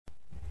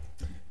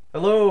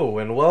Hello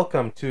and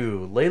welcome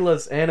to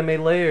Layla's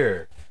Anime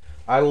Lair.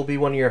 I will be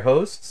one of your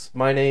hosts.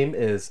 My name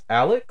is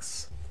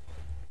Alex.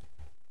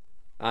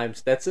 I'm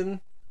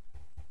Stetson.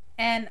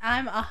 And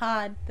I'm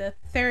Ahad, the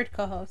third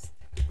co-host.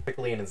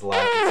 Quickly in his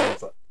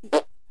laugh.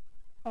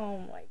 Oh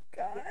my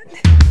god.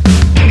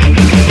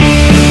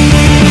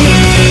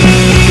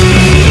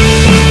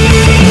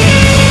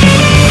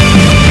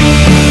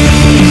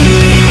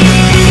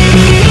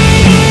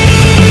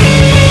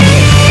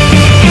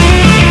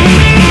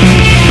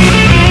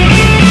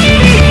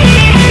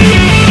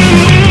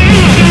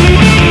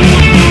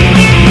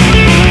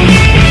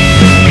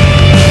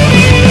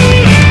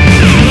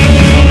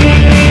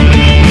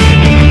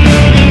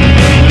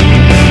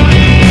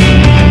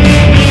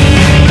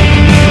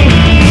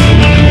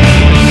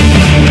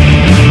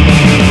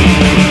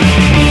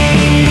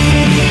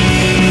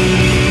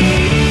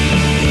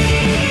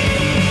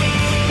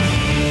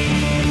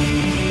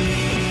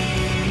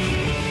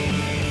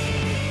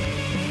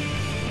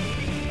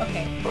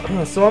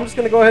 So I'm just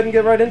going to go ahead and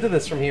get right into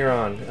this from here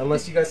on.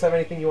 Unless you guys have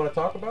anything you want to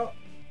talk about?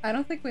 I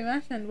don't think we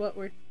mentioned what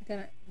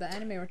the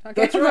anime we're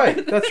talking That's about.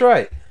 right. That's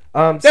right.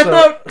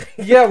 Deathnote!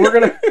 Yeah, we're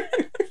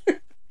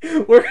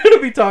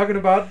gonna be talking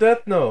about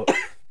Deathnote.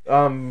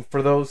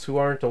 For those who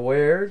aren't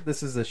aware,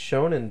 this is a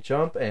Shonen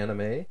Jump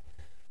anime.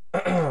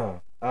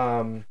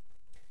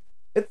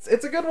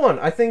 It's a good one.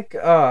 I think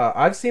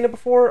I've seen it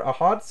before.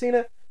 Ahad's seen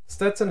it.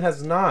 Stetson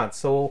has not.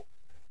 So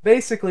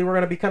basically, we're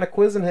gonna be kind of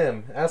quizzing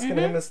him, asking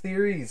him his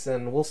theories,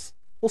 and we'll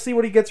see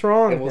what he gets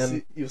wrong.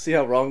 And you'll see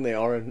how wrong they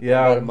are in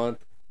Yeah. about a month.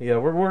 Yeah,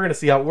 we're gonna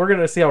see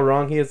how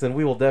wrong he is, and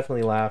we will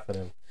definitely laugh at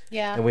him.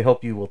 Yeah. And we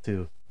hope you will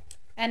too.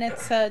 And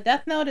it's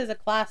Deathnote is a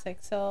classic,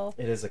 so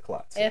It is a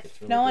classic. if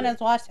It's really no one good. has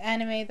watched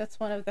anime, that's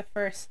one of the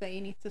first that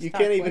you need to You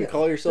start can't even with.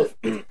 call yourself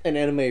an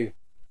anime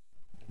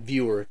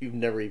viewer if you've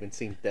never even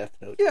seen Death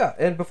Note. Yeah,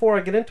 and before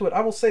I get into it, I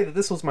will say that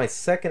this was my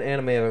second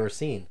anime I've ever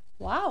seen.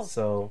 Wow.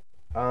 So,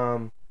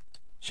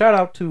 shout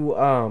out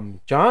to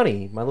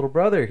Johnny, my little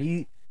brother.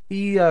 He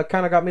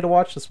kind of got me to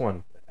watch this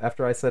one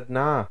after I said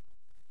nah.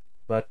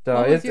 But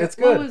it's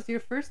good. What was your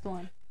first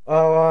one?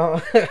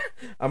 Oh,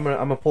 I'm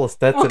gonna pull a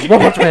Stetson. Okay. One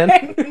Punch Man.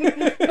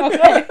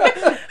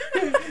 Okay.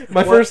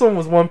 My first one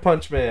was One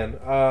Punch Man.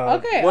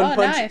 Okay.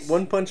 Nice.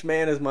 One Punch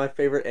Man is my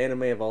favorite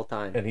anime of all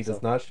time. And he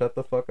does not shut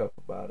the fuck up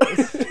about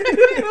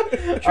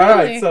it. All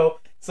right, so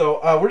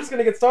we're just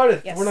gonna get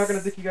started. Yes. We're not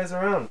gonna dick you guys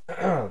around.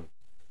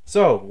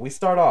 So we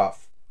start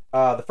off.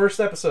 The first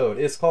episode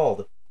is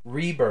called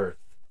Rebirth.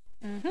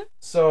 Mm-hmm.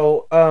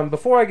 So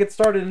before I get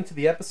started into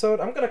the episode,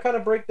 I'm gonna kind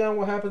of break down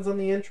what happens on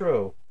the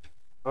intro.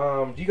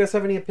 Do you guys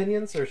have any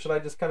opinions, or should I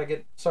just kind of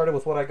get started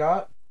with what I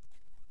got?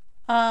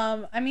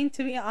 I mean,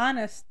 to be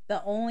honest,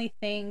 the only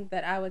thing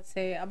that I would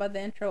say about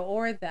the intro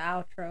or the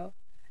outro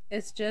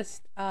is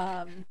just,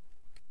 I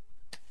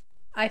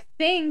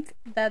think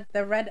that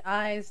the red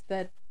eyes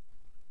that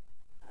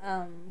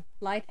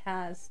Light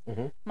has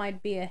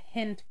might be a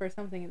hint for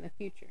something in the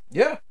future.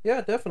 Yeah,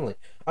 definitely.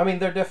 I mean,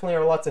 there definitely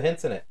are lots of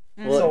hints in it.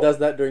 Well, it does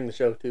that during the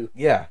show too.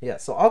 Yeah.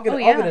 So I'll get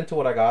into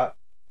what I got.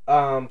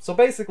 So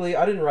basically,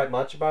 I didn't write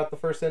much about the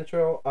first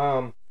intro.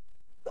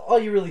 All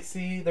you really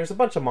see, there's a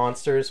bunch of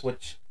monsters,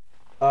 which,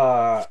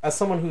 as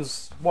someone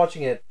who's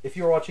watching it, if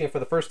you're watching it for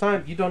the first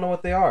time, you don't know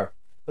what they are.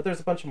 But there's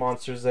a bunch of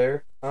monsters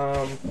there.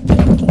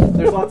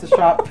 There's lots of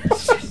shop.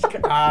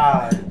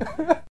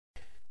 God.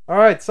 All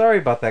right, sorry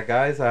about that,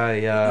 guys.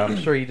 I'm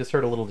sure you just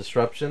heard a little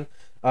disruption.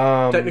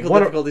 Technical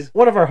difficulties.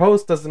 One of our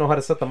hosts doesn't know how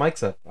to set the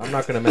mics up. I'm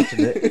not going to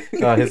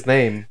mention his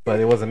name, but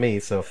it wasn't me.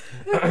 So,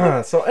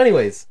 so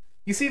anyways,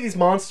 you see these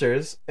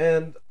monsters,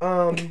 and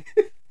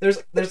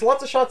there's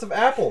lots of shots of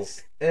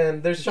apples,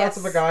 and there's shots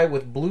of a guy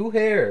with blue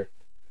hair,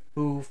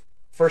 who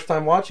first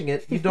time watching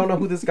it, you don't know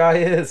who this guy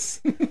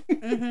is.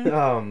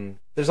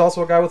 There's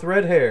also a guy with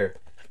red hair.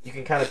 You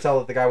can kind of tell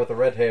that the guy with the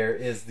red hair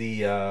is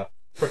the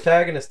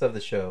protagonist of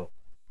the show.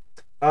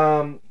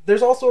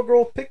 There's also a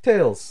girl with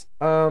pigtails.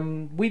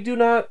 We do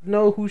not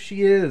know who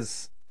she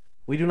is.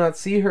 We do not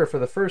see her for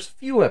the first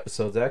few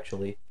episodes,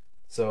 actually.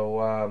 So,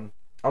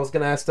 I was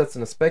going to ask Stetson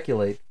to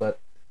speculate, but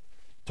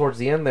towards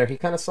the end there, he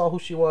kind of saw who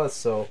she was,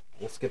 so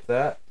we'll skip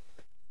that.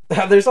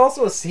 There's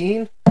also a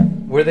scene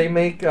where they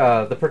make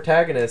the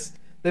protagonist,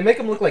 they make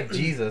him look like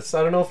Jesus.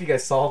 I don't know if you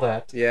guys saw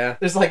that. Yeah.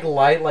 There's like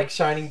light like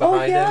shining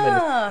behind him,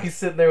 and he's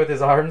sitting there with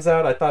his arms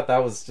out. I thought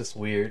that was just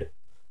weird.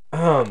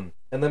 And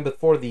then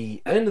before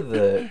the end of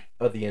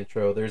the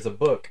intro, there's a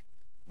book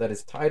that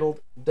is titled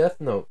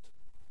Deathnote,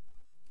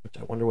 which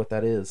I wonder what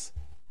that is.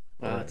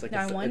 It's like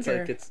I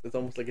wonder. It's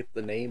almost like it's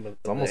the name of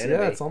It's almost the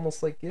anime. it's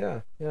almost like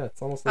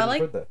it's almost like I've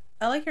heard that.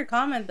 I like your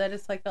comment that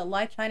it's like a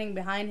light shining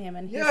behind him,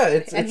 and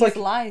It's like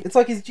light. It's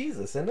like he's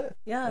Jesus, isn't it?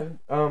 Yeah.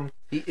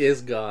 He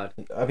is God.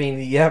 I mean,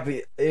 yeah,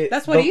 but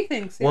That's what he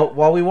thinks. Yeah. Well,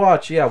 while we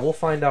watch, we'll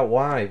find out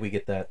why we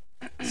get that.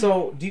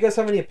 So, do you guys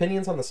have any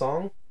opinions on the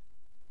song?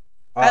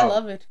 I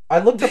love it. I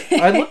looked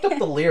up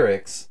the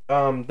lyrics.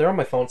 They're on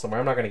my phone somewhere.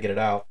 I'm not gonna get it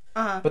out.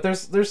 But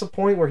there's a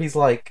point where he's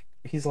like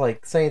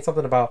saying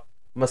something about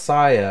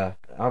Messiah.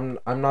 I'm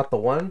not the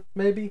one,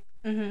 maybe.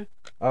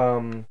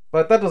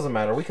 But that doesn't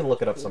matter. We can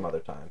look it up some other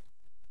time.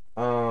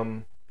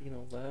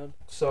 Loud.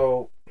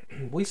 So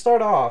we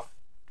start off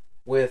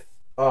with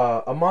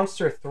a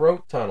monster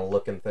throat tunnel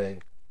looking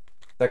thing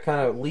that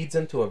kind of leads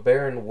into a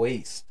barren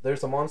waste.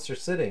 There's a monster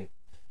sitting.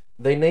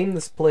 They name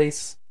this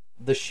place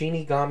the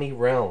Shinigami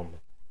Realm.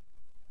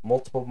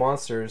 Multiple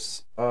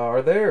monsters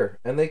are there,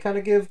 and they kind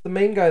of give the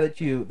main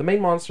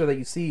monster that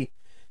you see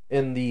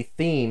in the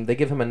theme, they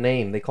give him a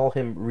name. They call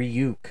him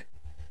Ryuk.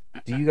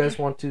 Do you guys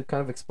want to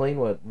kind of explain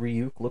what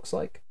Ryuk looks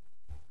like?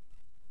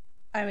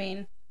 I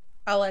mean,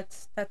 I'll let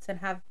Stetson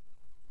have.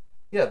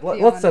 Yeah,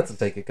 let Stetson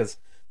take it, because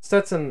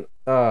Stetson,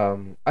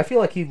 I feel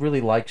like he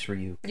really likes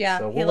Ryuk. Yeah,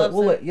 so he loves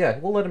it.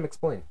 We'll let him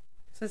explain.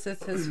 Since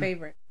it's his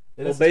favorite.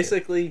 Well,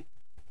 basically,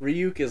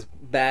 Ryuk is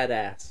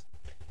badass,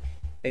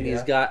 and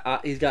he's got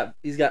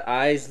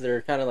eyes that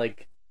are kind of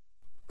like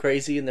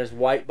crazy, and there's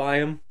white by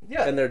him.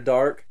 Yeah, and they're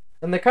dark,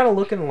 and they're kind of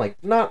looking like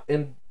not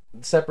in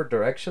separate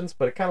directions,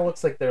 but it kind of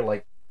looks like they're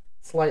like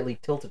slightly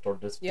tilted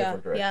toward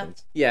different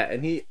directions. Yeah,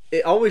 and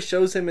it always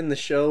shows him in the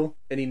show,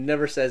 and he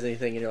never says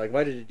anything, and you're like,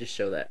 why did it just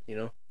show that?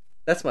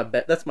 That's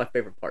my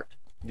favorite part.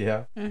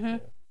 Yeah.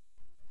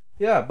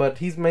 Yeah, but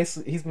he's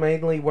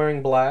mainly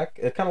wearing black.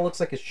 It kind of looks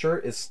like his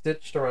shirt is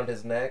stitched around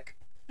his neck.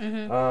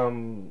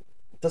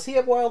 Does he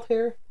have wild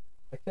hair?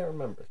 I can't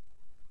remember.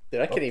 Dude,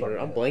 I'm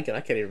blanking.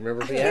 I can't even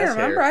remember if he has hair. I can't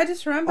remember. I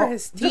just remember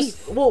his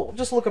teeth.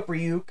 Just look up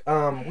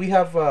Ryuk. We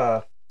have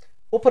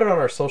we'll put it on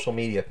our social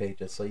media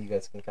pages so you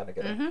guys can kind of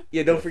get it.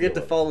 Yeah, don't forget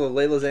to follow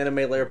Layla's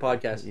Anime Lair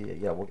podcast.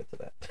 Yeah, we'll get to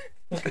that.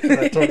 We'll get to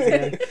that towards the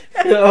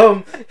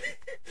end.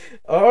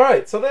 All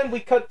right, so then we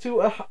cut to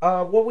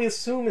what we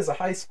assume is a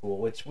high school,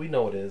 which we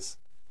know it is.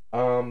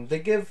 They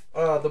give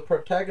the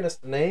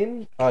protagonist a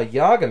name,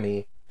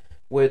 Yagami,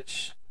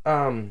 which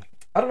I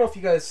don't know if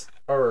you guys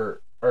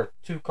are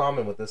too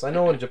common with this. I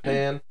know in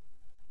Japan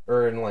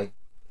or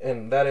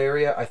in that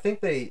area, I think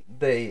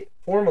they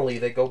formally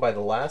they go by the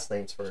last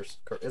names first.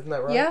 Isn't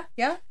that right?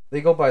 Yeah.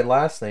 They go by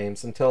last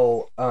names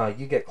until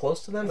you get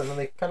close to them, and then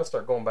they kind of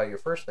start going by your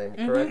first name,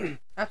 correct?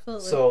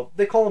 Absolutely. So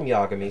they call him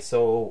Yagami,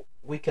 so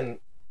we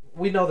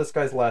know this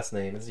guy's last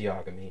name is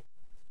Yagami.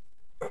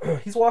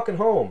 He's walking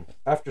home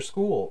after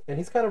school, and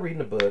he's kind of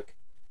reading a book,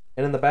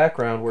 and in the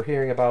background we're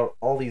hearing about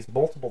all these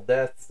multiple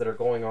deaths that are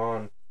going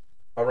on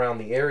around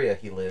the area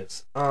he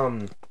lives.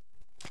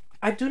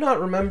 I do not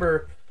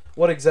remember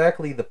what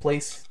exactly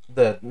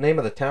the name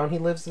of the town he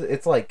lives in.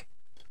 It's like,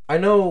 I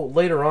know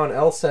later on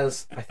Elle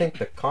says, I think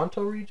the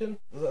Kanto region.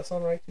 Does that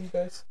sound right to you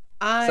guys?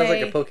 Sounds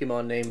like a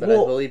Pokemon name, but I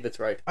believe it's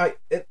right.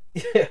 It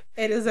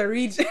is a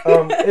region.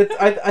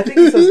 I think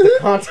it says the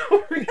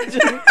Kanto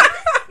region.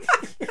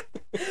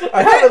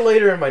 I have it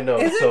later in my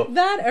notes. Isn't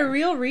that a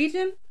real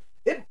region?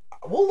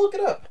 We'll look it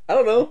up. I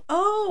don't know.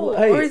 Oh,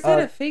 hey, or is it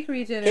a fake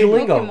region in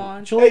Chulingo.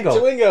 Pokemon?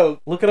 Chulingo.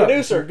 Look it up.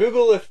 Producer,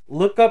 Google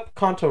Look up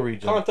Kanto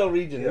region. Kanto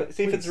region. Yeah,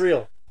 see if it's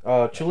real.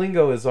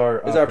 Chulingo is our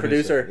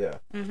producer.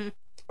 Yeah.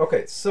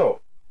 Okay,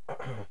 so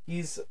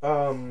he's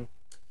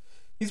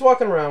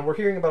walking around. We're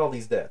hearing about all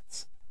these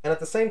deaths, and at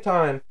the same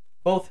time,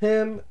 both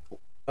him,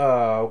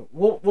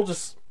 we'll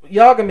just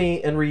Yagami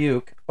and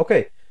Ryuk.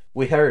 Okay,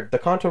 we heard the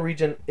Kanto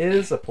region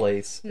is a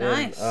place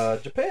in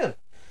Japan.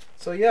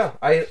 So yeah,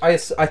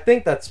 I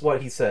think that's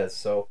what he says.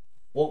 So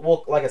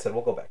we'll like I said,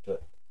 we'll go back to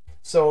it.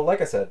 So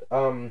like I said,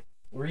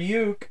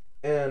 Ryuk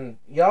and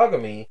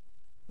Yagami,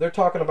 they're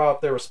talking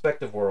about their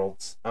respective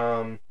worlds.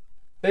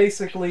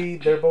 Basically,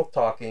 they're both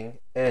talking,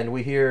 and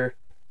we hear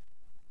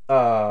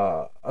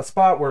a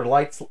spot where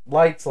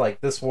lights like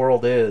this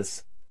world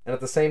is, and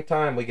at the same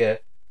time we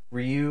get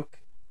Ryuk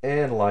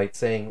and Light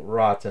saying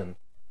rotten.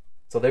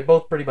 So they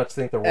both pretty much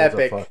think their worlds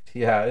are fucked.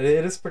 Yeah,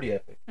 it is pretty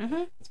epic.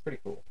 It's pretty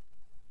cool.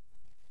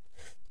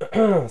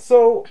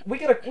 So we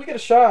get a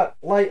shot.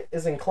 Light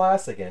is in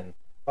class again.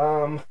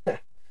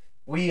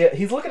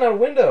 He's looking out a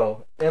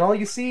window, and all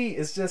you see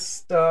is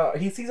just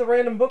he sees a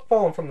random book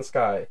falling from the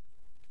sky,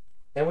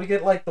 and we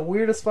get like the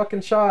weirdest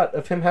fucking shot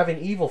of him having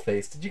evil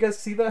face. Did you guys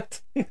see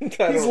that?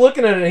 He's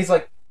looking at it, and he's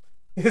like,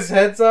 his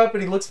head's up,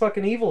 and he looks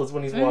fucking evil is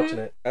when he's watching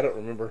it. I don't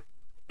remember.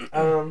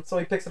 So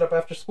he picks it up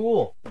after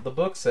school. The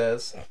book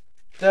says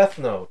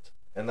Deathnote,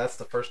 and that's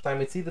the first time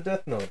we see the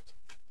Deathnote.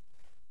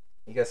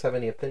 You guys have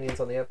any opinions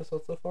on the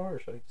episode so far, or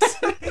should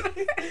I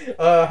just...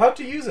 how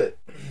to use it.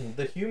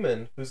 The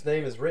human whose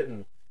name is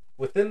written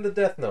within the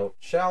Deathnote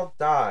shall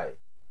die.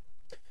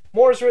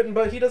 More is written,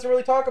 but he doesn't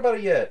really talk about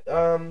it yet.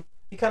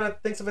 He kind of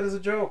thinks of it as a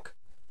joke.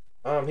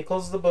 He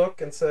closes the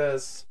book and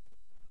says...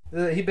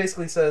 He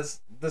basically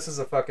says, this is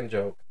a fucking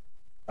joke.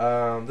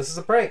 This is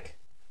a prank.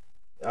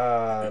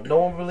 No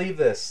one will believe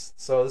this,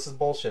 so this is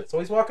bullshit. So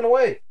he's walking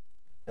away.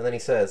 And then he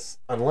says,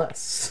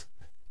 unless.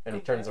 And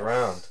he turns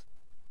around.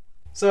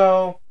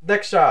 So,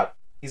 next shot,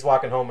 he's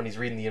walking home and he's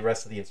reading the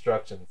rest of the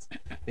instructions.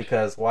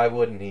 Because why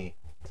wouldn't he?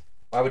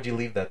 Why would you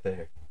leave that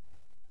there?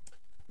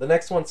 The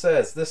next one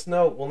says, this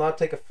note will not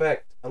take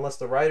effect unless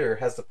the writer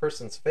has the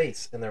person's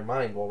face in their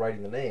mind while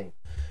writing the name.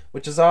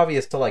 Which is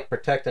obvious to, like,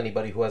 protect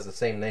anybody who has the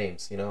same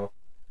names, you know?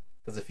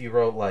 Because if you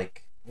wrote,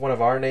 like, one of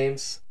our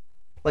names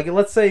Like,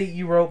 let's say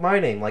you wrote my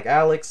name, like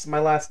Alex, my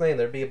last name.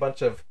 There'd be a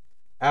bunch of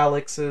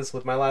Alexes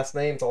with my last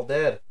names all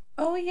dead.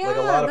 Oh yeah, Like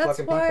a lot of that's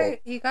fucking why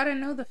people. you gotta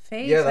know the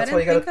face. Yeah, that's I why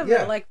didn't you think gotta.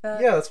 of it like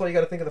that. Yeah, that's why you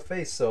gotta think of the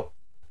face. So,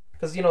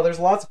 because there's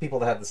lots of people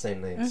that have the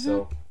same name.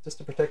 So, just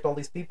to protect all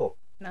these people.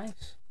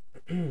 Nice.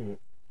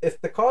 If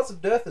the cause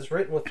of death is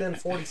written within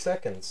 40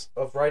 seconds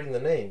of writing the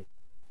name,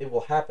 it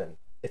will happen.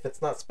 If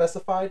it's not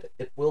specified,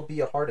 it will be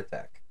a heart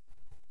attack.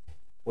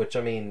 Which,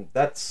 I mean,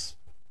 that's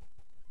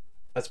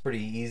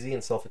pretty easy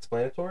and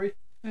self-explanatory.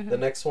 The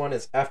next one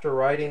is, after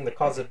writing the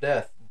cause of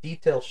death,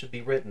 details should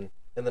be written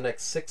in the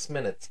next 6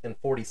 minutes and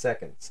 40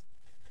 seconds.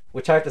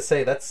 Which I have to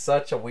say, that's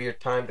such a weird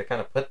time to kind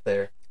of put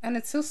there. And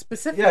it's so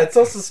specific. Yeah, it's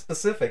also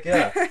specific,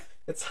 yeah.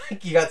 It's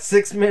like, you got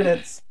 6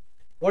 minutes.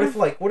 What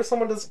if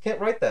someone can't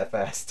write that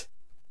fast?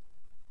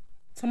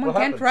 Someone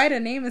can't write a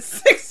name in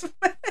 6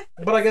 minutes.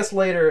 But I guess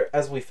later,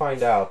 as we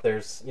find out,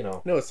 there's,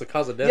 No, it's the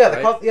cause of death,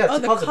 yeah, right? it's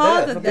the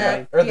cause of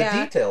death. Or the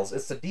details.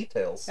 It's the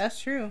details. That's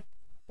true.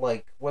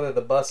 Like, whether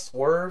the bus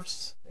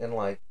swerves and,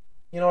 like,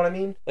 you know what I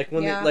mean? Like,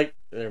 when never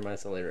mind,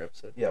 it's a later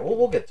episode. Yeah,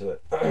 we'll get to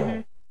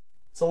it.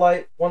 So,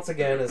 Light, once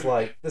again, is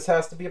like, this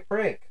has to be a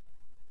prank.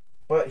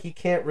 But he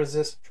can't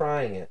resist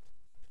trying it.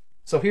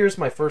 So here's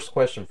my first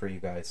question for you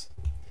guys.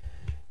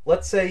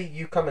 Let's say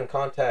you come in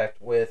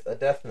contact with a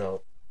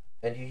Deathnote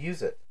and you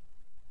use it.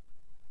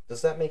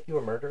 Does that make you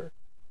a murderer?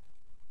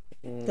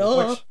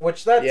 Duh.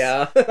 Which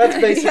that's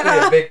that's basically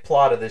a big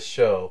plot of this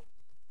show.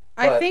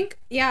 I think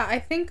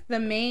the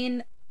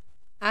main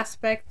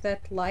aspect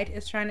that Light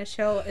is trying to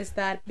show is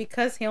that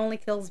because he only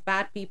kills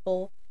bad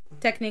people,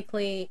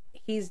 technically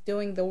he's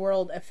doing the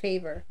world a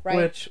favor,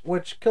 right?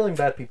 Which killing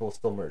bad people is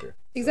still murder.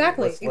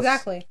 Exactly,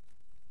 exactly.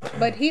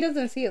 But he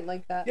doesn't see it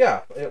like that.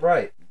 Yeah,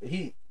 right.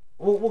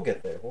 We'll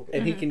get there.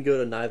 And he can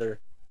go to neither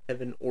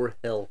heaven or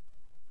hell.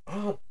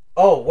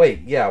 Oh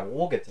wait, yeah,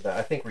 we'll get to that.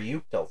 I think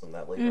Ryuk tells him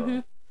that later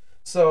on.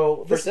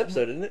 So first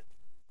episode, isn't it?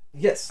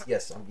 Yes. Yeah.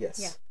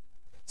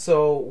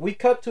 So we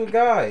cut to a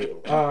guy.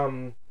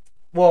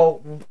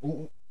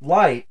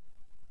 Light.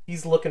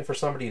 He's looking for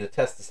somebody to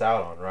test this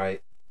out on,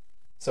 right?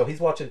 So he's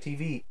watching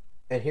TV,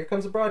 and here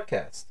comes a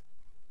broadcast.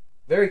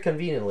 Very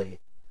conveniently,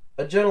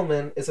 a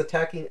gentleman is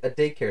attacking a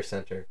daycare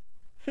center.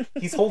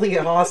 He's holding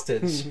it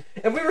hostage,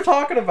 and we were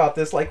talking about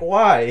this. Like,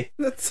 why?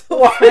 That's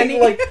so funny.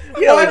 Like,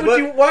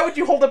 why would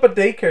you hold up a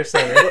daycare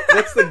center?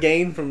 What's the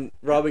gain from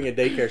robbing a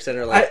daycare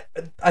center? Like,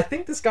 I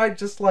think this guy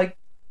just like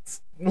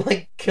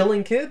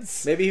killing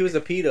kids. Maybe he was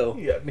a pedo.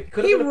 Yeah,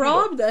 he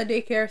robbed a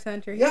daycare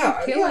center. He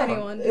didn't kill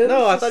anyone.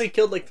 No, I thought he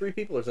killed like 3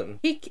 people or something.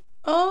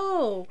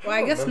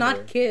 I guess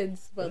not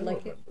kids, but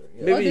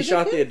maybe he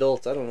shot the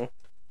adults. I don't know.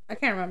 I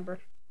can't remember.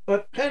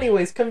 But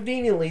anyways,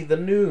 conveniently, the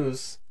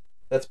news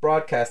that's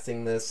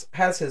broadcasting this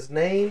has his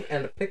name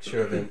and a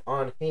picture of him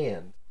on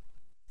hand,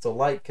 so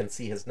Light can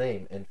see his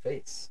name and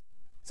face.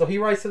 So he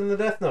writes it in the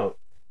Death Note.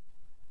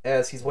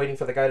 As he's waiting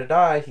for the guy to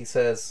die, he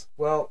says,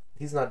 well,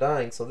 he's not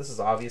dying, so this is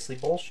obviously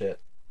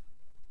bullshit.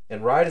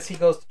 And right as he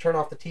goes to turn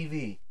off the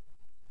TV,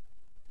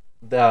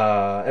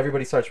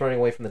 everybody starts running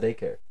away from the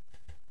daycare.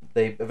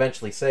 They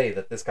eventually say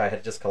that this guy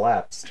had just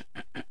collapsed,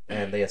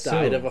 and they assume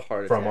died of a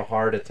heart from a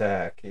heart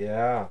attack.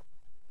 Yeah.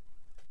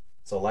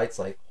 So Light's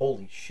like,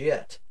 holy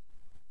shit.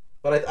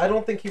 But I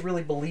don't think he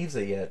really believes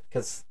it yet,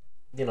 because,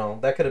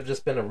 that could have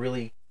just been a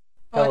really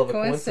hell of a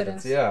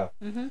coincidence. Yeah.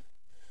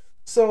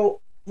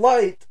 So,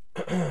 Light,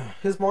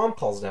 his mom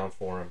calls down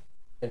for him,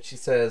 and she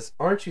says,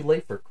 aren't you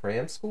late for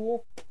cram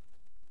school?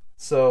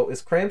 So,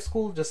 is cram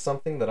school just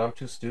something that I'm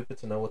too stupid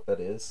to know what that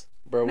is?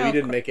 Bro, we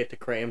didn't make it to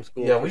cram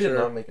school. Yeah, we did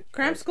not make it to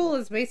cram school.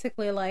 Is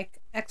basically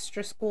like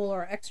extra school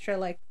or extra,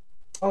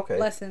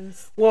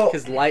 lessons. Well,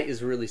 because Light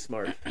is really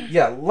smart.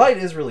 Yeah, Light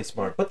is really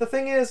smart. But the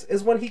thing is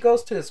when he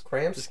goes to his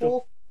cram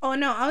school... Oh,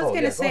 no, I was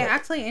gonna say,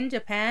 actually, in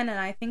Japan, and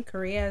I think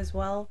Korea as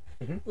well,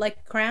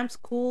 cram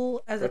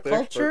school as a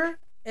culture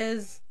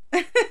is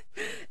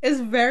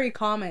very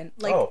common.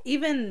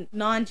 Even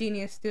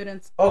non-genius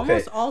students,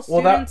 almost all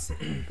students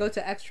go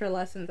to extra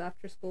lessons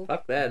after school.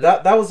 Fuck that.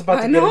 That was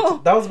about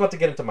to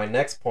get into my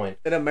next point.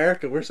 In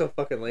America, we're so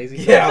fucking lazy.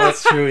 Yeah,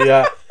 that's true.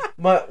 Yeah,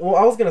 I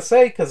was gonna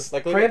say, because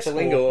cram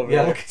school. Over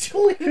there. Look at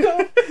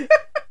Chalingo.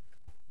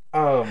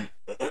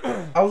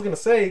 I was gonna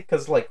say,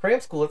 because cram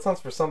school, it sounds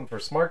for something for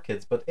smart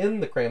kids, but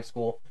in the cram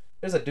school,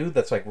 there's a dude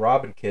that's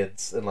robbing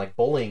kids and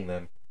bullying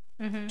them.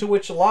 To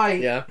which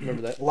Light,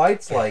 remember that.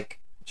 Light's like,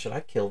 should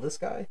I kill this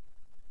guy?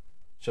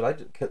 Should I?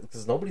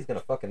 Because nobody's gonna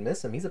fucking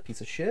miss him. He's a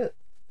piece of shit.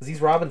 Because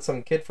he's robbing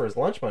some kid for his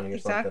lunch money or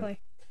something.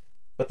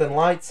 But then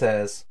Light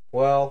says,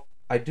 well,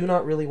 I do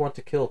not really want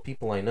to kill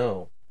people I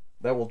know.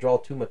 That will draw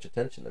too much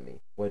attention to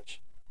me.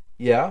 Which,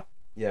 yeah.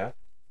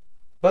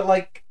 But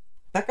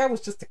that guy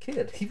was just a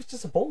kid. He was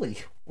just a bully.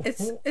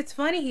 It's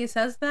funny he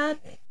says that,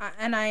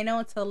 and I know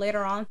it's a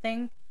later on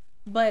thing,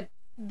 but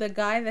the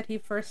guy that he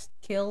first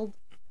killed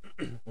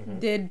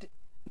did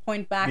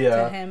point back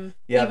to him,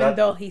 even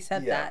though he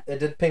said that. It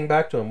did ping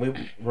back to him. We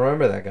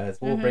remember that, guys.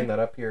 We'll bring that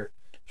up here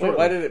Wait,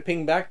 why did it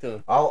ping back to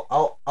him?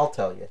 I'll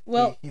tell you.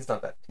 Well, he's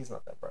not that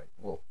bright.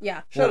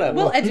 Yeah. Shut up.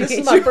 We'll educate This is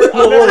you. my first.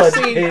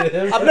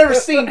 I've never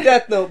seen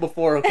Deathnote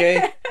before.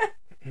 Okay,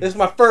 this is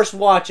my first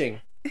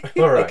watching.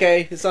 All right.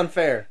 Okay, it's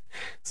unfair.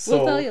 So,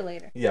 We'll tell you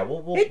later. Yeah,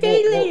 we'll tell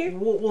you later.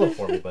 We'll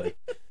inform you, buddy.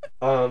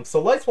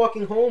 So Light's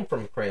walking home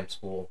from cram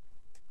school.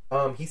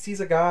 He sees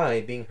a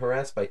guy being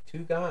harassed by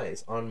two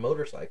guys on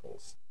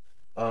motorcycles.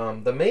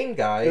 The main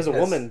guy. There's a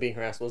woman being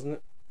harassed, wasn't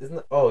it? Isn't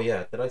it? Oh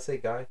yeah. Did I say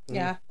guy?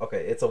 Yeah.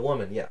 Okay, it's a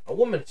woman. Yeah, a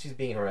woman. She's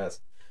being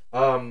harassed.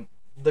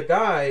 The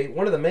guy,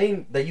 one of the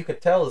main that you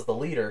could tell is the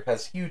leader,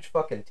 has huge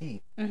fucking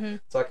teeth. Mm-hmm.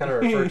 So I kind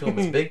of refer to him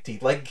as big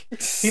teeth. Like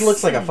he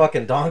looks like a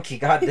fucking donkey.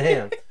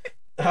 Goddamn.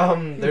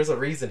 There's a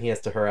reason he has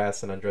to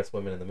harass and undress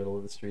women in the middle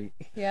of the street.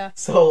 Yeah.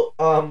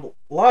 So,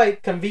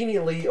 Light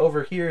conveniently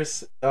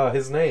overhears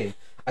his name.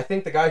 I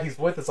think the guy he's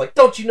with is like,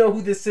 "Don't you know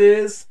who this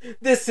is?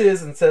 This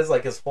is," and says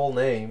like his full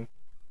name.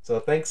 So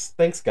thanks,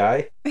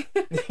 guy.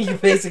 You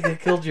basically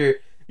killed your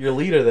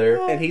leader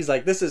there. And he's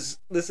like, "This is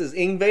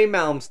Yngwie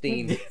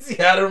Malmsteen."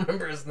 Yeah, I don't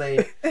remember his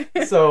name.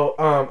 So,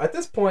 at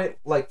this point,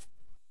 like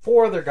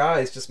 4 other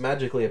guys just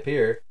magically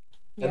appear,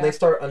 and they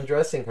start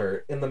undressing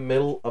her in the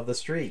middle of the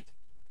street.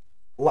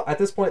 At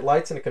this point,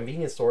 Light's in a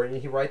convenience store, and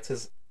he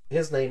writes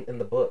his name in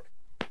the book,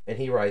 and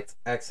he writes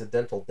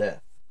 "accidental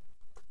death."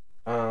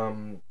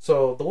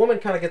 So the woman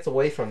kind of gets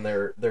away from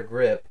their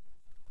grip,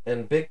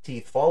 and Big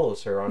Teeth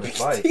follows her on his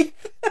bike,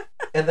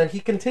 and then he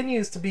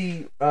continues to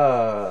be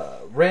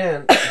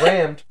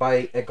rammed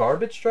by a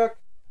garbage truck,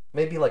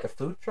 maybe like a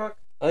food truck.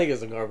 I think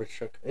it's a garbage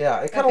truck. Yeah,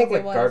 it kind of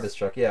looked like garbage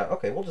truck. Yeah,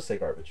 okay, we'll just say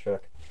garbage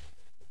truck.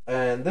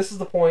 And this is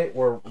the point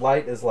where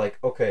Light is like,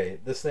 okay,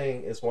 this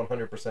thing is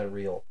 100%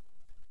 real.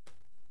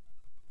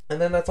 And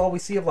then that's all we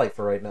see of Light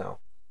for right now.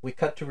 We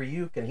cut to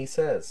Ryuk, and he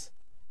says,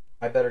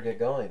 "I better get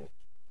going."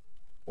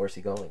 Where's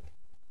he going?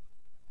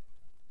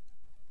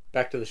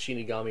 Back to the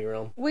Shinigami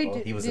realm.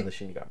 Wait, he was in the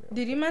Shinigami realm.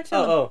 Did you mention?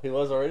 Oh, he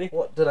was already.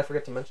 What? Did I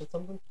forget to mention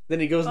something? Then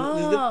he goes.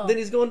 Then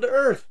he's going to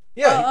Earth.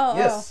 Yeah.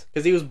 Yes.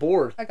 Because he was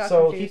bored. I got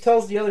so confused. he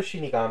tells the other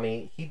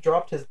Shinigami he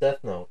dropped his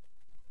Deathnote.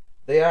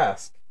 They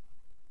ask,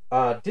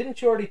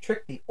 "Didn't you already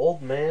trick the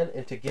old man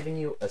into giving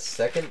you a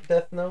second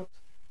Deathnote?"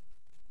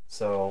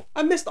 So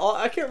I missed all.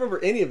 I can't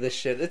remember any of this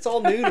shit. It's all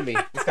new to me.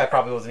 This guy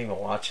probably wasn't even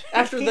watching.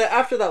 After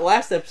that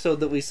last episode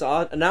that we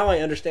saw, now I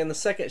understand the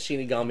second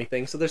Shinigami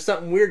thing. So there's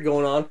something weird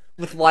going on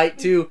with Light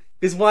too.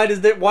 Because why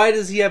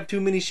does he have too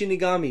many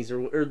Shinigamis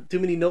or too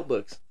many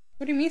notebooks?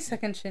 What do you mean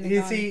second Shinigami?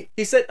 You see,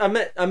 he said I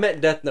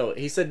meant Death Note.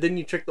 He said, "Didn't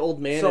you trick the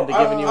old man so into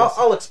giving you?"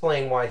 I'll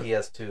explain why he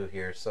has 2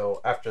 here. So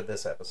after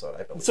this episode,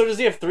 I believe. So does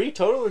he have 3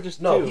 total or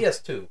just 2? No, he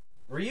has 2.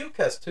 Ryuk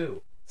has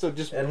 2. So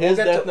just and his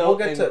Death Note.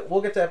 We'll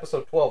get to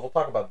episode 12. We'll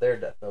talk about their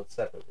Death Notes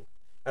separately.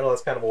 I know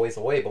that's kind of a ways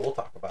away, but we'll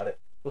talk about it.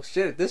 Well,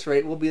 shit. At this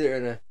rate, we'll be there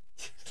in an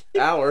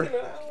hour.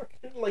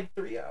 In like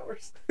 3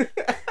 hours. We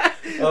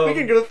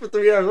can go for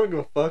 3 hours. I don't give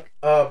a fuck.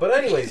 But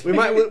anyways, we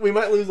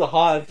might lose a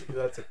Hod.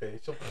 That's okay.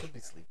 She'll be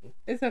sleeping.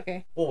 It's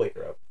okay. We'll wake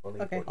her up.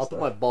 Okay. I'll put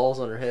my balls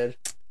on her head.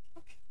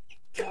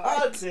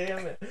 God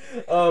damn it.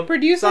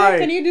 Producer, sorry.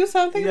 Can you do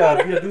something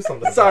about it? Yeah, do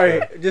something.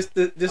 Sorry, just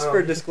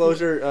for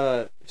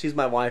disclosure, she's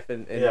my wife,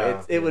 and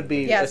it would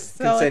be so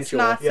consensual. it's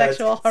not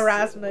sexual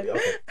harassment.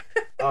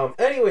 Okay.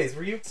 Anyways,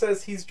 Ryuk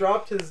says he's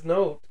dropped his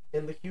note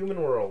in the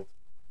human world,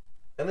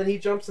 and then he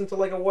jumps into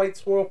like a white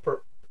swirl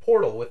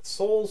portal with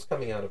souls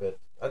coming out of it.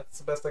 That's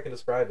the best I can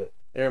describe it.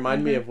 It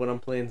reminded me of when I'm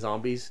playing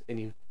zombies and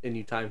you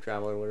time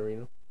travel or whatever, you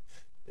know.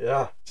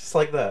 Yeah, just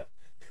like that.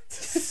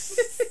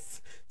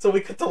 So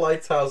we cut to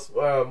Light's house,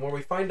 where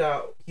we find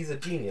out he's a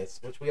genius,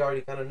 which we already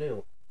kind of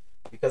knew,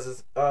 because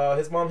his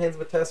mom hands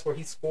him a test where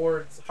he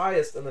scored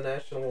highest in the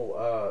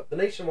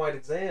nationwide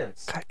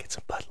exams. God, get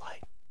some Bud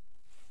Light.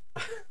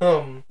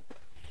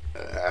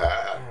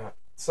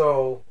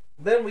 So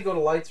then we go to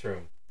Light's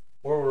room,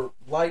 where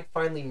Light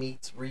finally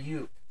meets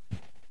Ryuk.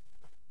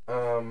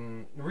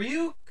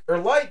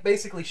 Light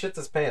basically shits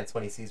his pants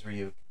when he sees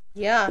Ryuk.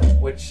 Yeah.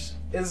 Which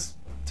is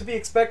to be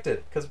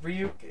expected, because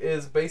Ryuk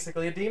is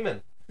basically a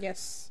demon.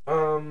 Yes.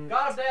 God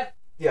of Death.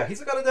 Yeah,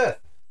 he's a god of death.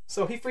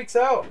 So he freaks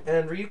out,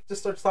 and Ryuk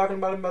just starts talking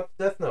about him about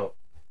the Death Note.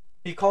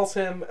 He calls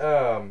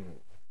himself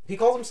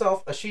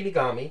a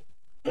Shinigami,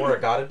 or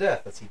a god of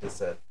death, as he just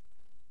said.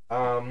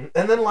 And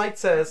then Light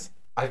says,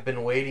 "I've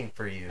been waiting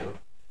for you,"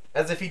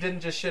 as if he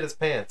didn't just shit his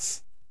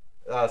pants,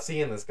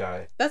 seeing this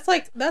guy.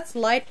 That's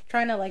Light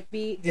trying to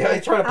be. Yeah,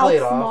 he's trying to play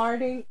it off.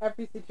 Outsmarting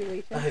every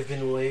situation. I've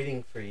been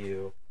waiting for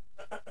you.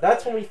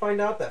 That's when we find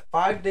out that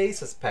 5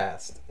 days has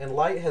passed, and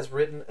Light has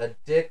written a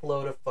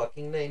dickload of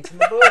fucking names in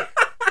the book.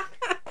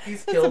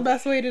 That's the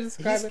best way to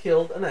describe it. He's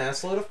killed an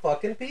assload of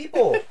fucking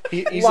people.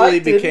 He easily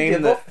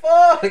became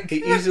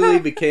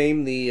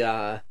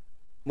the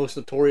most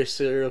notorious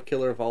serial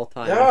killer of all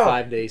time in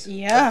 5 days.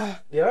 Yeah.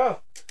 Yeah.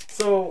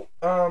 So,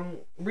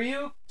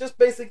 Ryuk just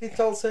basically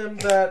tells him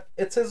that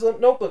it's his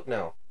notebook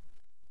now.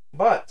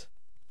 But,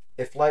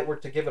 if Light were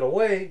to give it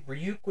away,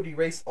 Ryuk would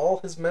erase all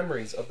his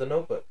memories of the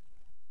notebook.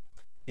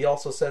 He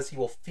also says he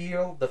will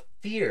feel the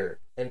fear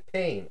and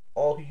pain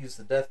all who use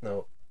the Death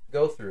Note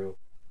go through,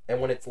 and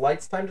when it's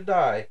Light's time to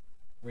die,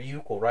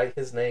 Ryuk will write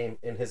his name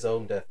in his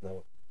own Death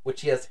Note,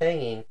 which he has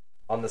hanging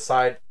on his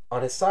side.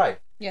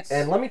 Yes.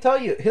 And let me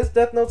tell you, his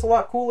Death Note's a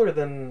lot cooler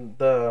than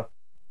the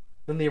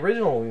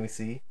original one we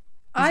see.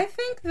 I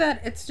think that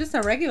it's just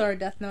a regular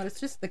Death Note. It's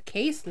just the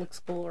case looks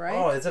cool, right?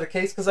 Oh, is it a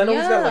case? Because I know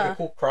he's got like a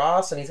cool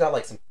cross and he's got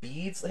like some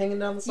beads hanging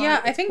down the side.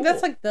 Yeah, I think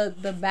that's like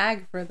the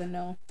bag for the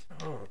note.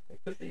 Oh, it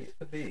could be. It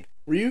could be.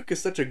 Ryuk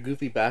is such a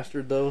goofy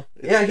bastard, though.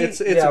 It's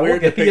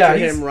weird to picture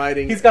him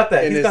writing. He's got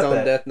that in his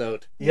own Death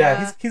Note.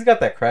 Yeah, he's got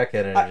that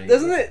crackhead energy.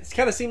 Doesn't it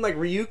kind of seem like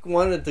Ryuk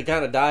wanted to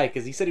kind of die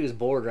because he said he was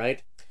bored,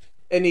 right?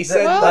 And he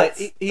said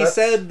he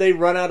said they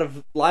run out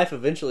of life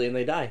eventually and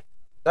they die.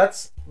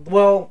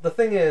 The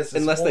thing is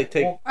unless they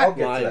take I'll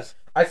get to that.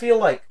 I feel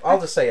like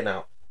I'll just say it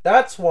now.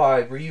 That's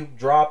why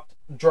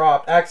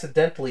Ryuk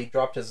accidentally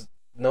dropped his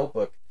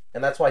notebook,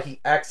 and that's why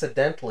he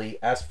accidentally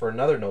asked for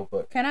another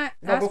notebook. Can I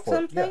ask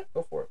something? Yeah,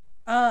 go for it.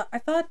 I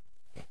thought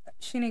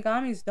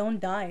Shinigamis don't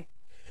die.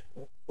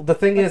 The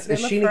thing is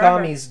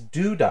Shinigamis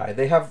do die.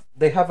 They have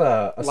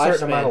a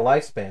certain amount of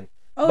lifespan.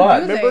 Oh,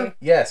 but do they?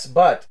 Yes,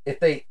 but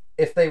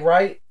if they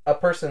write a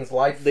person's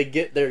life, they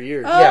get their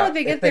years. Oh, yeah,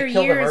 they get if they their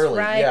kill years. them early,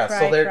 right,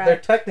 so they're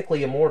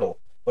technically immortal.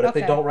 But if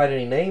they don't write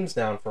any names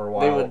down for a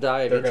while, they would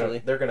die eventually.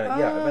 They're gonna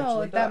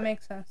eventually die. That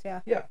makes sense.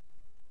 Yeah.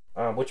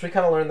 Yeah. Which we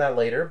kind of learned that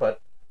later,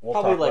 but we'll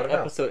probably talk about like it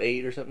now. episode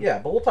 8 or something. Yeah,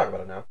 but we'll talk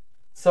about it now.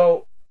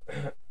 So,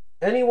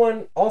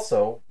 anyone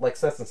also, like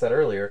Stetson said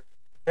earlier,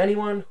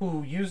 anyone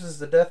who uses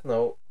the Death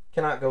Note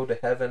cannot go to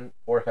heaven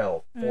or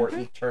hell for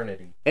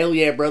eternity. Hell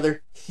yeah,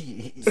 brother.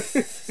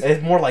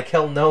 It's more like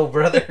hell no,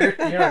 brother.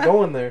 You're not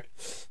going there.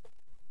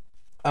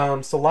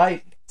 So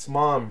Light's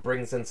mom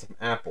brings in some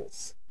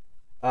apples.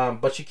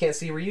 But she can't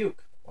see Ryuk.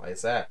 Why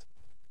is that?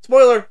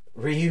 Spoiler!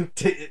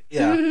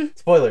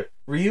 Spoiler.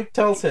 Ryuk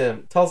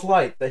tells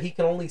Light that he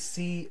can only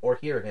see or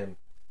hear him.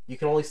 You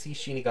can only see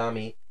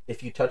Shinigami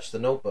if you touch the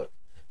notebook.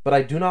 But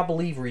I do not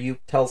believe Ryuk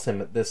tells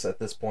him at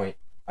this point.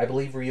 I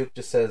believe Ryuk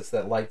just says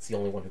that Light's the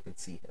only one who can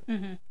see him.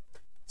 Mm-hmm.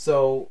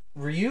 So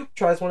Ryuk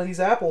tries one of these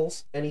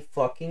apples and he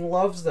fucking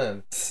loves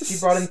them. He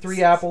brought in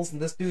 3 apples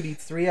and this dude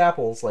eats 3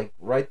 apples like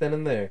right then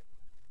and there.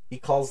 He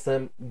calls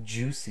them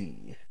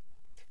juicy.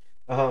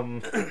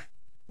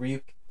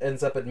 Ryuk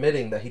ends up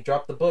admitting that he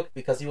dropped the book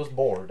because he was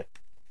bored.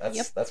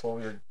 That's what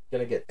we were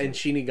gonna get to. And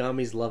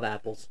Shinigamis love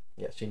apples.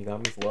 Yeah,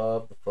 Shinigamis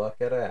love the fuck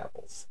out of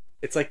apples.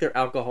 It's like their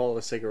alcohol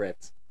or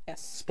cigarettes.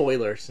 Yes.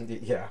 Spoilers.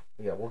 Yeah,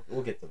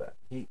 we'll get to that.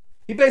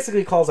 He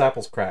basically calls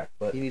apples crack,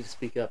 but you need to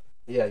speak up.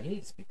 Yeah, you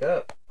need to speak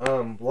up.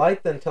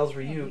 Light then tells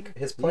Ryuk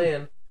his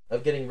plan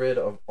of getting rid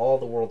of all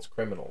the world's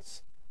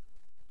criminals.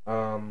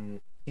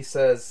 He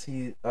says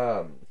he's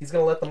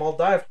gonna let them all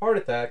die of heart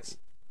attacks,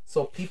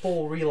 so people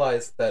will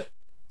realize that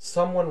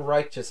someone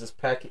righteous is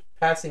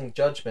passing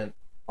judgment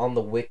on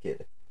the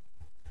wicked.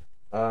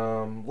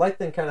 Light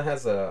then kind of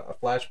has a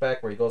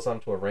flashback where he goes on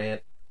to a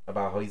rant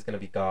about how he's gonna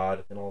be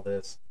God and all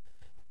this.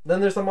 Then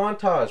there's a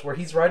montage where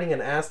he's writing an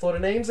assload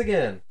of names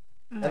again.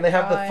 And they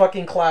have the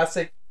fucking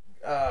classic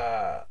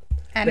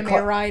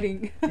anime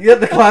writing. Yeah,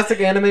 the classic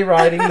anime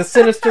writing, the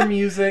sinister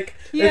music,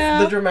 yeah,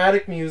 it's the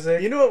dramatic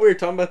music. You know what we were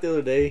talking about the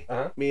other day?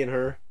 Uh-huh. Me and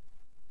her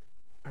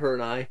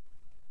and I.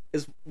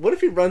 Is what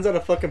if he runs out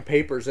of fucking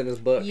papers in his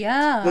book?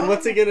 Yeah. Then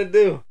what's he gonna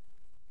do?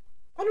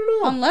 I don't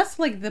know. Unless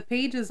like the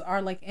pages are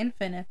like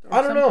infinite. Or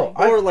I don't know.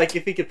 Or like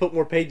if he could put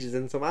more pages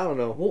in some. I don't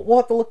know. We'll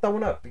have to look that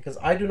one up because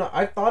I do not.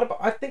 I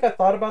think I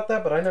thought about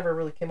that, but I never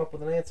really came up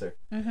with an answer.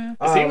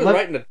 Mm-hmm. He was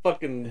writing a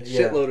fucking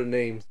shitload of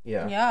names.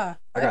 Yeah. Yeah.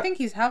 I think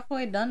he's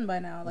halfway done by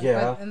now. Like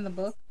in the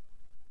book.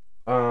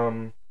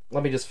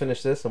 Let me just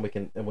finish this and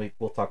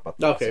we'll talk about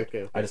that.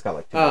 Okay. I just got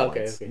like 2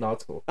 lines. Okay. No,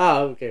 it's cool.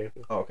 Okay.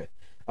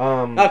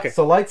 Oh, okay.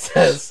 So Light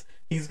says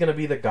he's gonna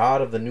be the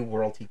god of the new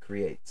world he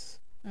creates.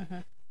 Mm-hmm.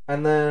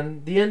 And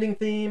then the ending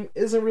theme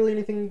isn't really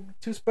anything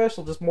too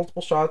special, just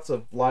multiple shots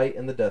of Light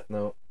and the Death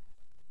Note.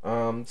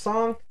 Song,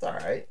 it's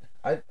alright.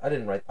 I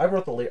didn't write. I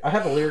wrote the lyric. I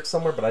have the lyrics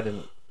somewhere, but I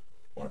didn't.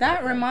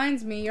 That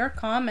reminds me, your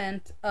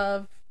comment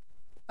of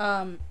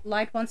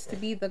Light wants to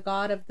be the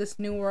god of this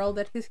new world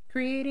that he's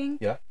creating.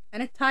 Yeah.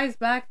 And it ties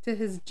back to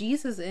his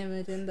Jesus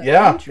image in the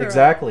intro.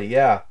 Exactly.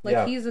 Yeah.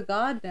 Like he's a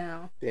god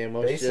now. Damn, I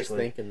was just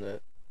thinking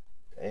that.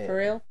 Damn. For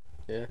real?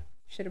 Yeah.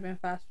 Should have been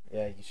faster.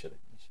 Yeah, you should have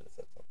said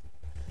something.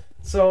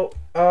 So,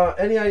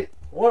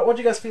 what'd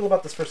you guys feel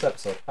about this first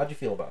episode? How'd you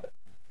feel about it?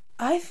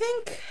 I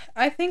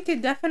think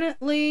it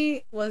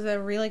definitely was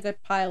a really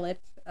good pilot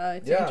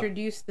to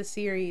introduce the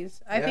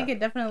series. I think it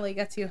definitely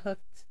gets you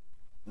hooked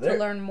to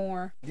learn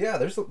more. Yeah,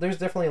 there's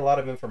definitely a lot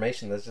of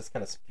information that's just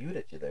kind of spewed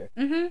at you there.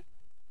 Mm-hmm.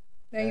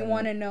 And you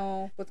want to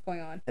know what's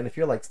going on. And if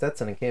you're like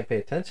Stetson and can't pay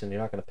attention, you're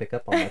not going to pick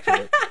up on much of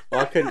it.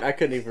 Well, I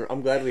couldn't even.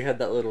 I'm glad we had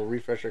that little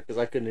refresher because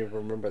I couldn't even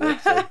remember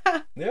that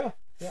episode. Yeah.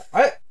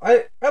 I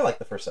like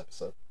the first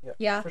episode.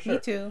 Yeah, for sure. Me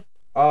too.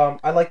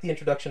 I like the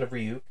introduction of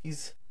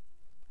Ryuk.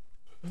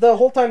 The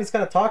whole time he's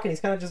kind of talking, he's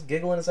kind of just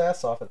giggling his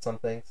ass off at some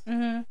things.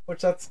 Mm-hmm.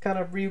 Which that's kind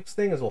of Ryuk's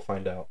thing, as we'll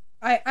find out.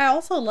 I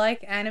also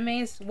like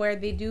animes where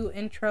they do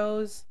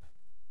intros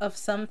of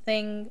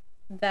something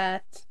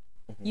that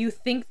you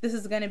think this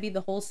is gonna be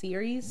the whole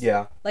series.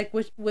 Yeah. Like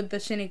with the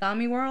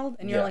Shinigami world,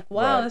 and you're like,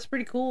 wow, right. that's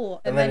pretty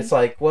cool. And then it's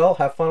like, well,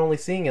 have fun only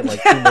seeing it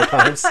like 2 more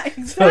times.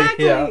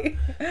 Exactly. So,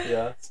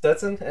 yeah.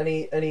 Stetson,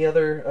 any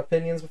other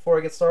opinions before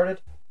I get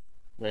started?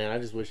 Man, I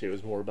just wish it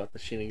was more about the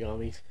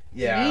Shinigamis.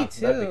 Yeah, me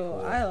too. That'd be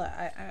cool.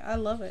 I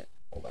love it.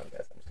 Hold on,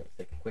 guys. I'm just gonna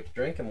take a quick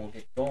drink and we'll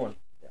get going.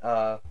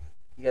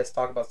 You guys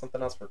talk about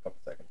something else for a couple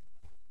seconds.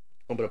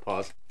 I'm gonna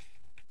pause.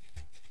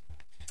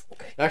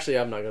 Okay. Actually,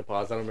 I'm not gonna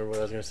pause. I don't remember what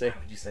I was gonna say. Why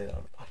would you say that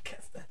on the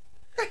podcast then?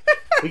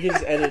 We can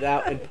just edit it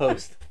out and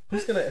post.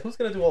 Who's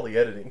gonna do all the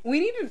editing? We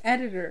need an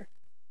editor.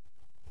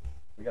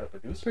 We got a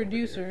producer.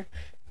 Producer.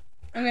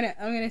 I'm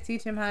gonna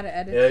teach him how to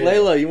edit. Yeah,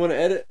 Layla, you want to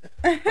edit?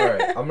 All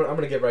right, I'm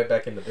gonna get right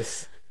back into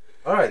this.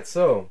 All right,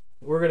 so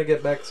we're gonna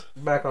get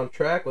back on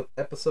track with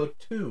episode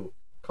 2,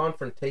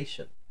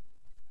 Confrontation.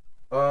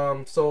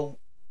 So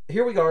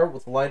here we are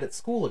with Light at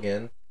school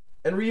again,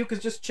 and Ryuk is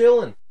just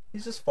chilling.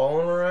 He's just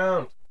following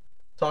around,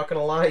 talking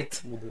to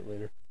Light. We'll do it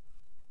later.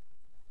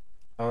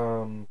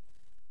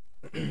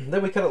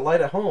 Then we cut at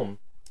Light at home,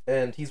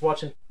 and he's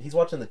watching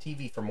the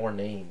TV for more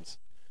names.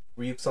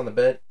 Ryuk's on the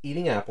bed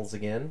eating apples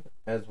again,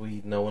 as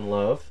we know and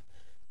love.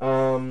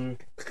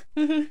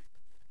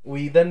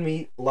 We then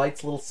meet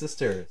Light's little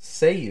sister,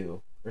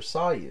 Seiyu, or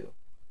Sayu.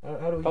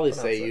 How do we Probably pronounce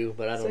say that? you,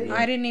 but I don't know.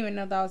 I didn't even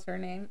know that was her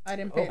name. I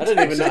didn't pay I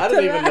didn't even know. I attention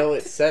didn't to even that. know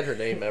it said her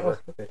name ever.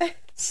 Okay.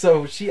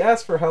 So she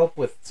asked for help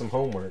with some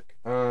homework.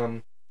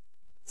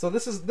 So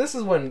this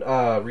is when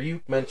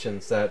Ryuk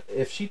mentions that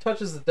if she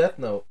touches the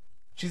Deathnote,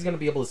 she's gonna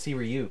be able to see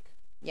Ryuk.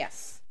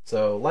 Yes.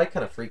 So Light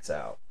kind of freaks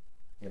out.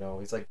 You know,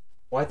 he's like,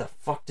 "Why the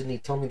fuck didn't he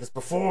tell me this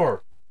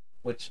before?"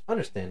 Which,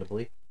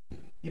 understandably,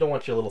 you don't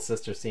want your little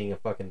sister seeing a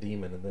fucking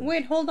demon and then.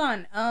 Wait, hold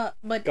on.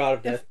 But God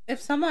of Death. if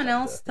someone God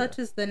of else Death, yeah.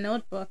 touches the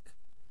notebook,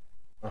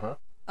 Uh-huh.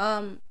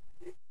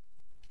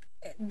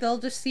 they'll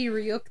just see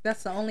Ryuk.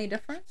 That's the only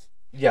difference.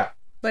 Yeah.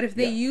 But if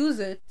they Yeah. use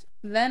it,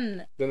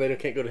 then They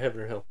can't go to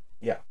heaven or hell.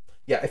 Yeah.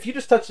 If you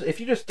just touch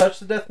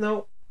the Death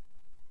Note,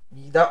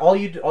 that all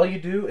you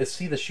do is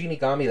see the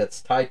Shinigami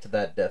that's tied to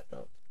that Death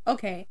Note.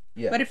 okay.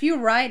 Yeah. But if you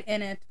write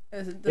in it,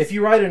 If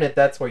you write in it,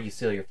 that's where you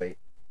seal your fate.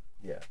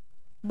 Yeah.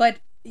 But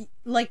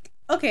like,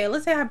 okay,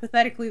 let's say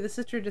hypothetically the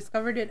sister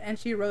discovered it and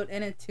she wrote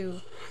in it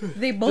too.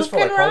 They both Just for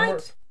can like write.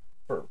 homework?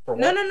 For what?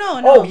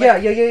 No. Oh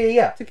like,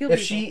 yeah. to kill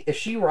If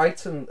she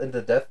writes in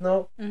the Death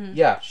Note, Mhm.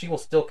 yeah, she will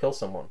still kill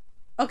someone.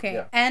 Okay,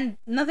 Yeah. and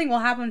nothing will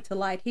happen to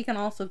Light. He can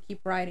also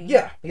keep writing.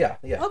 Yeah.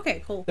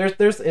 Okay, cool.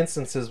 There's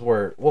instances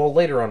where, well,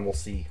 later on we'll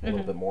see a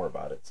little Mhm. bit more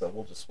about it, so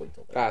we'll just wait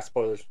till then.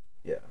 Spoilers.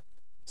 Yeah.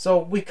 So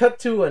we cut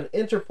to an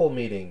Interpol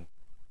meeting.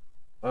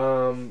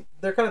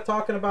 They're kind of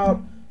talking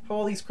about how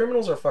all these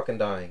criminals are fucking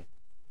dying.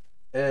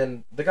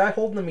 And the guy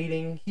holding the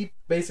meeting, he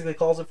basically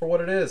calls it for what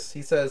it is.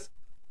 He says,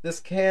 "This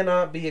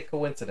cannot be a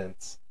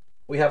coincidence.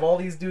 We have all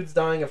these dudes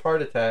dying of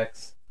heart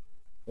attacks.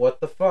 What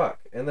the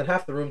fuck?" And then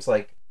half the room's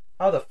like,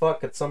 how the fuck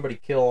could somebody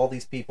kill all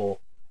these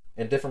people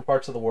in different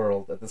parts of the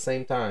world at the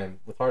same time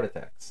with heart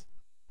attacks?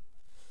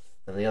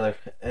 And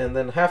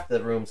then half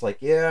the room's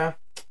like, yeah,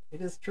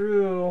 it is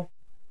true.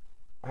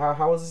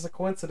 How is this a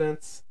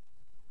coincidence?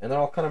 And they're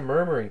all kind of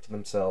murmuring to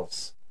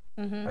themselves.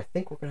 Mm-hmm. I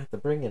think we're gonna have to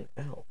bring in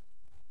L.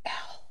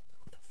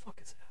 Who the fuck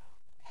is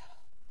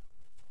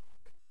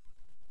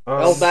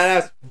L? L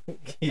badass.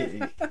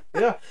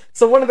 Yeah.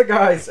 So one of the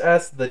guys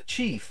asked the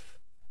chief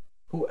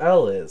who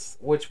L is,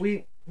 which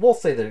we'll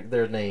say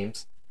their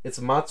names. It's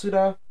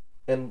Matsuda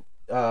and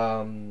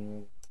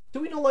do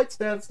we know Light's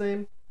dad's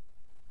name?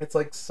 It's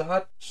like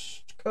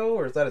Sachiko,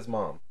 or is that his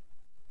mom?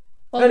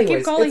 Well, we Anyways,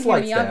 keep calling it's him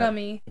Light's dad.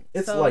 Yagami.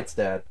 It's so... Light's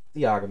dad,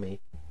 Yagami.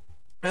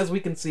 As we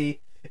can see,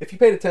 if you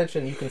paid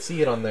attention, you can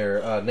see it on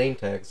their name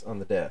tags on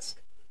the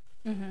desk.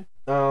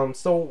 Mm-hmm.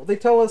 So they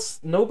tell us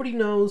nobody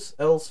knows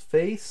L's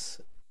face,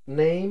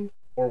 name,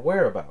 or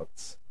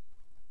whereabouts.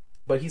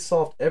 But he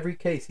solved every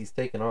case he's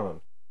taken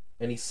on.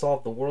 And he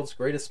solved the world's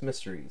greatest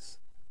mysteries.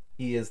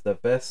 He is the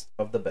best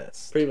of the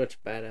best. Pretty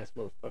much badass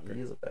motherfucker.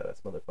 He is a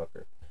badass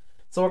motherfucker.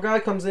 So a guy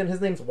comes in,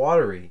 his name's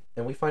Watery,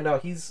 and we find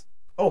out he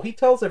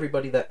tells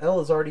everybody that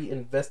L is already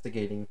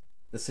investigating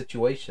the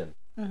situation.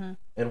 Mm-hmm.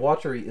 And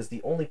Watery is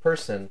the only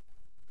person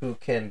who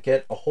can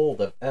get a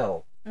hold of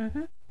L.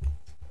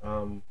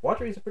 Mm-hmm.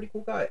 Watery's a pretty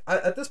cool guy.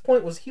 At this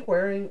point, was he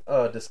wearing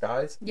a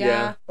disguise?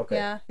 Yeah. Okay.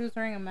 Yeah, he was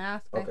wearing a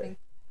mask, I Okay. think.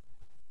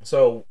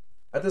 So,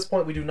 at this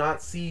point, we do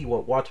not see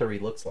what Watery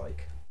looks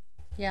like.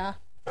 Yeah.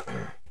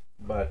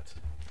 But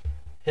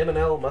him and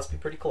L must be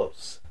pretty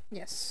close.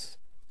 Yes.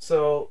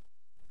 So,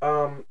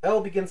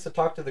 L begins to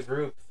talk to the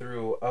group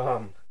through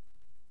a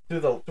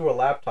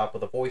laptop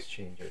with a voice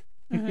changer.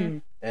 Mm-hmm.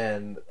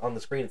 And on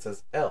the screen it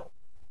says L.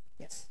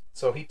 Yes.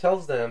 So he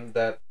tells them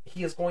that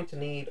he is going to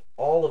need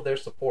all of their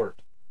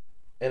support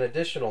and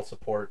additional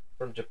support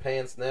from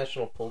Japan's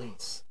national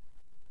police.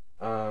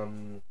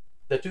 The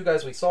two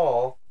guys we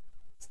saw,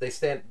 they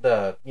stand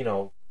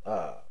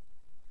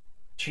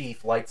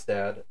Chief Light's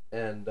dad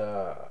and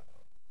I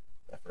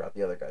forgot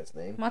the other guy's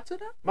name.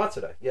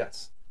 Matsuda,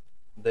 yes.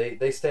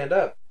 They stand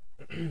up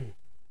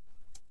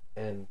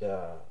and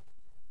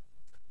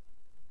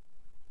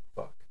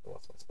fuck.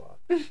 lost my spot.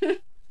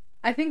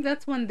 I think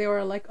that's when they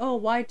were like, "Oh,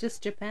 why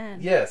just Japan?"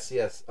 Yes.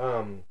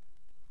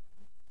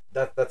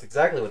 That's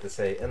exactly what they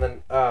say. And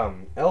then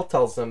L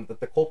tells them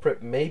that the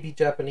culprit may be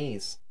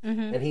Japanese,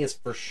 and he is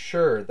for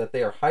sure that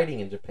they are hiding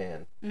in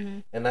Japan,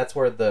 and that's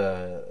where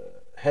the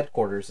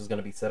headquarters is going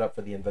to be set up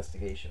for the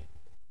investigation.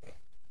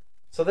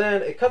 So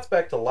then it cuts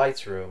back to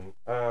Light's room,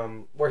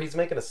 where he's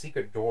making a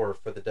secret door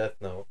for the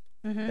Deathnote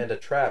and a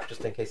trap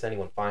just in case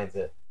anyone finds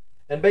it.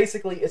 And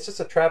basically, it's just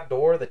a trap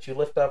door that you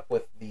lift up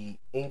with the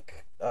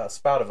ink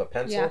spout of a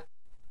pencil. Yeah.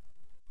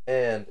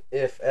 And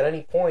if at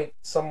any point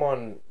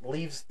someone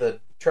leaves the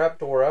trap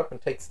door up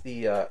and takes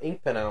the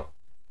ink pen out,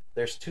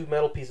 there's 2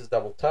 metal pieces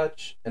double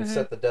touch and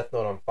set the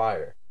Deathnote on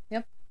fire.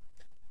 Yep.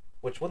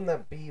 Which, wouldn't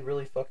that be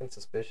really fucking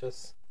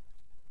suspicious?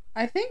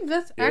 I think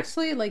that's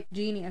actually like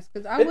genius,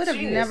 because I would have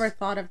never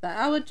thought of that.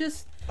 I would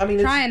just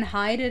try and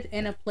hide it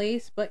in a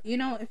place, but you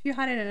know, if you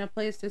hide it in a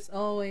place, there's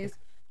always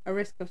a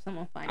risk of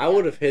someone finding it. I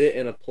would have hid it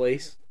in a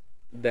place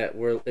that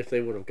where if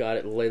they would have got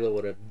it, Layla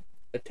would have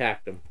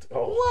attacked him.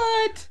 Oh.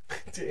 What?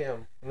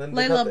 Damn. And then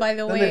Layla, by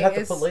the way, they'd have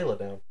to put Layla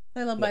down.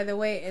 Layla, by the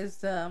way, is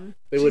they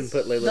wouldn't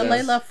put Layla the down.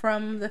 Layla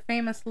from the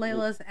famous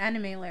Layla's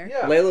anime lair.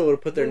 Yeah. Layla would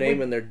have put their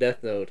name in their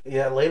Deathnote.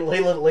 Yeah,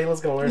 Layla's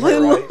gonna learn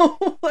that,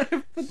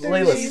 right?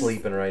 Layla's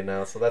sleeping right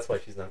now, so that's why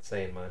she's not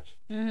saying much.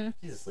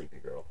 She's a sleepy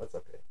girl. That's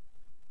okay.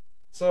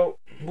 So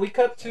we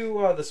cut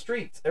to the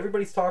streets.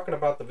 Everybody's talking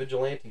about the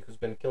vigilante who's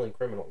been killing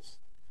criminals.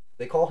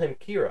 They call him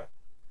Kira.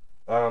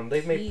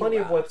 They've made plenty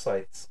of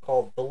websites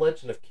called The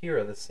Legend of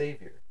Kira the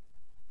Savior.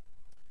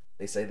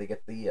 They say they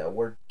get the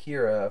word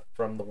Kira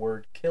from the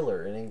word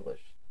killer in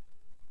English.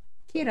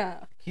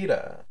 Kira.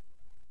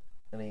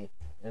 Anything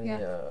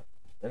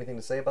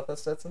to say about that,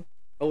 Stetson?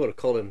 I would have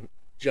called him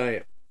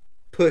Giant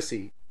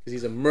Pussy, because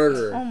he's a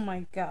murderer. Oh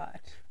my god.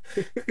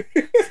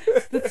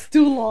 That's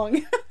too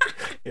long.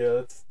 Yeah,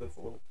 that's a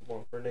little too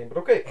long for a name, but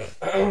okay.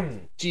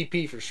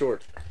 GP for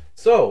short.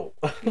 So,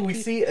 we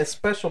see a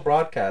special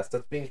broadcast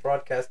that's being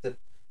broadcasted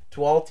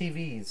to all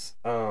TVs.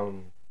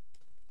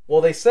 Well,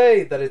 they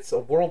say that it's a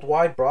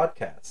worldwide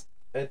broadcast.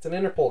 It's an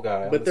Interpol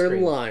guy on but the they're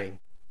screen. lying.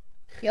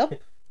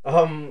 Yep.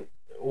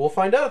 We'll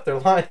find out if they're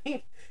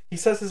lying. He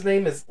says his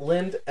name is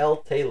Lind L.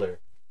 Taylor.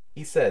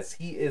 He says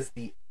he is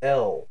the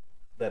L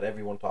that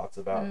everyone talks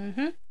about.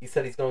 He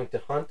said he's going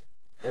to hunt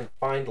and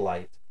find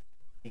Light.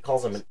 He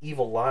calls him an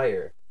evil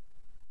liar.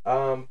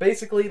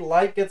 Basically,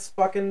 Light gets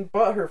fucking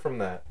butthurt from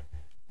that.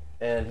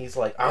 And he's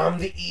like, I'm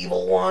the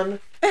evil one.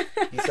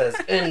 He says,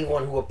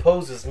 anyone who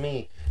opposes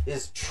me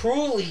is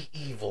truly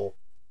evil.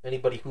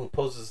 Anybody who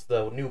opposes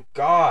the new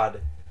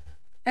god.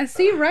 And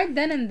see, right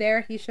then and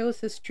there, he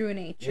shows his true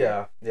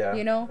nature. Yeah.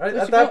 You know?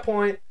 At that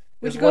point...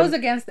 Which goes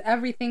against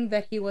everything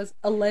that he was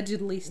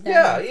allegedly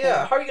standing for.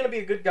 Yeah. How are you going to be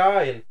a good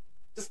guy and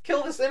just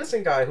kill this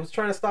innocent guy who's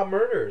trying to stop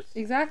murders?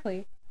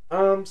 Exactly.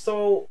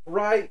 So,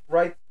 Light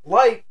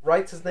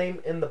writes his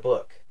name in the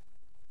book.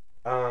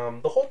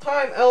 The whole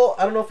time, L,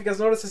 I don't know if you guys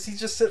noticed this, he's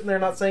just sitting there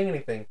not saying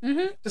anything.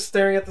 Just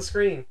staring at the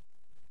screen.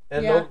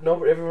 And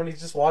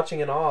everybody's just watching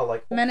in awe,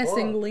 like... Oh,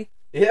 menacingly.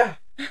 Yeah.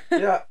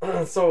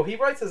 So he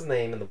writes his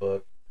name in the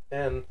book,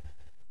 and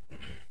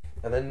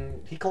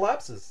then he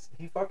collapses.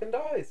 He fucking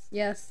dies.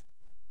 Yes.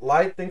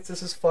 Light thinks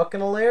this is fucking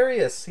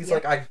hilarious. He's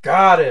like, I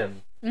got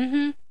him.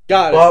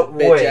 Got but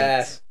his bitch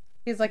ass.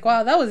 He's like,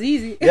 wow, that was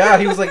easy. Yeah,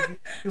 he was like,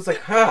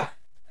 L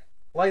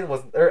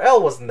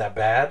wasn't that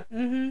bad.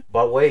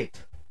 But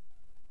wait.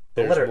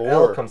 The letter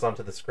L comes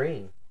onto the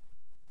screen.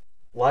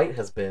 Light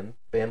has been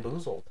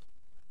bamboozled.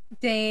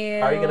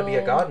 Damn. How are you gonna be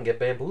a god and get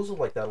bamboozled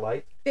like that,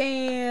 Light?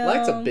 Damn.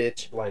 Light's a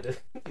bitch. Light is,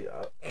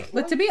 yeah.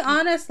 But to be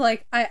honest,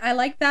 like I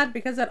like that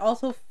because it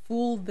also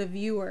fooled the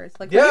viewers.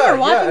 Like when you were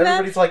watching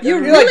everybody's like, you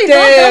really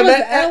damn, thought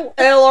that was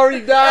L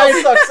already died.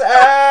 L sucks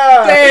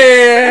ass.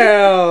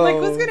 Damn. Like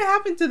what's gonna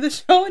happen to the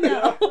show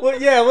now?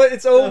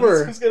 It's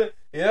over.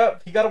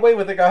 He got away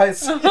with it,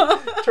 guys. Turn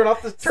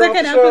off the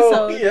second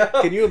show. episode.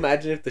 Yeah. Can you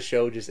imagine if the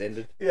show just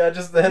ended? Yeah,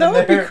 just then. That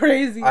would be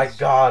crazy. I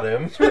got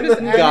him.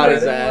 Got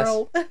his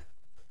ass.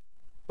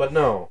 But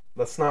no,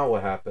 that's not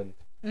what happened.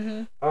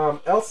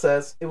 L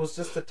says it was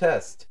just a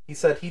test. He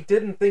said he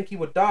didn't think he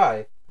would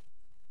die,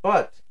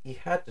 but he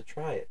had to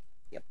try it.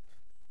 Yep.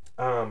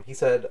 He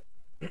said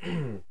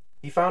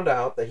he found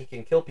out that he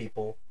can kill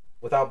people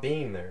without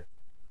being there.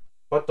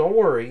 But don't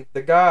worry,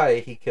 the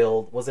guy he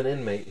killed was an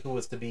inmate who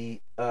was to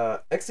be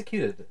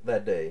executed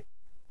that day.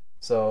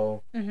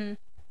 So, I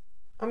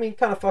mean,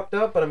 kind of fucked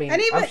up, but I mean, and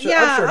even, I'm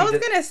sure I was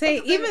gonna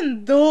say,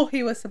 even though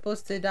he was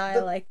supposed to die,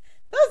 like,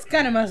 that was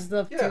kind of messed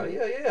up, too.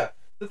 Yeah.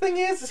 The thing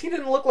is he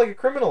didn't look like a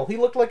criminal. He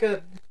looked like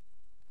a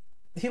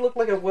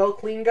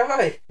well-clean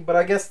guy. But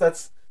I guess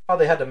that's how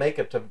they had to make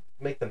it to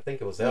make them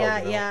think it was L.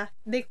 Yeah.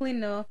 They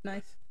cleaned it up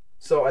nice.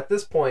 So at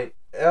this point,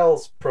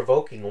 L's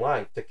provoking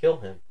Light to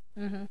kill him.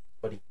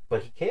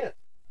 But he can't.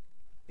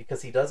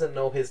 Because he doesn't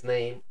know his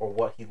name or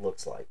what he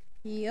looks like.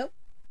 Yep.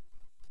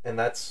 And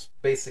that's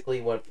basically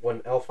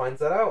when L finds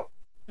that out.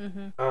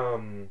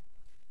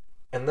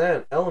 And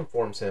then L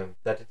informs him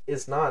that it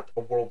is not a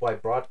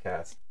worldwide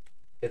broadcast.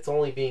 it's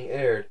only being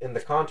aired in the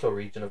Kanto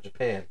region of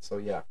Japan. So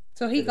yeah.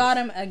 So he got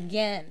him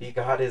again. He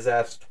got his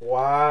ass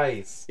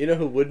twice. You know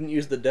who wouldn't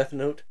use the Death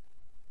Note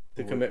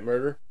to commit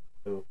murder?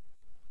 Who?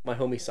 My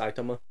homie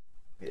Saitama.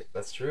 Yeah,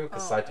 that's true,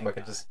 because Saitama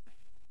could just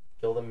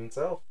kill them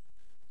himself.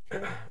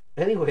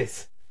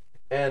 Anyways,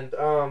 and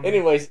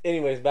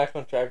Anyways, back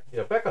on track.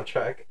 Yeah, back on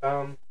track.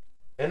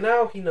 And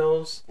now he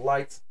knows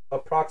Light's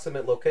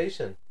approximate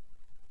location.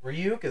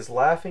 Ryuk is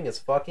laughing his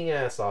fucking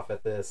ass off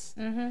at this.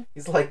 Mm-hmm.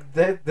 He's like,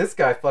 this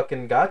guy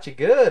fucking got you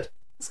good.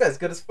 This guy's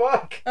good as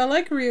fuck. I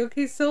like Ryuk.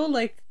 He's so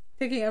like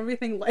taking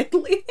everything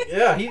lightly.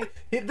 Yeah,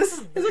 this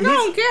is. He's like, I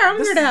don't care. I'm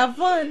here to have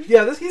fun.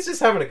 Yeah, he's just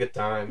having a good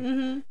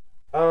time.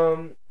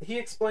 Mm-hmm. He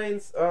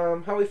explains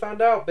how he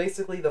found out.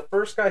 Basically, the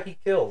first guy he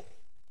killed,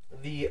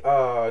 the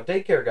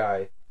daycare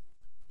guy,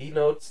 he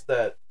notes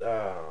that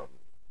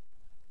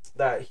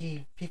that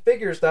he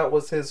figures that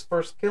was his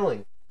first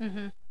killing.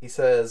 Mm-hmm. He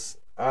says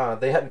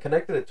they hadn't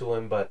connected it to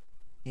him, but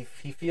he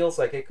feels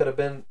like it could have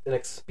been an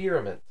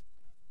experiment.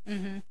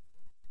 Mm-hmm.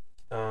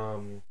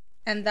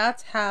 And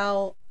that's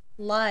how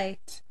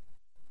Light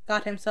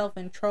got himself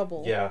in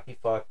trouble. Yeah, he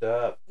fucked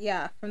up.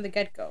 Yeah, from the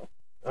get-go.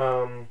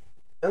 And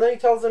then he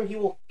tells him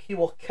he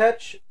will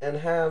catch and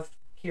have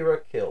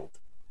Kira killed.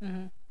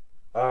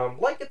 Mm-hmm.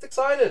 Light gets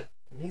excited.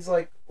 He's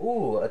like,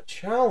 ooh, a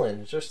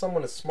challenge. There's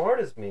someone as smart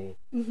as me.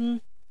 Mm-hmm.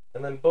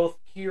 And then both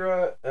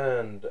Kira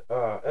and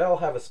Elle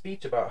have a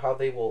speech about how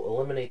they will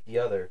eliminate the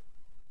other.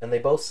 And they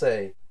both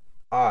say,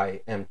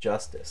 I am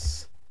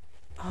justice.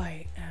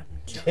 I am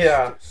justice.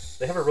 Yeah,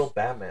 they have a real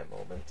Batman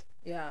moment.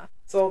 Yeah.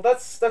 So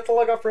that's all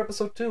I got for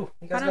episode 2. You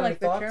guys Kind got of like any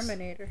the thoughts?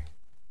 Terminator.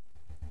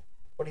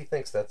 What do you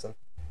think, Stetson?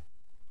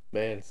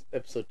 Man,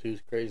 episode 2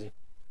 is crazy.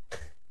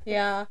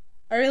 Yeah.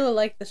 I really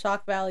like the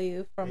shock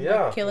value from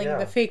like, killing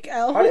the fake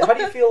L. How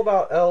do you feel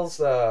about Elle's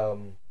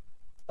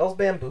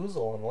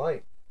bamboozle and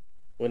Light?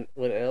 When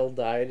Elle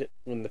died,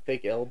 when the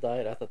fake Elle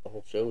died, I thought the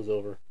whole show was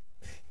over.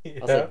 Yeah. I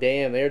was like,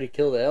 damn, they already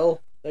killed Elle?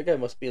 That guy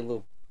must be a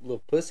little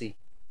pussy.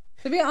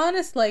 To be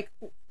honest, like,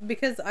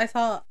 because I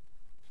saw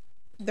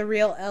the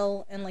real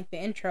Elle in like the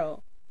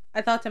intro,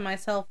 I thought to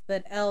myself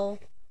that Elle,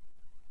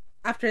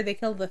 after they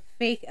killed the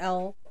fake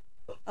Elle,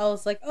 I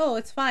was like, oh,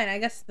 it's fine. I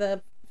guess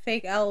the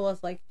fake Elle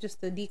was like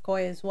just a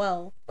decoy as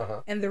well.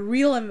 Uh-huh. And the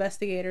real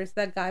investigators,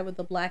 that guy with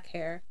the black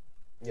hair,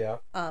 Yeah.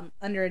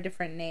 under a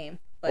different name.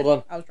 But Hold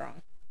on. I was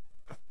wrong.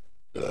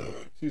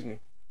 Excuse me.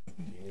 Do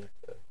you need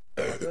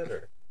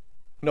to...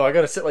 No, I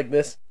gotta sit like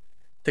this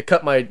to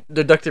cut my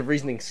deductive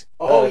reasonings.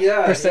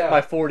 Percent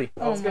by 40.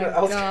 Oh my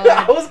God.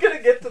 I was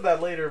gonna get to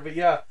that later, but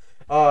yeah.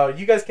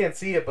 You guys can't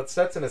see it, but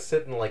Stetson is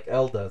sitting like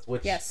Elle does,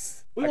 which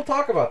Yes. we will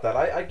talk about that.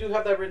 I do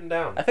have that written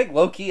down. I think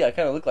low key, I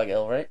kind of look like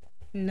Elle, right?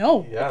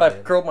 No. Yeah, If I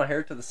man. curled my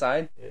hair to the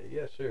side.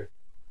 Yeah, sure.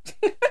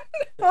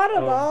 Not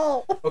at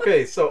all.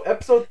 Okay, so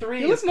episode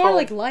 3 You look is more called...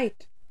 like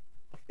Light.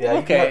 Yeah,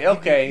 Okay,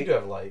 okay. You do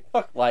have Light.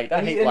 Fuck Light. I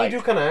And hate you Light.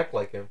 do kind of act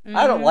like him.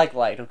 I don't Mhm. like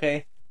Light,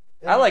 okay?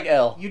 I like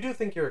Elle. You do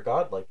think you're a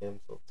god like him,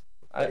 so...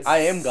 I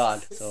am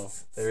God, so.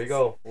 There you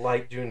go,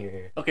 Light Junior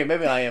here. Okay,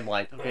 maybe I am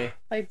Light, okay?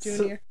 Light So,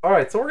 Junior. all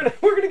right, so we're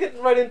gonna get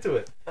right into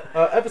it.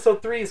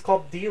 Episode 3 is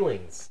called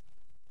Dealings.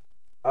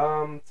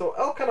 So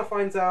Elle kind of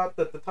finds out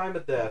that the time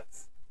of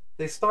deaths,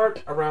 they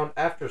start around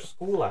after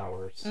school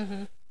hours,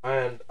 Mm-hmm.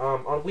 and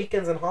on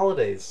weekends and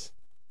holidays.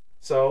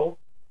 So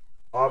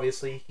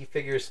obviously he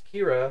figures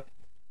Kira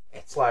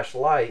 /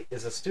 Light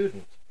is a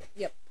student.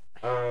 Yep.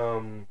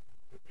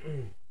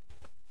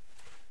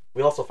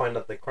 We also find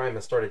out that crime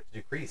has started to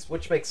decrease,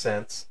 which makes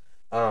sense.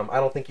 I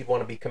don't think you'd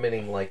want to be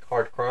committing like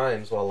hard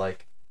crimes while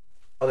like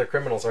other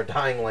criminals are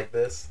dying like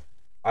this.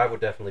 I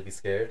would definitely be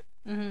scared.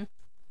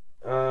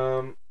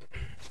 Mm-hmm.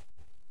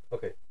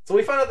 Okay, so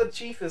we find out that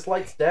Chief is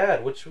Light's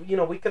dad, which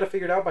we could have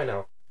figured out by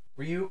now.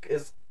 Ryuk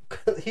is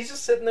he's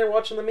just sitting there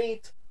watching the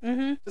meat,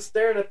 Mm-hmm. just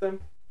staring at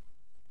them.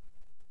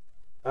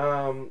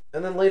 And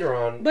then later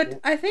on, But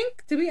I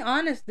think, to be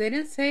honest, they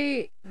didn't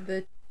say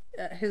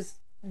his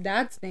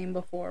dad's name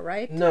before,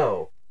 right?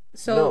 no.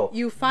 So No.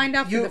 you find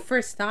out for You- the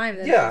first time.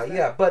 That Yeah, it's his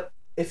yeah, dad. but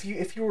if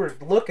you were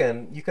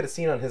looking, you could have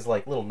seen on his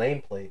like little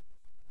nameplate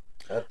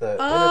at the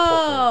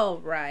Oh,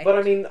 right. But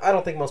I mean, I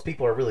don't think most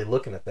people are really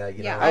looking at that.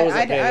 You Yeah, know. I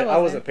wasn't I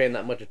wasn't paying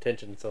that much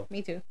attention, so.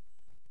 Me too.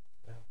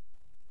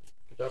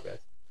 Good job, guys.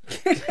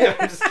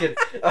 I'm just kidding.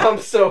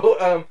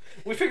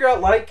 We figure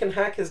out Light can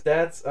hack his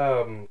dad's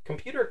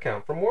computer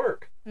account from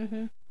work,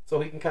 Mm-hmm. so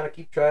he can kind of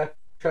keep track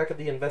of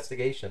the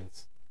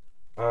investigations.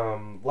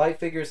 Light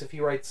figures if he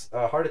writes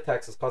heart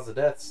attacks as cause of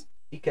deaths,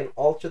 he can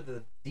alter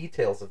the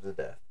details of the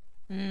death.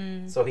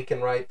 Mm. So he can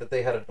write that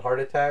they had a heart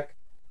attack,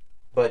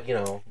 but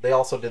they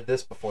also did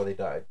this before they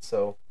died.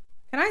 So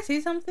Can I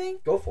say something?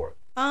 go for it.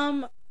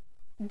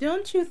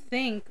 Don't you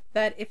think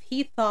that if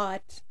he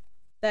thought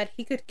that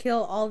he could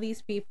kill all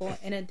these people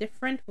in a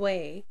different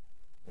way,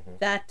 Mhm.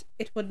 that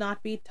it would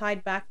not be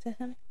tied back to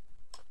him?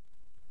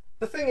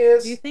 The thing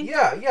is, Do you think?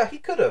 yeah, he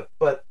could have,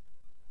 but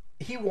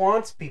he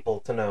wants people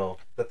to know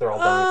that they're all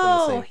dying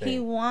from the same thing. He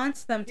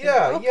wants them to.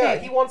 Yeah, Okay.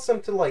 he wants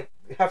them to like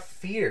have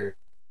fear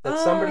that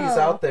somebody's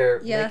out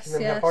there yes, making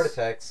them have yes. heart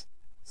attacks,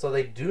 so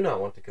they do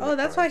not want to commit. Oh,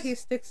 that's crimes. why he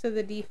sticks to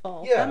the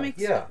default. Yeah,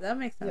 That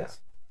makes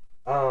sense.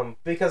 Yeah.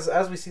 Because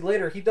as we see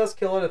later, he does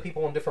kill other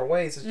people in different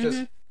ways. It's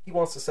just he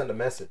wants to send a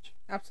message.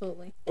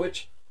 Absolutely.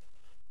 Which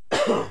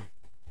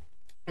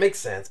makes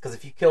sense, because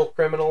if you kill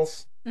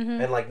criminals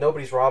and like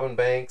nobody's robbing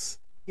banks,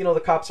 you know,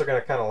 the cops are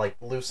gonna kind of like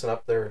loosen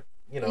up their,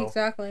 you know,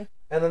 exactly.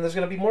 And then there's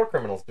gonna be more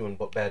criminals doing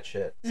bad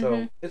shit.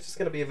 So it's just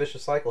gonna be a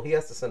vicious cycle. He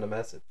has to send a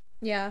message.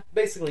 Yeah.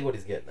 Basically, what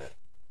he's getting at.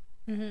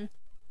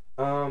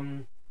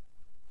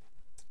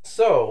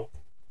 So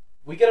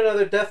we get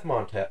another death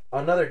montage,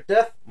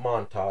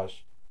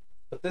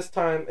 but this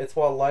time it's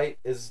while Light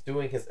is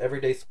doing his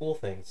everyday school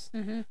things.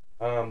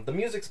 The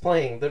music's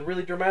playing, the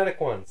really dramatic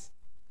ones.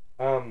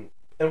 And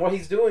what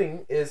he's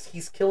doing is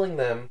he's killing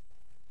them.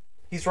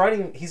 He's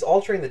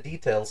altering the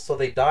details so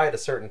they die at a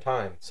certain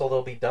time. So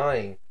they'll be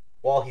dying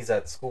while he's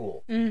at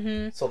school.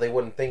 So they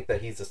wouldn't think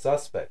that he's a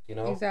suspect, you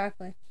know?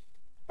 Exactly.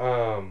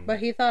 But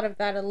he thought of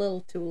that a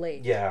little too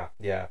late. Yeah,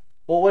 yeah.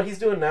 Well, what he's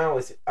doing now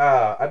is,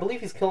 I believe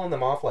he's killing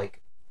them off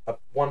like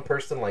one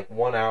person, like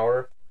 1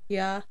 hour.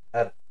 Yeah.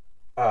 At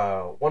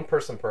 1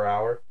 person per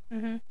hour.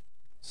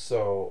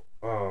 So,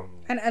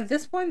 And at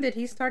this point, did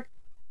he start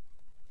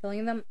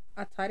killing them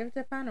outside of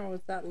Japan, or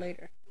was that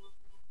later?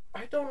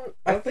 I don't.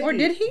 Or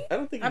did he? I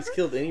don't think he's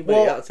killed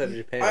anybody outside of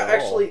Japan.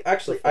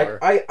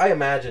 I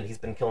imagine he's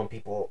been killing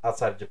people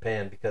outside of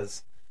Japan,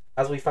 because,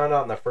 as we found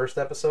out in the first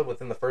episode,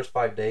 within the first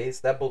 5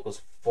 days, that book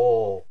was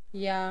full.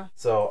 Yeah.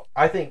 So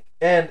I think,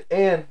 and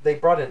they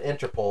brought in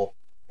Interpol,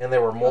 and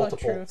there were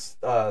multiple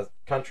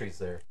countries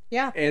there.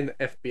 Yeah. And the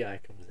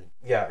FBI comes in.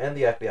 Yeah, and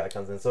the FBI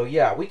comes in. So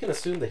yeah, we can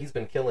assume that he's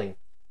been killing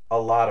a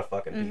lot of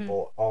fucking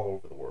people all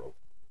over the world.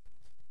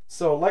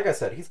 So, like I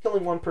said, he's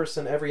killing 1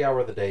 person every hour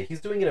of the day. He's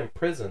doing it in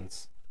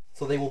prisons,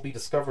 so they will be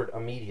discovered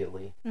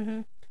immediately.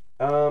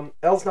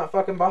 L's not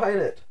fucking buying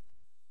it.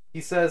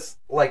 He says,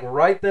 like,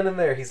 right then and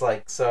there, he's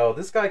like, so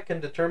this guy can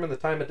determine the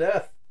time of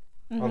death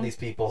on these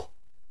people.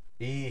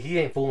 He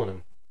ain't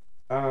fooling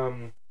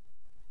him.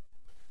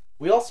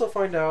 We also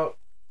find out,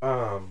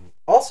 L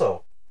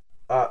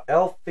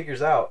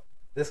figures out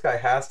this guy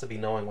has to be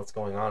knowing what's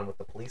going on with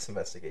the police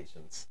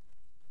investigations.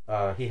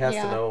 He has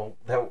to know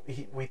that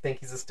we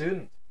think he's a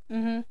student.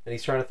 And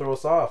he's trying to throw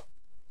us off.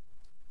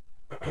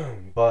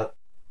 But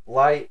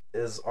Light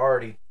is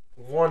already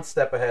 1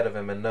 step ahead of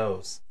him and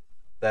knows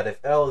that if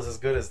L is as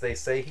good as they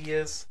say he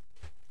is,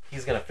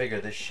 he's going to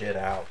figure this shit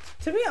out.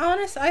 To be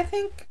honest, I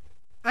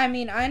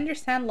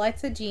understand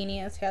Light's a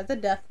genius. He has a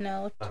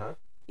Deathnote.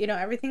 You know,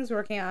 everything's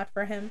working out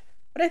for him.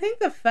 But I think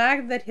the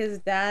fact that his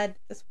dad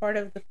is part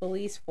of the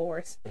police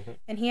force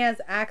and he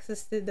has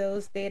access to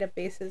those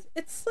databases,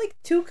 it's like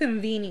too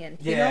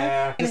convenient. You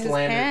know? He's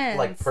landed hands.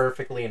 Like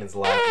perfectly in his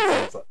lap.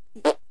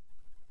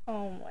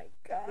 Oh my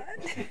god.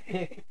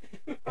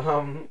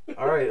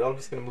 Alright, I'm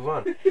just gonna move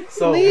on.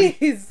 So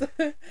please.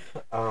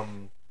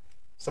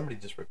 Somebody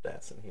just ripped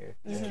ass in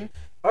here.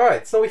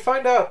 Alright, so we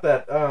find out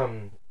that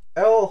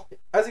L,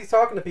 as he's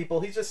talking to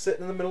people, he's just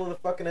sitting in the middle of the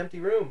fucking empty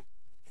room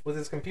with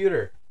his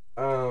computer.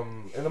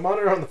 And the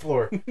monitor on the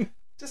floor,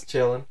 just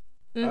chilling.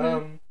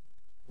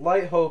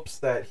 Light hopes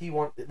that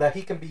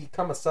he can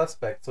become a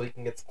suspect so he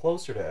can get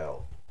closer to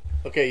L.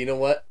 Okay, you know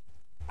what?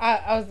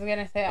 I was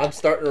gonna say I'm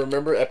starting to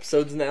remember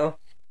episodes now,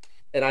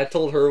 and I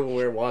told her when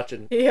we were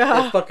watching.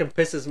 Yeah, it fucking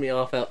pisses me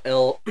off how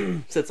L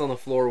sits on the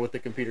floor with the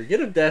computer.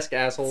 Get a desk,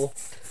 asshole.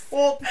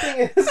 Well, the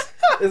thing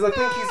is I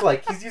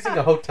think he's using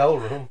a hotel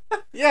room.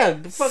 Yeah,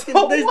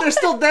 there's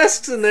still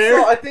desks in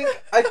there. So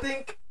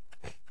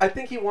I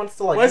think he wants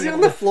to like. Why is he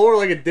on the floor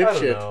like a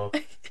dipshit? I don't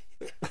know.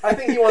 I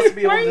think he wants to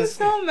be able to. Why are you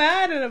so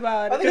mad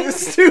about it? Because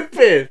it's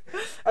stupid.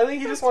 I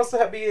think he just wants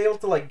to be able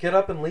to like get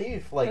up and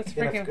leave like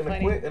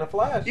in a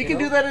flash. You can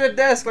do that at a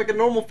desk like a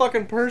normal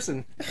fucking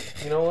person.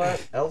 You know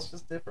what? L's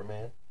just different,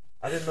 man.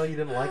 I didn't know you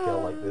didn't like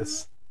L like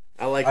this.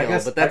 I like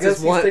L, but that's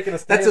his one.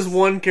 That's his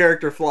one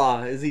character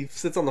flaw. Is he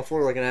sits on the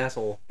floor like an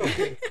asshole.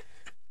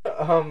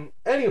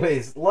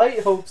 Anyways,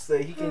 Light hopes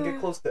that he can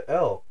get close to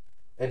L,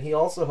 and he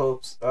also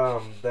hopes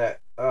that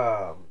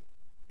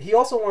he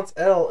also wants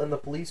L and the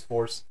police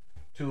force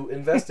to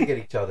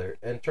investigate each other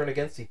and turn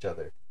against each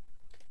other.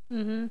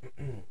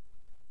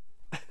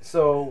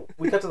 So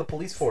we cut to the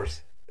police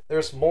force.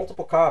 There's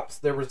multiple cops.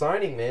 They're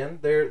resigning, man.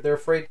 They're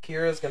afraid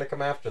Kira's gonna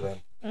come after them.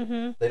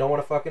 They don't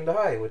want to fucking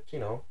die, which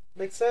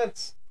makes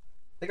sense.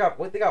 They got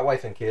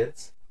wife and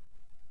kids.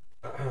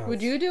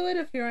 Would you do it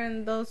if you're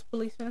in those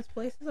policemen's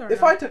places, or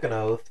if I took an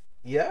oath?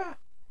 Yeah,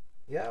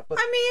 but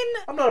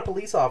I'm not a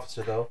police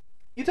officer though.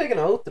 You take an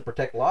oath to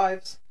protect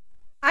lives.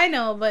 I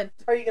know, but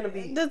are you gonna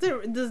be? Does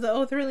the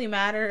oath really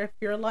matter if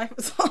your life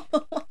is on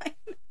the line?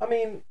 I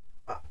mean,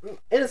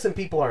 innocent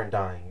people aren't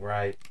dying,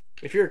 right?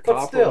 If you're a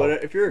cop or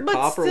whatever, if you're a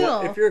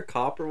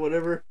cop or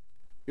whatever,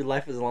 your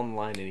life is on the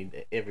line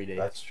every day.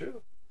 That's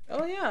true.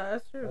 Oh yeah,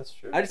 that's true. That's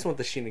true. I just want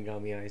the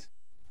Shinigami eyes.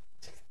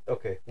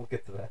 Okay, we'll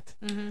get to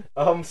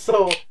that.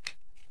 So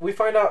we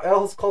find out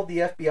L has called the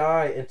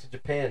FBI into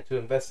Japan to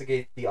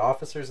investigate the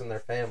officers and their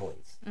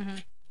families.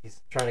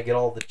 He's trying to get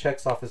all the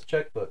checks off his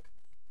checkbook.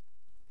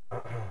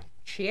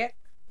 Check.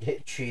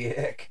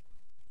 Check.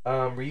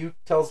 Ryuk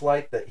tells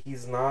Light that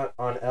he's not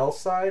on L's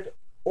side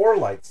or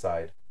Light's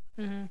side.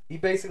 Mm-hmm. He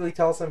basically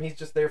tells him he's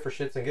just there for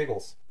shits and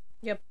giggles.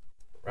 Yep.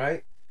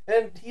 Right?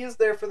 And he is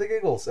there for the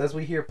giggles, as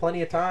we hear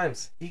plenty of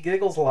times. He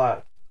giggles a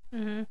lot.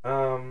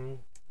 Mm-hmm.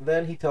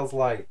 Then he tells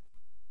Light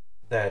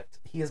that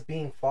he is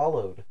being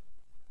followed.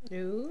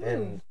 Ooh.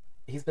 And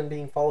he's been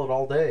being followed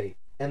all day.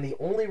 And the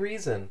only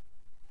reason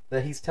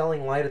that he's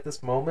telling Light at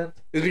this moment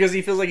is because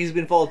he feels like he's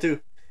been followed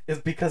too. Is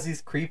because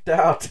he's creeped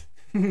out.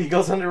 He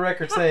goes on the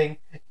record saying,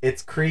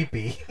 it's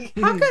creepy.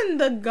 How can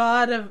the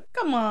god of...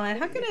 Come on.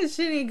 How can a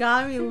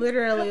Shinigami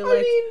literally, like...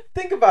 I mean,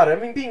 think about it.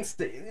 I mean,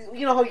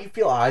 you know how you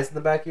feel eyes in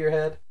the back of your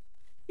head?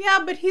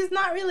 Yeah, but he's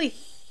not really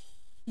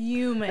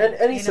human.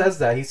 And he says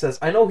that. He says,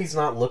 I know he's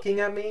not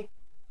looking at me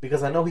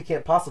because I know he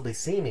can't possibly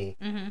see me.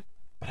 Mm-hmm.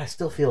 But I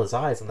still feel his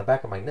eyes on the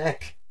back of my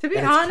neck. To be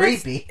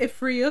honest, if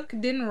Ryuk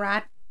didn't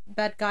rat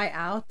that guy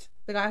out,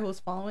 the guy who was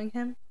following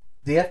him...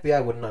 The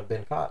FBI wouldn't have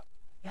been caught.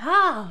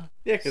 Yeah.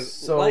 Yeah,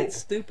 because Light's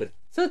stupid.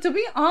 So to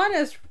be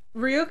honest,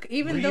 Ryuk,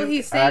 even though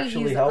he's saying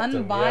he's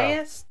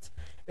unbiased,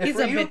 he's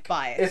a bit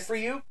biased. If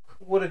Ryuk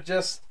would have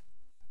just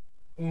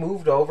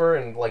moved over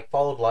and like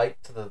followed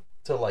Light to the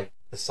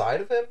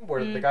side of him,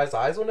 where the guy's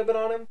eyes wouldn't have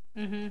been on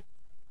him,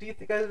 do you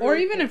think guys? Or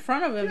even in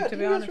front of him, to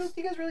be honest.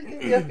 Do you guys really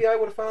think the FBI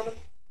would have found him?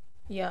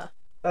 Yeah.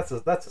 That's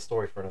a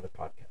story for another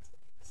podcast.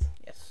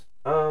 Yes.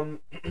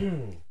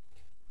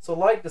 So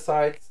Light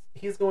decides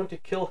he's going to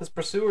kill his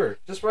pursuer.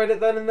 Just right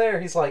then and there,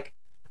 he's like,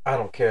 I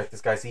don't care if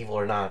this guy's evil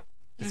or not.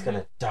 He's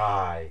gonna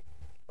die.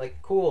 Like,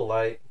 cool,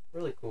 Light.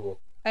 Really cool.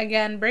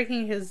 Again,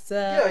 breaking his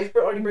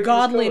breaking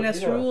godliness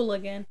his code, rule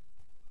again.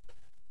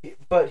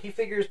 But he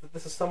figures that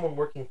this is someone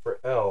working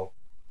for L,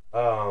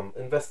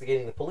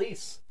 investigating the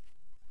police.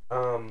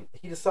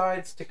 He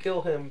decides to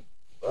kill him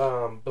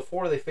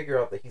before they figure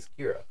out that he's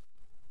Kira.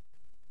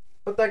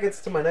 But that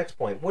gets to my next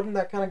point. Wouldn't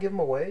that kind of give him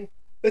away?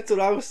 That's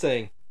what I was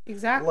saying.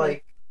 Exactly.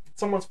 Like,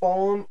 someone's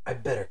following him, I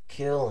better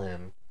kill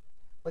him.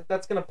 Like,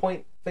 that's gonna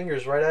point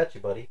fingers right at you,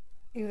 buddy.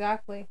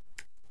 Exactly.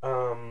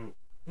 Then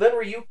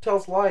Ryuk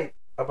tells Light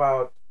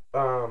about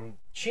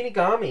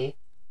Shinigami.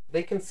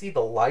 They can see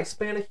the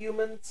lifespan of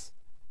humans,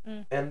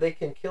 and they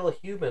can kill a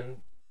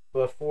human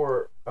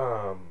before...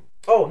 Oh,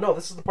 no,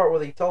 this is the part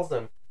where he tells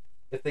them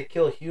if they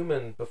kill a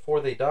human before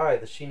they die,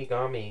 the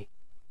Shinigami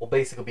will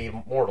basically be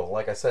immortal,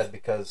 like I said,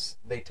 because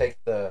they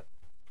take the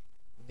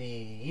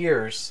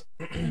years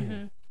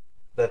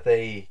that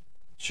they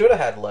should have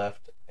had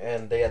left,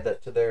 and they add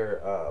that to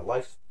their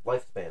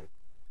lifespan.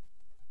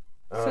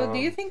 So do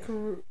you think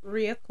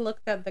Ryuk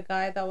looked at the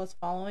guy that was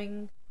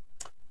following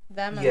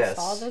them and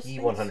saw those things?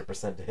 Yes, he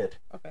 100% did.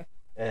 Okay.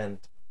 And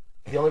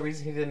the only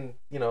reason he didn't,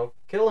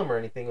 kill him or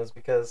anything was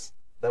because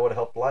that would have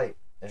helped Light.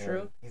 And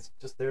True. He's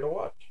just there to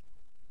watch.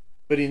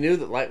 But he knew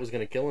that Light was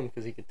going to kill him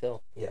because he could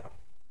tell. Yeah.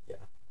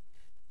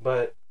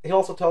 But he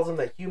also tells him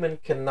that human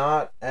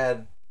cannot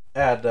add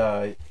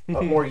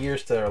more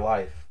years to their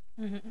life.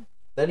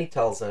 Then he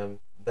tells him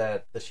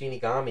that the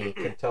Shinigami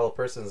can tell a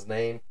person's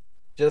name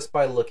just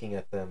by looking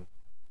at them.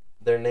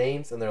 Their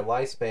names and their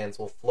lifespans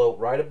will float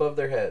right above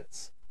their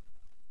heads.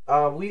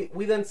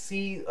 We then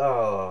see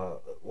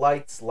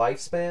Light's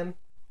lifespan.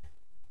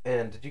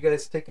 And did you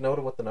guys take note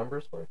of what the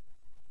numbers were?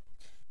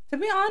 To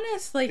be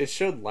honest, like... It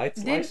showed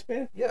Light's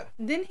lifespan? Yeah.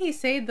 Didn't he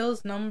say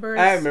those numbers...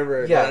 I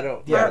remember. Yeah.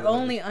 Are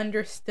only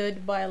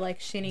understood by, like,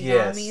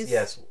 Shinigamis?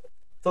 Yes.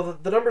 So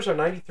the numbers are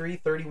 93,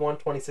 31,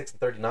 26, and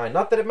 39.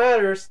 Not that it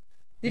matters.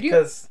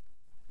 Because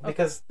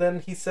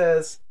then he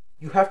says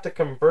you have to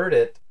convert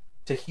it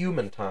to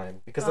human time.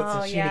 Because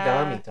that's a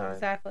Shinigami time.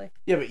 Exactly.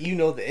 Yeah, but you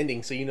know the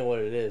ending, so you know what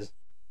it is.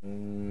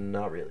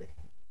 Not really.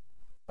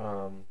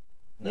 No.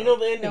 You know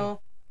the ending. No.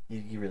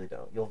 You really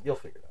don't. You'll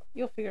figure it out.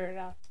 You'll figure it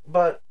out.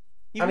 But...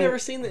 You've never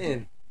seen the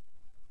end.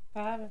 I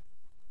haven't.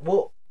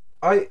 Well,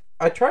 I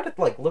tried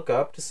to look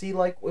up to see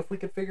if we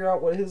could figure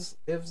out what his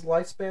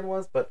lifespan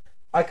was, but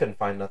I couldn't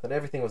find nothing.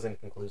 Everything was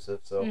inconclusive.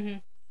 So,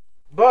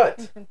 but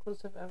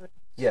inconclusive evidence.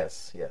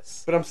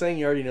 Yes. But I'm saying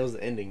he already knows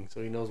the ending, so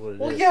he knows what it is.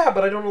 Well, yeah,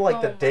 but I don't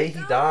know the day he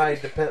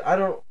died. I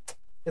don't.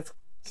 It's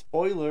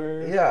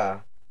spoiler. Yeah.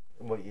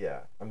 Well,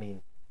 yeah. I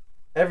mean,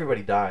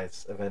 everybody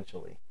dies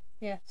eventually.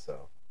 Yeah.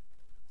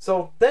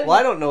 So then. Well,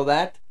 I don't know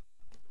that.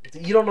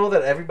 You don't know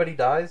that everybody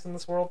dies in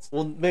this world?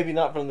 Well, maybe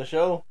not from the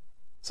show.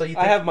 So you?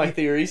 I have my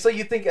theories. So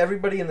you think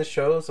everybody in the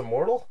show is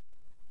immortal?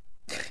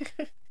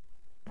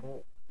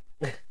 Well,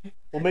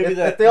 maybe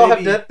if they all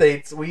have death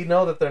dates, we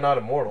know that they're not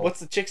immortal. What's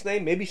the chick's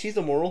name? Maybe she's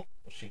immortal.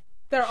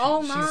 They're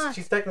all not.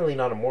 She's technically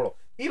not immortal.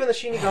 Even the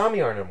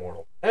Shinigami aren't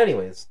immortal.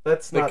 Anyways,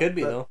 that's not... They could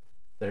be, though.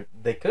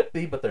 They could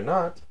be, but they're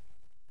not.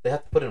 They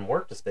have to put in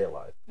work to stay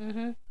alive.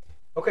 Mm-hmm.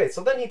 Okay,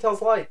 so then he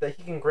tells Light that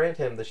he can grant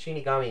him the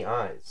Shinigami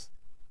eyes.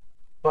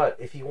 But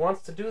if he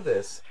wants to do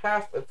this,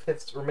 half of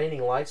his remaining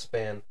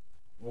lifespan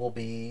will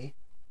be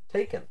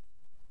taken.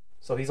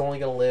 So he's only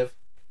going to live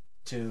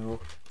to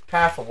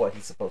half of what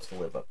he's supposed to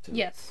live up to.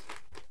 Yes.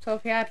 So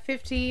if he had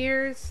 50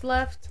 years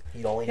left,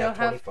 he'll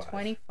have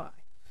 25.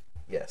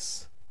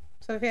 Yes.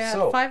 So if he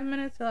had 5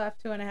 minutes, he'll have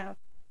 2.5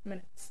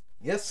 minutes.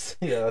 Yes.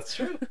 Yeah, that's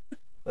true.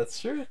 That's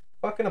true.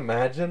 fucking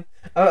imagine?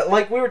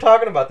 Like, we were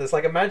talking about this.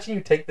 Like, imagine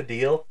you take the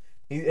deal,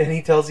 and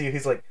he tells you,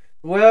 he's like,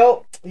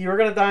 well, you were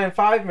gonna die in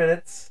 5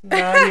 minutes.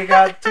 Now you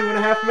got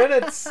 2.5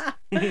 minutes.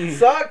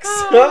 Sucks.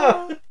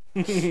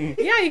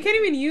 Yeah, you can't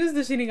even use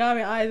the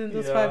Shinigami eyes in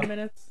those 5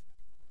 minutes.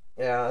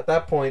 Yeah, at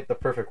that point, the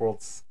perfect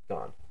world's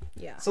gone.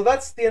 Yeah. So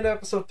that's the end of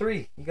episode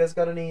 3. You guys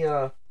got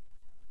anything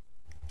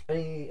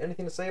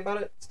to say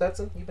about it?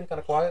 Stetson, you've been kind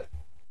of quiet.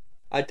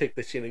 I'd take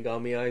the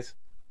Shinigami eyes.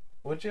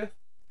 Would you?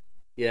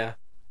 Yeah.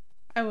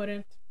 I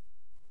wouldn't.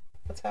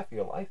 That's half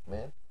your life,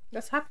 man.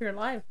 That's half your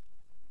life.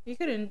 You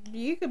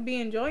could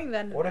be enjoying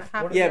that.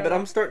 But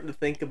I'm starting to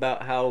think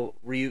about how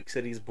Ryuk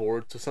said he's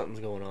bored, so something's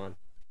going on.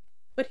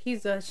 But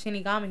he's a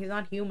Shinigami. He's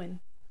not human.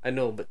 I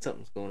know, but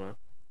something's going on.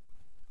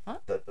 Huh?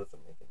 That doesn't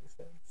make any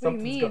sense. What do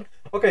you mean?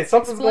 Okay,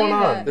 something's Explain going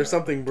on. that. There's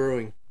something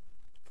brewing.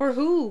 For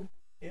who?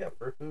 Yeah,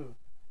 for who?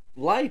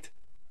 Light.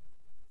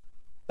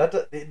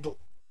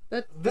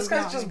 This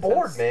guy's just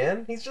bored,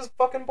 man. He's just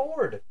fucking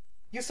bored.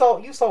 You saw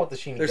what the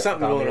Shinigami. There's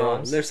something going on.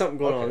 runs. There's something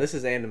going Okay. on. This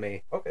is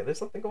anime. Okay, there's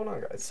something going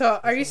on, guys. So,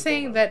 are you There's something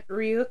saying going that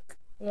Ryuk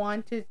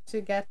wanted to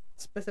get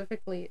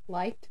specifically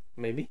Light?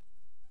 Maybe.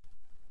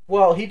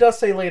 Well, he does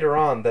say later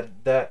on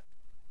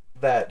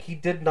that he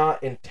did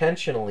not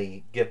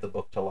intentionally give the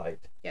book to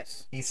Light.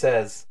 Yes. He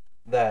says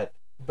that,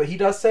 but he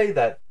does say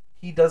that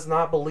he does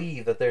not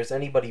believe that there's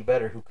anybody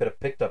better who could have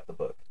picked up the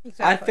book.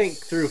 Exactly. I think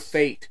through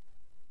fate.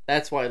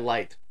 That's why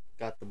Light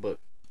got the book.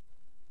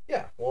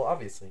 Yeah, well,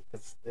 obviously,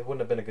 because it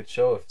wouldn't have been a good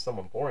show if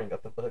someone boring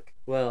got the book.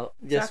 Well,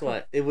 guess Exactly.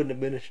 what? It wouldn't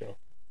have been a show.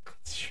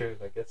 It's true.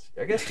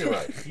 I guess you're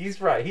right. He's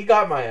right. He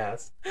got my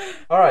ass.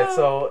 All right.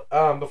 So,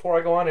 before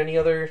I go on, any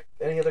other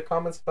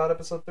comments about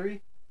episode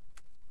 3?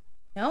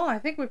 No, I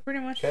think we pretty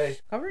much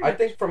covered it. I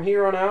think from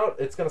here on out,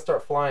 it's gonna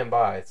start flying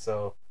by.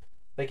 So,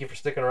 thank you for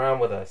sticking around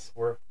with us.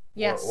 We're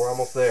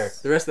almost there.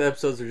 The rest of the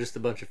episodes are just a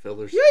bunch of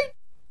fillers.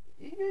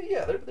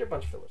 Yeah, they're a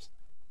bunch of fillers,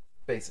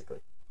 basically.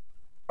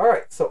 All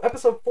right. So,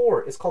 episode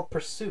 4 is called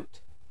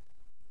Pursuit.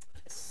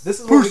 This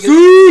is where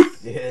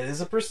it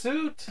is a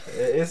pursuit.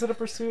 Is it a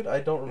pursuit?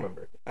 I don't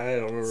remember. I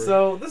don't remember.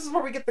 So this is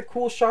where we get the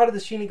cool shot of the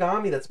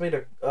Shinigami that's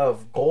made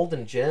of gold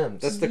and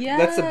gems. That's the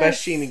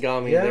best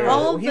Shinigami there.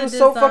 All he the was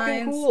so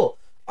fucking designs. cool.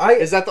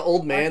 Is that the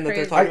old man that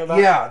they're talking about?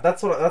 Yeah,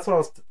 that's what I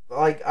was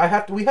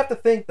like. We have to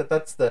think that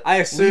that's the. I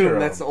assume leader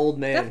that's the of old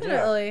man.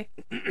 Definitely.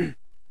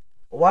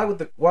 Why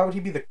would he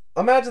be the?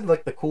 Imagine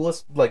like the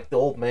coolest, like the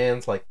old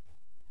man's like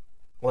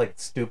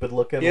stupid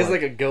looking. He has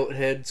like a goat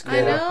head. Skull.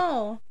 I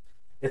know.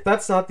 If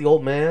that's not the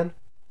old man,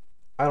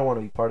 I don't want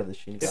to be part of the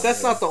Shinigami. If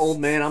that's not the old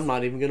man, I'm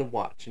not even gonna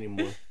watch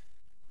anymore.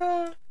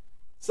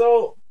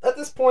 So at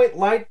this point,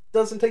 Light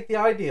doesn't take the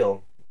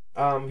ideal.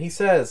 He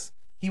says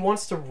he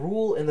wants to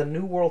rule in the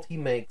new world he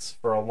makes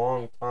for a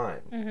long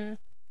time.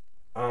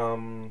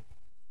 Mm-hmm.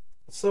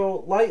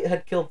 So Light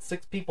had killed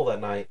 6 people that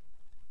night,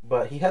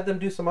 but he had them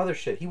do some other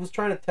shit. He was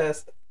trying to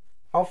test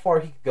how far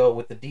he could go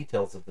with the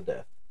details of the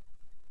death.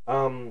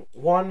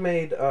 One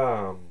made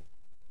a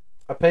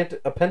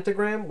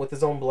pentagram with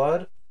his own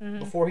blood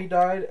before he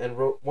died, and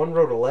one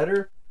wrote a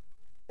letter,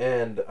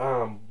 and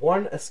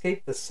one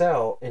escaped the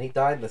cell and he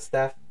died in the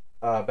staff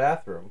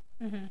bathroom.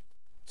 Mm-hmm.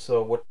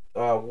 So what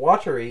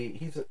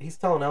Watery, he's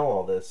telling Elle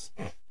all this,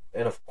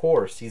 and of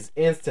course he's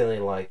instantly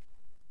like,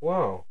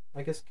 wow,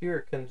 I guess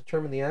Kira can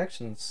determine the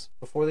actions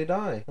before they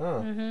die,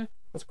 huh? Mm-hmm.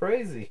 That's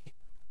crazy.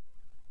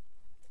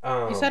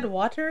 You said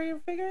Watery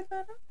figured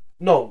that out?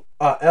 No,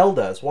 Elle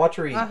does.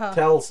 Watery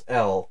tells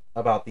Elle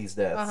about these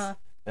deaths,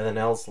 and then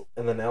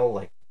Elle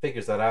like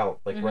figures that out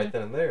like right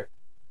then and there.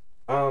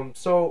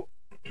 So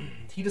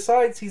he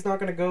decides he's not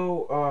gonna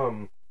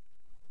go.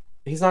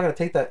 He's not gonna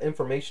take that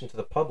information to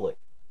the public.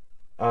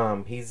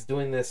 He's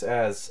doing this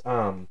as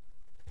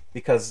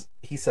because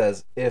he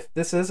says if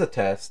this is a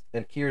test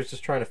and Kira's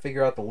just trying to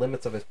figure out the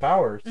limits of his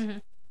powers,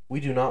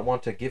 we do not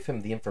want to give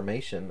him the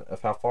information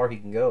of how far he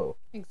can go.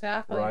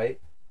 Exactly.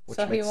 Right. Which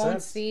so he makes won't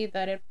sense. see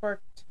that it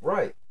worked.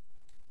 Right.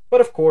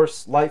 But of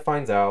course, Light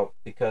finds out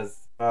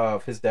because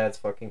of his dad's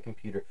fucking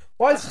computer.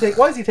 Why is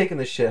he taking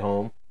this shit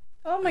home?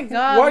 Oh my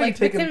god! Why are like you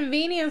taking... the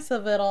convenience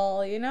of it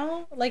all, you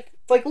know? Like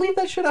it's like leave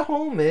that shit at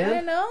home, man.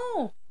 I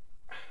know.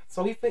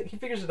 So he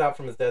figures it out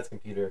from his dad's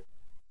computer.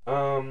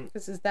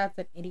 Because his dad's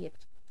an idiot.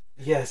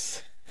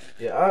 Yes.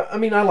 Yeah. I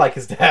mean, I like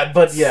his dad,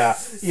 but yeah,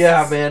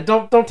 man.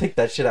 Don't take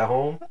that shit at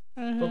home.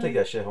 Don't take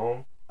that shit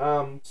home.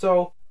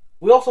 So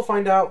we also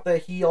find out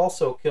that he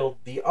also killed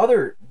the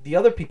other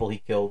people he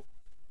killed.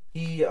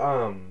 He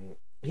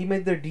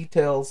made their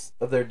details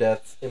of their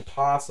deaths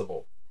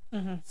impossible.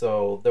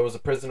 So there was a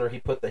prisoner he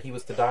put that he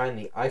was to die in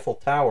the Eiffel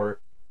Tower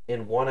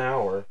in 1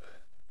 hour.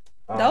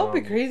 That would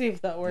be crazy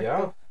if that worked.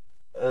 Yeah.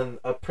 And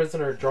a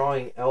prisoner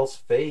drawing Elle's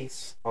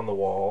face on the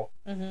wall.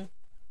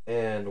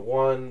 And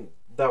one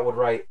that would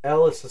write,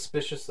 Elle is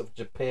suspicious of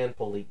Japan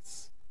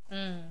police.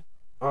 And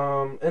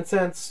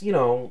since, you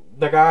know,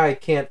 the guy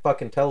can't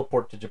fucking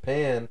teleport to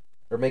Japan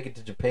or make it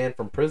to Japan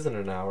from prison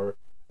in an hour,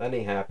 that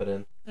ain't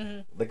happening.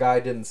 The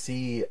guy didn't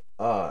see,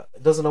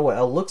 doesn't know what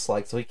Elle looks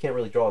like, so he can't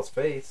really draw his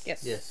face.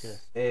 Yes.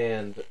 Yes.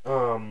 And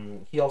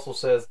he also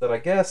says that I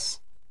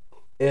guess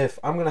if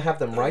I'm gonna have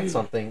them write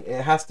something,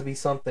 it has to be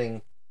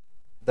something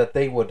that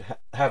they would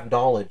have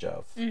knowledge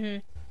of. Mm-hmm.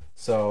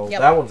 So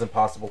that one's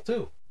impossible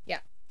too. Yeah.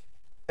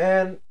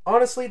 And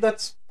honestly,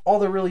 that's all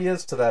there really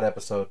is to that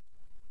episode.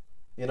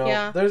 You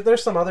know,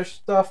 there's some other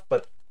stuff,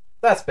 but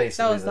that's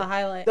basically that was the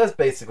highlight. That's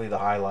basically the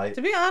highlight.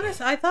 To be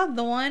honest, I thought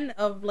the one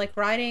of like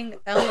writing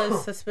Elle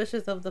is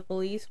suspicious of the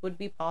police would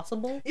be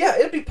possible. Yeah,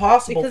 it'd be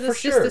possible because for it's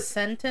sure. just a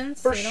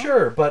sentence. For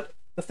sure, but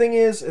the thing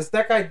is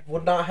that guy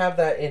would not have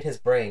that in his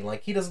brain.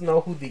 Like he doesn't know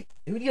he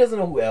doesn't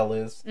know who Elle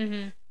is,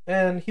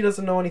 and he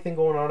doesn't know anything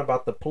going on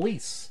about the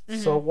police.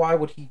 So why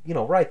would he,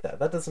 write that?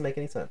 That doesn't make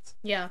any sense.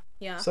 Yeah,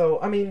 yeah. So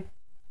I mean,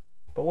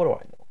 but what do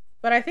I know?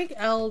 But I think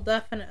Elle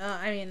definitely.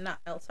 I mean, not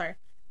Elle. Sorry,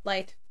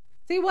 Light.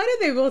 See, why did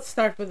they both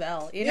start with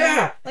L? You know?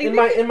 Yeah,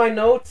 like, in my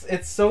notes,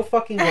 it's so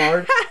fucking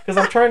hard because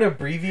I'm trying to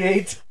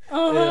abbreviate.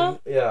 And,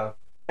 yeah.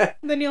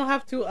 Then you'll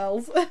have 2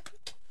 L's.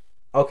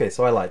 Okay,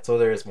 so I lied. So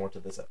there is more to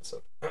this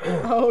episode.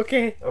 Oh,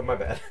 okay. Oh, my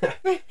bad.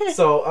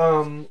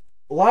 So,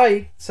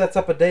 Light sets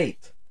up a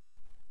date.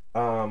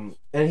 And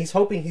he's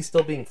hoping he's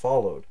still being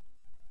followed.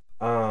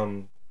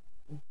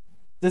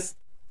 This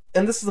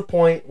is the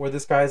point where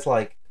this guy's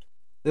like,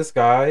 this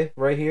guy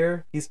right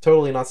here, he's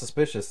totally not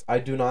suspicious. I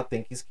do not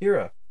think he's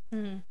Kira.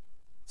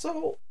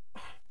 So,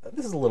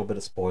 this is a little bit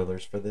of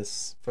spoilers for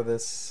this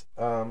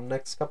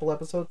next couple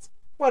episodes.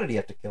 Why did he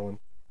have to kill him?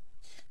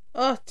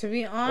 Oh, to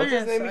be honest,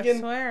 what's his name again? I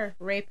swear,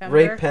 Ray Pember.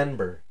 Ray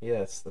Pember,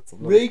 yes, that's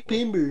Ray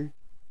Pember.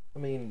 I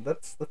mean,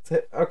 that's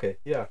it. Okay,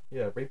 yeah,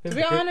 Ray Pember. To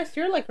be honest,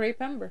 you're like Ray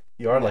Pember.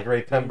 You are like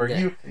Ray Pember.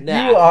 You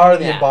Nah. are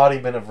the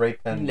embodiment of Ray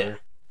Pember. Nah.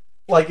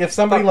 Like if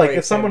somebody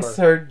if someone Pember.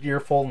 heard your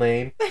full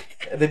name,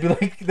 they'd be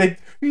like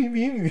that's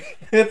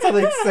how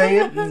they'd say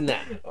it. Nah.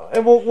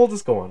 And we'll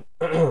just go on.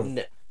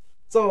 Nah.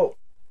 So,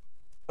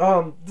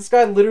 this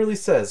guy literally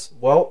says,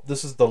 "Well,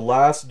 this is the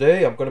last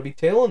day I'm going to be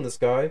tailing this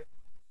guy,"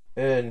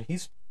 and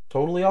he's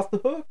totally off the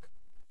hook.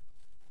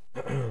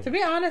 To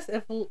be honest,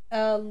 if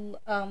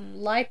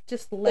Light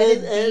just let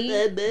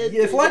it be,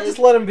 if Light just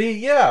let him be,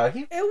 yeah, it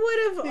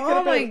would have.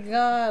 Oh my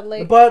god!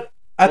 Like, but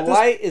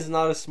Light is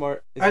not as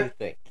smart as you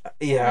think.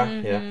 Yeah,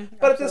 yeah.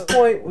 But at this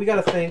point, we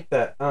got to think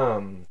that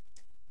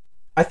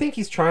I think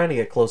he's trying to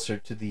get closer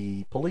to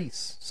the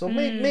police. So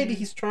maybe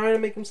he's trying to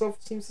make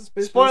himself seem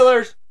suspicious.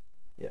 Spoilers.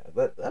 Yeah,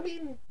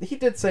 he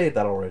did say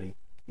that already.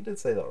 You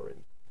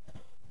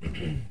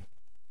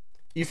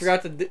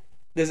forgot to.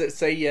 Does it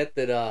say yet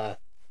that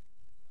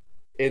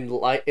in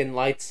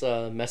Light's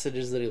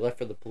messages that he left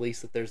for the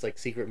police that there's like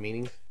secret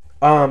meaning?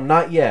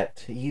 Not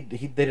yet. They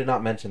did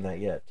not mention that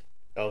yet.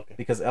 Oh, okay.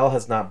 Because Elle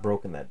has not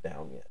broken that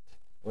down yet.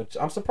 Which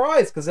I'm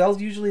surprised, because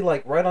Elle's usually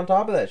like right on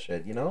top of that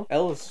shit, you know?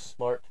 Elle is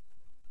smart.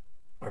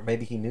 Or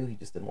maybe he knew, he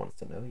just didn't want us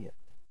to know yet.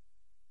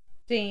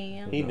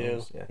 Damn. He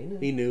knew. Yeah, he knew.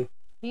 He knew.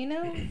 You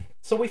know?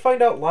 So we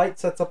find out Light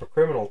sets up a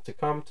criminal to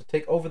come to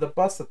take over the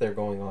bus that they're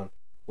going on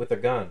with a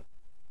gun.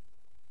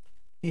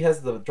 He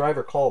has the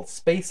driver called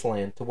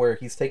Spaceland to where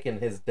he's taking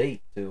his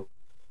date to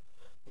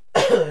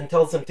and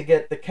tells him to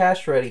get the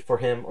cash ready for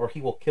him or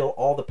he will kill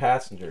all the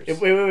passengers.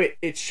 Wait.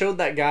 It showed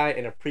that guy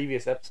in a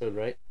previous episode,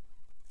 right?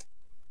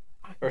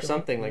 Or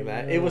something like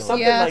that. It was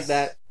something like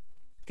that.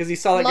 Because he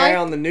saw that guy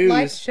on the news.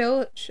 Light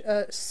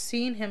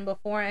seen him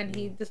before and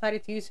he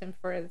decided to use him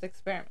for his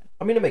experiment.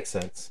 I mean, it makes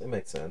sense. It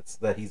makes sense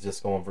that he's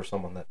just going for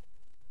someone that,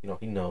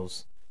 he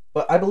knows.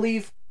 But I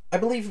believe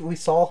we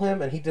saw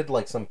him and he did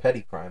like some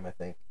petty crime, I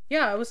think.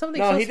 Yeah, it was something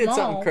No, so he did small.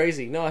 something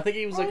crazy. No, I think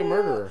he was like a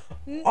murderer.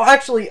 Oh,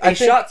 actually, he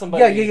shot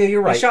somebody. Yeah,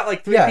 you're right. He shot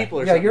like 3 people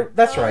or something.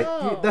 That's right.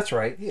 Oh. That's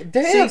right.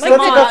 Damn, See,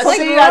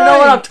 I know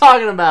what I'm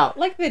talking about.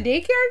 Like the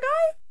daycare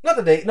guy? Not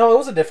the date. No, it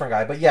was a different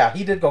guy. But yeah,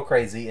 he did go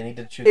crazy and he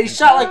did shoot. He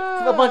shot like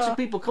a bunch of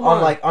people. Come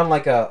on. On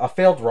like a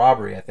failed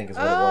robbery, I think is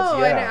what it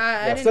was.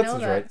 Yeah, I didn't know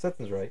that.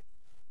 Stetson's right.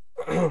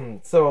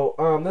 So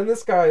then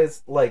this guy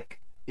is like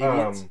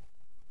idiots.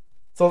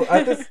 So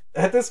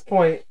at this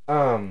point,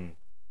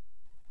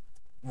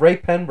 Ray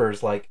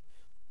Pember's like,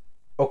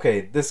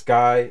 okay, this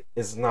guy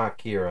is not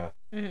Kira.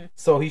 Mm-hmm.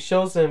 So he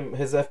shows him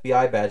his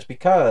FBI badge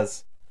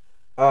because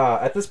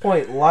at this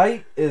point,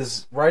 Light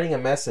is writing a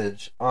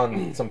message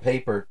on some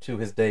paper to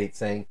his date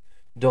saying,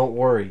 "Don't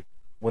worry,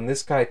 when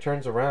this guy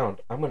turns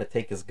around, I'm going to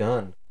take his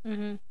gun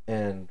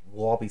and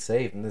we'll all be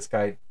saved." And this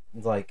guy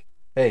is like,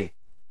 "Hey,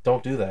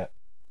 don't do that.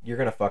 You're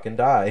going to fucking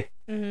die."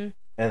 Mm-hmm.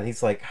 And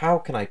he's like, "How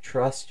can I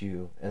trust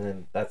you?" And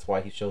then that's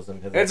why he shows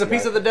him his It's FBI. a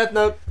piece of the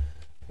Deathnote.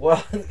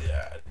 Well,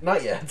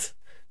 not yet.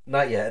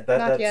 Not yet.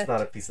 That's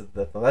not a piece of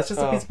the Deathnote. That's just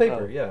a piece of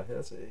paper. Yeah,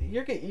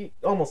 you're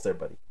almost there,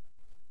 buddy.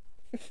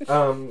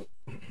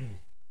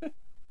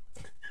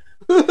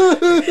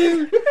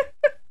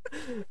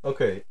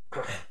 Okay.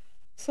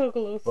 So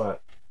close.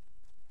 But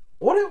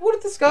what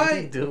if this guy? What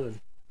are you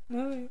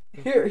doing?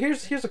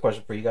 Here's a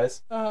question for you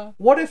guys. Uh-huh.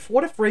 What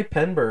if Ray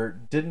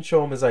Pember didn't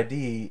show him his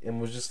ID and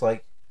was just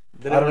like,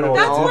 I don't know.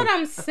 That's what what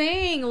I'm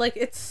saying. Like,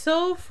 it's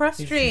so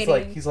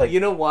frustrating. He's like, you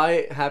know why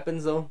it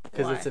happens though?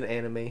 Because Why? it's an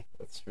anime.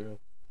 That's true.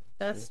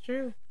 That's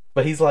true.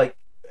 But he's like,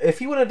 if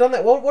he would have done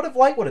that, what if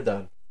Light would have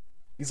done?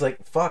 He's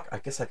like, fuck, I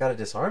guess I gotta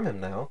disarm him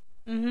now.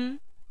 Mm-hmm.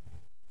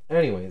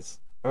 Anyways,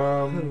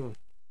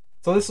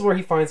 So this is where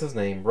he finds his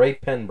name, Ray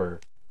Pember.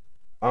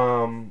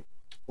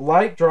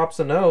 Light drops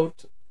a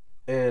note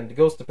and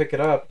goes to pick it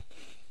up,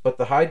 but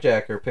the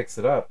hijacker picks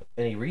it up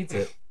and he reads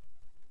it.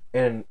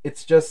 And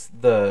it's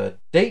just the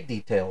date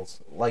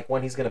details, like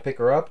when he's going to pick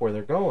her up, where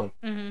they're going.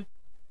 Mm-hmm.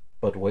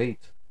 But wait,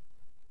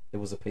 it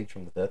was a page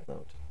from the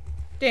Deathnote.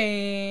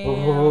 Damn.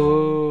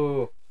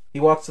 Oh. He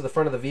walks to the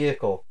front of the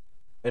vehicle,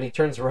 and he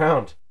turns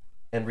around,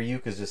 and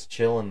Ryuk is just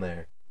chilling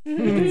there. You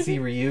can see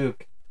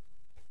Ryuk.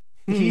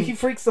 He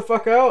freaks the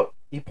fuck out.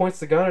 He points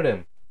the gun at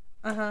him.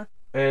 Uh-huh.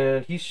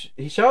 And he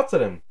shouts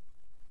at him.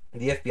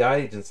 The FBI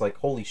agent's like,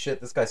 holy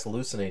shit, this guy's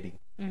hallucinating.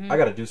 Mm-hmm. I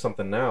gotta do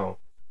something now.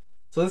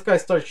 So this guy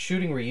starts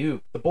shooting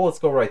Ryuk. The bullets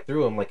go right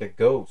through him like a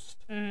ghost.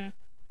 Mm-hmm.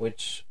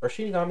 Which, are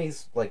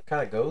Shinigamis like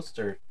kind of ghosts,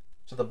 or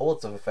so the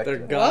bullets have affected They're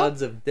them?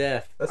 gods of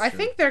death. That's I true.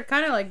 think they're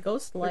kind of like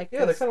ghost-like.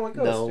 Yeah, they're kind of like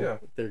ghosts, No, yeah.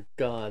 they're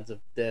gods of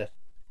death.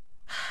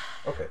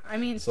 Okay. I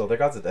mean... So they're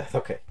gods of death,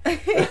 okay.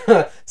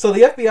 So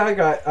the FBI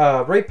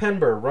guy, Ray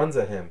Pember, runs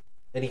at him,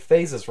 and he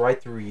phases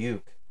right through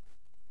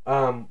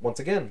Ryuk. Once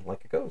again,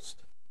 like a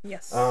ghost.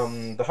 Yes.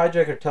 The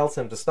hijacker tells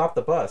him to stop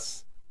the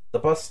bus. The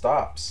bus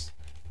stops,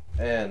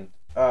 and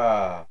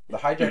the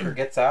hijacker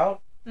gets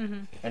out,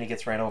 Mm-hmm. and he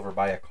gets ran over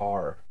by a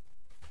car.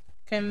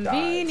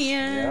 Convenient.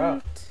 Yeah.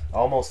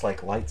 Almost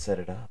like Light set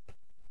it up.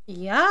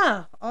 Yeah, Who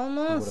would have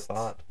almost.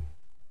 thought?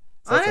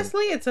 So that's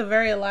Honestly, it's a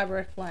very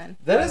elaborate plan.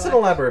 that is an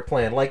elaborate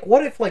plan. Like,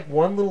 what if like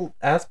one little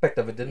aspect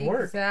of it didn't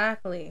work?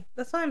 Exactly.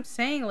 That's what I'm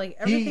saying. Like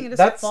everything just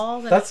That's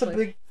falls. a into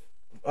big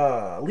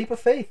leap of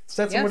faith.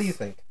 Stetson, what do you Yes.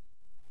 think?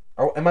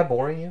 Am I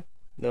boring you?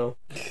 No,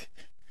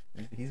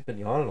 He's been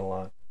yawning a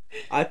lot.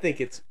 I think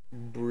it's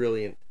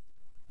brilliant.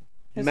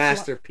 His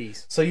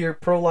Masterpiece. So you're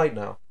pro Light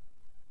now.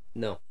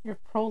 No. You're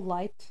pro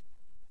light.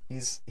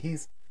 He's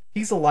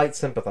a Light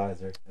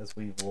sympathizer, as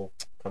we will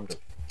come to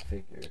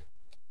figure.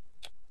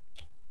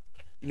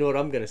 You know what?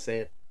 I'm gonna say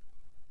it.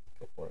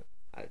 Go for it.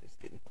 I just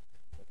didn't.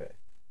 Okay.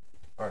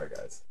 All right,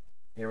 guys.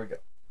 Here we go.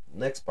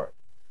 Next part.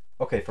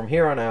 Okay, from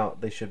here on out,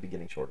 they should be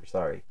getting shorter.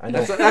 Sorry, I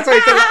know. That's what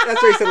he said.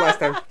 That's what he said last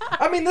time.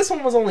 I mean, this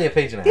one was only a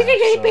page and a half.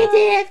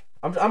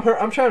 So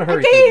I'm trying to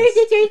hurry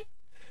through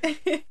this.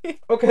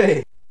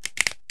 Okay.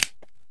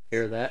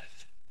 Hear that?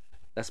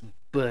 That's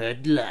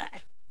Bud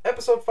Light.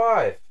 Episode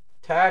 5,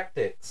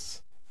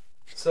 Tactics.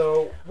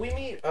 So we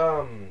meet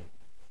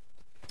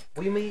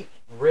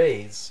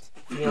Ray's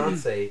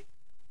fiance,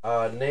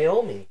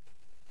 Naomi.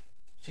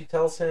 She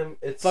tells him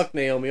it's Fuck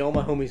Naomi. All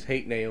my homies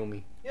hate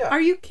Naomi. yeah. Are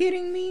you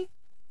kidding me?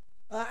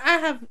 I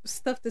have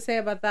stuff to say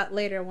about that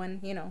later when,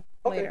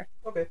 later.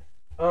 Okay.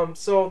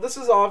 So this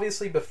is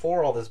obviously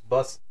before all this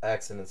bus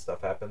accident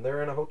stuff happened.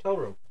 They're in a hotel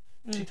room.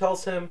 She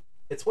tells him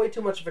it's way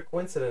too much of a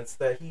coincidence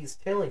that he's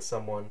tailing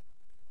someone.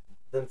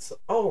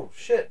 Oh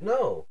shit,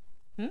 no.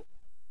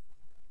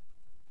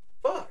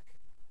 Fuck.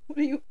 What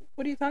are you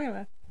talking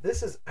about?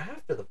 This is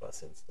after the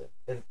bus incident.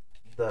 And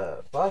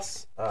the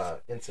bus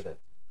incident.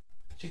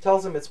 She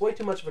tells him it's way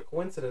too much of a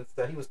coincidence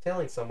that he was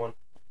tailing someone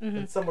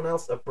and someone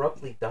else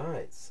abruptly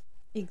dies.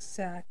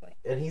 Exactly.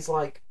 And he's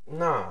like,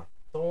 nah,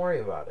 don't worry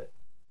about it.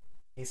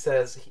 He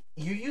says,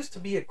 you used to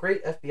be a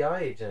great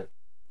FBI agent.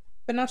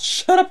 But now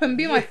shut up and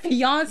be my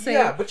fiance.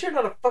 Yeah, but you're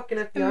not a fucking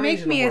FBI And make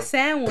agent me no a more,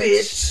 sandwich.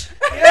 bitch.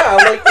 Yeah,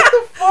 like, what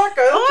the fuck?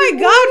 Oh my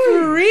god,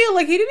 for real?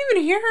 Like, he didn't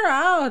even hear her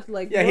out.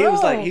 Like, Yeah,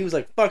 bro. he was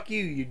like, fuck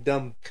you, you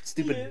dumb,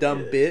 stupid, Yeah.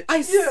 dumb bitch.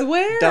 I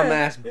swear.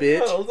 Dumbass Yeah,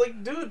 bitch. I was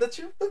like, dude, that's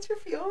your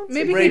fiance.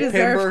 Maybe Ray he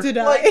deserves Pember. to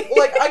die.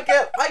 like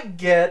I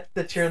get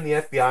that you're in the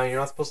FBI and you're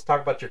not supposed to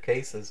talk about your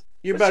cases.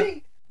 You're But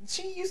about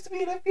she used to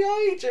be an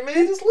FBI agent, man.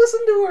 Just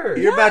listen to her.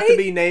 you're Yeah, about to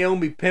be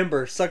Naomi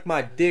Pember. Suck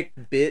my dick,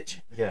 bitch.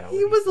 Yeah.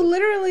 He was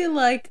literally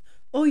like,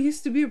 oh, you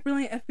used to be a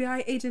brilliant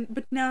FBI agent,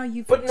 but now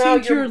you've But now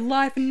changed you're- your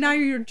life, and now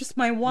you're just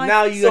my wife.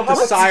 Now you So have how to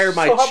about- sire so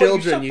my how about you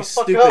children, shut you the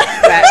fuck stupid up?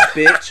 fat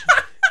bitch.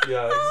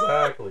 Yeah,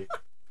 exactly.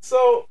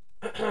 So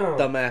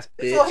Dumbass So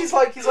bitch. he's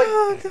like,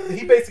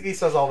 he basically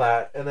says all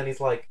that, and then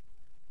he's like,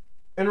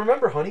 and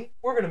remember, honey,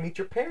 we're gonna meet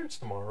your parents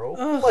tomorrow.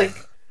 Ugh.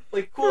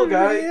 Like, cool For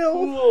guy, real?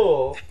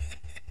 cool.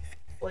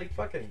 Like,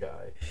 fucking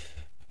guy.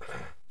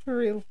 For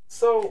real.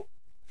 So,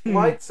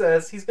 Light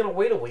says he's gonna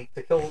wait a week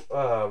to kill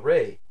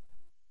Ray.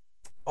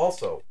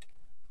 Also,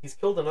 he's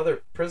killed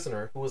another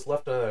prisoner who was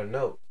left another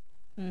note.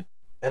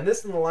 And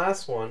this and the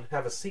last one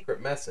have a secret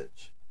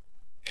message.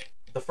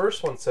 The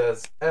first one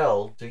says,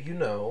 L, do you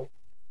know?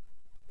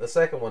 The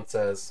second one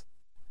says,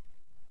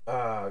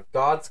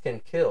 gods can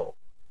kill.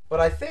 But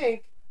I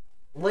think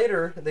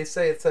later they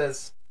say it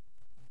says,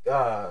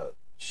 the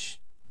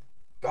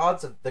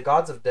gods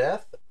of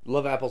death.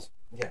 Love apples.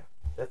 Yeah,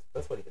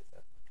 that's what he gets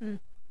at.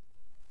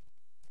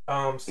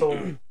 Mm.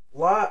 So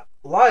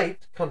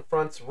Light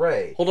confronts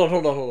Ray. Hold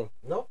on.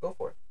 No, go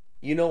for it.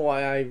 You know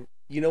why I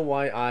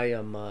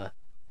am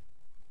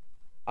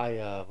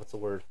what's the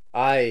word?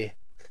 I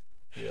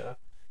Yeah.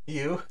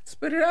 You?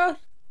 Spit it out.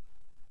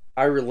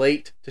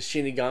 relate to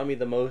Shinigami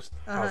the most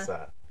How's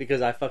that?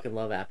 because I fucking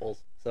love apples.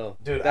 So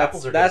Dude,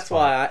 apples are that's just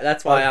why fun.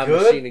 that's why I'm a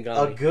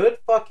Shinigami. A good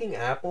fucking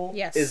apple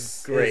Yes.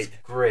 is great. is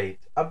great.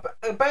 A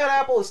bad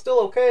apple is still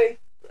okay.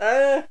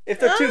 If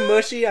they're too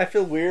mushy, I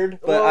feel weird.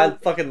 But I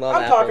fucking love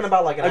apples. I'm talking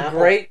about like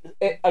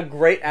a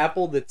great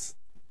apple that's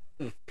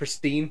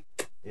pristine.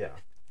 Yeah.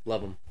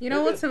 Love them. You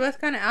know what's the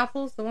best kind of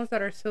apples? The ones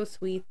that are so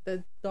sweet,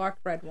 the dark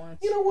red ones.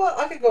 You know what?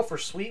 I could go for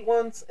sweet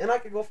ones, and I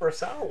could go for a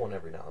sour one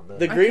every now and then.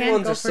 The green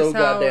ones are so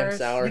goddamn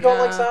sour. You don't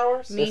like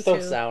sours? Me They're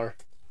too. so sour.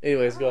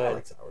 Anyways, go ahead. I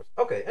like sours.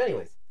 Okay,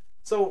 anyways.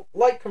 So,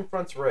 Light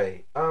confronts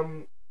Ray.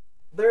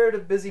 They're at a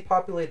busy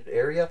populated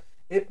area.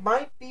 It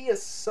might be a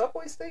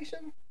subway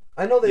station?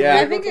 I know they... Yeah,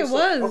 I think it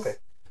was. Okay.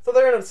 So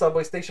they're in a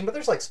subway station, but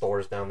there's like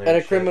stores down there. And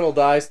a criminal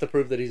dies to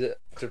prove that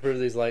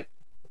he's Light.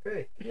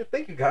 Okay. Yeah,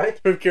 thank you, guy.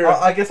 Prove Kira.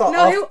 I guess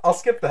I'll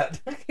skip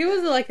that. He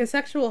was like a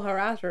sexual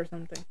harasser or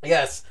something.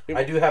 Yes,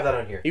 I do have that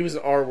on here. He was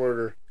an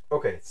R-worder.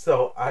 Okay,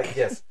 so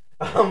yes.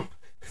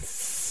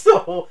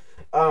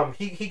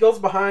 He goes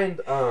behind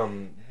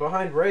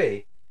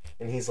Ray,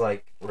 and he's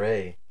like,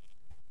 Ray,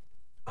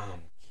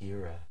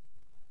 Kira.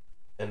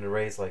 And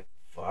Ray's like,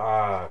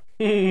 fuck.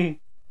 And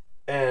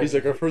he's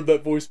like, I've heard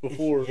that voice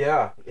before.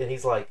 Yeah, and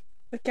he's like,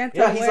 I can't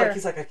tell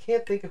he's like, I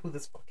can't think of who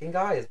this fucking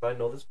guy is, but I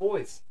know this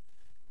voice.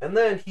 And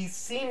then he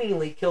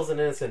seemingly kills an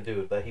innocent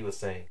dude that he was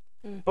saying.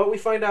 But we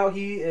find out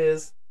he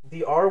is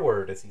the R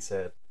word, as he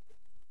said.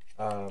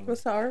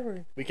 What's the R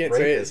word? We can't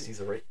rapist. say it. He's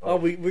a rapist. Oh,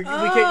 we can't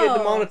get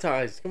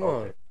demonetized. Come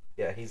on.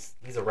 Yeah, he's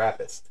a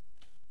rapist.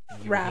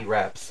 He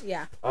raps.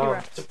 Yeah, he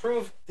raps.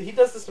 He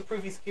does this to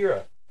prove he's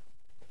Kira.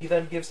 He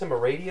then gives him a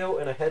radio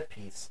and a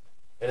headpiece,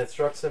 and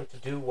instructs him to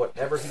do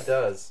whatever he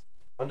does,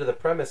 under the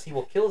premise he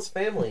will kill his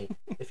family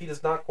if he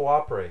does not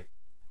cooperate.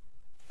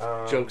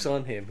 Joke's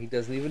on him. He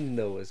doesn't even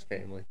know his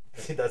family.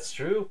 That's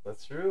true.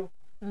 That's true.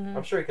 Mm-hmm.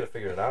 I'm sure he could have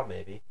figured it out,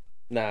 maybe.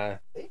 Nah.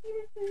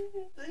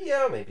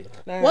 Yeah, maybe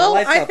not. Nah, well,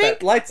 I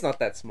think... Light's not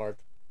that smart.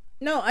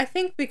 No, I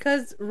think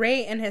because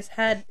Ray in his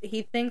head,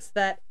 he thinks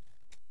that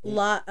he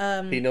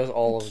knows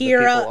all of Kira,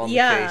 the people on the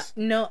case.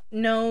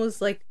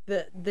 knows like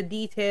the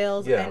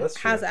details and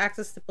has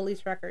access to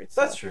police records.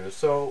 That's true.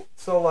 So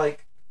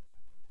like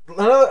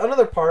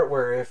another part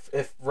where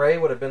if Ray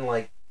would have been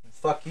like,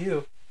 fuck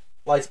you,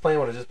 Light's plan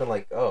would have just been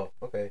like, oh,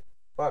 okay,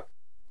 fuck.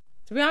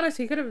 To be honest,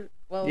 he could have.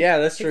 Well, yeah,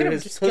 that's true.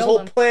 His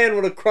whole plan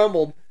would have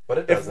crumbled.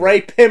 But if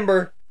Ray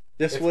Pember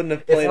wouldn't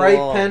have played along. If Ray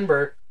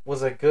Pember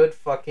was a good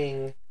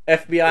fucking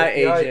FBI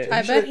agent.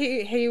 I bet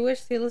he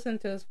wished he listened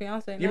to his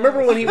fiance. You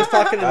remember when he was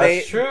talking to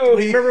That's true.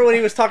 You remember when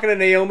he was talking to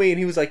Naomi and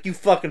he was like, "You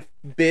fucking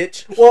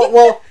bitch."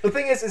 Well, the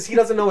thing is he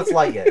doesn't know it's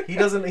Light yet. He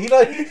doesn't know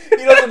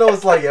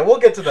it's Light yet. We'll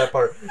get to that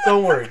part.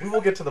 Don't worry. We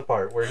will get to the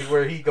part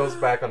where he goes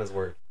back on his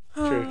word.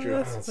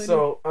 True.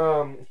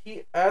 So,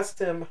 he asked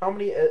him how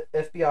many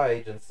FBI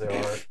agents there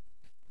are,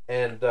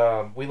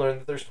 and we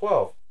learned that there's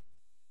 12.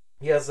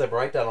 He has them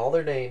write down all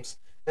their names,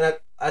 and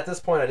at this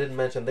point, I didn't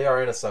mention they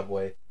are in a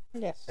subway.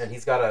 Yes. And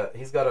he's got a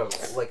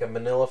like a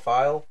Manila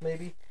file,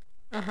 maybe.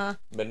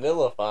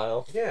 Manila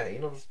file. Yeah, you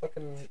know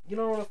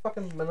what a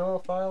fucking Manila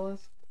file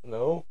is?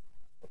 No.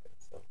 Okay,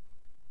 so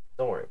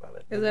don't worry about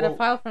it. Is it a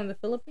file from the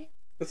Philippines?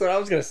 That's what I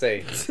was gonna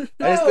say.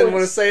 No, I just didn't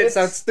want to say it. It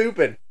sounds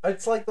stupid.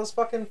 It's like those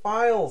fucking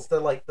files that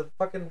like the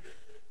fucking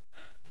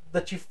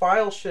that you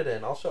file shit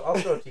in. I'll show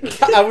it to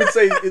you. I would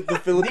say the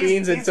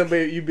Philippines and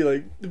somebody you'd be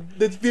like,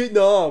 that's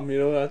Vietnam. You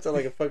know, I sound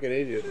like a fucking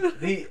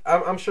idiot.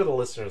 I'm sure the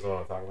listeners know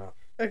what I'm talking about.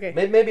 Okay.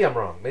 Maybe I'm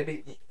wrong.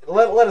 Maybe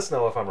let us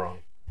know if I'm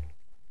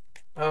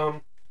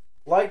wrong.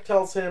 Light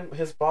tells him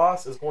his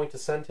boss is going to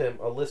send him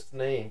a list of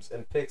names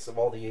and pics of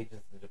all the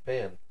agents in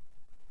Japan.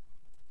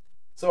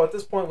 So at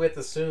this point, we have to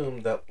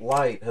assume that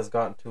Light has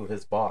gotten to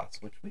his boss,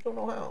 which we don't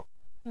know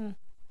how,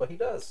 but he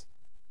does.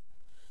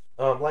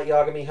 Light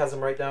Yagami has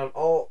him write down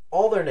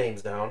all their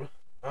names down.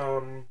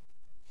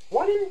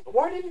 Why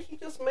didn't he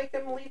just make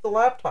him leave the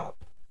laptop?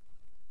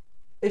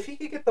 If he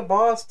could get the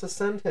boss to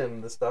send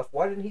him the stuff,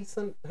 why didn't he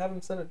have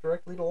him send it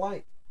directly to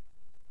Light?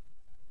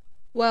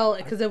 Well,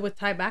 because it would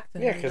tie back to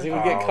him. Yeah, because he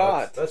would get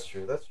caught. That's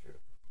true.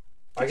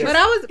 But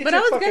I was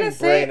gonna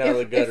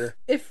say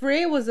if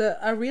Ray was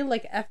a real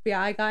like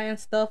FBI guy and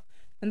stuff,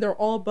 and they're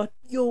all about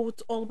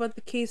it's all about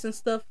the case and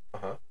stuff,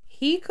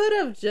 he could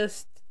have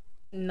just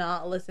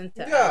not listened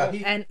to Elle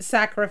and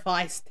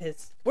sacrificed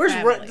his.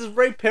 Does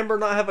Ray Pember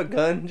not have a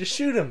gun? Just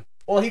shoot him.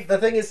 Well, the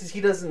thing is he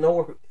doesn't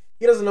know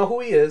who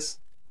he is,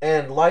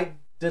 and Light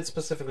did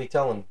specifically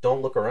tell him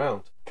don't look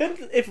around.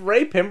 If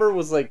Ray Pember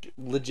was like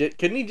legit,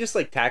 couldn't he just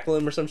like tackle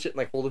him or some shit and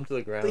like hold him to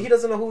the ground? But he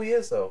doesn't know who he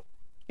is though.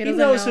 He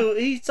knows who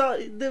he saw.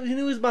 He knew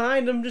he was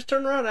behind him. Just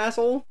turn around,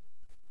 asshole.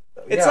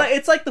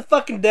 It's like the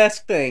fucking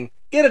desk thing.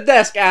 Get a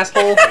desk,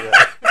 asshole.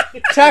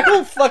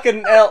 Tackle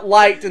fucking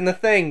Light in the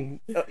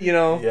thing. You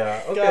know.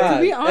 Yeah. Okay. God,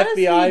 to be honest,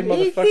 FBI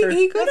motherfucker.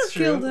 He could have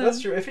killed him.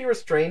 That's true. If he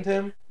restrained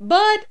him.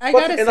 But I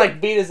gotta say,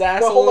 like beat his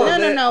asshole.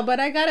 No.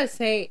 But I gotta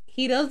say,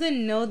 he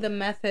doesn't know the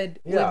method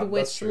with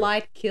which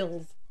Light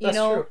kills. You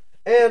know.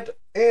 True.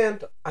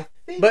 And I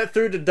think. But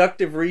through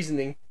deductive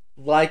reasoning,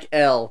 like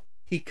Elle,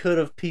 he could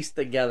have pieced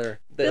together.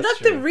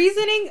 Deductive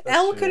reasoning?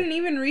 Elle couldn't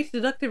even reach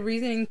deductive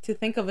reasoning to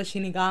think of a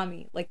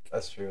Shinigami. Like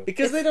that's true.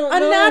 Because they don't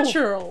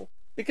unnatural. know.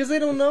 Because they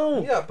don't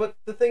know. Yeah, but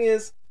the thing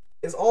is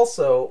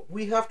also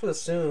we have to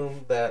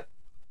assume that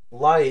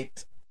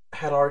Light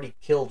had already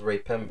killed Ray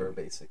Pember,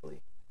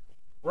 basically.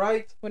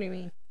 Right? What do you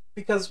mean?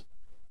 Because,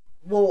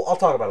 well, I'll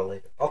talk about it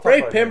later.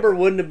 Ray Pember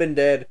wouldn't have been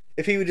dead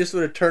if he would just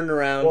would have turned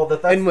around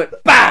and went,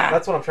 bah!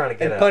 That's what I'm trying to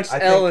get and at. punched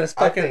L in his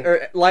fucking,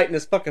 or Light in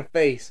his fucking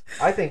face.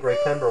 I think Ray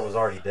Pember was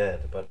already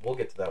dead, but we'll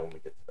get to that when we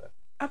get to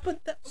that.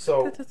 But that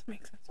doesn't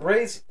make sense.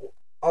 Ray's,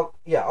 I'll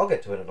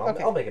get to it, and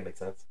I'll make it make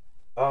sense.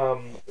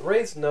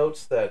 Ray's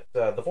notes that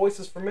the voice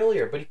is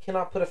familiar, but he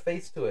cannot put a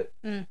face to it.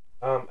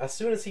 As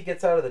soon as he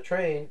gets out of the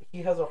train,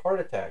 he has a heart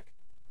attack.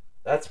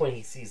 That's when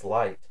he sees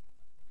Light.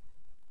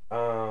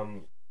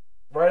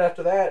 Right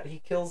after that, he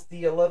kills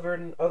the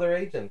 11 other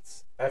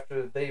agents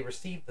after they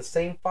received the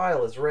same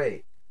file as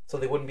Ray, so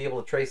they wouldn't be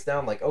able to trace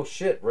down, like, oh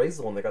shit, Ray's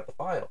the one that got the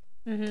file.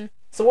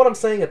 So what I'm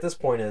saying at this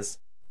point is,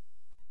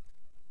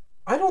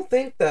 I don't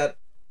think that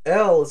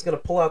L is going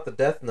to pull out the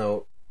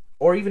Deathnote,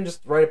 or even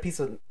just write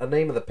a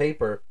name of the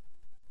paper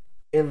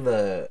in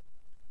the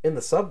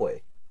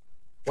subway.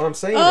 What I'm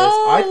saying is,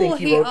 I think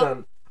he wrote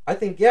down. I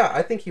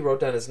think he wrote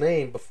down his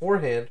name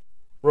beforehand,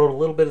 wrote a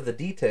little bit of the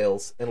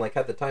details, and like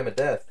had the time of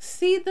death.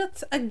 See,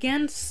 that's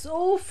again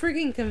so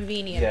freaking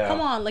convenient. Yeah.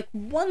 Come on, like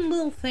one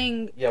little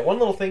thing. Yeah, one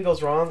little thing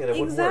goes wrong and it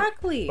wouldn't work.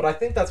 Exactly. But I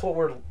think that's what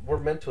we're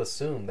meant to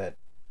assume that.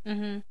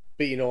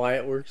 But you know why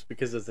it works?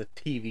 Because it's a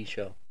TV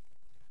show.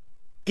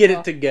 Get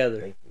it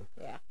together. Thank you.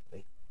 Yeah.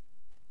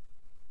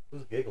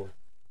 Who's giggling?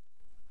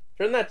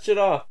 Turn that shit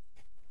off.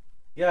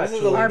 Yeah, this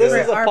is a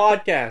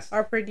podcast.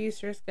 Our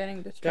producer's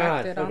getting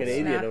distracted on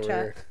idiot Snapchat.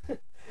 over here.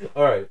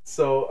 All right,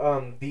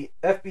 so the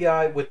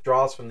FBI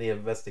withdraws from the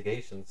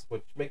investigations,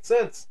 which makes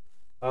sense.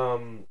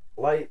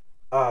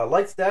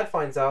 Light's dad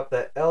finds out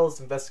that L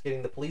is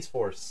investigating the police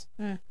force.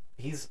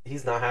 He's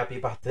not happy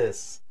about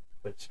this,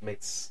 which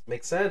makes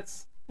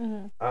sense.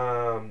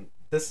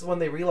 This is when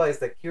they realize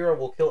that Kira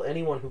will kill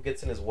anyone who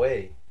gets in his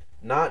way,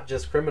 not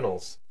just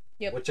criminals.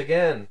 Yep. Which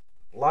again,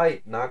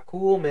 Light, not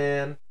cool,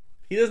 man.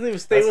 He doesn't even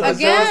stay with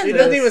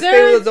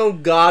his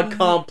own god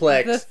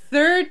complex. The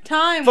third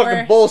time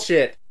fucking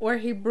bullshit. Where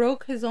he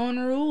broke his own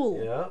rule.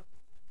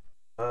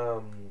 Yeah.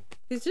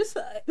 He's just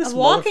a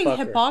walking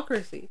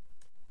hypocrisy.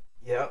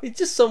 Yeah. It's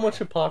just so much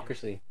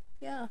hypocrisy.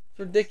 Yeah. It's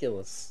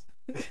ridiculous.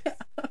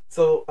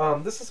 So,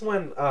 this is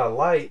when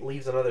Light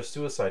leaves another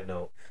suicide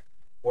note,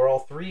 where all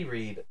three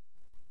read,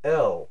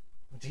 L,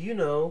 do you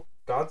know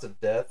gods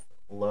of death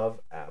love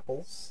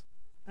apples?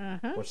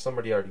 Which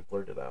somebody already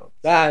blurted out.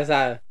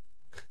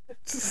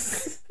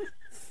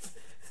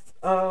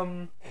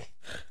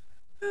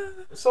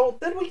 So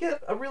then we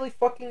get a really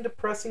fucking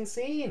depressing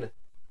scene.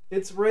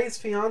 It's Ray's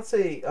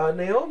fiance,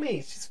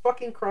 Naomi. She's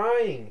fucking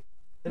crying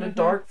in a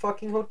dark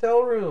fucking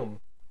hotel room.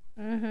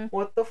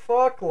 What the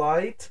fuck,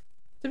 Light?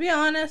 To be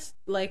honest,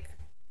 like,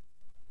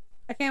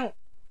 I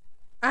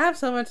have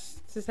so much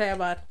to say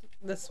about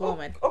this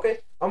woman. Okay,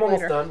 I'm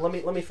almost done. Let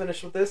me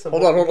finish with this. And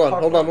hold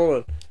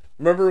on.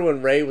 Remember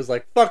when Ray was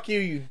like, "Fuck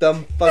you, you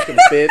dumb fucking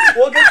bitch."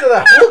 We'll get to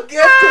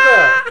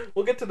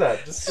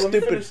that. Just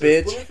stupid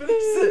bitch. Let me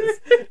finish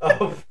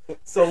this.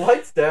 So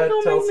Light's dad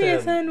tells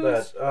him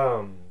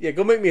that. Yeah,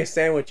 go make me a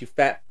sandwich, you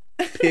fat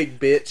pig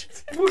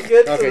bitch. We'll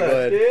get to that. Go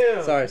ahead.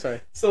 Damn.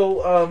 Sorry.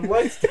 So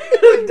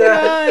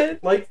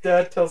Light's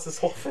dad tells his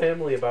whole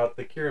family about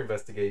the Cure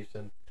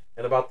investigation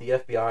and about the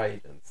FBI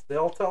agents. They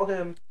all tell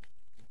him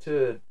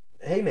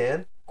hey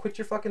man, quit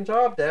your fucking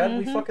job, Dad.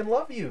 We fucking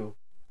love you.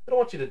 I don't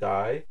want you to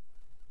die.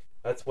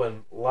 That's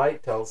when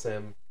Light tells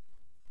him,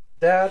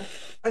 Dad,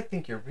 I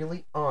think you're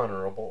really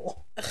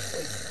honorable. Like,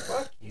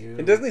 fuck you.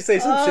 And doesn't he say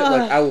some shit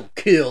like, I will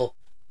kill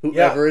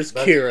whoever is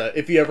Kira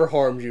if he ever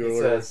harms you? He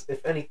says,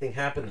 if anything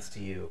happens to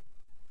you,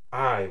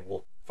 I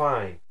will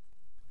find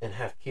and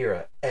have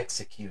Kira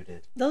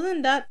executed.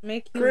 Doesn't that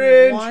make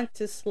you want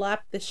to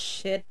slap the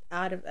shit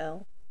out of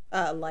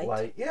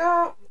Light?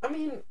 Yeah, I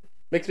mean...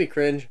 Makes me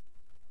cringe.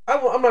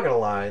 I'm not gonna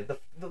lie.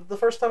 The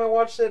first time I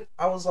watched it,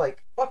 I was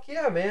like, fuck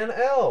yeah, man,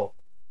 L.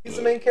 He's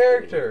the main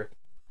character.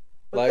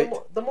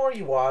 But the more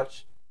you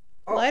watch...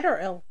 Light or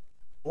L?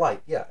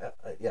 Light, yeah.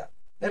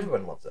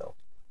 Everyone loves L.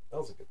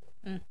 L's a good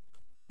one.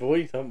 But what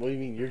are you talking about? What do you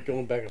mean? You're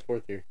going back and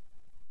forth here.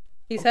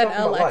 He said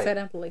L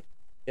accidentally.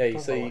 Yeah, you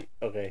say...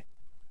 Okay.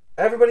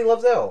 Everybody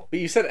loves L. But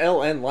you said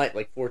L and Light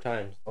like 4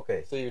 times.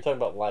 Okay. So you're talking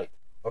about Light.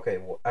 Okay,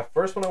 well, at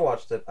first when I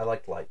watched it, I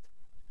liked Light.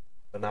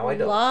 But now I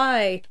don't.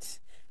 Light.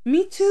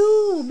 Me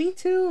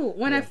too.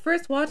 When I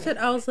first watched it,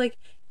 I was like,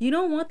 you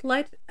know what?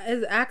 Light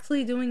is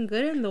actually doing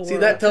good in the world. See,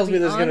 that tells me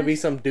there's going to be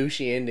some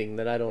douchey ending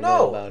that I don't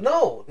know about.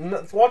 No.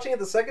 Watching it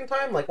the second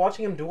time, like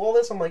watching him do all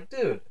this, I'm like,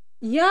 dude.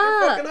 Yeah,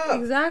 you're fucking up.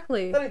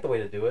 Exactly. That ain't the way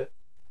to do it.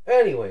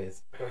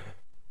 Anyways.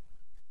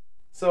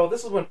 So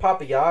this is when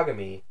Papa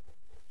Yagami,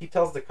 he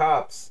tells the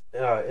cops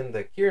in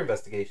the Cure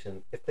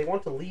investigation, if they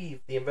want to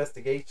leave the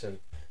investigation,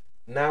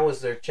 now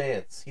is their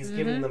chance. He's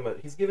giving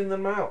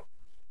them out.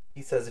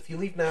 He says, if you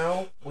leave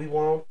now, you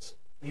won't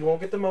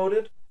get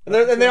demoted. And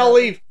they all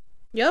leave.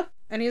 Yep.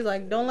 And he's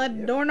like, don't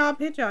let doorknob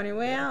hit you on your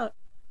way out.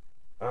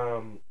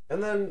 And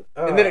And then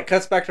it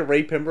cuts back to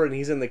Ray Pember, and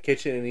he's in the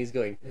kitchen, and he's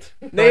going,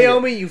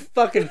 "Naomi, you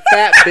fucking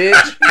fat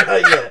bitch."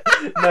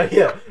 Not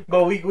yet.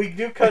 But we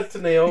do cut to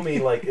Naomi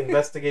like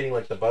investigating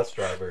like the bus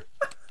driver.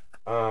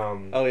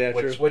 Oh yeah,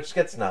 true. Which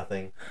gets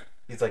nothing.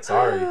 He's like,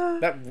 sorry.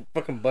 That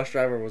fucking bus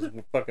driver was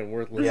fucking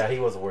worthless. Yeah, he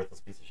was a worthless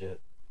piece of shit.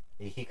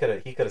 He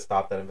could have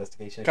stopped that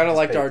investigation. Kind of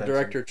like our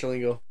director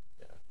Chilingo.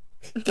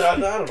 Yeah. I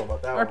don't know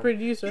about that. Our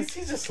producer. He's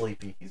just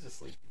sleepy.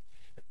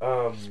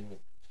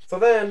 So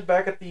then,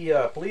 back at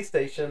the police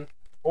station,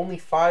 only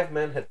 5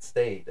 men had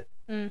stayed.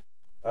 They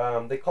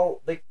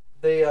call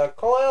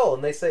Elle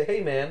and they say,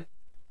 "Hey man,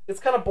 it's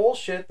kind of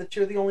bullshit that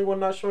you're the only one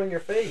not showing your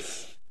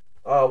face.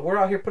 We're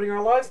out here putting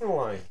our lives on the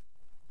line."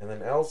 And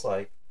then Elle's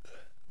like,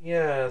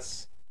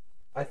 "Yes,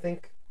 I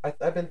think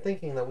I've been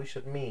thinking that we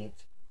should meet."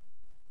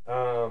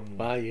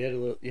 Wow, you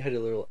had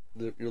your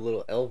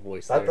little Elle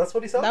voice. That's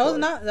what he sounds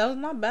like. That was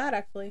not bad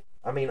actually.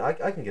 I mean, I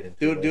can get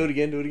into it. Do it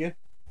again.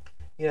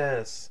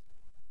 Yes.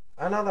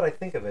 Now that I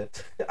think of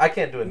it, I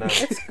can't do it now.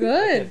 It's I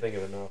good. can't think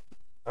of it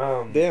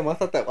now. Damn, I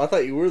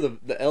thought you were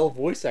the Elle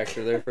voice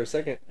actor there for a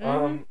second.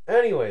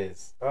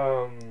 Anyways,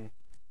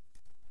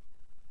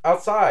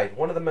 outside,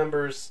 one of the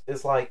members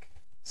is like,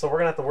 "So we're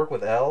gonna have to work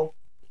with Elle?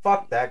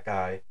 Fuck that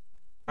guy.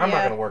 I'm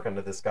not gonna work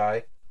under this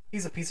guy.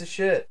 He's a piece of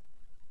shit."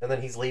 And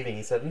then he's leaving.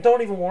 He said, "And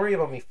don't even worry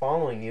about me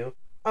following you.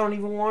 I don't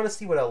even want to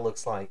see what Elle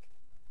looks like."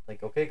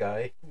 Like, okay,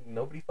 guy,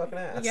 nobody fucking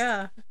asked.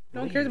 Yeah,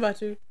 no one cares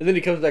about you. And then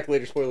he comes back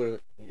later. Spoiler.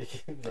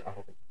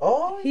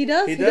 Oh, he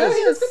does. He does.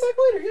 He does come back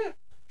later.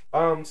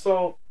 Yeah.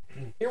 So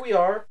here we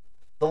are.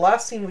 The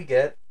last scene we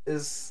get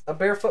is a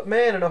barefoot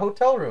man in a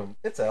hotel room.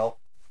 It's Elle.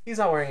 He's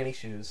not wearing any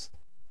shoes.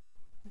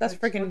 That's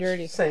freaking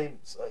dirty. Same.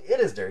 It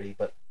is dirty,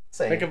 but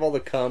same. Think of all the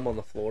cum on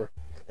the floor.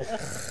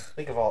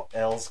 Think of all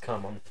Elle's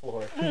cum on the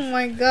floor. Oh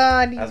my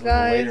god, you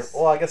guys. Later,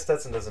 well, I guess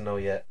Stetson doesn't know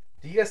yet.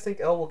 Do you guys think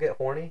Elle will get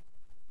horny?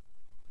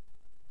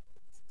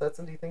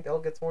 Stetson, do you think Elle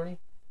gets horny?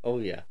 Oh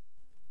yeah.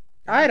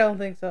 I don't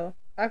think so.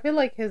 I feel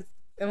like his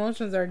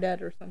emotions are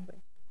dead or something.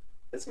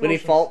 When he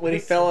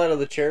fell out of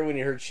the chair when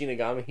he heard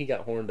Shinigami, he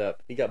got horned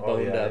up. He got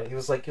boned up. He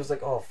was like,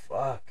 "Oh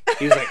fuck."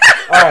 He was like,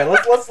 "All right,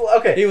 let's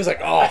okay." He was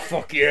like, "Oh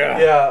fuck yeah."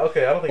 Yeah.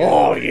 Okay. I don't think.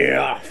 Oh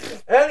yeah.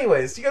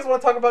 Anyways, do you guys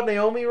want to talk about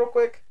Naomi real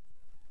quick?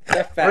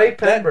 That fat, Ray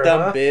Pember, that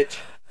dumb bitch.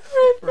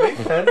 Ray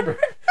Pember.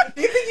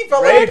 Do you think he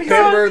felt Ray like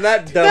Pember,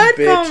 that dumb that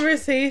bitch?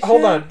 Conversation.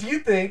 Hold on. Do you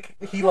think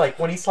he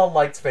when he saw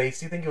Light's face?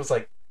 Do you think he was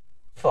like,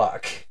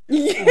 "Fuck"?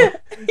 Yeah.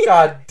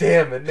 God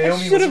damn it,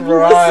 Naomi was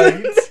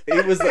right.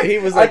 He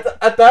was like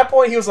at that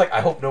point he was like,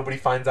 "I hope nobody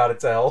finds out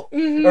it's Elle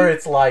or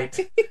it's Light."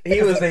 He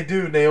they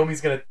do.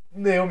 Naomi's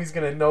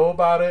gonna know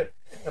about it,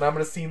 and I'm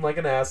gonna seem like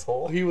an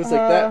asshole. He was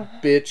like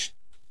that bitch.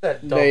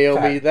 That dumb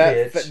Naomi, fat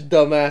that bitch.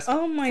 dumbass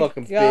Oh my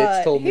fucking god.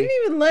 bitch told He me.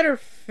 didn't even let her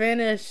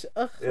finish.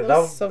 Ugh, Yeah, that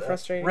was so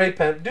frustrating. Ray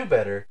Pember, do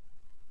better.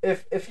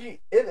 Especially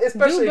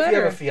if you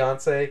have a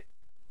fiance,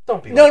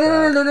 don't be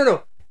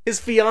No.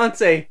 His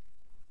fiance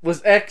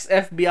was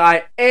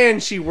ex-FBI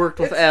and she worked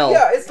with Elle.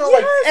 Yeah, it's not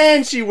like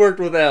and she worked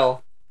with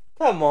Elle.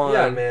 Come on.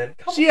 Yeah, man.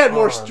 She had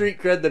more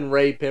street cred than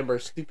Ray Pember.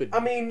 Stupid.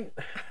 I mean,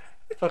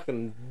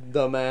 fucking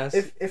dumbass.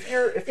 If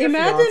your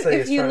Imagine fiance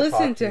if is you trying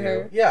listened to to talk her.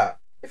 you, yeah.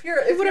 If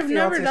your never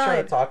fiance is trying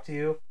died. to talk to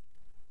you,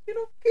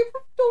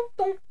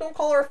 don't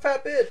call her a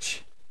fat bitch.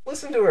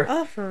 Listen to her.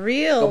 Oh, for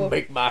real. Don't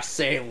make my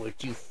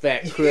sandwich, you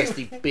fat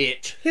crusty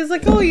bitch. He's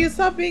like, "Oh, you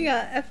stopped being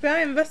a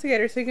FBI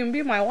investigator so you can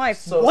be my wife."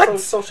 So, what?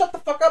 So shut the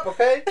fuck up,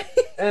 okay?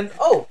 And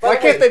why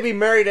can't they be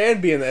married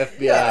and be in the FBI?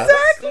 Yeah,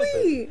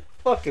 Exactly.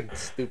 Fucking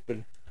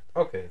stupid.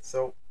 Okay,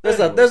 so There's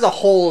a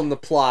hole in the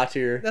plot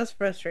here. That's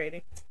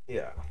frustrating.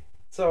 Yeah.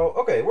 So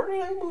okay, we're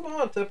gonna move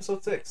on to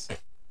episode 6.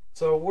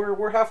 So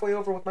we're halfway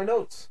over with my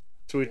notes.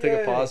 Should we take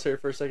a pause here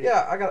for a second?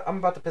 Yeah, I'm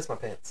about to piss my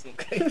pants.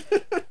 Okay.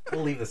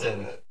 We'll leave this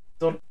in.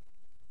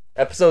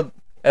 Episode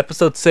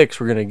 6.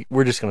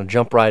 We're just gonna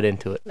jump right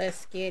into it.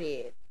 Let's get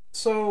it.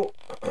 So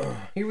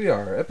here we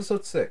are,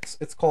 episode 6.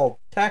 It's called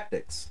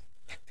Tactics.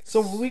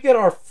 So we get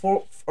our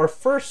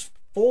first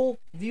full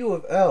view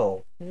of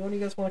Elle. You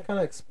guys want to kind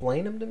of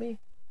explain him to me?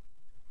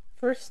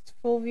 First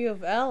full view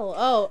of Elle.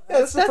 Oh, Yeah,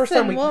 this is the first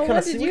time we kind of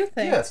what see. did you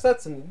think? Yeah,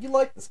 Stetson, you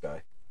like this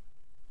guy.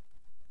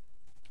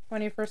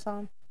 When you first saw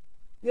him?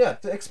 Yeah,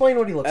 to explain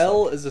what he looks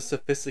Elle like. is a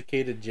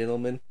sophisticated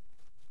gentleman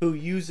who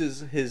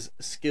uses his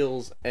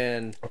skills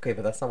and Okay,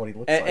 but that's not what he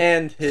looks like.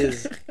 and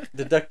his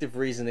deductive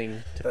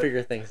reasoning to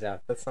figure things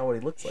out. That's not what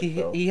he looks like,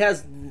 though. He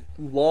has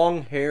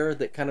long hair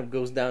that kind of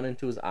goes down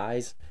into his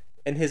eyes,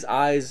 and his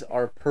eyes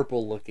are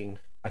purple looking.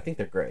 I think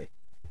they're gray.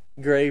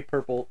 Gray,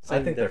 purple.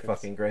 I think they're difference.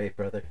 fucking gray,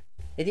 brother.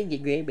 I think they're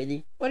gray,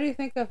 buddy. What do you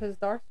think of his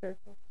dark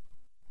circle?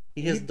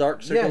 He has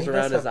dark Yeah, circles he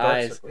around does his have dark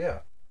eyes, circle, yeah.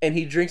 and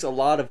he drinks a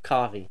lot of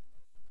coffee.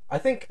 I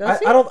think Does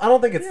he? I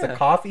don't think it's the Yeah.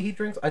 coffee he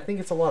drinks. I think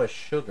it's a lot of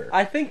sugar.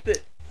 I think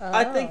that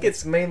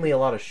It's mainly a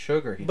lot of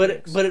sugar he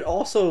drinks. But it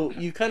also,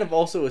 you kind of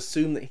also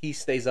assume that he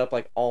stays up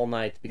like all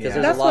night because Yeah.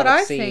 there's That's a lot what of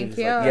I scenes. think,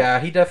 yeah. Like, Yeah,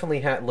 he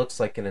definitely looks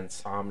like an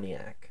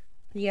insomniac.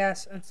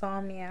 Yes,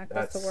 insomniac.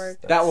 That's the word.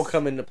 that will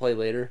come into play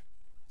later.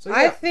 So,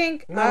 I yeah.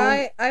 think No,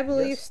 I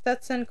believe yes.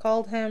 Stetson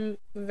called him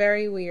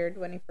very weird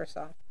when he first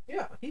saw him.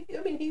 Yeah, I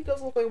mean, he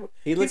does look like...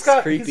 He looks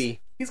creepy.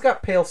 He's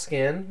got pale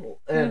skin,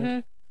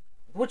 and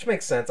which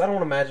makes sense. I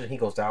don't imagine he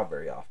goes out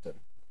very often.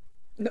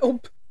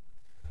 Nope.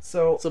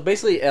 So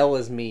basically, L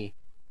is me,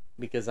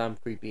 because I'm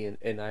creepy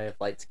and I have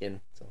light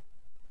skin. So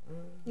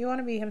you want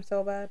to be him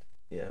so bad.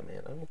 Yeah,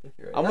 man, I don't think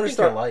you're right.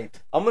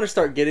 I'm gonna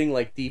start getting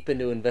like deep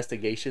into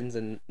investigations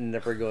and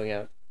never going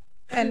out.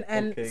 And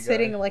okay,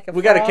 sitting like a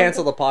We gotta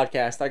cancel the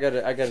podcast. I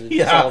gotta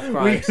solve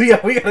crimes. We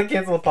gotta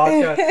cancel the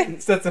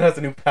podcast. Stetson has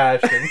a new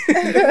passion.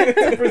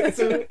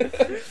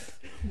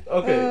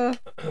 Okay.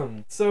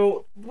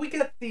 So we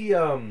get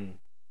to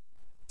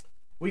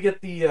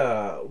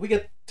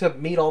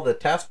meet all the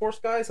task force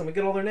guys and we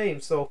get all their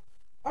names. So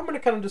I'm gonna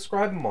kind of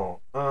describe them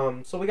all.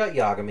 So we got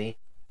Yagami,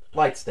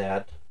 Light's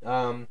dad,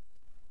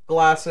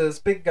 glasses,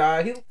 big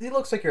guy. He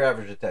looks like your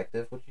average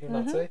detective. Would you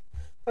not say?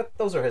 But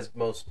those are his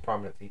most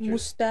prominent features.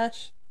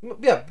 Mustache.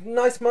 Yeah,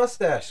 nice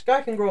mustache.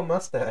 Guy can grow a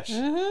mustache.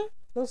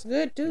 Looks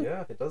good too.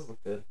 Yeah, it does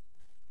look good.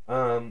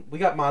 We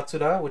got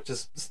Matsuda, which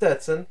is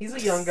Stetson. He's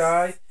a young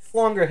guy,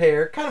 longer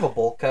hair, kind of a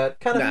bowl cut,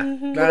 kind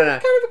of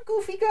a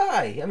goofy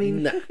guy. I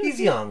mean,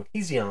 he's young.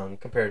 He's young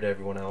compared to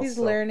everyone else. He's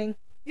learning.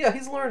 Yeah,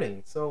 he's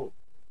learning. So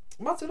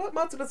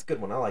Matsuda's a good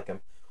one. I like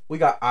him. We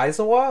got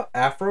Aizawa,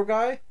 Afro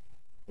guy.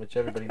 Which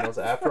everybody knows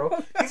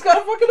Afro. He's got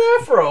a fucking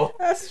Afro.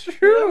 That's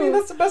true. I mean,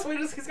 that's the best way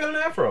to he's got an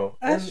Afro.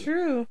 That's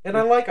true. And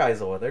I like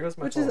Aizawa. There goes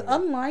my Which is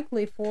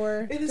unlikely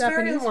for It is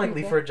Japanese very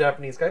unlikely people. for a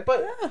Japanese guy.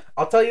 But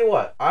I'll tell you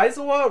what.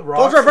 Aizawa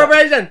rocks... Cultural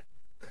appropriation!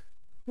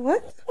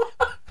 What?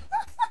 What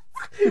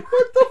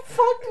the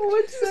fuck?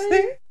 What'd you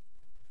say?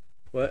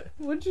 What?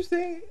 What'd you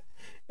say?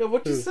 Yeah,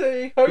 what'd you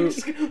say? How you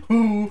just...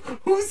 Who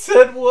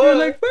said what? You're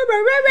like...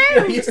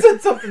 Yeah, you said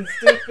something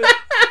stupid.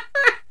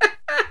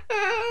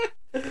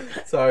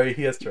 Sorry,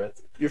 he has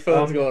Tourette's. Your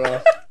phone's going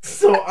off.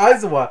 So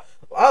Aizawa,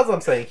 as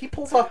I'm saying, he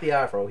pulls off the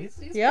Afro. He's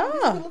I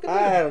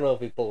don't know if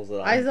he pulls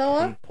it off.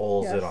 Aizawa? He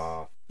pulls it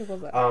off. He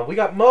pulls it off. We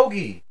got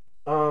Mogi.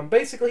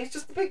 Basically, he's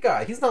just a big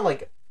guy. He's not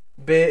like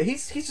big.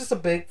 He's just a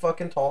big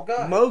fucking tall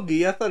guy.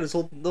 Mogi. I thought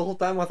the whole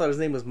time I thought his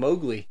name was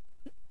Mowgli.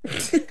 No,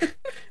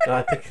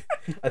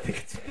 I think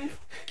it's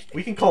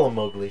we can call him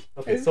Mowgli.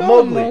 Okay, Let's so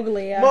call him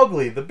Mowgli, yeah.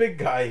 Mowgli, the big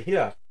guy.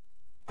 Yeah.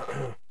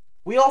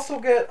 We also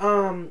get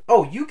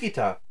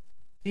Yukita.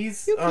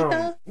 He's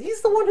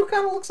the one who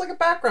kind of looks like a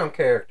background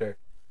character.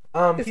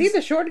 Is he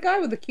the short guy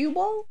with the cue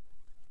ball?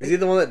 Is he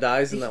the one that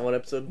dies in that one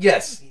episode?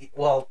 Yes.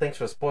 Well, thanks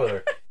for a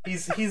spoiler.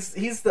 He's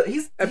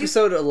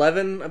episode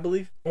 11, I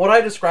believe. What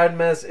I described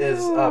him as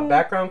is a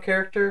background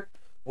character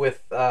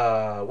with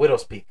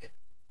widow's peak.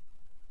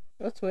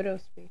 What's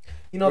widow's peak?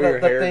 You know where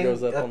that your hair thing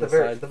goes up at on the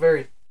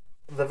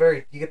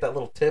very you get that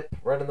little tip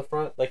right in the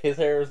front. Like his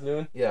hair is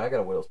doing? Yeah, I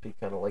got a widow's peak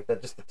kind of like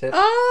that, just the tip.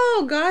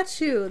 Oh,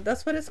 got you.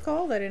 That's what it's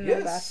called. I didn't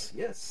know that.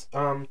 Yes.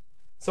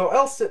 So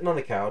Elle's sitting on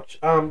the couch.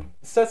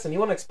 Stetson, you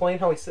want to explain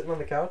how he's sitting on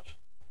the couch?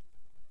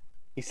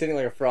 He's sitting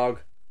like a frog.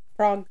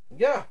 Frog.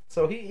 Yeah.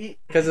 So he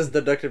because his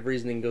deductive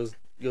reasoning goes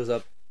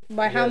up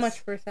by how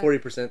much percent?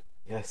 40%.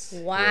 Yes.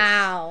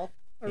 Wow.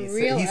 Yes. A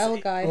real L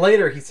guy.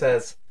 Later he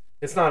says,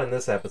 it's not in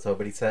this episode,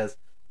 but he says,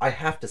 I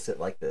have to sit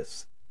like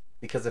this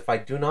because if I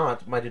do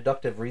not, my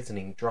deductive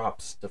reasoning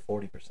drops to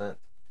 40%.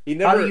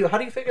 How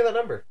do you figure that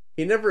number?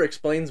 He never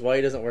explains why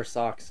he doesn't wear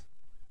socks.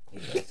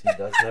 He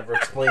does never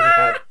explain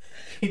that.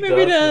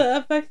 Maybe to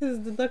affect his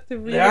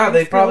deductive reasoning. Yeah,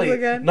 they probably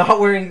not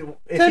wearing.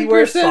 If he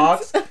wears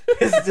socks,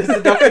 his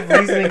deductive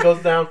reasoning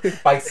goes down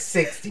by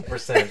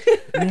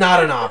 60%.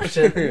 Not an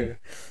option.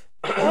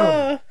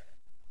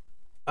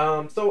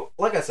 So,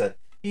 like I said,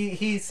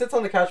 he sits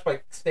on the couch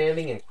by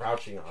standing and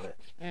crouching on it.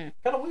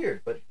 Kind of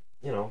weird, but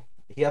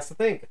he has to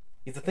think.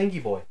 He's a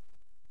thinky boy.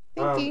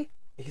 Thinky.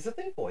 He's a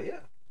think boy.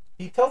 Yeah.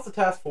 He tells the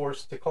task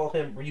force to call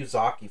him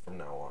Ryuzaki from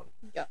now on.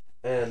 Yeah.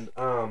 And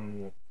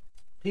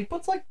he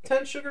puts like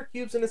 10 sugar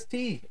cubes in his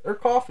tea or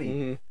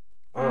coffee.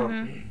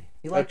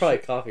 He likes probably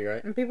coffee,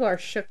 right? And people are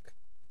shook.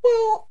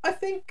 Well, I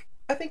think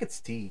it's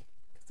tea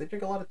because they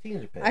drink a lot of tea in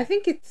Japan. I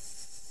think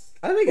it's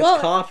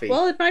coffee.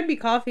 Well, it might be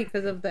coffee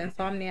because of the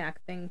insomniac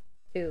thing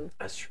too.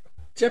 That's true.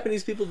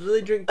 Japanese people, do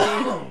they drink tea?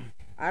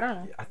 I don't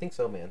know. Yeah, I think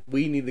so, man.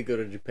 We need to go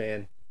to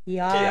Japan.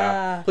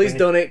 Yeah. Please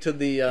donate to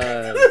the.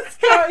 This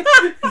guy.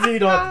 You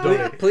don't have to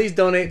donate. Please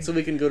donate so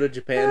we can go to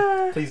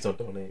Japan. Please don't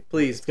donate.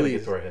 Please, it's gonna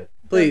get to our head.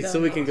 Please,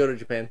 so we can go to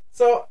Japan.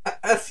 So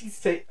as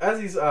he's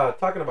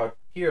talking about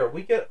Kira,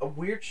 we get a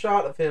weird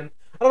shot of him.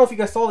 I don't know if you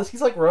guys saw this.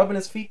 He's like rubbing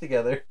his feet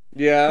together.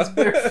 Yeah. His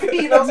bare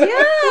feet. I was like,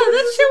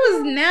 that shit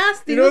was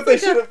nasty. You know what they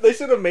should have? They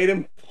should have made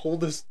him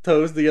hold his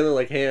toes together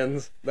like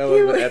hands. That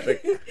would have been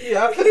epic.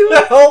 Yeah.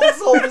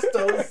 Hold his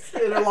toes.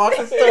 Interlock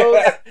his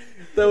toes.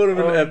 That would have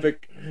been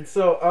epic.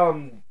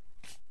 So,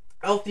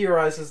 Elle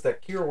theorizes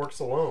that Kira works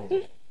alone.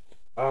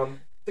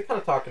 They're kind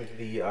of talking to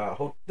the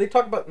they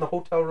talk about in the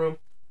hotel room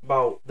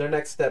about their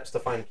next steps to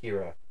find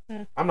Kira.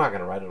 I'm not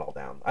gonna write it all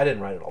down. I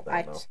didn't write it all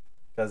down though,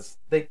 because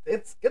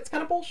it's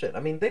kind of bullshit.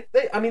 I mean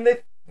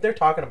they're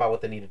talking about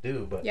what they need to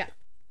do, but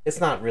it's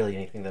not really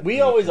anything that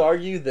we always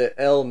argue that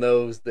L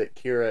knows that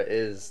Kira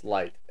is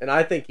Light, and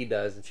I think he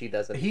does, and she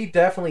doesn't. He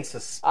definitely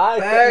suspects.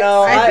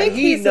 I think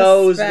he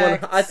knows.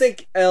 I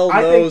think L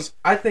knows.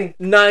 I think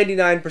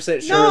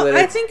 99% sure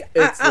that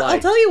it's Light. I'll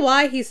tell you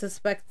why he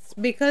suspects.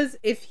 Because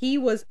if he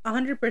was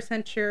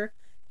 100% sure,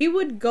 he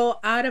would go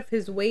out of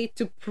his way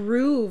to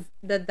prove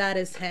that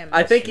is him.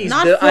 I think he's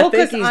not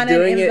focus on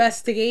an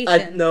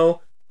investigation.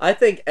 I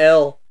think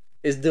L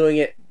is doing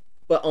it,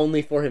 but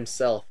only for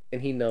himself,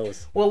 and he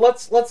knows. Well,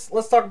 let's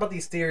talk about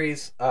these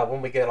theories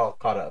when we get all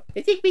caught up.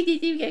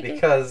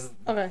 Because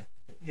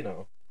you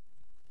know,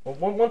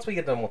 once we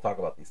get done, we'll talk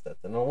about these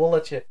steps, and we'll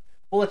let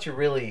you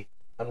really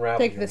unravel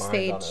take your the mind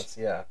stage. on us.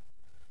 Yeah.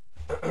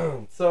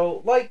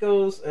 So Light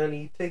goes and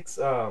he takes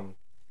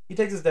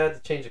his dad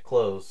to change of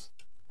clothes.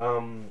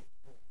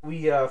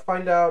 We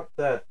find out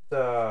that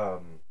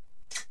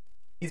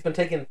he's been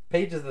taking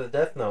pages of the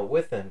Deathnote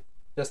with him.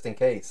 Just in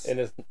case. In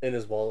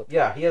his wallet.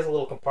 Yeah, he has a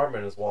little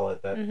compartment in his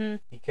wallet that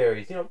he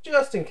carries,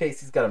 just in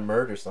case he's got to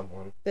murder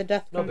someone. The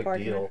death no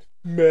compartment. big deal.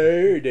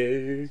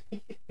 Murder.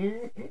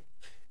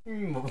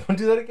 Want to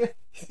do that again?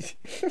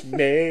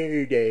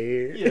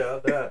 Murder. Yeah,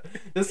 that.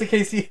 Just in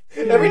case he...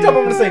 Every time I'm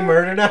going to say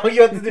murder now,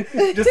 you have to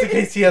do... Just in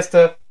case he has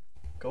to...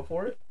 Go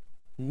for it?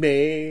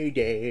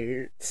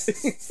 Murder.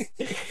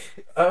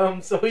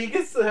 So he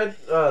gets to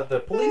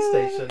the police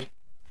station...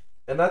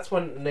 And that's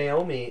when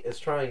Naomi is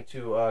trying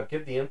to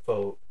give the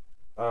info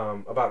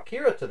about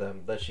Kira to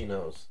them that she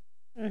knows.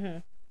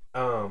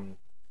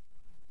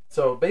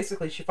 So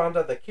basically, she found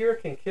out that Kira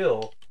can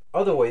kill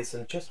other ways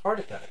than just heart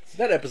attacks.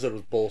 That episode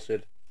was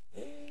bullshit.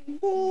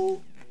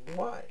 Well,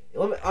 why?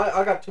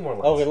 I got 2 more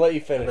lines. Okay, let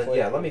you finish.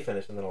 Let me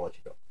finish, and then I'll let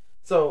you go.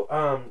 So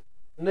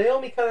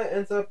Naomi kind of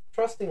ends up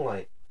trusting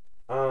Light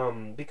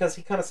because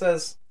he kind of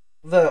says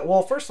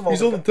first of all,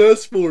 he's on the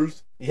task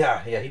force.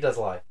 Yeah, he does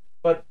lie.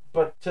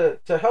 But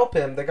to help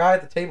him, the guy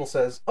at the table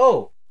says,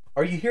 "Oh,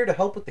 are you here to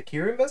help with the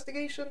Kira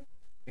investigation?"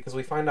 Because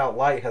we find out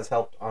Light has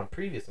helped on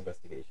previous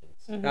investigations.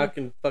 How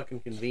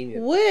fucking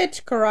convenient.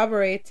 Which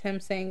corroborates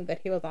him saying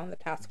that he was on the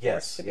task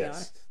force, to be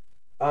honest.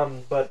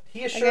 But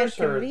he assures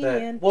her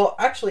that... Well,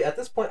 actually, at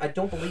this point, I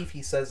don't believe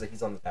he says that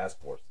he's on the task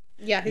force.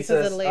 Yeah, he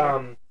says it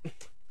later.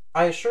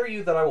 I assure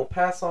you that I will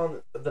pass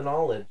on the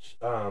knowledge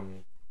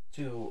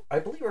to, I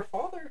believe, her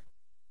father?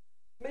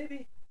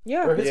 Maybe?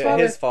 Yeah, or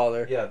his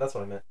father. Yeah, that's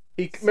what I meant.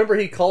 Remember,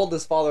 he called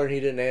his father and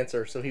he didn't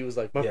answer, so he was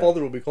like, my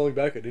father will be calling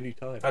back at any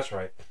time. That's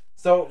right.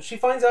 So she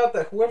finds out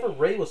that whoever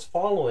Ray was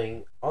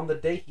following on the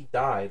day he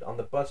died on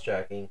the bus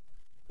jacking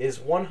is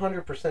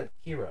 100%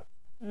 Kira.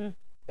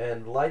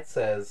 And Light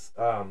says,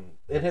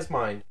 in his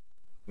mind,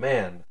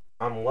 man,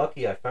 I'm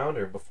lucky I found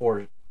her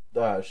before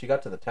she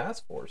got to the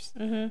task force.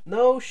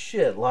 No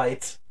shit,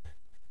 Light.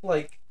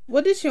 Like,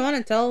 what did she want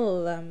to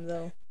tell them,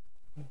 though?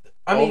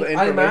 I mean,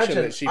 I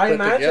imagine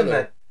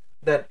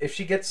that if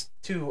she gets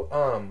to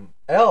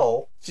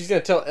L, she's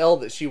gonna tell L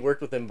that she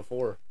worked with him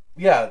before.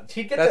 Yeah,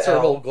 he'd get That's to her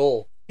L, whole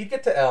goal. He'd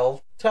get to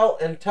L, tell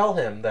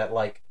him that,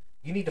 like,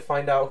 you need to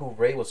find out who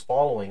Ray was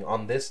following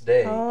on this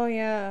day. Oh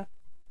yeah.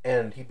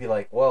 And he'd be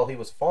like, well, he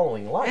was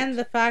following Light. And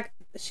the fact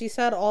she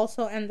said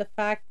also, and the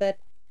fact that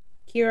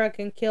Kira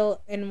can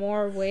kill in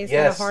more ways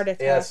than a heart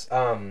attack. Yes.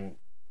 L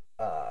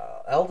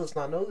does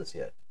not know this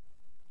yet,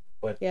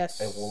 but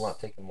it will not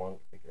take him long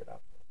to figure it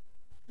out.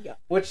 Yeah.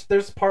 Which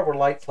there's a part where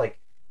Light's like,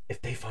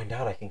 if they find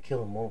out I can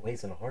kill in more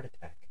ways than a heart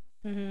attack,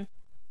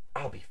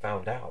 I'll be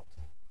found out.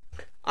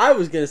 I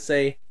was gonna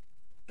say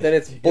that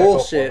it's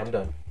bullshit. I'm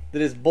done.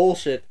 That it's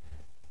bullshit.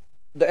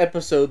 The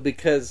episode,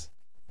 because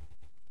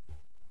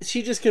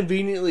she just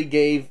conveniently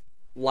gave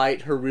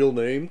Light her real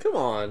name. Come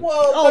on.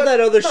 Well, all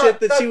that other shit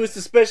that she was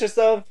suspicious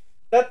of.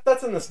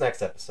 That's in this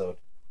next episode.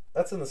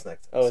 That's in this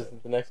next episode. Oh, is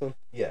it the next one?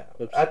 Yeah.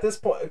 Oops. At this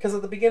point, because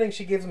at the beginning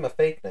she gives him a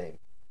fake name.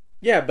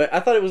 Yeah, but I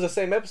thought it was the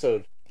same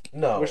episode.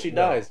 No, where she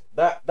dies.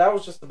 That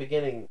was just the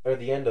beginning or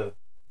the end of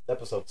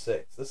episode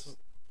 6. This is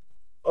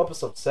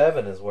episode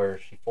 7 is where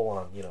she full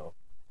on,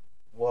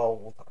 Well,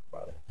 we'll talk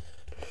about it.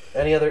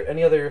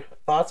 Any other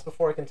thoughts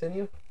before I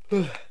continue?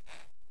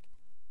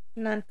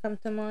 None come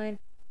to mind.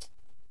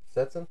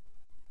 Stetson,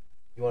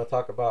 you want to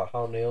talk about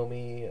how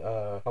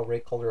how Ray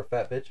called her a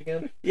fat bitch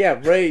again?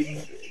 Yeah,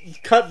 Ray.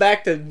 Cut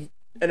back to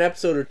an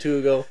episode or 2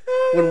 ago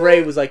when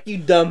Ray was like, "You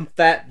dumb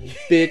fat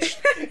bitch."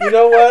 You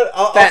know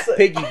what? Fat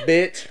piggy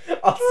bitch.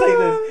 I'll say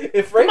this: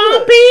 if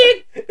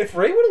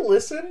Ray would have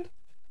listened,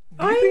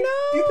 do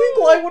you think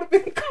Light would have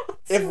been caught?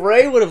 If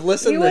Ray would have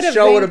listened, the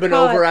show would have been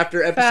over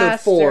after episode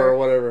 4 or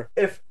whatever.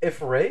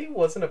 If Ray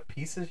wasn't a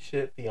piece of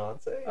shit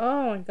fiance,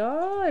 oh my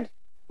god!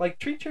 Like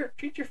treat your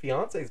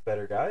fiancés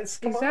better, guys.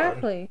 Come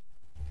on.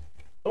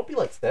 Don't be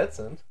like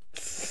Stetson.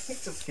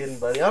 Just kidding,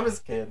 buddy. I'm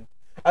just kidding.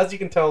 As you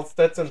can tell,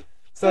 Stetson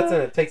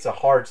takes a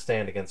hard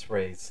stand against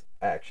Ray's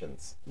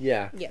actions.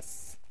 Yeah.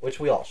 Yes. Which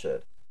we all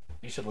should.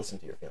 You should listen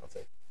to your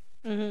fiance.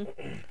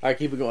 Alright,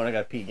 keep it going. I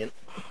got to pee again.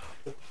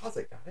 How's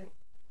it, guy?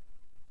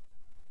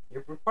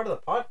 You're part of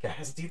the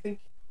podcast. Do you think?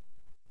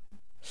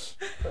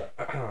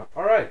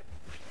 All right.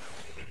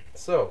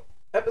 So,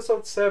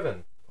 episode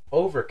 7,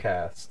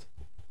 Overcast.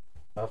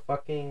 a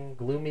fucking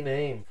gloomy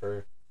name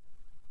for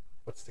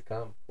what's to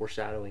come.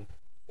 Foreshadowing.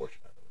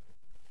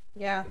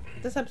 Yeah,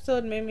 this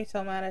episode made me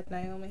so mad at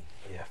Naomi.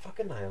 Yeah,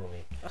 fucking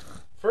Naomi. Ugh.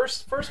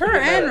 First her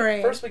and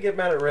Ray. First we get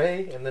mad at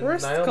Ray, and then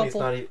Worst Naomi's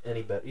couple. not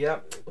any better.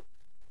 Yeah,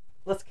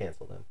 let's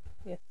cancel them.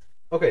 Yes.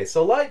 Okay,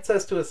 so Light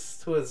says to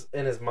his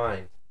in his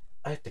mind,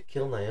 I have to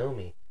kill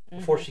Naomi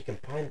before she can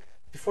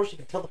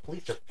tell the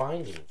police her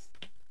findings.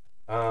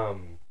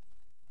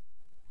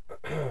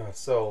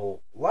 So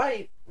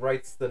Light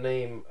writes the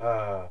name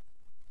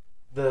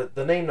the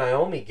name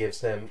Naomi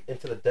gives him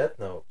into the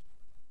Deathnote,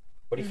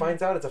 but he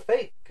finds out it's a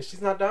fake because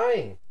she's not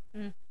dying.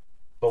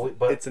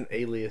 But it's an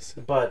alias.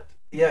 But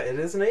yeah, it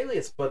is an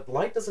alias. But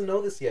Light doesn't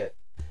know this yet.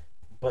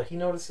 But he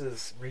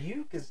notices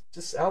Ryuk is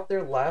just out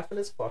there laughing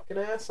his fucking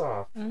ass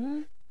off,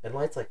 and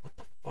Light's like, "What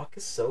the fuck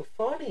is so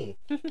funny?"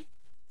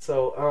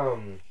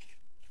 So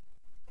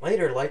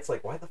later Light's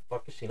like, "Why the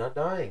fuck is she not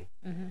dying?"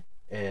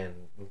 And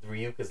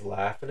Ryuk is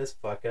laughing his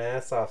fucking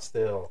ass off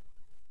still.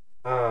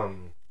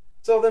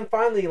 So then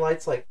finally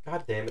Light's like,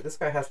 God damn it, this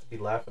guy has to be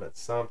laughing at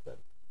something.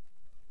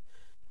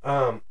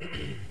 And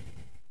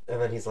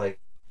then he's like,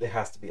 it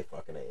has to be a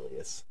fucking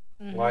alias.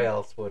 Why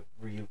else would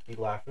Ryuk be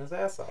laughing his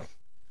ass off?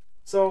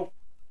 So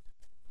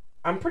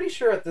I'm pretty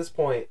sure at this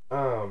point,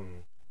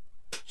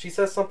 she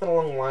says something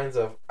along the lines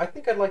of, I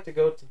think I'd like to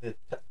go to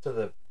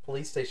the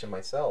police station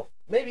myself.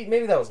 Maybe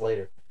that was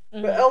later.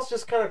 But L's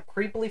just kind of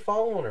creepily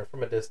following her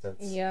from a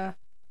distance. Yeah.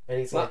 And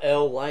he's not like...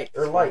 L, Light.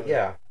 Or Light,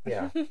 yeah.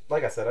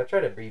 Like I said, I try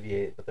to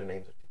abbreviate it, but their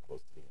names are too close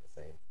to being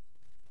the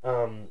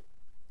same.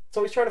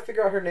 So he's trying to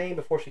figure out her name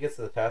before she gets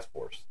to the task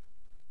force.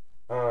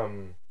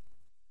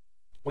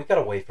 We got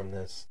away from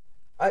this.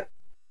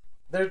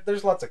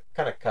 There's lots of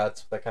kind of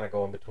cuts that kind of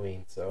go in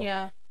between, so...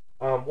 Yeah.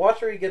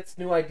 Watchery gets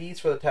new IDs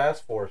for the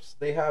task force.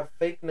 They have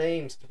fake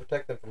names to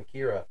protect them from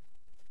Kira.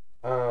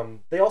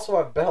 They also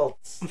have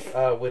belts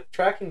with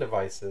tracking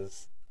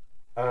devices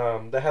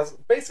that has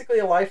basically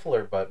a life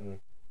alert button.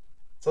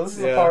 So this is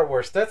the part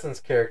where Stetson's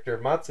character,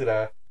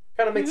 Matsuda,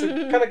 kind of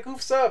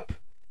goofs up.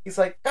 He's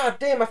like, God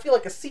damn, I feel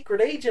like a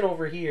secret agent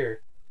over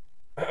here.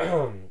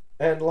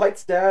 And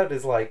Light's dad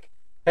is like,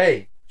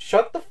 hey,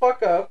 shut the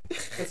fuck up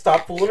and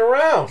stop fooling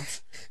around.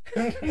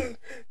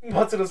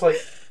 Matsuda's like,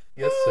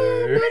 yes,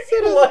 sir.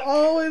 Matsuda's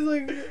always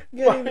like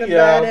getting the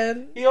bad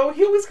end. He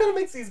always kind of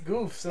makes these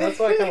goofs, and that's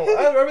why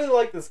I really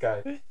like this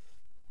guy.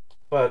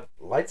 But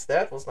Light's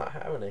dad was not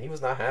having it. He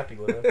was not happy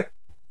with him.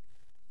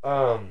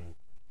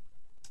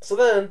 So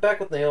then,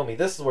 back with Naomi,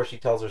 this is where she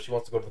tells her she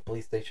wants to go to the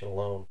police station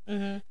alone.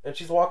 And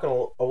she's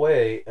walking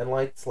away, and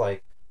Light's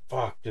like,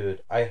 fuck,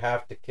 dude, I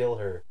have to kill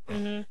her.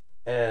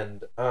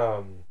 And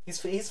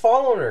he's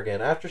following her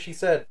again after she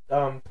said,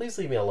 please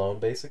leave me alone,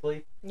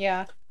 basically.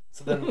 Yeah.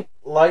 So then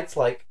Light's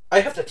like,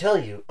 I have to tell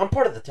you, I'm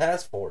part of the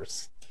task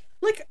force.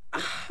 Like,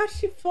 how'd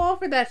she fall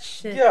for that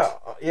shit?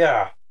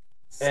 Yeah.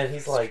 And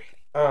he's like,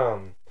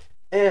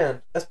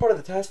 and as part of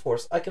the task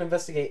force, I can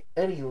investigate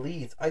any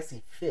leads I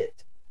see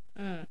fit.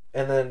 And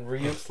then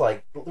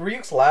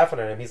Ryuk's laughing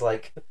at him. He's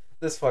like,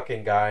 this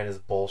fucking guy and his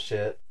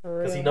bullshit.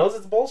 Because he knows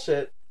it's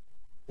bullshit.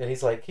 And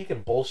he's like, he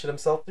can bullshit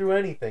himself through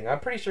anything.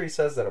 I'm pretty sure he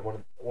says that at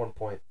one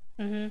point.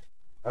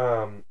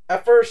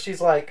 At first,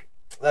 she's like,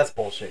 that's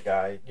bullshit,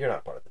 guy. You're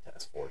not part of the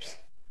task force.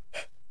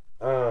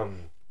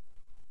 And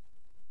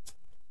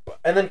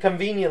then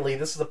conveniently,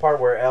 this is the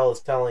part where L is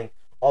telling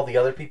all the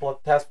other people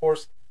at the task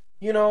force,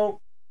 you know,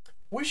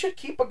 we should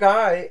keep a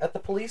guy at the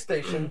police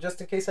station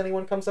just in case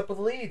anyone comes up with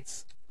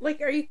leads.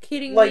 Like, are you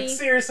kidding me? Like,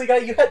 seriously,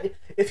 guy,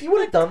 if you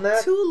would have done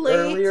that too late.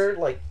 earlier,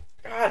 like,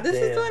 god this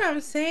damn. is what I'm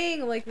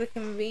saying, like, the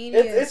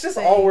convenience It just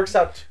thing. all works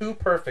out too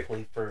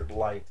perfectly for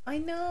Light. I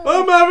know.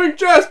 I'm having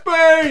chest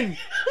pain!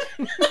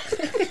 Is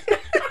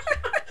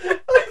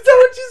that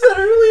what you said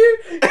earlier?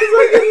 It's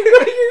like, you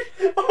got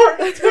your heart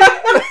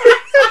attack.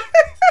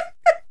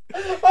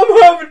 I'm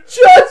having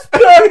chest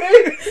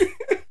pain!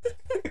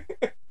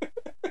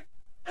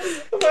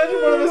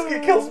 Imagine one of us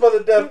get killed by the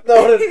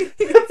Deathnote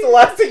and that's the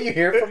last thing you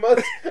hear from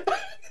us.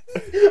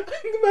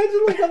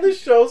 Imagine like on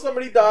this show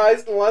somebody dies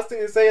and the last thing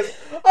they say is,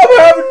 I'm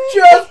having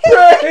chest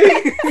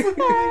pain! And they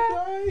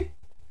die.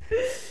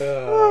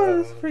 Oh,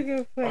 that's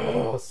freaking funny.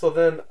 Oh, so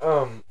then,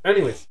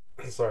 anyways,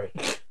 sorry.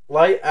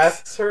 Light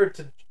asks her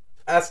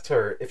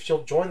if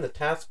she'll join the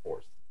task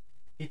force.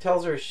 He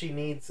tells her she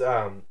needs,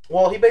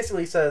 he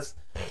basically says,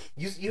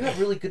 you have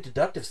really good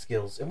deductive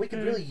skills, and we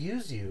could really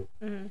use you.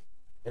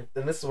 And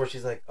this is where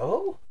she's like,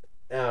 oh?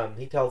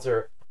 He tells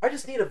her, I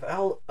just need a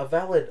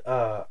valid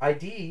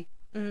ID,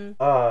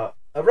 a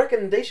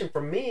recommendation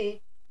from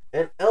me,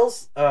 and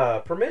L's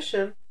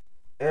permission,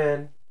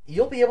 and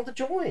you'll be able to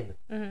join.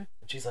 And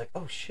she's like,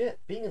 oh shit,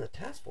 being in the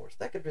task force,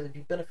 that could really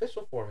be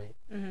beneficial for me.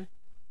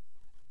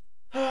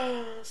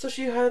 So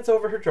she hands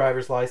over her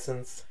driver's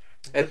license.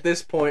 At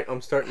this point, I'm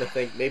starting to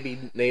think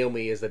maybe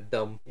Naomi is a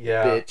dumb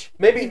bitch.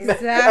 Maybe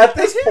Exactly. at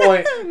this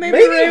point, maybe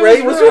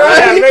Ray was was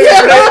right.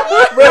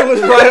 Yeah, Ray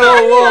was right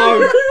all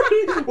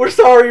along. We're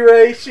sorry,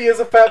 Ray. She is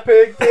a fat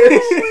pig. Bitch.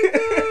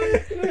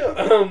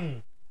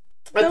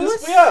 At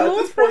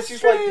this point,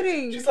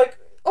 she's like,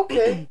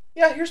 okay,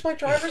 yeah, here's my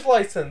driver's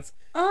license.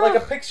 Oh. Like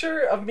a picture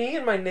of me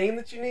and my name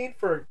that you need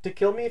to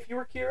kill me if you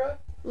were Kira.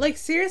 Like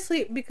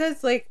seriously,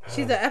 because like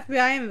she's an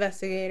FBI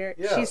investigator.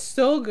 Yeah. She's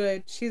so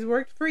good. She's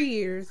worked for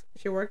years.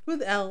 She worked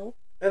with Elle.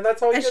 And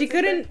that's how. And she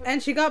couldn't.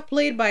 And she got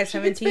played by a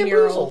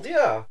 17-year-old.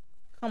 Yeah.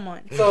 Come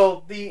on.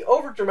 So the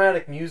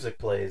overdramatic music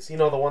plays. You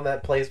know, the one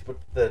that plays with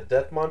the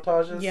death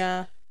montages.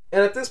 Yeah.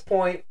 And at this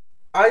point,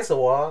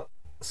 Aizawa,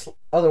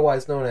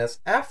 otherwise known as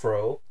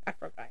Afro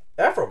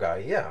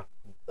guy, yeah,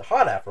 the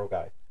hot Afro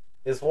guy,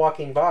 is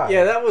walking by.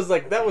 Yeah, that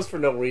was for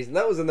no reason.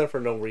 That was in there for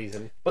no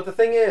reason. But the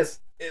thing is,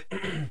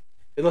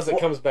 unless it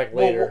comes back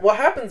later. What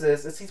happens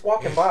is he's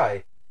walking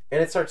by,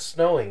 and it starts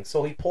snowing,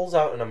 so he pulls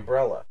out an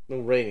umbrella. No,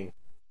 raining.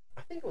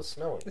 I think it was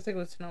snowing. I think it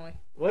was snowing.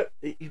 What?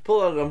 You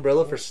pull out an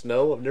umbrella for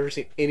snow? I've never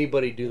seen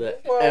anybody do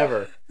that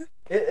ever.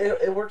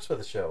 It works for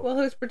the show. Well,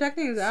 he was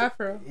protecting his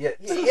afro. Yeah,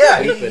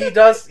 he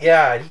does.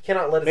 Yeah, he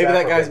cannot let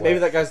his maybe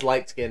that guy's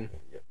light skin.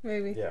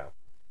 Maybe. Yeah.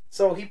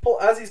 So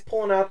as he's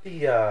pulling out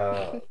the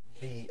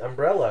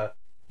umbrella,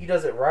 he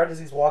does it right as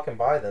he's walking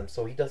by them,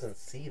 so he doesn't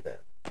see them.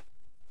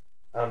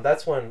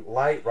 That's when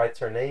Light writes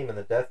her name in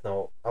the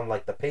Deathnote on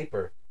like the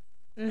paper.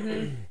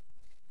 Mm-hmm.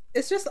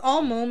 It's just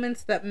all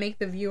moments that make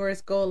the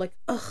viewers go like,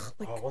 ugh,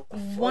 like what the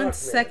fuck, 1 man?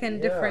 second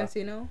Yeah. difference,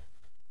 you know?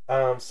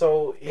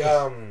 So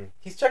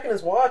he's checking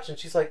his watch, and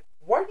she's like,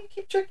 "Why do you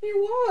keep checking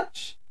your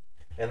watch?"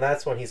 And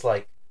that's when he's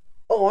like,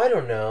 "Oh, I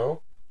don't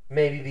know.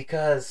 Maybe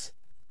because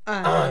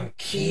I'm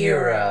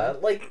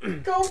Kira."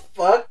 Like, go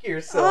fuck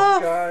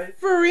yourself, guy.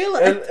 For real.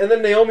 And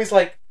then Naomi's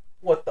like,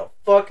 "What the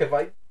fuck have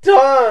I done?"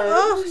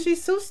 Oh,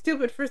 she's so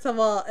stupid. First of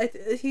all,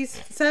 he's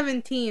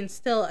 17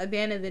 still. At the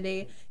end of the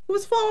day, he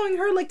was following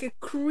her like a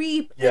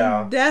creep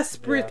and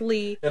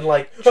desperately and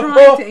like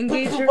trying to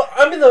engage her.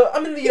 I'm in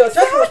the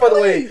task force, by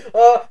the way.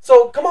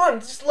 So come on,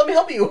 just let me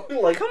help you.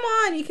 Like, come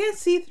on, you can't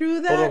see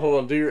through that. Hold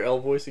on. Do your L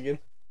voice again.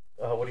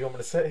 What do you want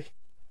me to say?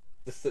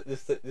 Just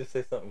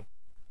say something.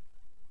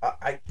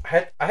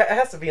 It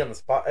has to be on the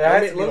spot.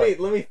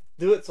 Let me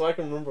do it so I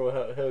can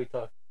remember how he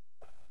talked.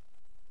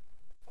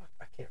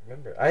 I can't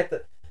remember. I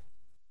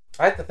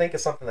have to think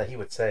of something that he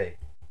would say.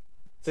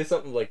 Say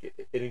something like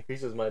it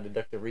increases my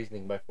deductive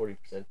reasoning by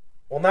 40%.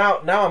 Well,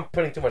 now I'm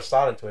putting too much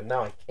thought into it.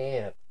 Now I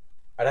can't.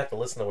 I'd have to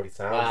listen to what he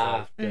sounds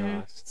like. Mm-hmm.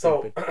 Gosh,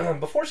 so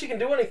before she can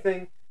do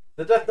anything,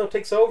 the Deathnote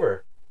takes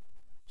over.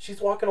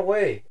 She's walking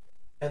away,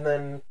 and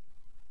then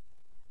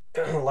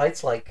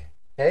Light's like,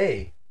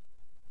 "Hey,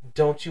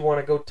 don't you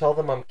want to go tell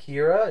them I'm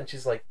Kira?" And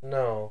she's like,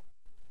 "No,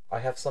 I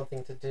have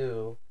something to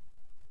do."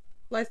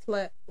 Lights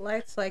like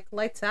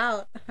lights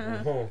out.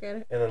 Mm-hmm.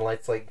 And then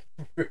Light's like,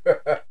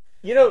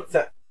 you know.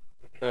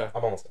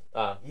 I'm almost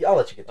done. I'll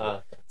let you get to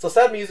it. So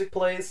sad music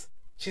plays.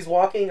 She's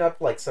walking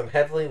up like some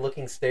heavily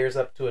looking stairs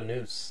up to a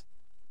noose,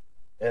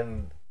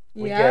 and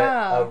we get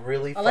a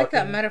really. I like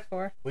that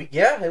metaphor.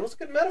 It was a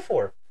good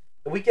metaphor.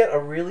 We get a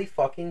really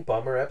fucking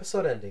bummer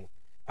episode ending.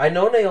 I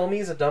know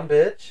Naomi's a dumb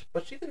bitch,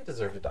 but she didn't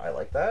deserve to die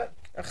like that.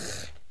 Ugh.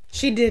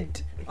 She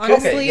did.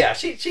 Honestly, okay, yeah,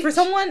 she for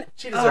someone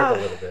she deserved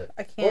a little bit.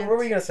 I can't. What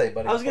were you gonna say,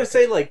 buddy? I was gonna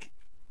say, like,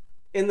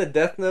 in the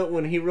Deathnote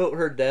when he wrote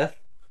her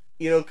death,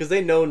 you know, because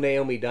they know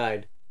Naomi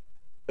died.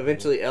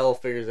 Eventually, Elle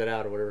figures it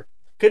out or whatever.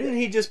 Couldn't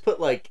he just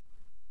put like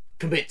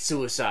commit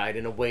suicide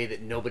in a way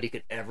that nobody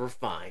could ever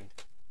find?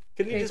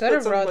 Couldn't he just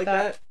put something like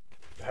that?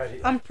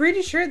 I'm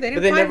pretty sure they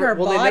didn't find her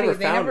body.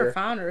 They never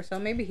found her, so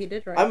maybe he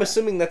did write I'm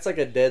assuming that's like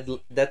a dead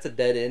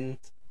end.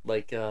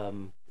 Like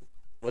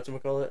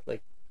whatchamacallit?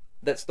 Like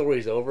that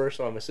story's over,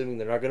 so I'm assuming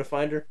they're not gonna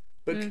find her.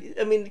 But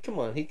I mean, come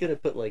on, he could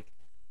have put like.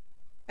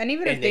 And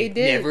even if they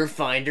did, never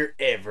find her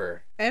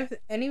ever. And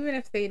even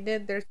if they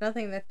did, there's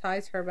nothing that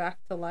ties her back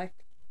to Light.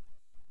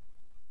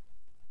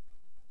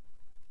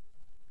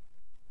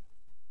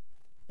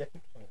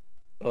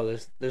 Oh,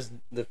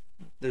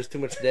 there's too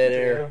much dead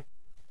air.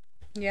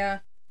 Yeah,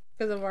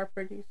 because of our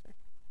producer.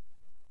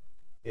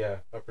 Yeah,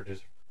 our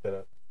producer put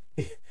up.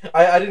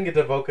 I didn't get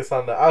to focus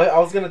on that. I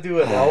was gonna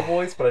do an L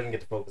voice, but I didn't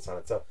get to focus on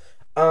it. So,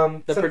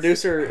 the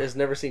producer has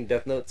never seen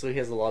Deathnote, so he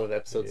has a lot of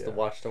episodes to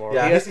watch tomorrow.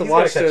 Yeah, he has to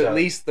watch to at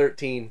least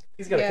 13.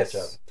 He's gonna catch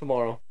up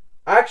tomorrow.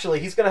 Actually,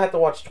 he's gonna have to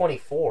watch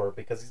 24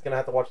 because he's gonna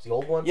have to watch the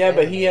old ones. Yeah,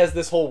 but he has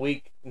this whole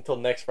week until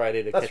next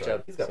Friday to catch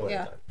up. He's got plenty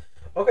of time.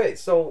 Okay,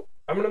 so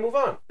I'm gonna move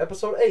on.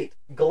 Episode 8,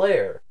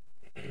 Glare.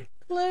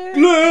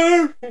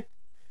 Glare.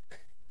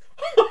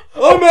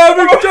 I'm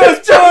having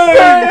chest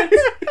pains!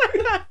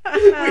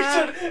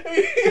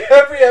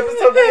 Every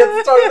episode we have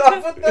to start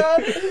off with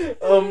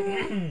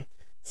that.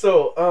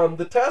 So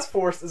the task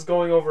force is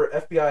going over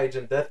FBI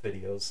agent death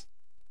videos.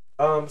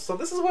 So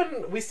this is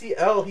when we see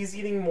Elle. He's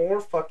eating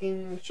more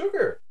fucking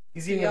sugar.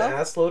 He's eating an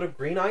ass load of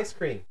green ice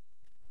cream.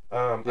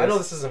 I know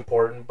this is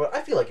important, but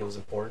I feel like it was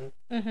important.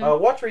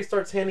 Watch where he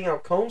starts handing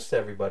out cones to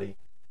everybody.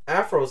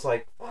 Afro's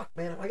like, "Fuck,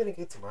 man, am I gonna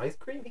get some ice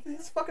cream?"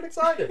 He's fucking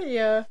excited.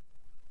 Yeah.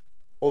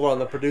 Hold on,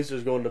 the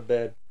producer's going to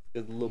bed.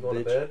 Good little bitch. Going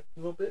to bed,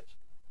 little bitch.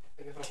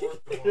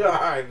 All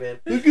right, man.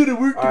 We're gonna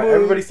work tomorrow. All right,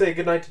 everybody say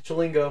goodnight to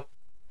Chilingo.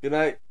 Good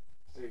night.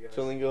 See you guys.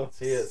 Chilingo.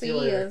 See you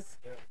later.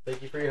 Yeah.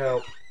 Thank you for your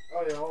help.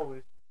 Oh yeah,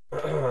 always.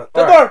 The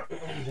door!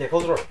 Yeah,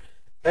 close the door.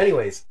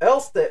 Anyways,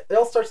 Elle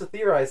starts to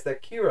theorize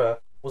that Kira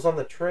was on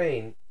the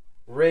train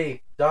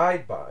Ray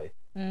died by.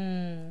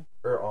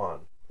 Or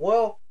on.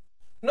 Well,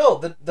 no,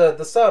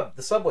 the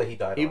subway he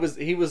died on.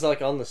 He was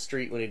like on the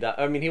street when he died.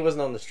 I mean, he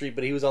wasn't on the street,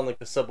 but he was on like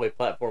the subway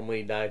platform when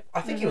he died.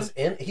 I think he was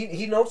in.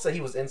 He notes that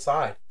he was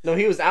inside. No,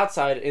 he was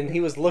outside and he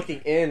was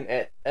looking in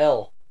at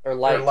Elle or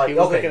Light. He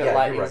was looking at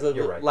Light.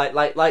 You're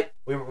right. Light.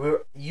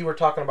 You were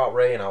talking about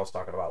Ray and I was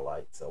talking about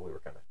Light, so we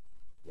were kind of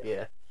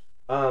yeah.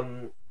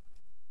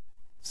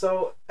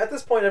 So at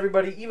this point,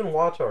 everybody, even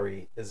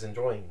Watari, is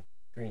enjoying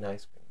green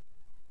ice cream,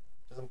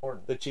 which is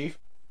important. The chief.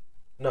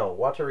 No,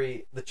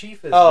 Watari. The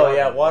chief is. Oh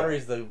yeah,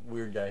 Watari's the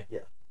weird guy.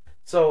 Yeah.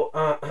 So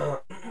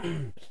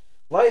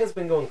Light has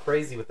been going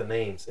crazy with the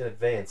names in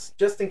advance,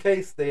 just in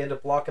case they end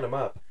up locking him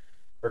up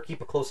or keep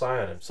a close eye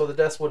on him, so the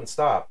deaths wouldn't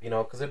stop. You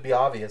know, because it'd be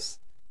obvious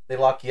they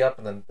lock you up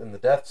and then the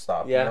death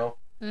stop. Yeah. You know.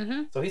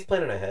 Mm-hmm. So he's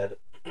planning ahead.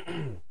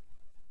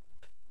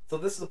 So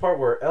this is the part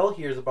where Elle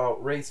hears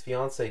about Ray's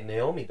fiance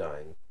Naomi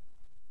dying.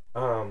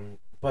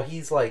 But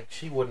he's like,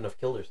 she wouldn't have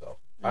killed herself.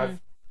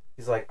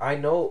 He's like, I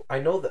knew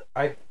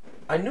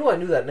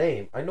that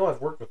name. I know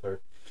I've worked with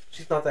her.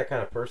 She's not that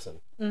kind of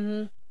person.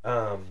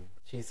 Mm-hmm.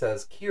 She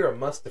says Kira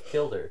must have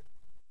killed her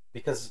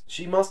because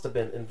she must have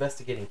been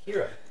investigating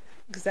Kira.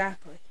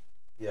 Exactly.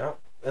 Yeah,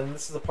 and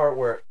this is the part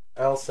where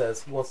Elle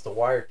says he wants to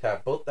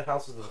wiretap both the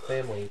houses of the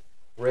family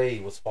Ray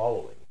was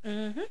following.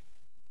 Mm-hmm.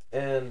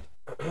 And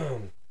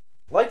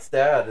Light's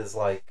dad is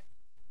like,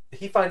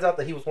 he finds out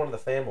that he was one of the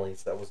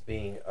families that was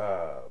being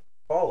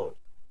followed.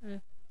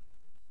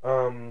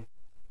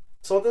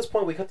 So at this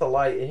point we cut to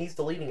Light and he's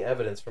deleting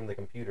evidence from the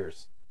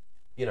computers,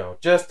 you know,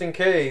 just in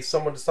case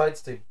someone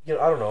decides to, you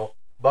know, I don't know,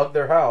 bug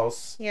their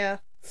house. Yeah.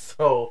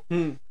 So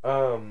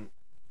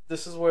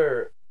this is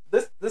where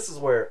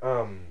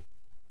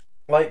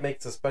Light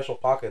makes his special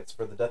pockets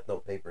for the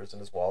Deathnote papers in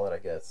his wallet, I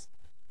guess.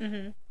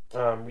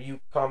 Ryu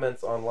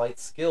comments on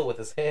Light's skill with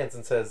his hands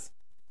and says,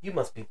 "You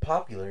must be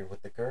popular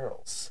with the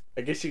girls."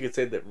 I guess you could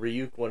say that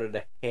Ryuk wanted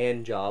a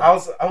hand job. I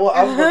was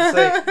about to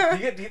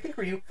say, do you think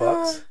Ryuk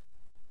fucks?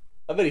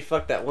 I bet he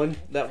fucked that one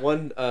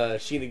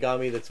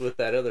Shinigami that's with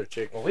that other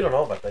chick. Well, we don't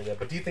know about that yet,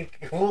 but do you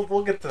think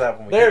we'll get to that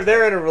when we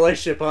they're in a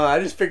relationship, huh? I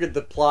just figured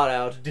the plot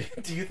out.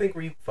 Do you think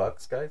Ryuk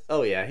fucks, guys?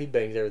 Oh yeah, he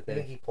bangs everything.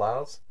 You think he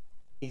plows?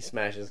 He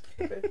smashes.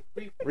 Okay.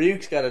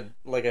 Ryuk's got a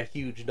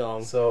huge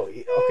dong. So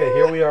okay,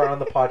 here we are on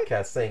the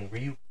podcast saying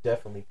Ryuk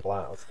definitely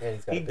plows, and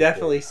he's got. He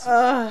definitely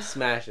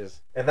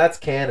smashes, and that's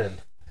canon.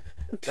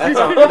 That's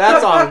on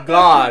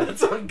God.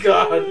 That's on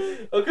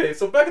God. Okay,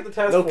 so back at the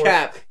task force. No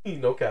cap.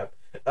 No cap.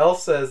 Elle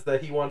says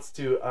that he wants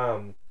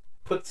to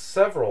put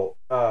several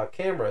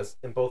cameras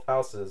in both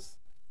houses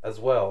as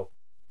well.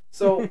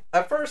 So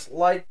at first,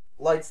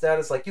 Light's dad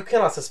is like, "You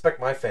cannot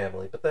suspect my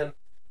family," but then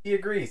he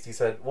agrees. He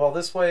said, "Well,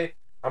 this way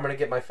I'm gonna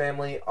get my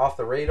family off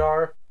the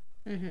radar."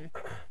 But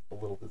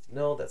little does he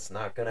know that's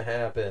not gonna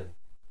happen.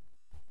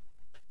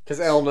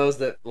 Because Elle knows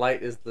that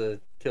Light is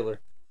the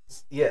killer.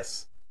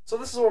 Yes. So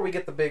this is where we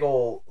get the big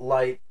old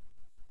Light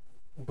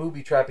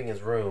booby trapping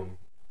his room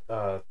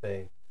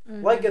thing.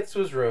 Light gets to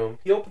his room,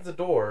 he opens the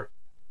door,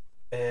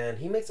 and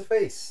he makes a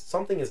face.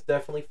 Something is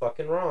definitely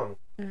fucking wrong.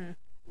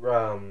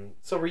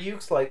 So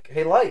Ryuk's like,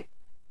 "Hey Light,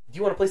 do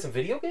you want to play some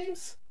video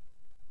games?"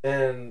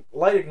 And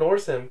Light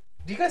ignores him.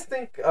 Do you guys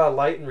think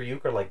Light and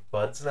Ryuk are like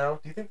buds now?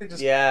 Do you think they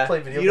just play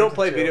video games? You don't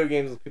play video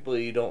games with people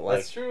you don't like.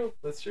 That's true.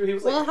 He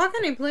was well, how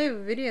can he play a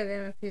video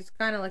game if he's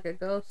kind of like a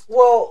ghost?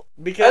 Well,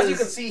 because as you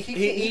can see,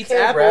 he eats can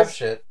apples. grab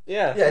shit.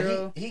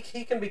 Yeah.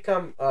 He can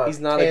become he's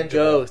not tangible. a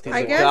ghost. He's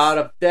a god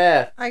of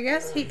death. I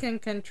guess he can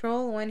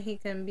control when he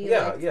can be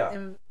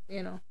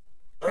you know.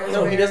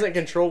 No, he doesn't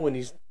control when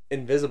he's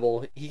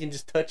invisible. He can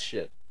just touch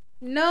shit.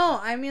 No,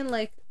 I mean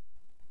like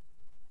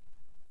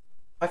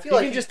I feel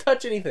he can just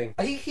touch anything.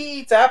 He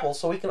eats apples,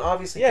 so he can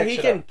obviously. Yeah, he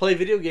can play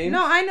video games.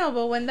 No, I know,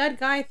 but when that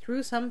guy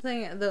threw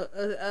something,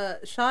 the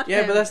shot.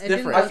 Yeah, but that's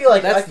different. I feel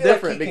like that's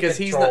different because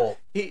he's not.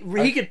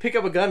 He could pick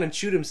up a gun and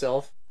shoot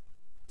himself.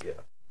 Yeah,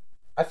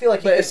 I feel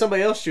like. But if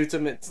somebody else shoots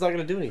him, it's not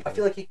going to do anything. I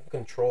feel like he can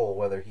control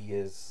whether he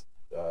is,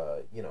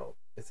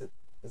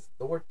 is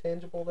the word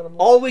tangible that I'm.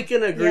 All we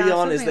can agree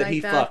on is that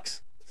he fucks.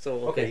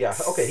 So okay, he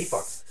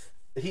fucks.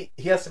 He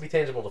has to be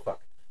tangible to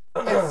fuck.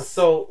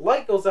 So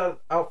Light goes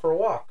out for a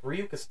walk.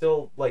 Ryuk is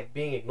still like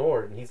being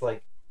ignored, and he's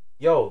like,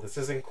 "Yo, this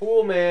isn't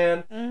cool,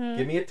 man.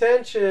 Give me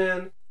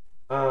attention."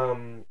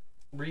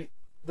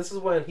 This is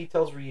when he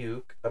tells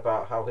Ryuk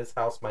about how his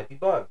house might be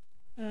bugged.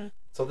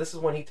 So this is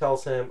when he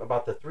tells him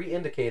about the 3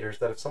 indicators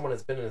that if someone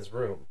has been in his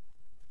room.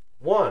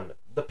 1,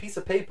 the piece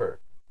of paper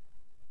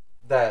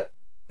that,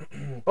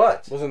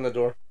 but was in the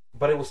door,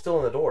 but it was still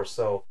in the door.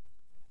 So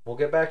we'll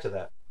get back to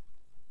that.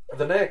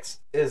 The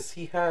next is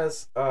he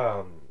has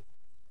the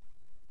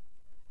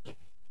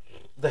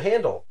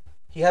handle.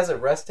 He has it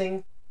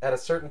resting at a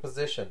certain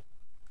position.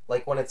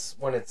 Like when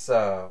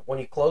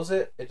you close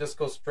it, it just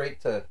goes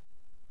straight to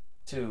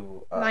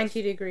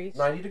 90 degrees.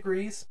 90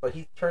 degrees, but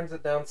he turns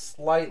it down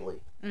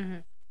slightly.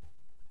 And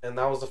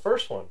that was the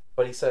first one.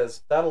 But he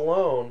says that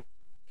alone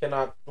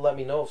cannot let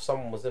me know if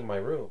someone was in my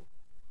room.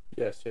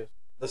 Yes.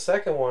 The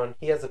second one,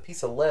 he has a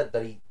piece of lead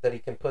that he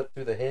can put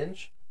through the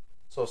hinge,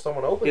 so if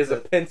someone opens He has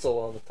it, a pencil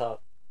on the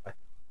top. I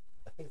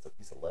think it's a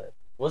piece of lead.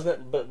 Wasn't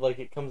it? But like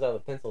it comes out of the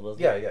pencil,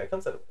 doesn't Yeah, it? yeah, it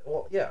comes out of,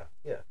 well, yeah.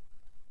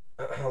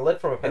 Lead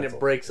from a pencil. And it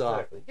breaks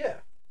off. Yeah.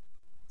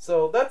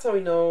 So that's how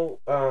we know,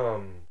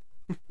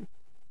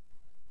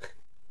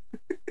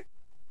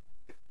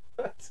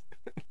 what?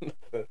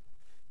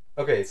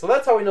 Okay, so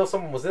that's how we know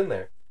someone was in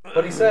there.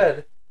 But he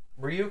said,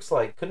 Ryuk's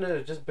like, couldn't it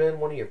have just been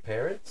one of your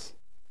parents?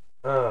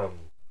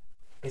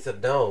 He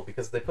said no,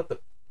 because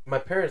my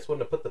parents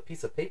wouldn't have put the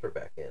piece of paper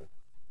back in.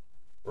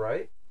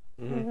 Right?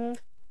 Mm-hmm.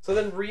 So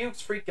then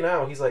Ryuk's freaking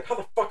out. He's like, how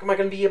the fuck am I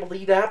going to be able to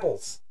eat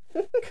apples?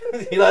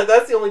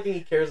 That's the only thing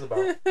he cares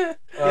about. Yeah,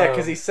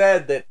 because he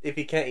said that if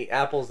he can't eat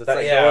apples, it's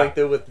like yeah. going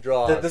through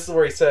withdrawals. This is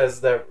where he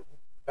says that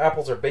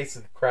apples are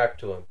basically crack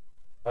to him.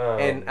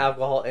 And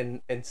alcohol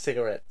and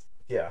cigarettes.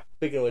 Yeah.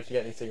 Speaking of which, you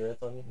got any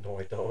cigarettes on you? No,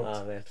 I don't.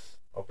 Oh, man.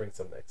 I'll bring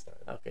some next time.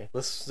 Okay.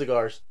 Let's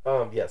cigars.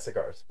 Yeah,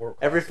 cigars.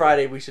 Every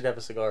Friday we should have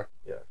a cigar.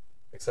 Yeah.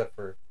 Except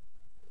for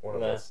one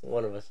of us.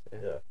 One of us.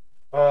 Yeah.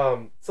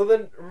 So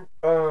then,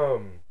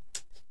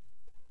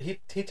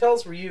 he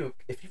tells Ryuk,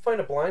 if you find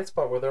a blind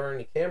spot where there aren't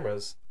any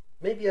cameras,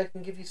 maybe I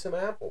can give you some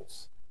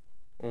apples.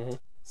 Mm-hmm.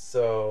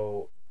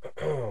 So,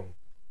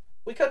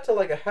 we cut to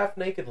like a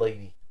half-naked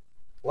lady.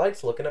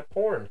 Light's looking at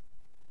porn.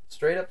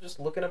 Straight up just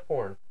looking at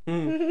porn.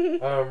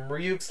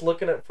 Ryuk's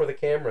looking for the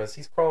cameras.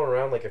 He's crawling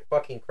around like a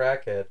fucking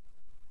crackhead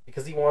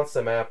because he wants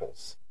some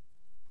apples.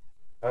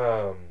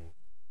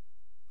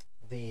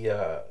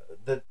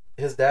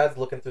 His dad's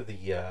looking through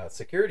the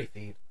security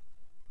feed,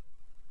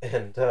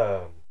 and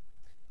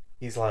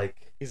he's like,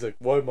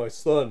 why my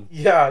son?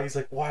 Yeah, he's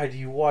like, why do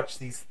you watch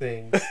these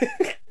things?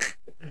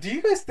 Do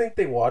you guys think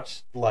they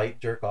watched Light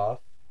jerk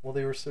off while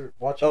they were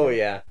watching? Oh it?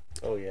 yeah.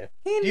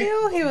 He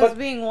knew he was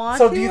being watched.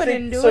 So do you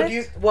think?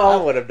 I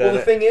would have done it.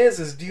 The thing is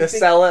do you think,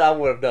 sell it? I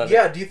would have done it.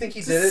 Yeah. Do you think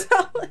he did it?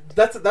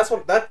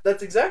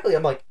 That's exactly.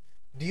 I'm like,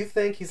 do you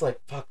think he's like,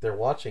 fuck, they're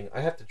watching.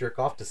 I have to jerk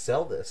off to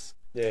sell this.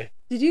 Yeah.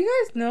 Did you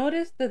guys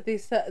notice that they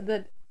said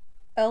that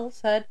Elle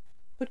said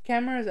put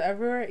cameras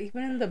everywhere,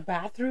 even in the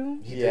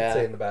bathroom? He did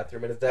say in the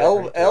bathroom, and his dad.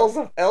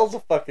 Elle's a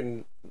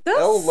fucking. That's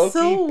low-key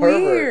so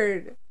pervert.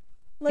 Weird.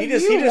 Like, he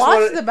just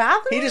watched the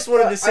bathroom. He just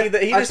wanted to see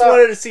that. He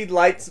wanted to see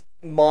Light's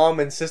mom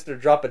and sister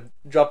drop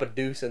a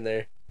deuce in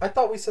there. I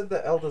thought we said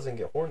that Elle doesn't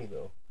get horny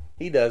though.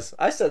 He does.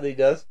 I said he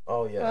does.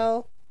 Oh yeah.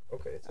 Well.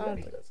 Okay, so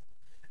maybe he does.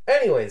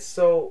 Anyways,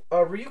 so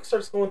Ryuk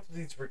starts going through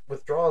these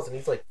withdrawals, and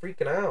he's like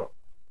freaking out.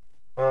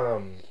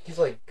 He's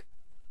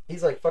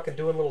like fucking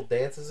doing little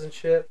dances and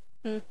shit.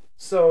 Mm.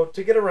 So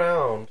to get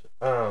around,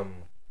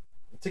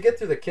 to get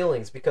through the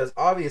killings, because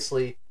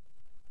obviously,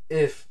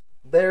 if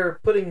they're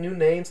putting new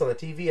names on the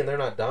TV and they're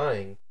not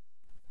dying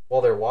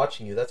while they're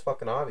watching you, that's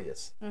fucking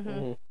obvious. Mm-hmm.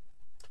 Mm-hmm.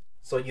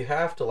 So you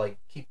have to like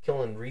keep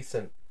killing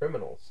recent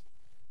criminals.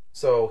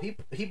 So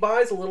he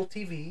buys a little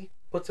TV,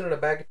 puts it in a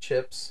bag of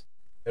chips,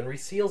 and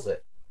reseals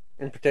it.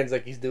 And pretends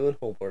like he's doing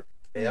homework.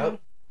 Yep.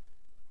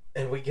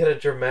 And we get a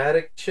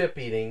dramatic chip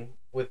eating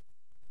with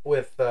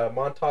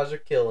montage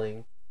of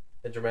killing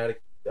and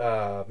dramatic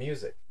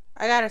music.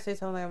 I gotta say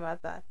something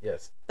about that.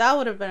 Yes. That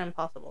would have been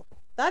impossible.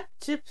 That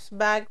chips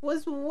bag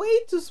was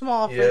way too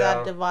small for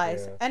that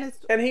device,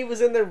 and he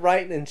was in there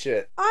writing and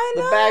shit. I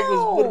know. The bag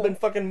would have been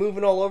fucking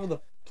moving all over the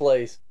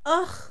place.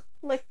 Ugh,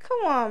 like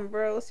come on,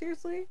 bro,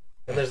 seriously.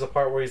 And there's a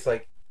part where he's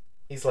like,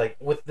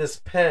 with this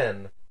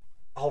pen,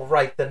 I'll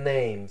write the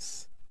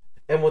names,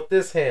 and with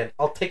this hand,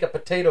 I'll take a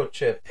potato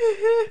chip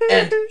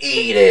and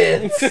eat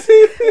it. I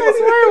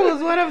swear it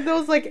was one of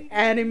those like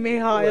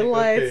anime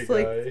highlights,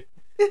 like.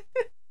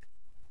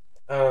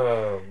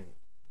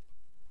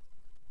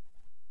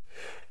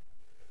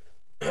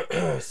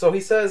 So he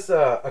says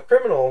a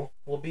criminal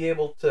will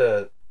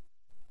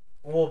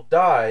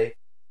die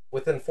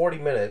within 40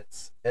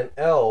 minutes, and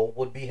Elle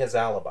would be his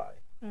alibi.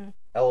 Mm.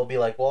 Elle will be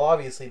like, well,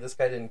 obviously this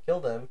guy didn't kill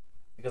them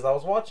because I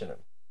was watching him.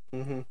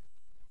 Mm-hmm.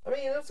 I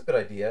mean, that's a good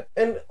idea.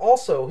 And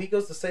also, he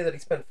goes to say that he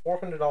spent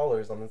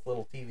 $400 on this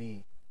little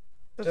TV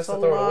just to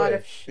throw it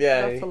away.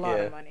 That's a lot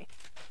of money.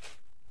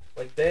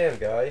 Like, damn,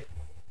 guy.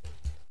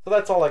 So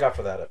that's all I got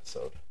for that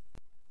episode.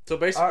 So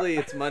basically,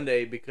 it's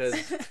Monday because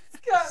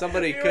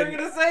somebody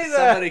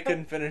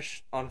couldn't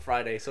finish on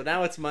Friday. So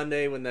now it's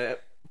Monday when the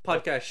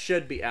podcast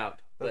should be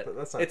out, but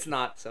it's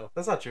not. So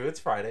that's not true. It's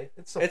Friday.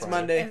 It's Friday.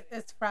 Monday.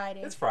 It's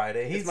Friday. It's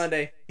Friday. It's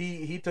Monday.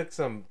 He took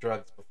some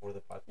drugs before the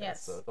podcast.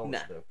 Yes. So don't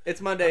listen to him.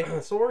 It's Monday.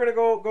 So we're gonna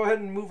go ahead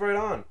and move right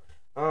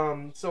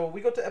on. So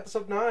we go to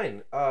episode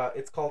 9.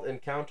 It's called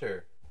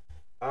Encounter.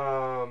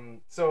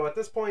 So at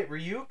this point,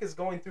 Ryuk is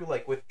going through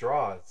like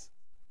withdrawals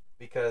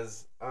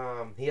because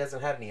he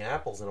hasn't had any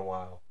apples in a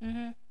while,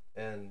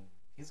 and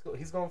he's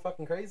going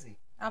fucking crazy.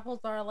 Apples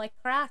are like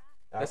crack.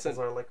 Apples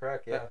are like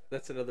crack. Yeah,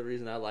 that's another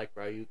reason I like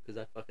Ryuk,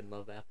 because I fucking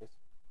love apples.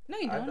 No,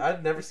 you don't.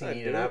 I've never seen you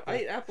eat an apple.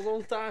 I eat apples all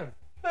the time.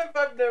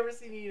 I've never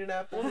seen you eat an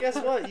apple. Well, guess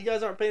what? You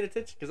guys aren't paying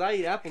attention because I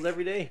eat apples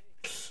every day.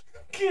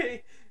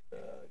 Okay.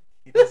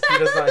 He doesn't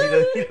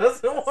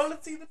want to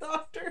see the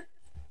doctor.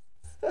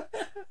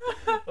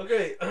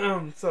 Okay,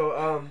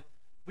 so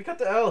we cut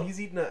to L. He's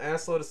eating an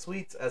assload of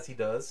sweets as he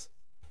does.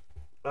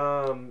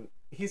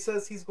 He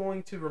says he's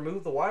going to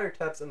remove the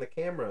wiretaps in the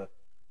camera,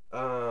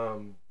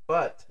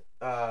 but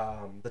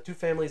the two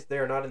families, they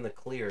are not in the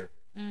clear.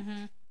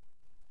 Mm-hmm.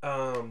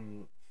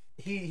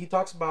 He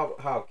talks about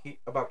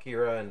about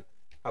Kira and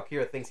how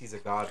Kira thinks he's a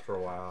god for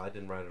a while. I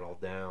didn't write it all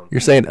down.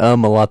 You're saying a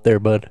lot there,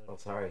 bud. Oh,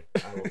 sorry.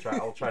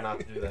 I'll try not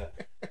to do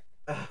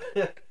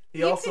that.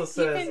 He also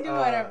says you can do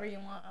whatever you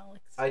want,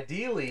 Alex.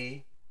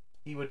 Ideally,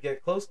 he would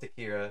get close to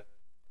Kira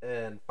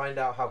and find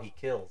out how he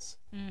kills.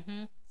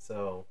 Mm-hmm.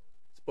 So,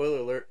 spoiler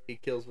alert: he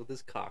kills with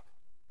his cock.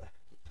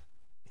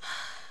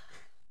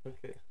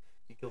 Okay,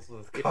 he kills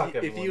with his cock.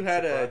 If you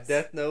had a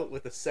death note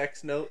with a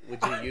sex note, would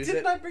you use it?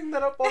 Didn't I bring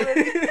that up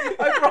already?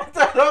 I brought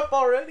that up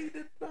already,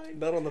 didn't I?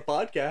 Not on the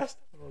podcast.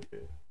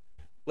 Okay.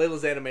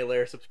 Layla's Anime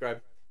Lair.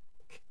 Subscribe.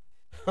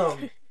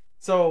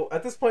 So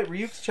at this point,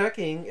 Ryuk's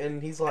checking,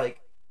 and he's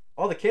like,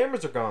 "Oh, the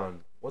cameras are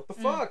gone. What the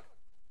fuck?"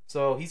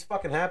 So he's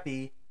fucking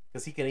happy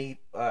because he can eat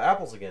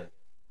apples again.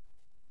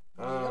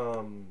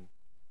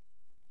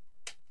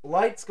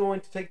 Light's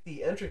going to take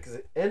the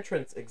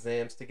entrance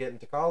exams to get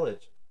into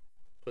college.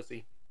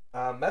 Pussy.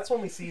 That's when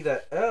we see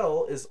that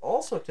L is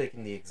also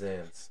taking the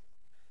exams.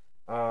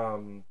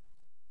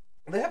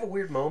 They have a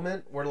weird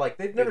moment where like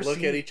they've never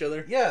look at each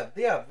other. Yeah,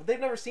 they've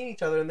never seen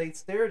each other and they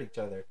stare at each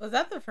other. Was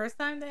that the first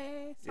time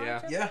they saw each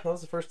other? Yeah, that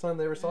was the first time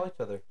they ever saw each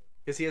other.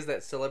 Because he has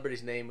that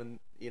celebrity's name, and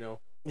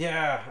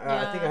Yeah,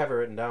 I think I have it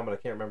written down, but I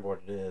can't remember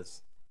what it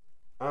is.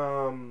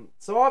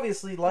 So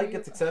obviously Light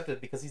gets accepted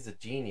because he's a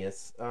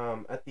genius.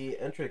 At the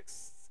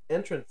entrance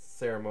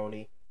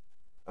ceremony,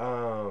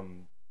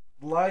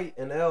 Light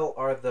and L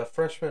are the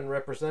freshman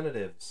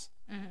representatives.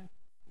 Mm-hmm.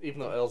 Even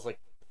though L's like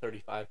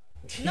 35.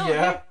 No,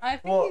 yeah. I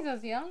think he's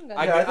as young as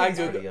I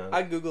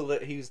googled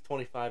it. He was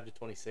 25 to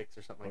 26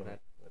 or something like that.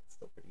 That's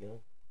still pretty young.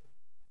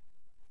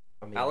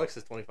 I mean, Alex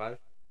is 25.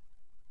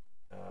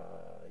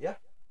 Yeah.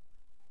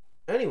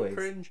 Anyways.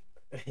 Cringe.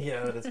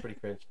 Yeah, that is pretty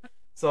cringe.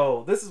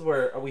 So this is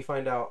where we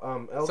find out.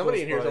 L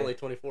somebody in here is only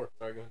 24.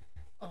 Sorry, go ahead.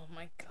 Oh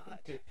my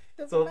god.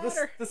 So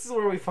this is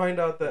where we find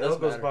out that L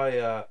goes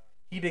by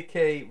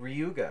Hideki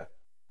Ryuga.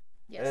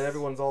 Yes. And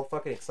everyone's all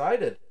fucking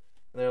excited.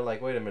 And they're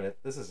like, wait a minute,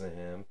 this isn't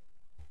him.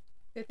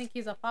 They think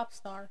he's a pop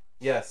star.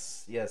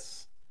 Yes.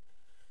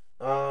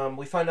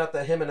 We find out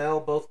that him and L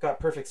both got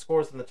perfect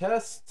scores in the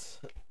test.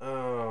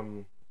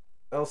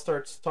 L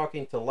starts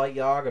talking to Light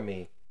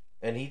Yagami,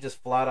 and he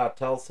just flat out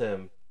tells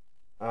him,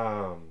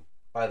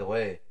 by the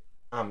way,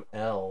 I'm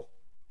L.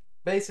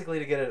 Basically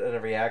to get a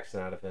reaction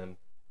out of him.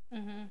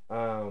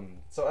 Mm-hmm.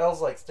 So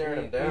L's like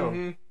staring him down.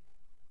 Mm-hmm.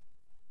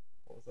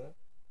 What was that?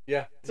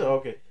 Yeah. So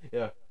okay,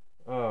 yeah.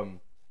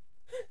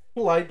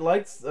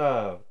 Light's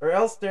or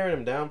L's staring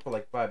him down for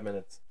like 5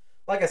 minutes.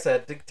 Like I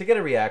said, to get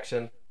a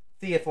reaction,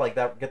 see if like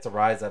that gets a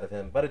rise out of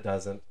him, but it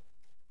doesn't.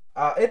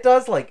 It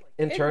does like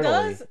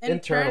internally.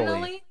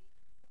 Internally.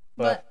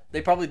 But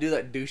they probably do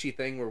that douchey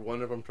thing where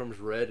one of them turns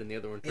red and the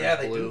other one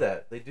turns blue.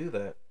 They do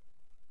that.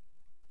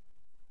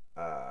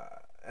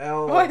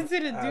 L. Why is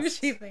it a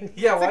douchey thing?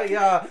 Yeah, why?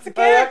 Yeah,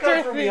 that kind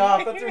of threw me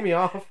off. That threw me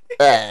off.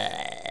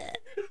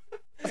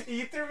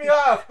 You threw me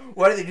off.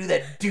 Why do they do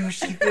that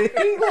douchey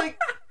thing? Like,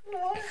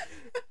 what?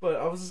 But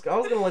I was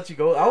gonna let you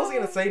go. I wasn't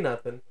gonna say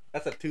nothing.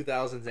 That's a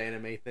 2000s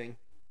anime thing.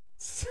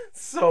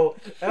 So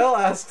L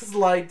asks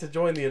Light to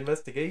join the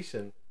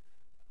investigation.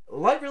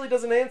 Light really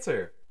doesn't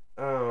answer.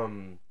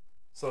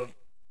 So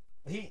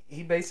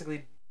he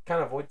basically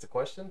kind of avoids the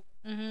question.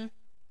 Mm-hmm.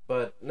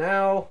 But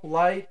now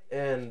Light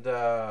and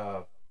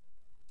L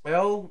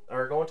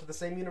are going to the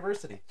same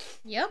university.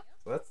 Yep.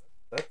 So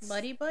that's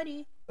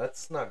buddy.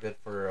 That's not good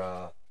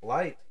for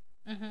Light.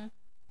 Mm-hmm.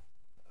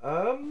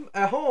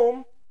 At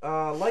home,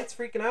 Light's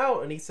freaking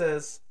out and he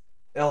says,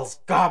 "L's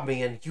got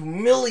me and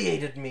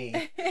humiliated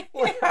me."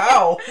 Like,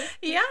 how?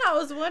 Yeah, I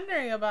was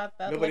wondering about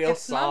that. Nobody else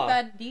it's saw. Not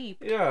that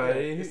deep. Yeah,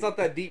 it's not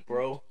that deep,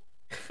 bro.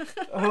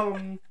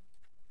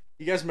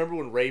 You guys remember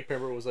when Ray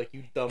Pember was like,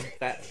 "You dumb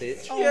fat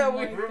bitch"? Oh yeah,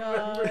 we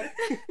remember.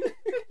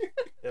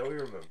 Yeah, we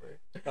remember.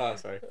 Oh,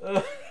 sorry.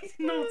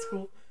 No, it's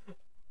cool.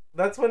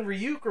 That's when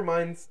Ryuk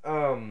reminds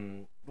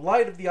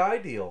Light of the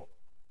ideal.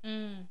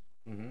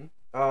 Mm-hmm.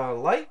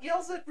 Light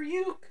yells at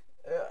Ryuk.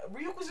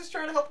 Ryuk was just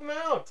trying to help him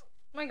out.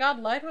 Oh my god,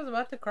 Light was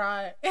about to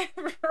cry.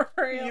 For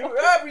real.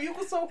 Ryuk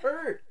was so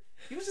hurt.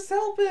 He was just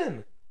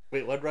helping.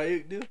 Wait, what'd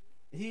Ryuk do?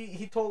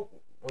 He told...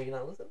 Oh, you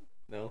not listening?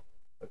 No.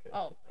 Okay.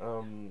 Oh.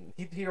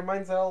 He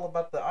reminds L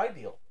about the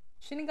ideal.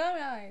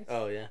 Shinigami eyes.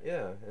 Oh, yeah.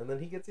 Yeah, and then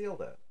he gets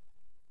yelled at.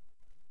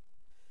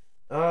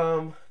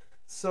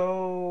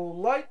 So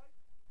Light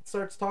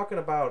starts talking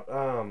about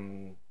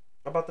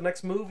the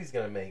next move he's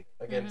gonna make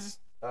against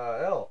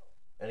L,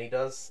 and he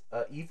does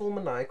an evil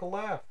maniacal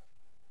laugh.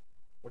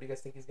 What do you guys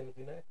think he's gonna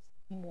do next?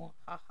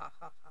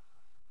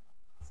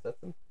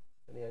 Stetson,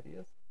 any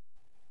ideas?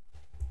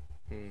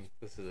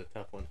 This is a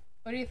tough one.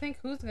 What do you think?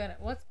 What's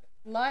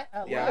Light?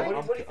 Yeah, Light?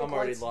 what do you think I'm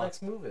already Light's lost.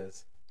 next move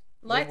is?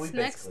 Light's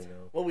next.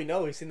 Well, we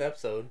know. We've seen the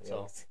episode,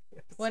 so.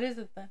 What is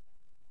it then?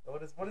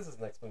 What is his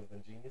next move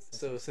then, Genius?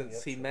 So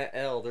since he met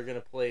L, they're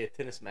gonna play a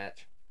tennis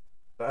match.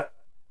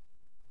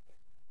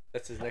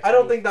 That's his next. I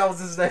don't move. think that was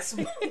his next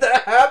move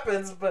that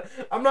happens, but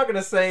I'm not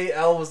gonna say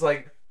L was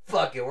like,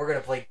 "Fuck it, we're gonna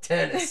play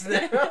tennis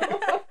now."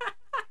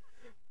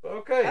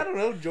 Okay. I don't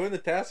know. Join the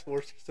task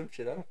force or some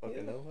shit. I don't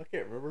fucking know. I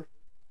can't remember.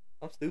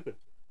 I'm stupid.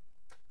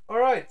 All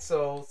right.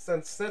 So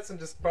since Stetson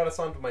just brought us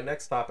on to my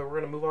next topic, we're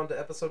gonna move on to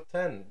episode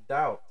 10.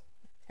 Doubt.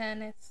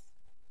 Tennis.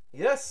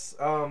 Yes.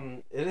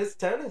 It is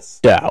tennis.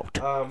 Doubt.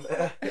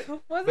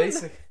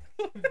 Basic.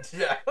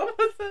 Yeah.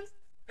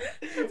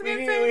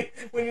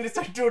 We need to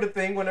start doing a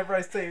thing whenever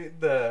I say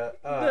the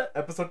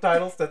episode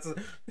title.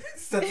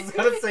 Stetson's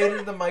gonna say it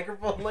into the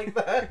microphone like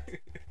that.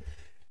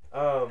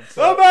 So,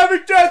 I'm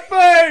having chest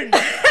pain.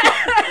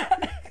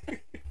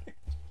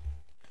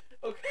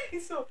 Okay,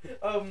 so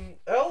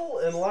Elle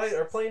and Light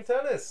are playing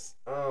tennis.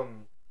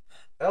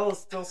 Elle is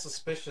still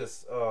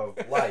suspicious of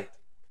Light.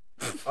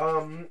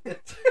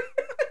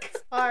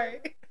 Sorry.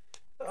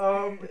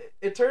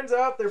 It turns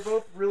out they're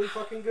both really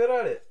fucking good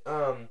at it.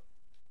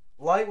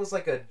 Light was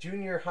like a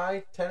junior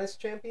high tennis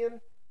champion.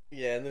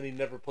 Yeah, and then he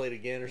never played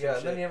again or something. Yeah,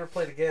 and then he never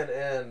played again.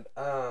 And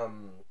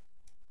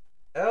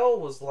Elle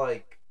was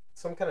like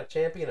some kind of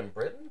champion in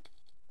Britain,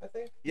 I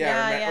think.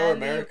 Yeah, or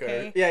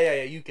America. UK.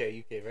 Yeah, UK,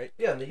 right?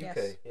 Yeah, in the UK.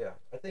 Yes. Yeah,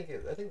 I think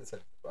they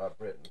said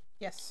Britain.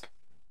 Yes.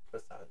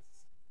 Besides.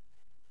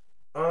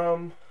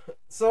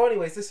 So,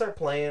 anyways, they start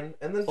playing,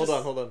 and then Hold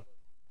on.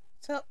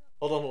 So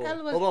Hold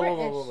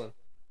on.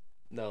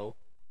 No.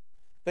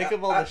 Think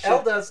of all the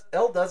shit.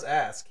 Elle does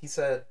ask. He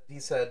said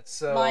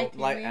so.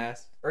 Light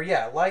asked. Or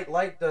yeah,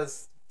 Light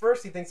does.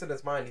 First, he thinks in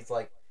his mind, he's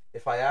like,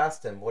 if I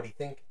asked him, would he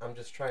think I'm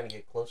just trying to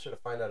get closer to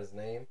find out his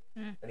name?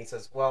 Mm. And he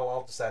says, well,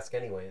 I'll just ask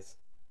anyways.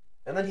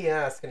 And then he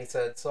asked, and he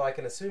said, so I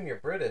can assume you're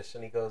British?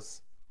 And he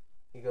goes,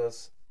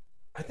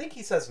 I think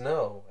he says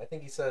no. I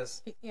think he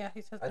says. Yeah,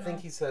 he says. I no. think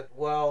he said,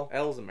 well,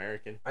 L's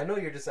American. I know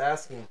you're just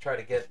asking to try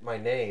to get my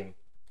name,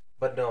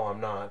 but no, I'm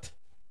not.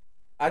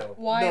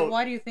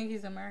 Why do you think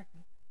he's American?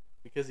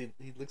 Because he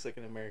looks like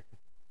an American.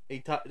 He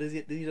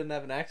doesn't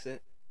have an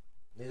accent.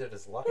 Neither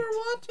does Light. We're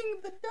watching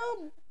the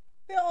dub.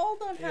 They all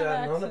don't have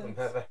accents. None of them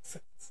have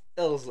accents.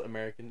 L's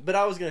American. But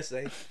I was gonna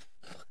say,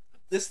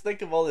 just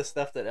think of all this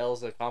stuff that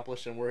L's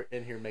accomplished, and we're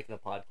in here making a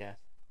podcast.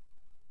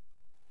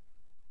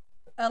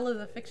 L is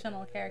a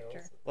fictional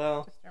character.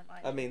 Well, Just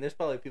remind I mean, there's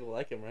probably people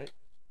like him, right?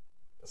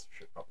 That's for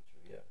sure, probably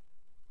true. Yeah.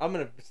 I'm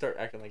gonna start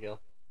acting like L.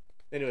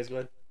 Anyways, go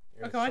ahead.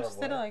 Okay, why don't you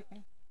say it like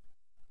me?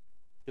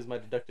 Because my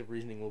deductive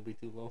reasoning will be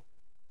too low.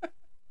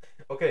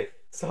 Okay,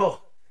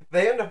 so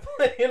they end up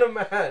playing a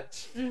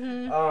match.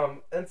 Mm-hmm.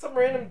 And some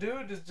random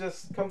dude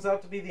just comes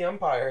out to be the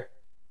umpire.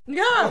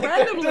 Yeah,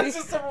 randomly. That's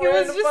just some He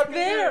was random just fucking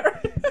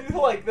there. dude.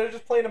 Like they're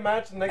just playing a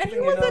match, and next And he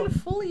thing was you know, in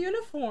full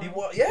uniform.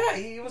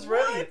 he was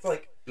ready. It's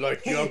like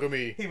Like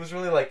Yagami. he was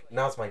really like,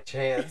 now's my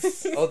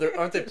chance. Oh,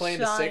 aren't they playing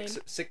the Shine.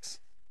 six?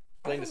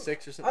 Playing the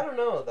six or something? I don't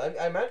know.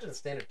 I imagine a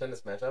standard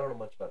tennis match. I don't know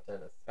much about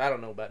tennis. I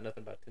don't know about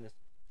nothing about tennis.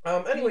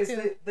 Anyways, Me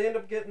too. they end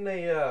up getting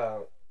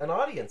an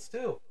audience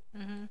too.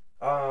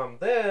 Mm-hmm.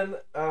 Then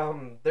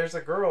there's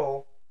a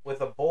girl with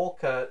a bowl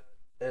cut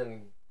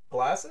and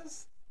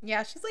glasses.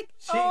 Yeah, she's like,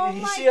 She oh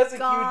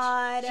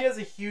God. She has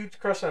a huge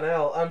crush on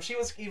Elle. She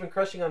was even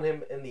crushing on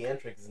him in the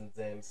entrance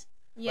exams.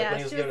 Yeah, when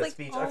he was she giving was a like,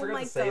 speech. oh I forgot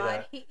my to say God,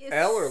 that. he is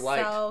L or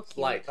Light? so cute.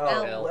 Light. Oh,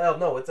 L. Elle.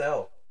 No, it's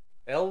Elle.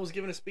 L was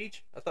giving a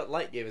speech? I thought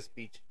Light gave a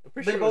speech. I'm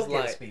pretty They sure it was both gave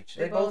a Light. speech.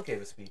 They They both both-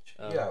 gave a speech.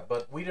 Oh. Yeah,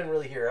 but we didn't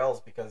really hear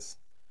Elle's because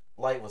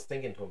Light was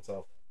thinking to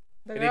himself.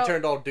 The And girl, he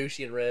turned all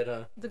douchey and red,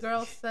 huh? the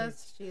girl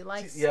says she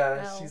likes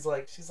Elle. She's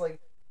like,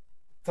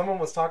 someone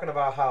was talking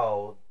about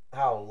how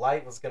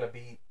Light was gonna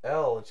beat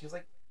Elle, and she was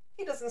like,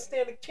 he doesn't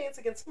stand a chance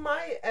against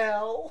my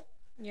Elle.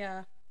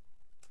 Yeah.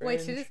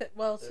 Wait, she did say,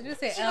 well, she did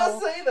say She Elle.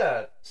 does say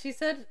that. She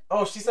said,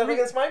 Oh, she said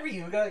against my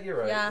Ryu. You're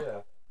right.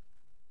 Yeah.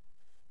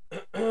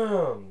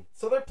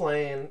 So they're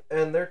playing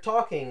and they're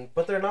talking,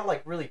 but they're not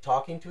like really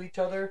talking to each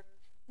other.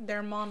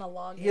 they're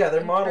monologuing. Yeah,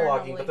 they're monologuing,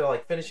 internally. but they're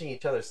like finishing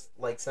each other's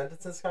like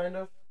sentences, kind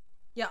of.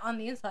 Yeah, on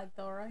the inside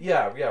though, right?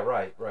 Yeah,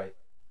 right.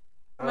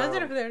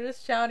 Imagine if they're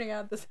just shouting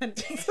out the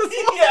sentences.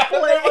 Yeah,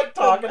 they're like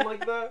talking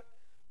like that.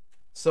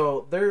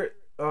 So they're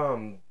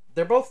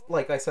both,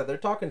 like I said, they're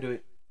talking to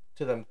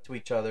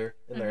each other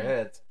in their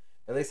heads,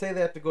 and they say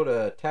they have to go to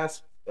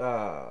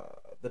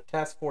the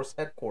task force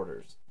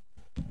headquarters,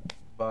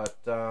 but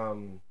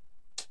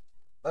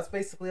that's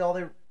basically all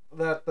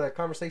that the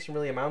conversation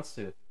really amounts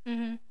to.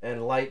 Mm-hmm.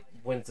 And Light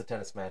wins the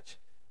tennis match,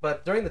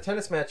 but during the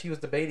tennis match, he was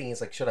debating. He's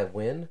like, "Should I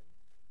win?"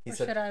 He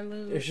said, Should I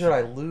lose? Or should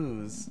I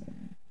lose?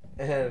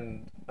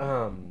 And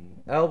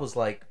Elle was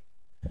like,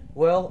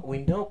 well, we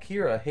know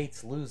Kira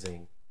hates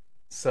losing.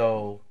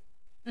 So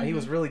he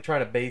was really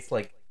trying to base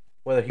like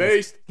whether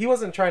he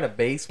wasn't trying to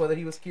base whether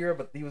he was Kira,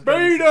 but he was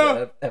giving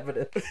some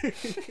evidence.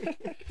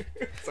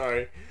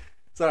 Sorry.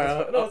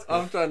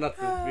 I'm trying not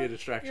to be a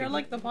distraction. You're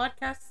like the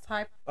podcast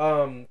type.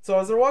 So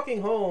as they're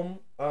walking home,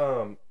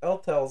 Elle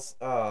tells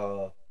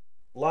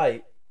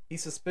Light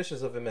he's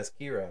suspicious of him as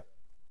Kira,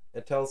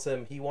 and tells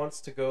him he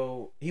wants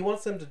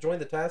them to join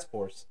the task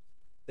force.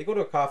 they go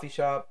to a coffee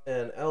shop,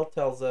 and Elle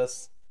tells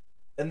us,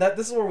 and that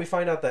this is where we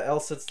find out that Elle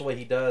sits the way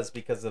he does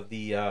because of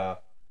the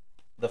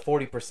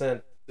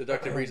 40%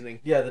 deductive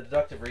reasoning. Yeah, the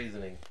deductive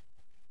reasoning.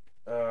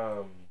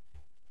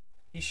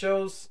 He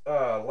shows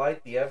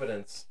Light the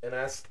evidence and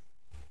asks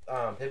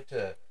him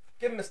to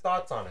give him his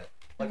thoughts on it,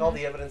 like all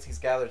the evidence he's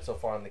gathered so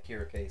far in the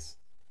Kira case.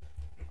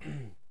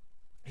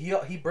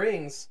 He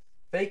brings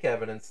fake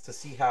evidence to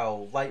see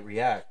how Light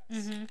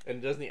reacts.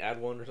 And doesn't he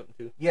add one or something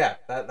too? Yeah,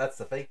 that's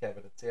the fake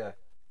evidence. Yeah,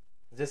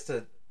 just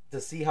to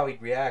see how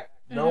he'd react,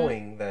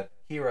 knowing that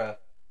Kira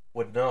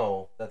would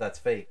know that that's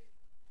fake.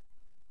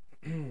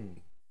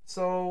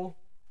 So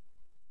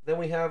then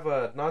we have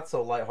a not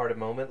so lighthearted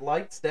moment.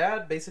 Light's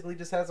dad basically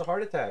just has a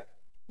heart attack.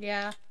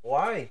 Yeah.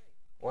 Why?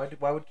 Why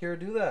would Kira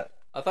do that?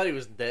 I thought he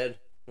was dead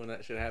when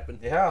that shit happened.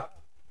 Yeah,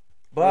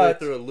 but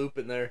really threw a loop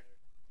in there.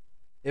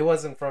 It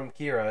wasn't from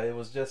Kira. It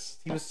was just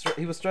he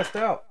was stressed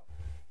out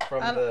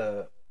from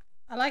the.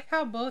 I like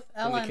how both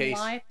Elle and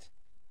Light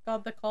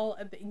got the call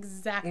at the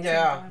exact same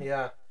time.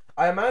 Yeah.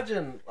 I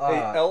imagine.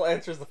 Hey, Elle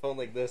answers the phone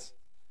like this.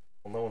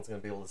 Well, no one's gonna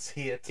be able to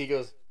see it. He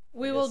goes.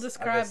 We will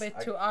describe it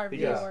to our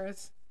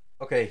viewers.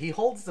 Okay, he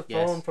holds the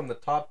phone from the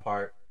top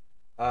part,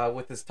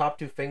 with his top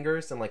two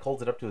fingers and like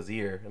holds it up to his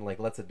ear and like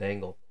lets it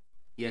dangle.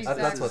 Yes,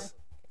 exactly. That's what.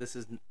 This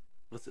is.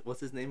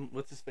 What's his name?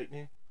 What's his fake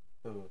name?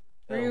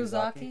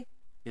 Ryuzaki.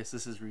 Yes,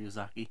 this is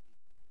Ryuzaki.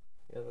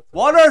 Yeah, that's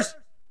Waters.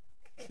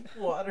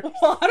 Water.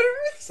 Water.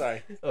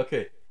 Sorry.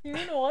 Okay. You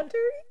mean watery?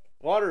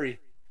 Watery.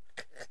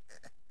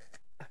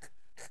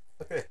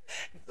 Okay.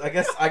 I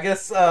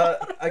guess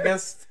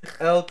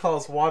Elle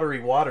calls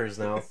watery waters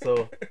now.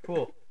 So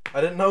cool.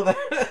 I didn't know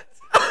that.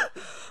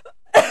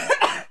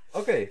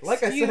 Okay,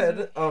 like I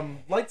said,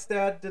 Light's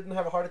dad didn't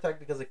have a heart attack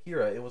because of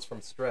Kira. It was from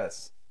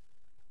stress.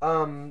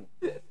 I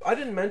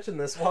didn't mention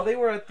this while they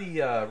were at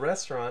the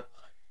restaurant.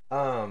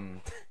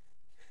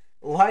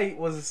 Light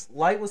was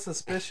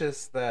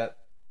suspicious that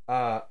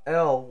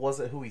Elle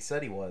wasn't who he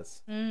said he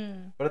was.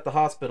 But at the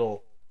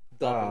hospital,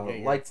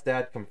 Light's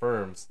dad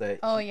confirms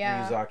that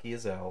Ryuzaki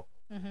is Elle.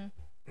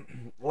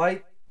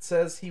 Light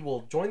says he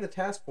will join the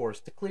task force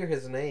to clear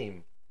his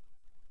name.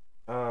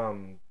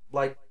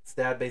 Light's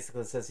dad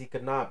basically says he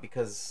could not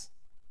because...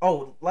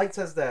 Oh, Light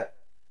says that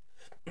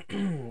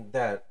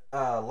that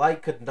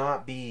Light could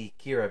not be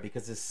Kira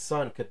because his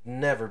son could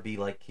never be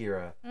like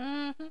Kira.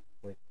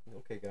 Like,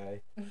 okay, guy.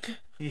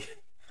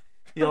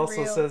 He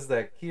also says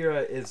that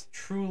Kira is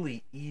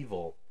truly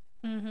evil,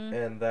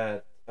 and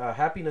that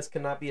happiness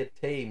cannot be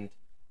attained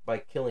by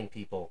killing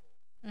people.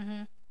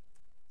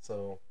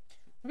 So,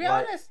 to be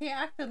honest, he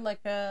acted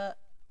like a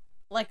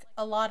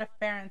lot of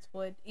parents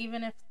would,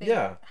 even if they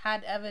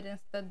had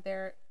evidence that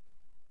their,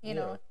 you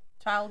know,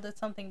 child did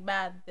something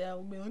bad.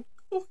 They'll be like,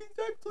 "Oh, he's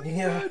actually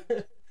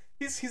bad.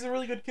 He's a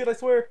really good kid, I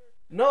swear."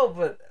 No,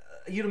 but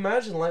you'd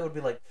imagine Light would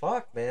be like,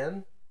 "Fuck,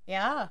 man."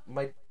 Yeah.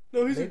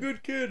 No, he's a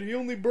good kid. He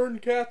only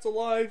burned cats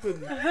alive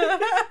and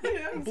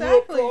exactly. blew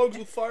up frogs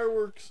with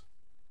fireworks.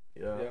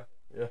 Yeah.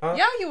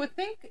 Yeah, you would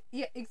think.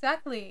 Yeah,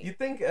 exactly. You'd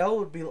think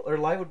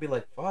Light would be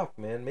like, "Fuck,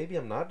 man, maybe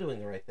I'm not doing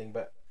the right thing,"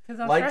 but because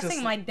I'm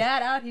stressing my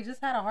dad out. He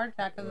just had a heart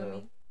attack because of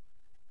me.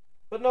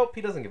 But nope,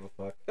 he doesn't give a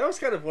fuck. That was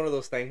kind of one of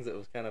those things that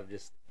was kind of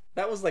just.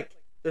 That was like.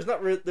 There's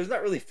not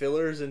really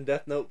fillers in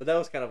Deathnote, but that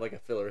was kind of like a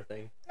filler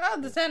thing. Oh,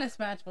 the tennis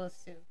match was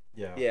too.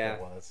 Yeah, it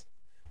was.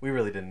 We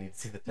really didn't need to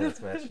see the tennis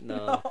match.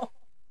 No.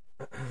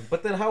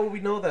 But then how would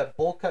we know that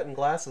bowl cut and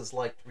glasses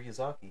liked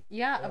Ryuzaki?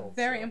 Yeah, a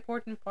very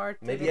important part.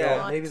 Maybe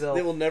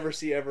they will never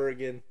see ever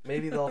again.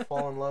 Maybe they'll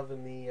fall in love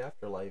in the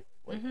afterlife,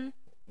 like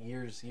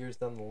years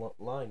down the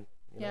line.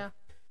 You know?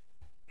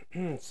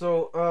 Yeah.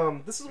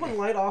 So this is when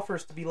Light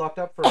offers to be locked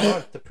up for a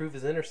month to prove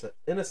his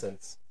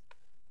innocence.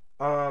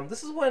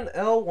 This is when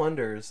Elle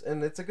wonders,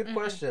 and it's a good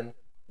question: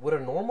 would a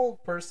normal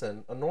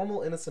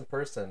innocent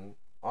person,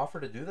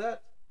 offer to do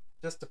that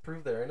just to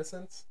prove their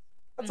innocence?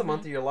 That's a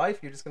month of your life.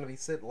 You're just going to be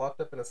locked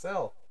up in a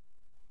cell.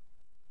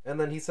 And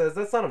then he says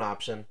that's not an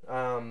option.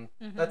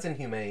 That's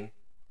inhumane.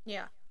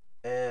 Yeah.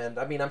 And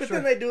I mean, I'm sure. But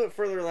then they do it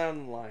further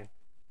down the line.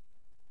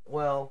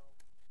 Well.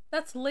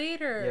 That's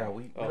later. Yeah,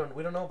 we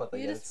don't know about that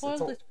yet. You just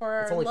spoiled it for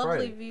our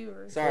lovely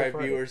viewers. Sorry,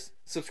 viewers.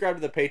 Subscribe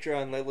to the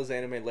Patreon, Layla's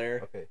Anime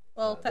Lair. Okay.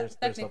 Well,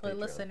 technically,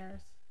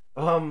 listeners.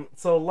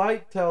 So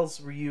Light tells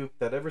Ryuk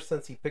that ever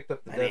since he picked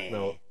up the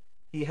Deathnote,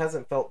 he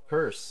hasn't felt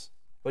curse,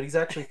 but he's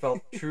actually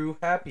felt true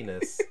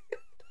happiness.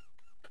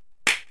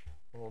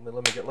 Well,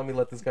 let me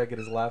let this guy get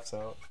his laughs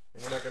out.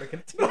 We're not gonna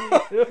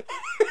continue.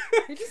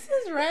 He just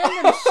says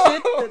random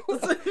shit that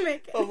doesn't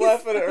make any I'm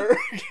laughing at her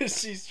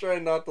because she's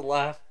trying not to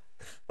laugh.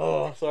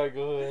 Oh, sorry.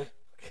 Go ahead.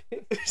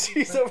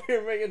 She's over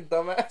here making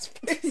dumbass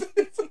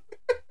faces.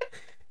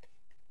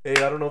 Hey,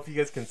 I don't know if you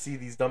guys can see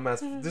these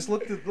dumbass. Just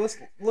look to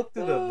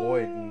the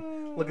void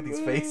and look at these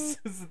faces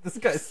that this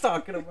guy's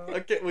talking about. I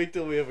can't wait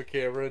till we have a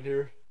camera in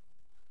here.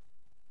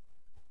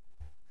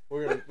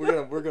 We're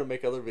gonna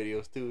make other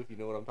videos too, if you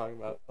know what I'm talking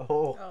about.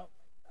 Oh.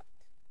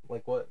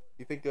 Like what?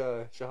 You think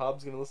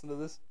Shahab's gonna listen to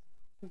this?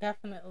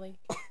 Definitely.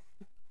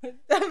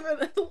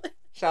 Definitely.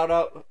 Shout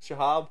out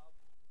Shahab,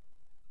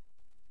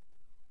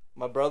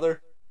 my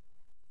brother.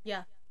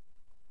 Yeah.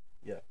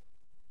 Yeah.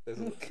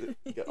 You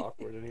get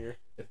awkward in here.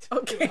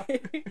 Okay.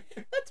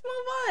 Let's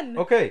move on.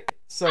 Okay,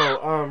 so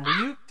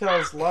Ryuk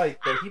tells Light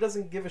that he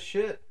doesn't give a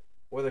shit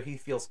whether he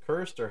feels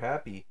cursed or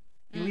happy.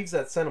 He leaves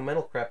that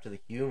sentimental crap to the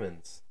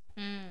humans.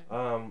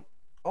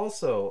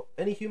 Also,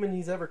 any human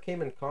he's ever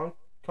came in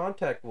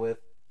contact with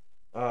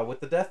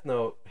the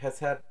Deathnote has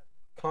had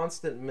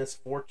constant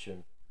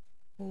misfortune.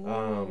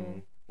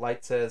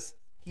 Light says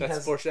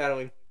That's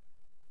foreshadowing.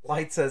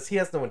 Light says he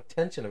has no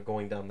intention of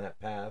going down that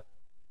path.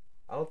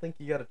 I don't think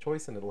you got a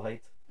choice in it,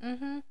 Light.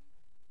 To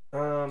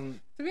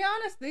be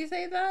honest, they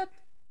say that,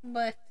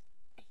 but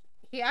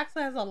he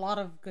actually has a lot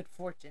of good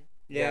fortune.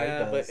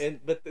 Yeah, but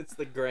it's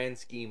the grand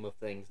scheme of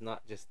things,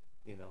 not just,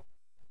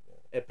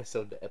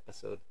 episode to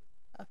episode.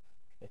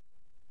 Okay.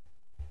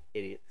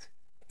 Idiots.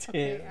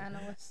 Okay,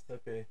 analyst.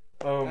 Okay.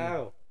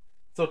 Wow.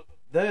 So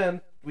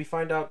then we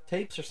find out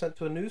tapes are sent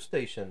to a news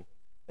station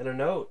and a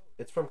note.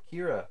 It's from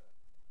Kira.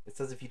 It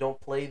says if you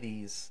don't play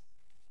these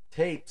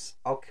tapes,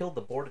 I'll kill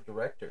the board of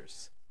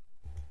directors.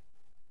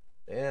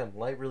 Damn,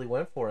 Light really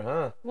went for it,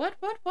 huh? What?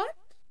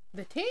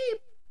 The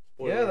tape?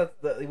 Yeah,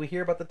 we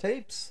hear about the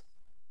tapes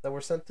that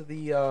were sent to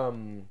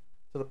the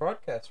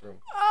broadcast room.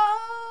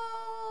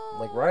 Oh.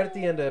 Like right at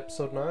the end of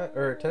episode 9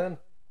 or 10.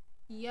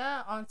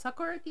 Yeah, on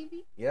Sakura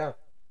TV. Yeah,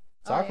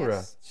 Sakura.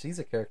 yes. She's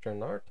a character in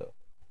Naruto.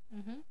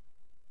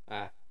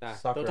 Nah.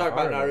 Sakura Don't talk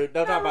about Haruno. Naruto.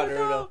 Don't talk about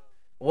Naruto.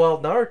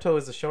 Well, Naruto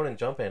is a Shonen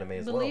Jump anime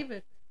as Believe well.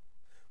 it.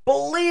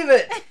 Believe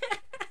it!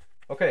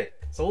 Okay,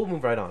 so we'll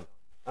move right on.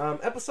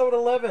 Episode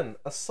 11,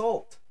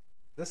 Assault.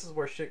 This is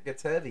where shit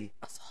gets heavy.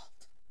 Assault.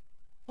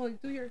 Oh,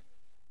 do your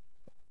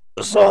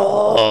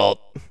Assault!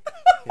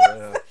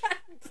 Yeah.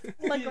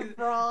 like a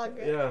frog.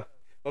 Yeah.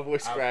 My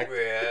voice cracked.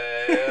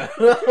 That's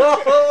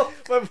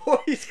My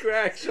voice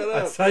cracked. Shut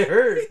up. what I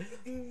heard.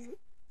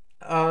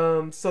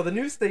 So the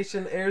news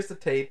station airs the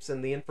tapes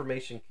and the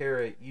information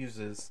Kara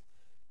uses.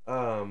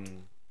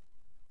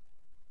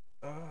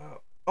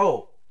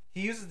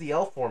 He uses the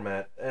L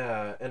format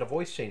and a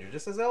voice changer,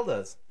 just as L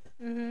does.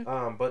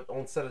 But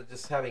instead of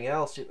just having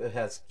L, it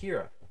has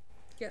Kira.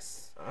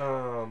 Yes.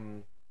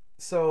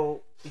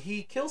 So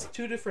he kills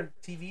 2 different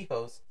TV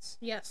hosts.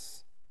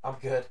 Yes. I'm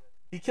good.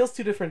 He kills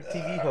 2 different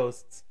TV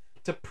hosts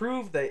to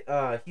prove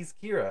that he's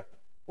Kira,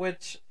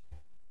 which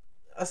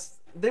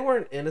they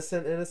weren't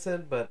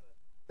innocent, but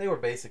they were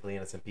basically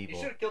innocent You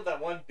people. should have killed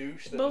that one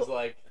douche that was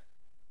like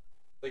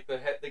the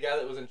guy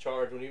that was in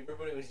charge when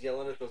everybody was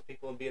yelling at those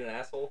people and being an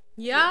asshole.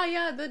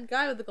 Yeah, the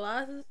guy with the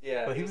glasses.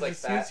 Yeah, But he was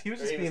just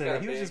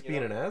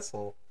being an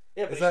asshole.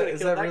 Yeah, but Is you should that have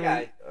killed that really?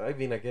 guy. I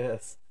mean, I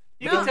guess.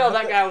 You can tell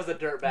that guy was a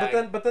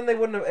dirtbag. But then they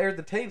wouldn't have aired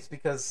the tapes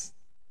because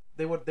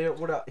he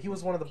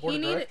was one of the board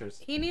of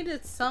directors. He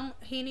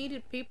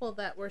needed people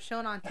that were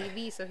shown on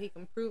TV so he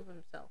can prove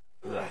himself.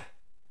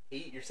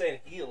 You're saying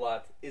he a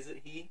lot. Is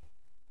it he?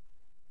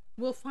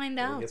 We'll find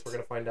I out. guess we're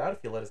gonna find out if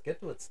you let us get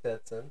to it,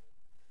 Stetson.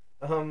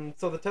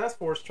 So the task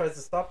force tries to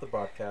stop the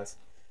broadcast.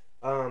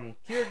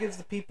 Kira gives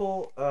the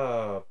people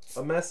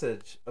a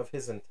message of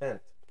his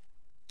intent.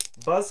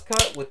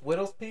 Buzzcut with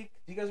Widow's Peak.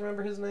 Do you guys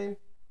remember his name?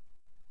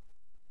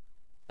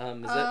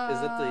 Is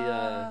that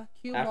the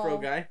Cue Afro ball.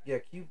 guy? Yeah,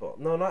 Cue Ball.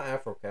 No, not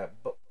Afro Cat.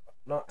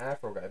 Not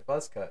Afro guy.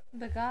 Buzzcut.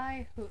 The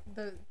guy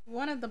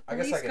one of the I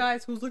guess I police can-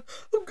 guys who's like,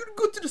 I'm gonna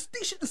go to the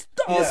station to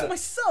stop Yeah. this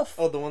myself.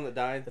 Oh, the one that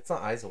died. It's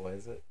not Aizawa,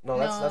 is it? No,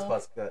 that's No.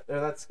 Buzzcut. Or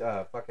that's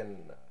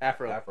fucking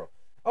Afro.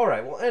 All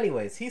right. Well,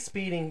 anyways, he's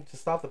speeding to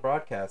stop the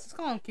broadcast. Let's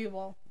call him Cue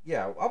ball.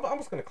 Yeah, I'm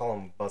just gonna call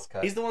him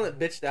Buzzcut. He's the one that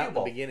bitched out in the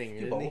Cue-ball. beginning, Cue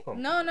didn't ball, he? we'll call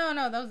him. No,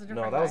 that was a different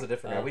No, guy. that was a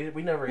different guy.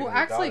 We never who even got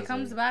actually his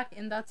comes name. back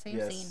in that same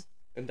Yes. scene.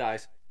 And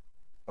dies.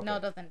 Okay. No,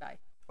 doesn't die.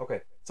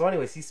 Okay. So,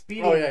 anyways, he's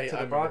speeding I to the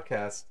remember.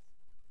 broadcast.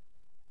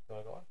 You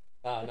wanna go on?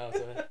 Oh,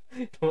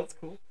 no. No, it's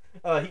cool.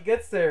 He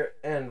gets there,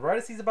 and right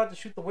as he's about to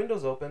shoot the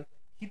windows open,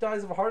 he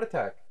dies of a heart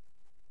attack.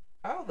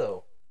 How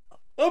though?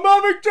 I'm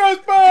having chest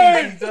He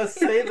pain! does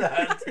say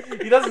that.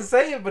 He doesn't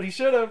say it, but he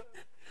should have.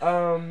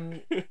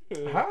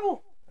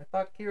 How? I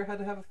thought Kira had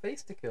to have a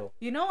face to kill.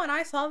 You know, when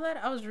I saw that,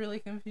 I was really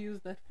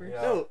confused at first.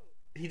 Yeah. No,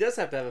 he does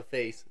have to have a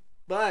face,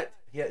 but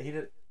He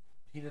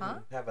didn't Huh?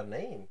 have a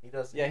name. He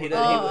does. Yeah, he Oh,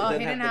 doesn't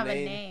he have didn't the have a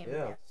name. name.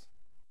 Yeah.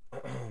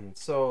 Yes.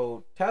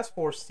 So Task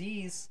Force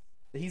sees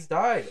that he's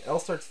died. Elle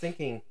starts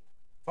thinking,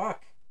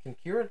 "Fuck, can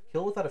Kira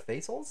kill without a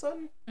face all of a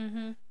sudden?"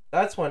 Mm-hmm.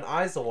 That's when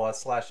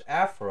Aizawa /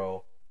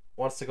 Afro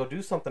wants to go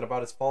do something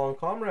about his fallen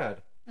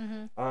comrade.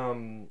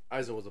 Mm-hmm.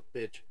 Aiza was a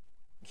bitch.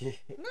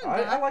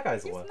 I like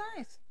Aizawa.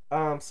 He's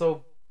nice.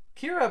 So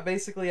Kira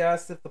basically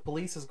asks if the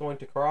police is going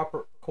to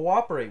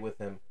cooperate with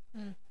him.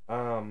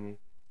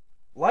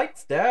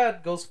 Light's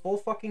dad goes full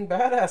fucking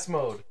badass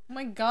mode. Oh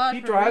my god.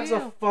 He for drives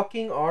real. a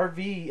fucking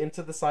RV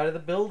into the side of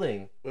the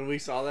building. When we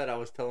saw that, I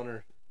was telling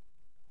her,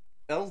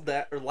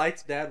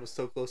 Light's dad was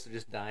so close to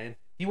just dying.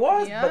 He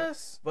was,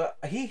 Yes. but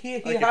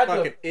he Like had a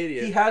fucking to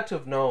idiot. he had to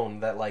have known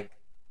that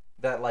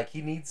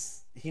he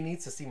needs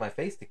to see my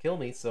face to kill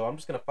me. So I'm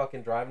just gonna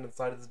fucking drive into the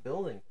side of this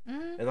building,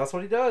 Mm-hmm. and that's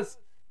what he does.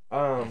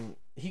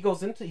 He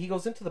goes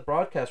into the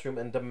broadcast room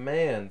and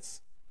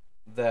demands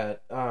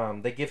that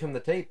they give him the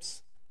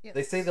tapes. Yes.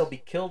 They say they'll be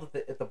killed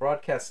if the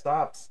broadcast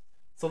stops.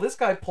 So this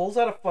guy pulls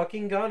out a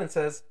fucking gun and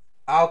says,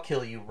 "I'll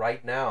kill you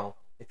right now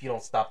if you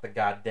don't stop the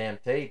goddamn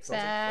tapes."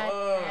 I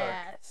was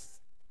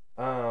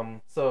like,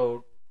 "Fuck."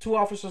 So 2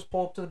 officers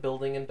pull up to the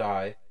building and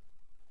die.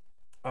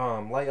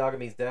 Light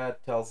Yagami's dad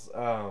tells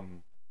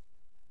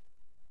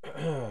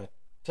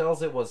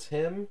tells it was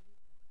him.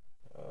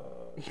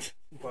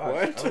 What?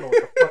 I don't know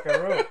what the fuck I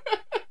wrote.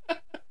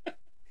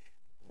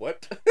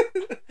 What?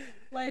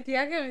 Light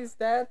Yagami's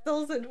dad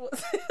tells it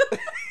was.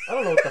 I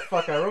don't know what the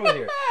fuck I wrote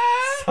here.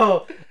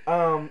 So,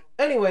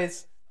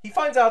 anyways, he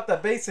finds out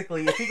that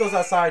basically if he goes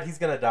outside, he's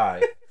gonna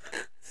die.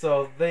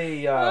 So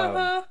they,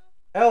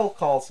 L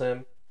calls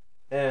him,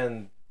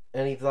 and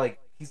he's like,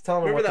 he's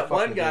telling him. Remember what that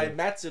one to guy, do.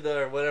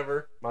 Matsuda or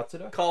whatever,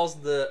 Matsuda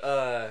calls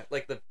the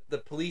the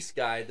police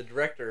guy, the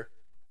director,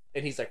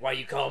 and he's like, "Why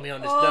you calling me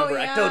on this number?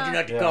 Yeah. I told you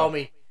not to call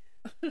me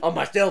on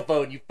my cell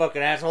phone, you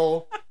fucking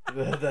asshole."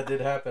 that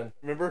did happen.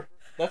 Remember?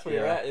 That's where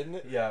you're at, isn't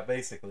it? Yeah,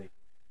 basically.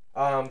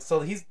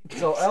 So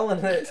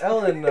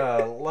Ellen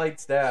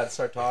Light's dad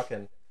start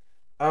talking.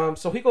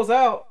 So he goes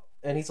out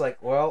and he's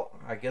like, "Well,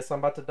 I guess I'm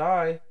about to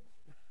die."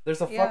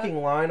 There's a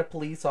fucking line of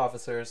police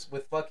officers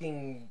with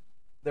fucking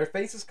their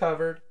faces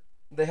covered.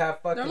 They have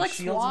fucking like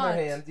shields SWAT. in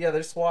their hands. Yeah,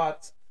 they're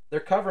SWATs. They're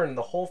covering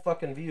the whole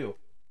fucking view.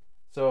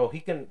 So he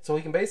can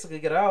basically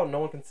get out and no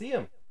one can see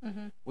him.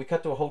 Mm-hmm. We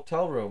cut to a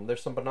hotel room.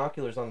 There's some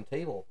binoculars on the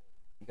table.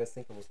 You guys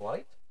think it was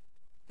Light?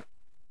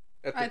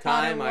 At I the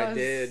thought it time, I was.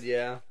 did,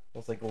 yeah. I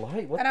was like,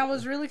 Light? What? And I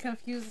was really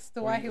confused as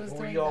to why he was were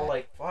doing you all that.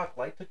 like, fuck,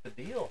 Light took the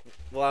deal.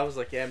 Well, I was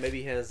like, yeah,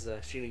 maybe he has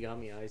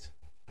Shinigami eyes.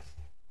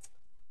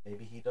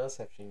 Maybe he does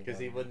have Shinigami. Because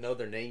he wouldn't know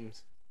their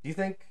names. Do you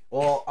think?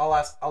 Well, I'll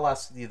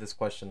ask you this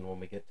question when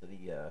we get to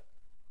the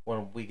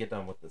when we get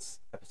done with this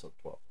episode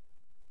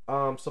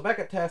 12. So back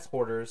at task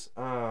quarters,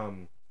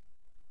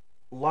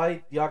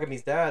 Light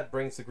Yagami's dad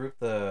brings the group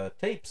the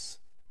tapes.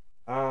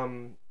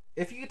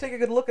 If you take a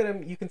good look at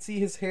him, you can see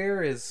his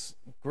hair is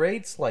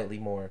grayed slightly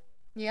more.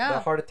 Yeah.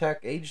 That heart attack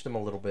aged him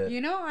a little bit.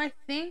 You know, I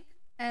think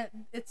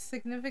it's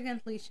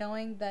significantly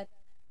showing that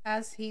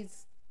as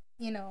he's,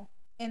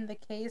 in the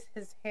case,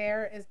 his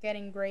hair is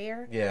getting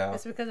grayer. Yeah.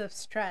 It's because of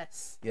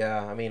stress.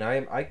 Yeah, I mean,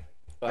 I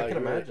Wow, can you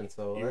imagine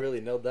so. You really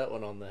nailed that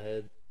one on the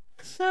head.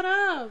 Shut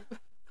up.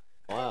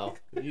 Wow.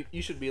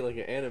 you should be like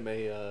an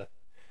anime.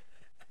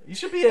 You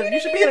should be in an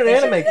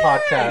anime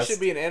podcast. You should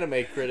be an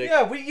anime critic.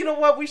 Yeah, you know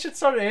what? We should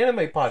start an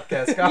anime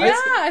podcast, guys. Yeah,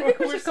 I think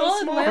we We're should so call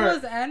it smart.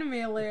 Layla's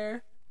Anime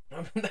Lair.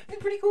 That'd be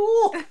pretty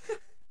cool.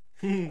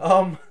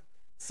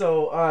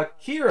 So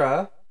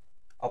Kira,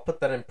 I'll put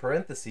that in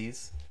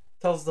parentheses,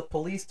 tells the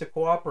police to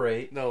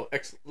cooperate. No,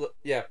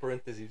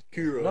 parentheses.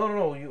 Kira.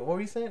 No. What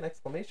were you saying?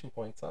 Exclamation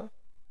points, huh?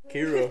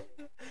 Kira.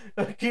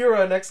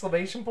 Kira and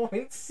exclamation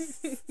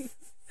points.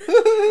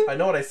 I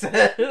know what I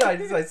said.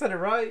 I said it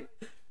right.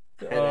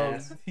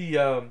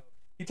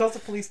 He tells the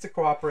police to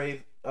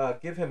cooperate,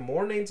 give him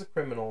more names of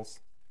criminals,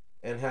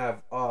 and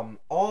have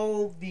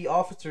all the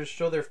officers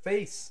show their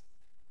face.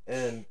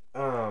 And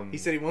He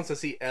said he wants to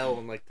see L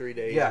in like 3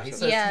 days. yeah, or he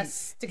something.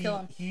 says to kill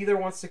him. He either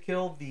wants to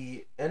kill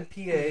the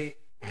NPA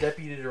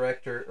deputy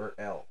director or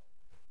L,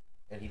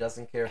 and he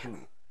doesn't care who.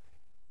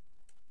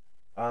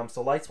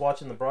 So Light's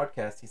watching the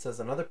broadcast. He says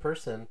another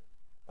person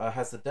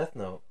has the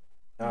Deathnote.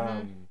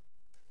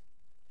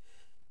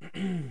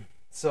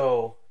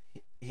 So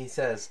he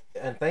says,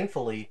 and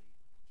thankfully,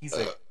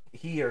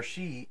 he or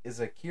she is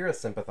a Kira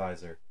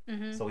sympathizer.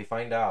 So we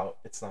find out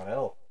it's not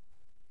L.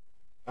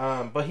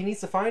 But he needs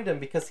to find him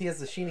because he has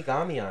the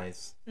Shinigami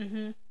eyes.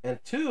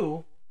 And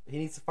 2, he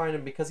needs to find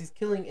him because he's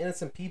killing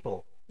innocent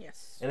people.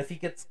 Yes. And if he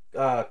gets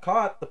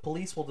caught, the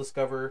police will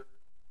discover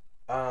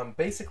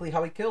basically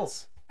how he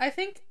kills. I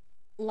think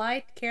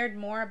Light cared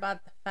more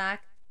about the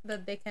fact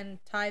that they can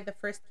tie the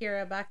first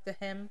Kira back to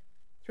him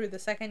through the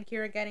second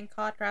Kira getting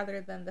caught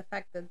rather than the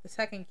fact that the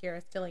second Kira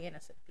is killing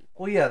innocent people.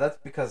 Well, yeah, that's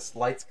because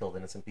Light's killed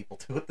innocent people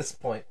too at this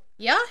point.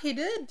 Yeah, he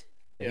did.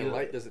 Yeah,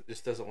 Light doesn't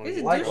want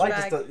He's to a get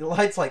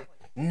Light's like,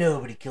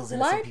 nobody kills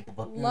innocent people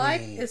but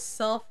Light me. is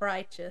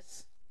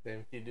self-righteous.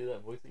 Damn, can you do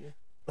that voice again?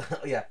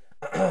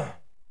 Yeah.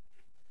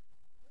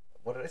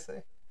 What did I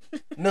say?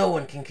 No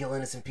one can kill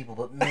innocent people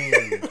but me.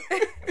 That's what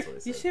I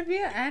said. You should be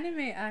an anime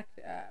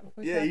actor.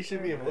 Yeah, you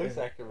should be a voice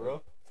actor,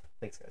 bro.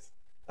 Thanks, guys.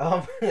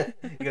 You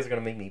guys are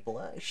gonna make me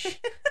blush.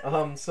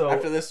 So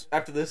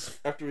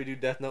After we do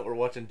Death Note, we're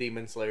watching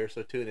Demon Slayer,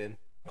 so tune in.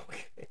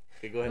 Okay.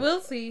 Okay, go ahead. We'll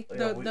see. We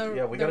The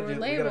gotta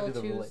relay do will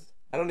the relay. choose.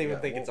 I don't even Yeah,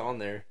 think it's on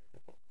there.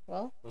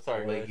 Well, I'm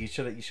sorry, Like, guys. you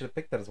should have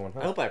picked that as one,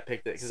 huh? I hope I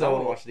picked it because So- I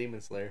want to watch Demon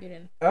Slayer. you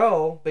didn't.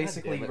 L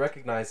basically damn it.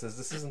 recognizes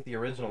this isn't the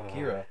original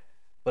Kira,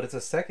 but it's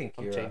a second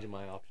I'm Kira. changing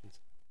my options.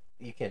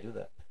 You can't do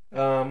that.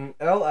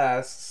 L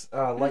asks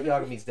Light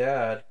Yagami's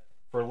dad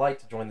for Light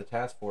to join the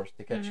task force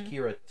to catch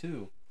Kira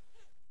too.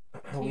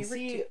 We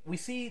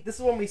see. This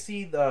is when we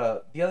see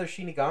the other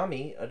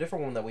Shinigami, a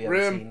different one that we haven't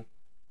Rim. seen,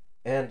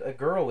 and a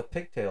girl with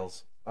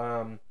pigtails.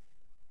 I'm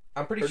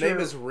pretty Her sure name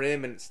is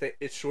Rim, and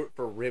it's short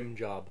for Rim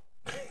Job.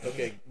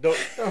 Okay, don't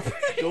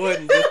go ahead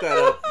and look that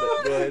up.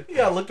 But go ahead.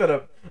 Yeah, look that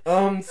up.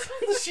 So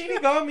the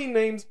Shinigami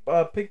names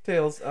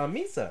Pigtails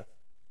Misa,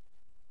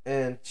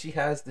 and she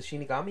has the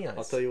Shinigami eyes.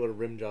 I'll tell you what a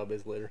rim job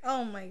is later.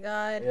 Oh my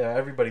god. Yeah,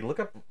 everybody look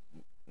up.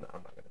 No,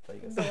 I'm not gonna tell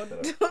you guys. Look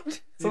that up.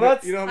 So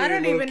you know how I many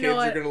don't little even kids know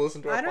are what. gonna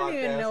listen to our I don't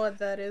podcast? even know what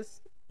that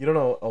is. You don't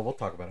know? Oh, we'll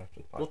talk about it after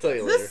the podcast. We'll tell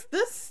you later.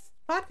 This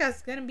podcast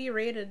is gonna be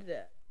rated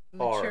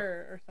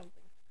mature or something.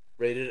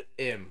 Rated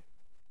M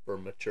for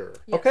mature.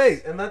 Yes.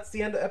 Okay, and that's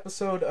the end of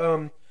episode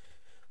 11.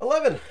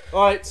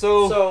 All right,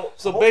 so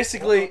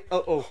basically,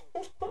 I'm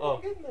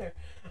getting there.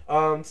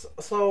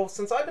 So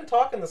since I've been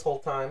talking this whole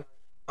time,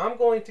 I'm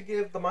going to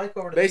give the mic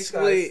over to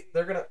basically these guys.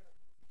 They're gonna.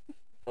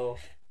 Oh.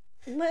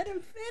 Let him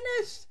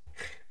finish.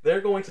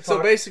 They're going to talk.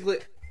 So basically,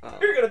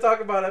 You're going to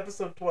talk about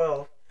episode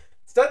 12.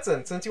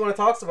 Stetson, since you want to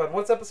talk about it,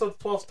 what's episode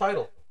 12's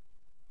title?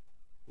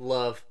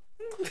 love.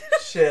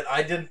 Shit,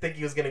 I didn't think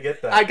he was going to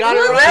get that. I got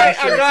it right.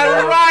 I got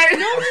it right.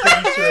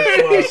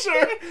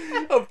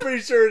 I'm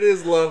pretty sure it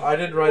is love. I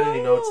didn't write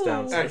any notes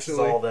down, so this is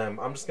Actually. all them.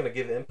 I'm just going to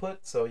give input,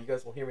 so you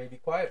guys will hear me be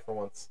quiet for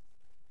once.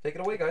 Take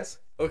it away, guys.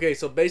 Okay,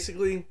 so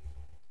basically,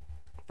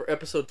 for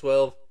episode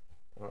 12,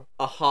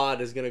 Ahad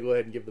is gonna go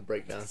ahead and give the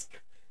breakdown.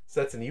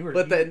 Stetson, you were.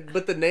 But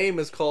the name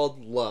is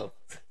called Love.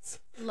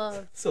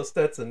 Love. So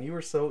Stetson, you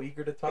were so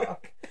eager to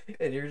talk,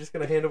 and you're just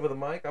gonna hand over the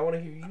mic. I want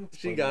to hear you.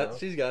 She's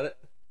explain got it.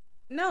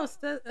 No,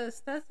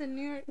 Stetson,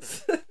 you're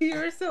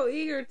so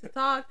eager to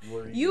talk.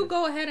 You eager.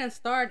 go ahead and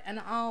start, and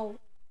I'll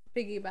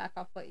piggyback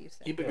off what you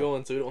said. Keep it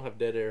going so we don't have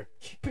dead air.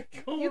 Keep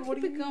it going. You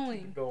What keep do you it mean going.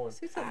 Keep it going.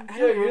 Say something. I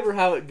don't remember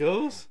how it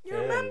goes. You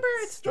remember?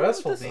 It's It's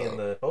stressful the, being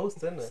the host,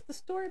 isn't it's it? the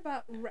story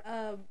about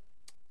Misa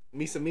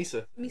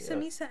Misa. Misa Yeah.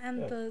 Misa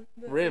and the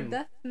Rim.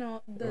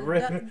 Deathnote,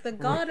 Rim. the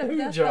god of Rim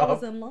death job. that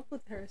was in love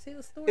with her. Say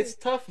the story. It's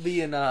tough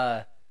being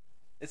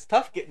it's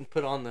tough getting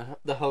put on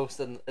the host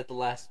at the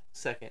last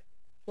second.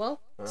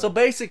 Well, So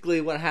basically,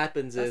 what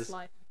happens that's is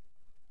life.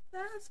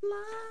 That's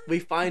life. we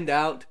find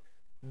out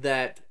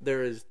that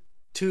there is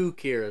 2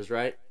 Kiras,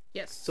 right?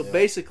 Yes. So Yeah.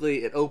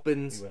 basically, it You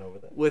opens went over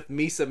that. with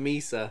Misa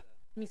Misa.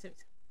 Misa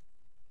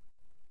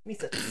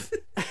Misa. Misa.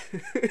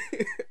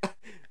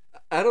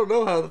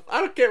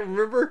 I can't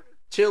remember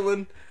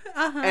chilling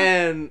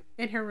and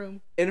In her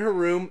room. in her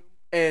room,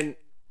 and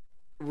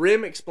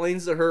Rim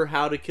explains to her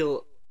how to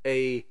kill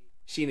a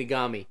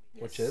Shinigami,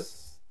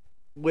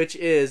 which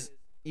is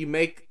you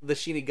make the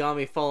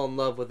Shinigami fall in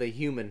love with a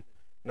human.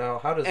 Now,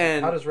 how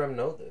does Rem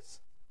know this?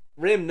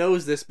 Rim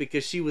knows this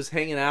because she was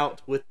hanging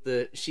out with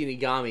the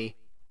Shinigami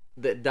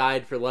that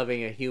died for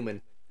loving a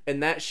human.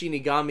 And that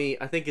Shinigami,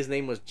 I think his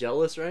name was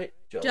Jealous, right?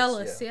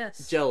 Jealous, yeah.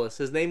 yes. Jealous.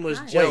 His name was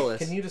Nice. Jealous.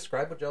 Wait, can you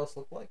describe what Jealous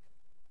looked like?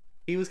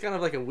 He was kind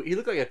of like he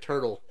looked like a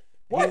turtle.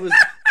 What? He was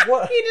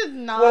What? He did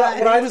not.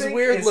 What I He was think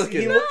weird is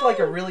looking. He looked like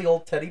a really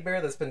old teddy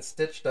bear that's been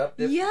stitched up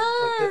like different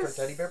Yes.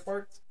 teddy bear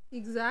parts.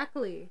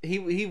 Exactly.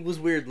 he was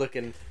weird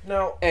looking.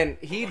 No. And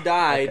he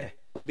died Okay.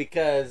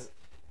 because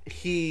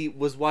he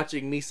was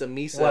watching Misa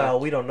Misa. Well,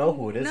 we don't know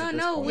who it is No, at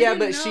this no, point. we yeah,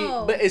 didn't but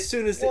know. but as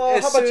soon as Well,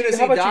 as how about soon you- as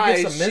how he about you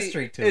dies, give some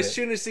mystery to as it?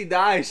 soon as he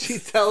dies, she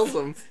tells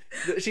him.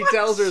 She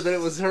tells her that it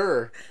was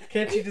her.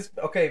 Can't you just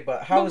okay?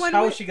 But how But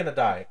is she gonna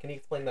die? Can you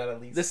explain that at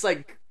least? This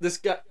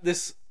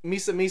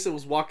Misa Misa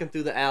was walking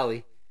through the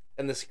alley,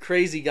 and this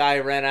crazy guy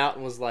ran out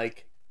and was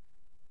like,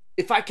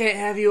 "If I can't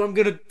have you, I'm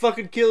gonna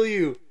fucking kill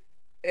you."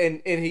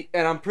 And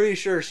I'm pretty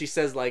sure she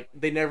says like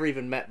they never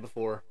even met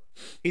before.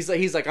 He's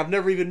like I've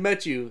never even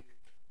met you,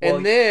 Well,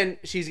 and then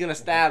she's gonna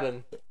stab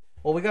him.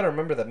 Well, we gotta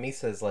remember that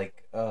Misa is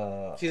like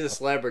She's a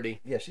celebrity.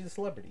 yeah, she's a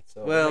celebrity.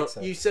 So it Well, makes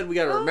sense. you said we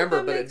gotta Oh, remember,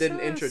 that but it makes didn't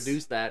sense.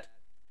 introduce that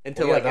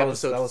until Well, yeah, like that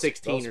was- episode that was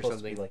 16 or supposed to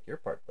something. be like your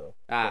part though.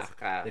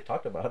 Ah. They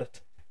talked about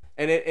it.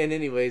 And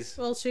anyways,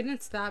 Well, she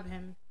didn't stab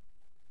him.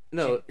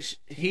 no,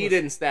 he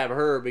didn't stab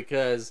her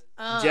because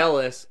Oh.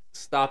 Jealous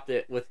stopped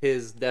it with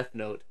his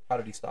Deathnote. How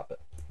did he stop it?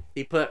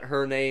 He put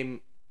her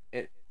name,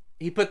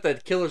 he put the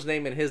killer's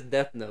name in his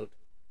Deathnote,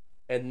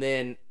 and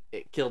then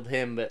it killed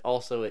him, but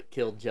also it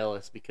killed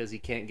Jealous because he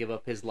can't give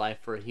up his life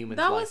for a human's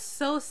That life. was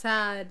so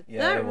sad.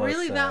 Yeah, that it was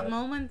really, sad. that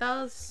moment,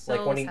 that was so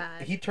Like when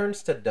sad. he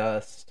turns to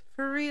dust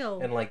For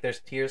real. and like there's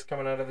tears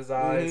coming out of his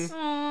eyes.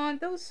 Aw,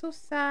 that was so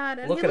sad.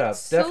 And Look he it looked up.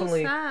 So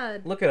Definitely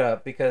sad. look it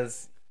up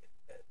because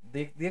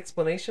the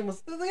explanation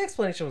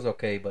was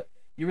okay, but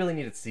you really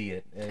need to see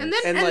it. And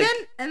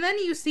And, then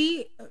you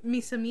see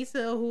Misa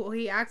Misa, who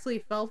he actually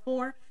fell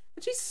for,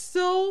 but she's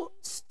so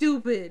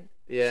stupid.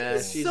 Yeah,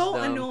 she's she's so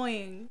dumb.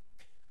 annoying.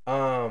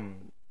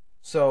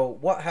 So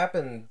what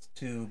happened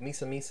to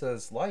Misa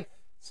Misa's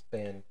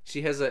lifespan?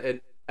 She has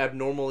an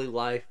abnormally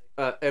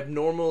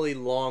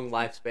long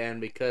lifespan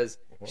because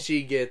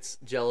she gets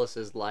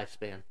Jealous's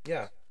lifespan.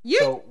 Yeah. You.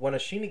 So when a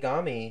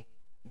Shinigami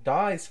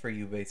dies for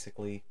you,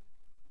 basically,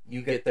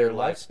 you get their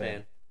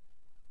lifespan.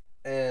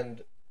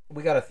 And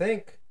we gotta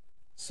think.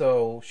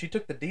 So she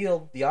took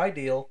the eye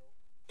deal,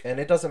 and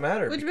it doesn't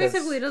matter. Which because,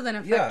 basically doesn't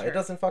affect her. it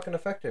doesn't fucking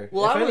affect her.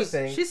 Well,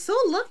 She's so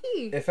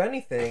lucky. if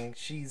anything,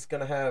 she's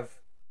gonna have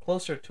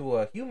closer to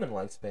a human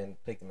lifespan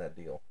taking that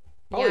deal.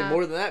 Probably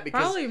more than that,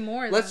 because probably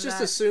more. Let's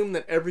just assume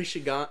that every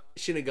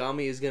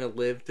Shinigami is gonna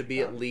live to be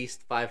at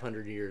least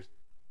 500 years.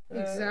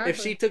 Exactly. If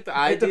she took the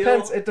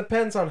ideal, it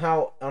depends on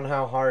how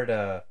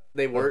hard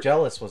they work.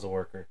 Jealous was a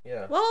worker.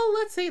 Yeah. Well,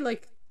 let's say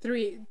like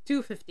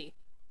 250.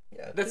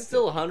 Yeah. That's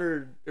still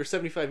 100 or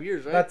 75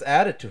 years, right? That's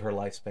added to her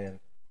lifespan.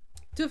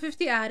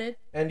 250 added.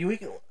 And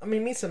I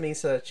mean, Misa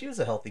Misa, she was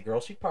a healthy girl.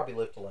 She'd probably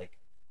live to like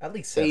at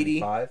least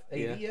 75,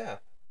 80, yeah.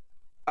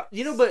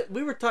 But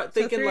we were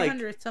thinking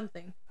 300 like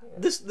something.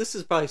 This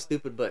is probably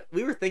stupid, but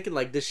we were thinking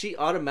like, does she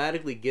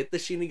automatically get the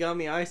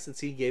Shinigami Eye since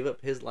he gave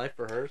up his life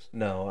for hers?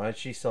 No,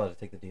 she still had to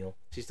take the deal.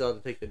 She still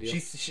had to take the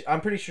deal.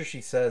 I'm pretty sure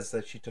she says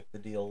that she took the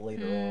deal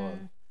later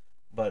on,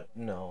 but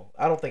no,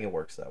 I don't think it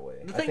works that way.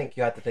 I think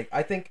you have to take.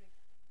 I think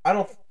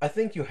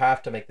you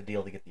have to make the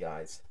deal to get the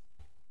eyes.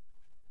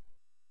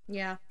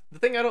 Yeah. The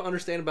thing I don't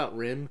understand about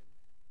Rim,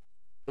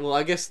 well,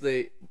 I guess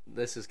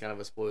this is kind of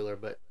a spoiler,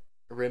 but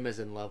Rim is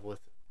in love with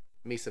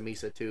Misa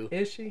Misa too.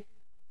 Is she?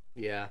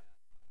 Yeah.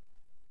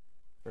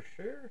 For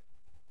sure.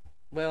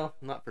 Well,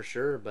 not for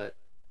sure, but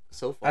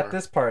so far. At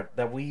this part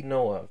that we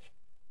know of.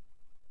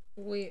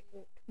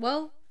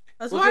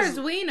 As far as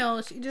we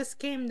know, she just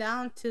came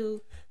down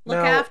to look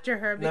after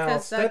her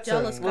because that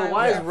jealous guy. Well,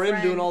 why is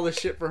Rim doing all this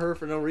shit for her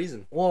for no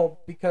reason? Well,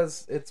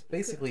 because it's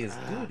basically his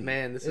duty.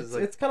 Man,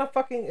 it's kind of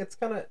fucking. It's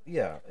kind of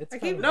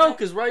no,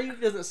 because Ryuk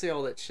doesn't say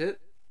all that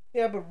shit.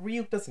 Yeah, but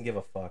Ryuk doesn't give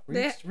a fuck.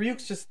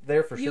 Ryuk's just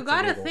there for shits You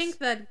gotta and giggles. think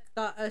that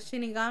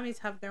Shinigamis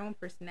have their own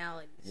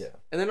personalities. Yeah.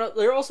 And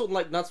they're also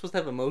like not supposed to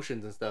have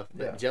emotions and stuff.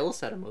 But Jealous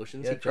had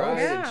emotions. He cried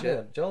and shit.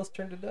 Yeah, Jealous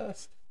turned to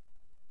dust.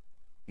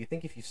 You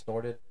think if you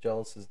snorted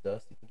Jealous's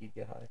dust, you think you'd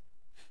get high?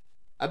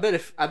 I bet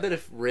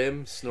if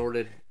Rim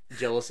snorted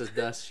Jealous's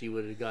dust, she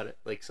would have got it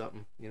like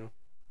something, you know?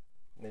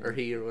 Maybe. Or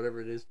he, or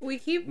whatever it is. We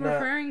keep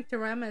referring to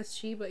Rem as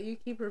she, but you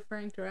keep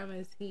referring to Rem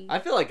as he. I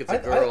feel like it's a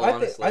girl,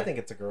 honestly. I think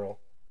it's a girl.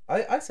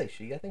 I say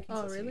she. I think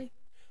he's really?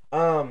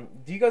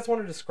 Do you guys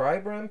want to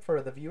describe Rem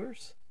for the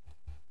viewers?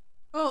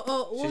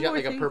 She's got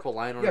like a purple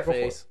line on her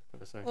face.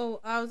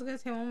 I was gonna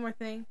say one more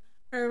thing.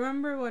 I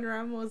remember when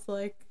Rem was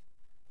like,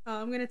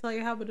 I'm gonna tell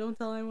you how, but don't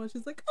tell anyone.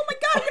 She's like, oh my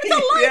god, I'm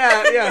gonna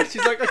tell yeah.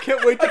 She's like, I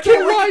can't wait to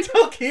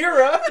tell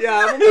Kira.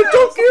 Yeah, I'm gonna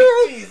tell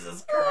Kira.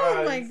 Jesus Christ.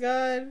 Oh my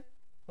god.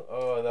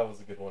 Oh, that was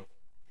a good one.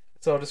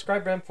 So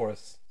describe Rem for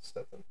us,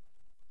 Stefan.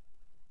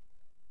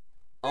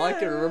 All I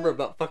can remember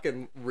about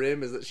fucking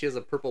Rim is that she has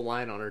a purple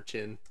line on her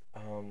chin.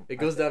 It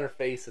goes down her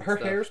face and her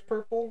stuff. hair's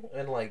purple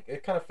and like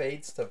it kind of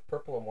fades to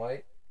purple and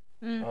white.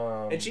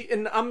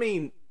 And I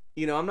mean,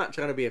 you know, I'm not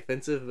trying to be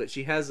offensive, but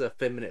she has a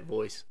feminine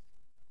voice.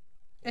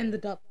 In the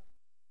dub.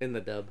 Yeah, in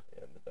the dub.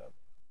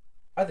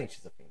 I think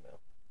she's a female.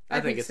 I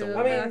think it's so. a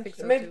woman. I mean,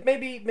 so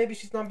maybe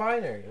she's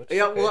non-binary.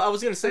 Yeah, okay. Well, I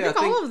was gonna say I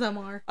think all of them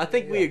are. I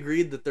think we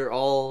agreed that they're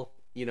all,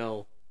 you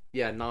know,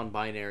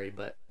 non-binary,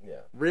 but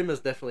Rim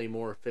is definitely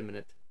more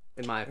feminine,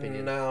 in my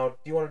opinion. Now, do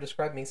you want to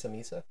describe Misa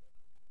Misa?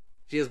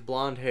 She has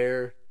blonde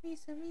hair.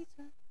 Misa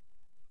Misa.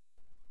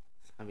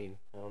 I mean,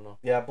 I don't know.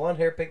 Yeah, blonde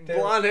hair, pigtails.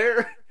 Blonde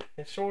hair.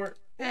 And short.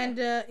 And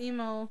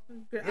emo.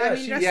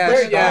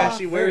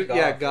 She wears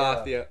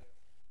goth. Yeah.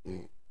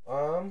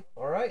 All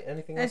right.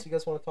 Anything else you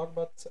guys want to talk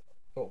about?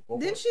 Go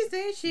didn't she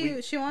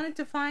say she wanted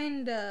to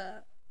find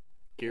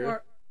Kira?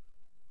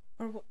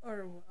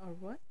 Or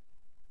what?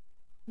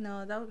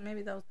 No,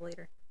 maybe that was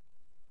later.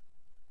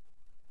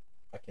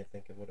 I can't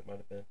think of what it might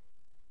have been.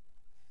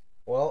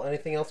 Well,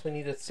 anything else we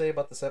need to say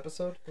about this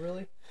episode?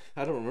 Really?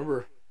 I don't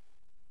remember.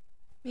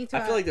 Me too.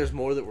 I feel like there's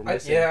more that we're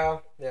missing. Yeah,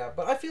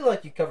 but I feel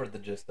like you covered the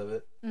gist of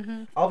it.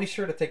 Mm-hmm. I'll be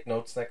sure to take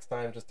notes next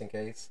time, just in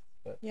case.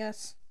 But,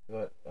 yes.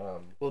 But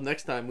well,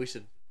 next time we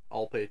should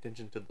all pay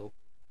attention to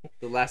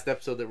the last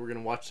episode that we're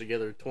gonna watch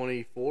together.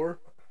 24,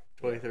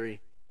 23.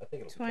 I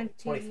think it was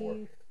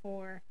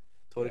 24.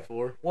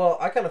 24. Well,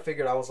 I kind of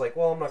figured I was like,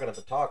 well, I'm not gonna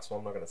have to talk, so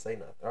I'm not gonna say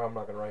nothing, or I'm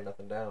not gonna write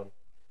nothing down.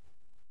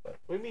 But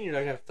what do you mean you're not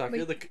gonna have to talk?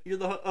 But, you're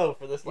the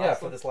for this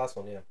last one. For this last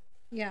one, yeah.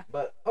 Yeah.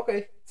 But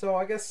okay, so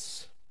I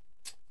guess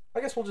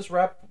we'll just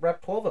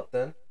wrap 12 up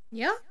then.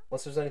 Yeah.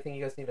 Unless there's anything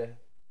you guys need to.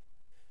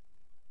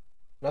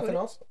 Nothing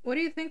else. What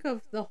do you think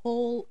of the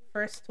whole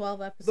first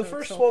 12 episodes? The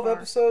first 12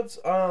 episodes,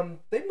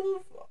 they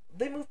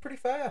move pretty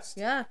fast.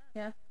 Yeah.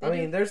 I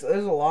mean, there's a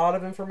lot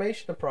of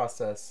information to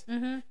process.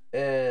 Mm-hmm.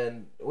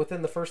 And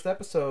within the first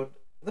episode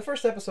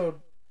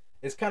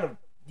is kind of,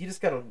 you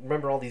just gotta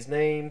remember all these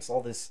names,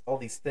 all these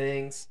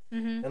things,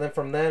 mm-hmm. and then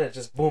from then it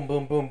just boom,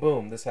 boom, boom,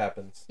 boom. This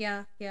happens.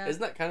 Yeah.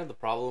 Isn't that kind of the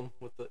problem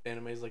with the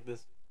animes like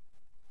this?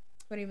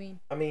 What do you mean?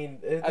 I mean,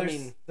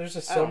 there's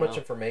just so much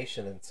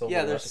information and so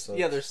many episodes.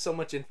 Yeah, there's so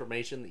much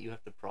information that you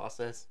have to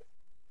process,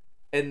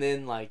 and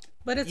then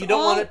but you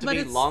don't want it to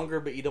be longer,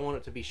 but you don't want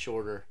it to be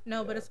shorter.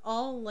 No, but it's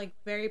all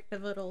very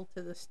pivotal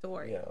to the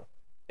story. Yeah.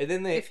 And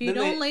then if you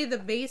don't lay the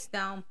base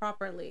down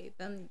properly,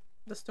 then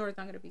the story's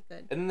not gonna be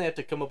good. And then they have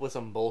to come up with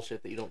some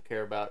bullshit that you don't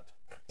care about,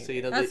 so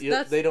they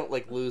don't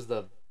lose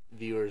the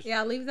viewers.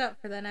 Yeah, leave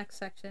that for the next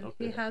section.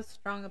 Okay. He has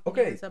strong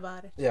opinions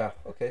about it. Yeah.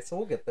 Okay. So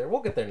we'll get there.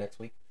 We'll get there next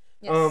week.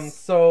 Yes.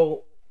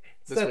 So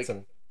This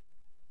Stetson.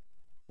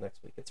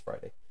 Next week. It's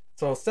Friday.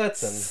 So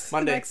Setsun.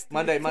 Monday.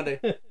 Monday.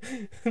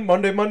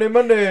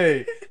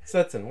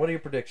 Setsun, what are your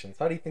predictions?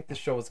 How do you think this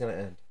show is going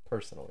to end,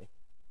 personally?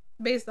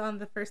 Based on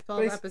the first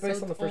 12 episodes.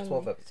 Based on the first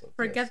 12 episodes.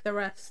 Forget the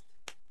rest.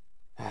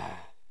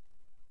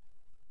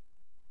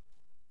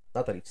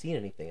 Not that you've seen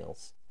anything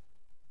else.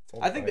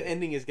 I think the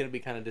ending is going to be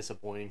kind of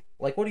disappointing.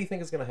 Like, what do you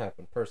think is going to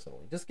happen,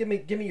 personally? Just give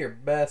me your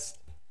best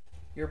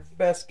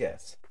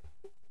guess.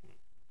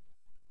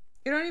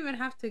 You don't even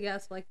have to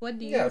guess. Like, what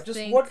do you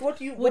think what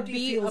do you would feel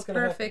be is a gonna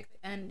perfect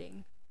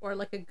ending? Or,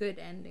 like, a good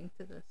ending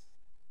to this?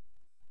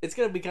 It's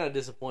going to be kind of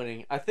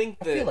disappointing. I think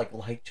that... I feel like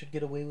Light should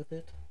get away with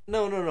it.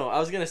 No. I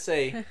was going to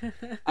say,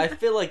 I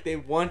feel like they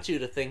want you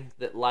to think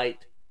that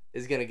Light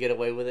is going to get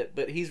away with it,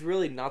 but he's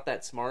really not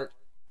that smart.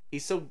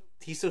 He's so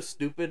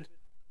stupid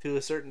to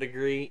a certain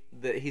degree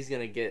that he's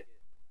going to get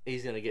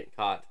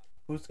caught.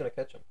 Who's going to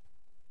catch him?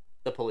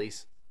 The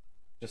police.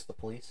 Just the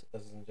police,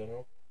 as in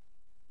general?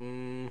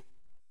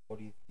 What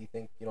do you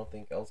think? You don't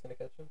think Elle's going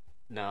to catch him?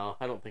 No,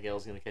 I don't think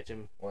Elle's going to catch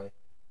him. Why?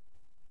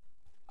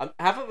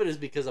 Half of it is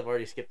because I've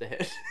already skipped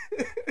ahead.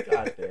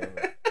 God damn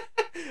it.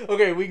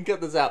 Okay, we can cut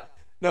this out.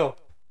 No.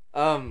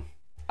 I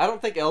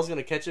don't think Elle's going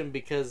to catch him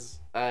because,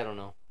 I don't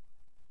know.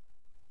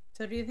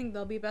 So do you think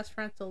they'll be best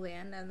friends till the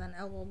end and then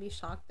Elle will be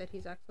shocked that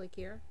he's actually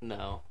here?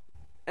 No.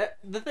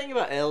 The thing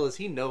about Elle is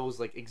he knows,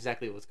 like,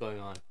 exactly what's going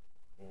on.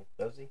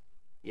 Does he?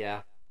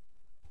 Yeah.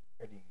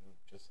 Or do you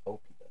just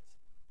hope he does?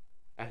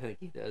 I think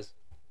he does.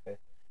 Okay.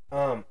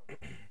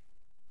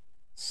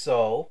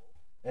 So,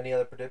 any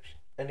other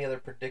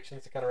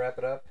predictions to kind of wrap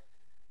it up?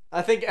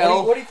 I think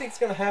Elle... What do you think's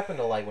going to happen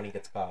to Light when he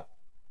gets caught?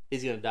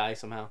 He's going to die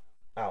somehow.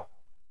 How?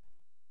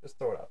 Just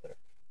throw it out there.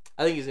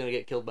 I think he's going to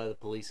get killed by the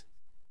police.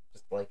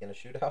 Just like in a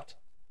shootout?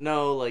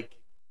 No, like,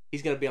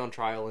 he's going to be on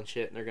trial and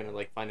shit, and they're going to,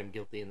 like, find him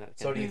guilty in that.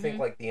 So do you think,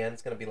 like, the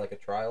end's going to be like a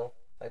trial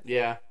type thing?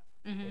 Yeah.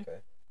 Mm-hmm. Okay.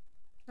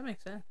 That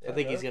makes sense. I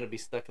think he's going to be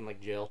stuck in,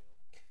 like, jail.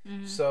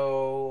 Mm-hmm.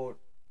 So,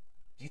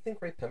 do you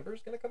think Ray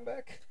Pember's going to come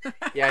back?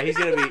 Yeah, Ryuk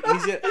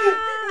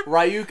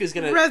is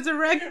going to...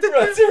 Resurrect.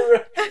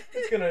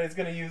 It's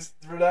going to use...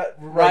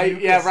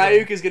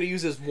 Ryuk is going to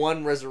use his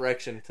one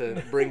resurrection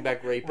to bring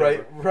back Ray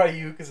Pember.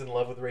 Ryuk is in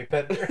love with Ray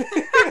Pember.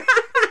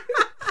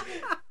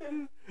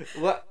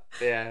 What?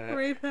 Yeah.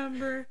 Ray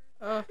Pember.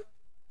 Oh.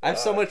 I have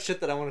so much shit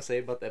that I want to say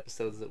about the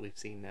episodes that we've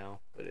seen now,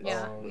 but it's, we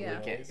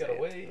can't. You gotta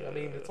wait. I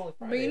mean, it's only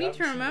Friday. But you need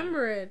to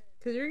remember it,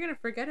 because you're gonna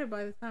forget it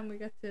by the time we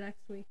get to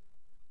next week.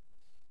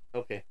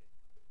 Okay.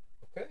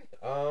 Okay.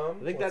 I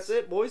think that's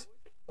it, boys.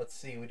 Let's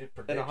see. We did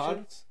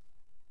predictions.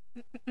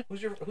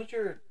 Who's your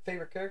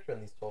favorite character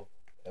in these 12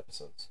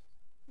 episodes?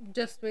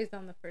 Just based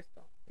on the first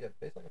 12. Yeah,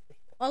 based on the first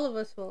 12. All of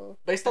us will.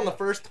 Based on the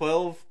first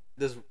 12,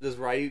 does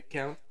Ryuk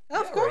count?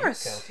 Of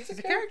course. Ryuk counts. He's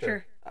a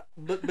character.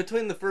 But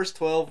between the first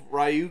 12,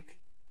 Ryuk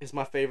is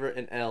my favorite,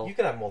 and L. You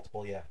can have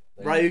multiple, yeah.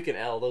 Ryuk and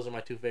L, those are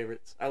my two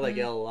favorites. I like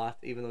L a lot,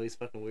 even though he's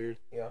fucking weird.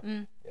 Yeah.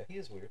 Yeah, he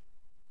is weird.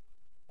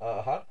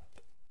 Hot?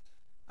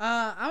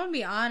 I'm gonna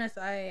be honest,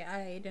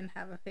 I didn't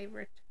have a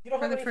favorite. You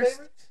don't have any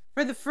favorites?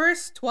 For the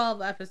first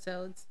 12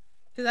 episodes.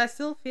 Because I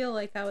still feel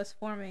like I was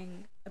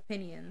forming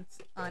opinions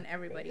on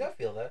everybody. Yeah, I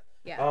feel that.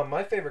 Yeah.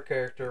 My favorite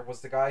character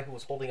was the guy who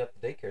was holding up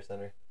the daycare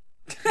center.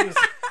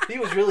 He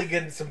was really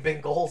getting some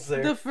big goals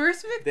there. The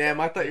first victim? Damn,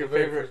 I thought your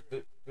favorite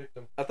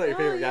victim. I thought your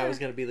favorite guy was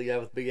gonna be the guy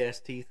with big ass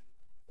teeth.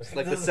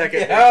 Like the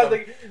second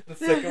the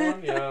second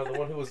one, yeah,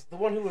 the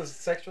one who was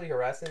sexually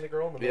harassing the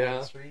girl in the middle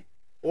of the street.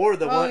 Or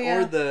the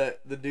or the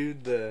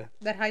dude that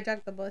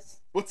hijacked the bus.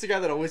 What's the guy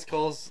that always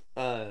calls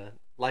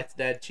Light's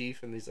dad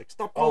Chief, and he's like,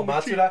 stop calling me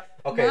Chief. Matsuda?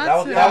 Okay,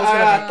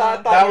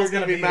 Matsuda. that was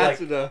gonna be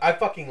Matsuda. Like, I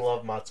fucking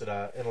love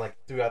Matsuda, and like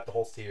throughout the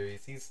whole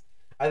series,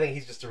 I think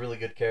he's just a really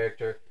good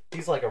character.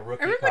 He's like a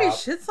rookie Everybody cop.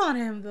 shits on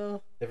him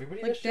though.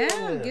 Everybody like, shits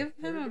on him. Give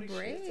him a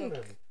break.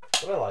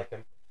 But I like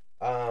him.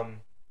 How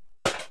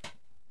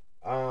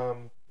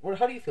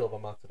do you feel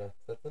about Matsuda?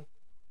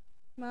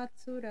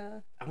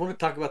 Matsuda. I want to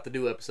talk about the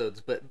new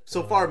episodes, but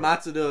so far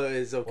Matsuda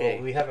is okay.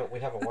 Well, we haven't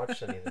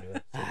watched any of the new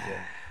episodes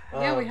yet.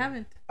 Yeah, we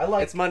haven't.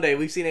 It's Monday.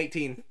 We've seen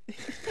 18.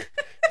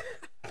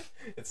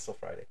 It's still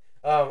Friday.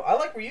 I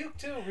like Ryuk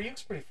too.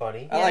 Ryuk's pretty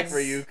funny. I like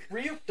Ryuk.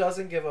 Ryuk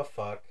doesn't give a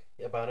fuck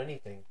about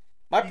anything.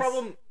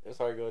 Problem.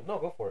 Sorry, go ahead. No,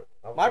 go for it.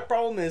 My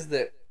problem is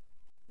that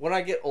when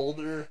I get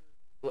older,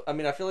 I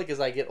mean, I feel like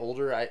as I get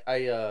older,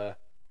 I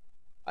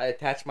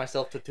attach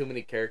myself to too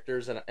many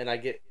characters, and I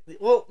get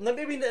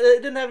maybe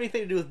it didn't have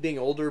anything to do with being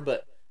older,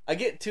 but I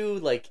get too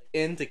like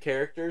into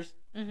characters,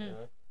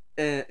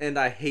 and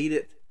I hate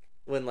it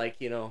when like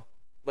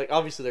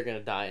obviously they're gonna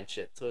die and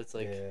shit, so it's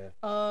like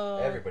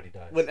everybody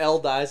dies. When L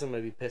dies, I'm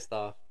gonna be pissed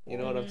off. You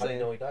know what I'm saying? How do you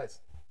know he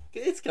dies?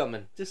 It's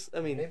coming. Just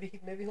maybe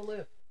he'll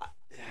live.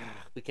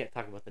 We can't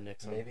talk about the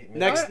next one. Maybe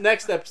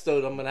next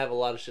episode, I'm gonna have a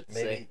lot of shit to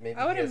say. Maybe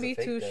I wouldn't be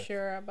too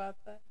sure about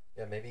that.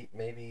 Yeah, maybe.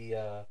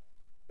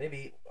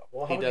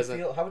 Well,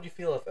 how would you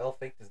feel if L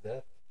faked his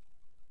death?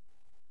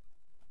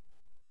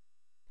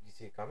 Did you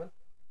see it coming?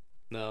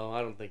 No,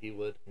 I don't think he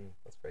would.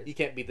 That's crazy. He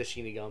can't beat the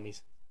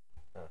Shinigamis.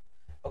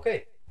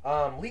 Okay.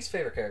 Least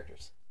favorite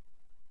characters.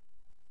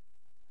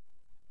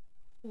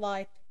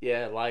 Light.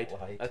 Yeah, light.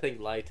 I think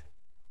light.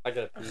 I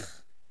gotta pee.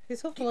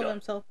 He's so full of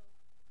himself.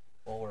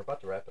 Well, we're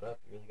about to wrap it up.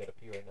 You really gotta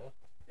pee right now?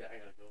 Yeah, I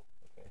gotta go.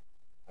 Okay.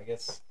 I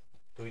guess,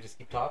 do we just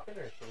keep talking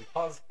or should we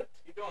pause it?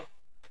 Keep going.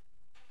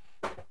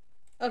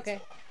 Okay.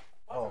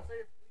 Oh.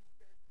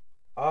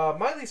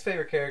 My least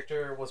favorite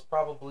character was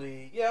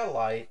probably,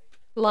 Light.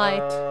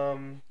 Light.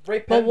 Ray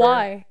Pember. But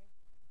why?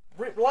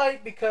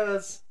 Light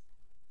because,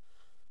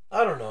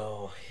 I don't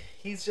know.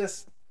 He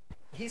says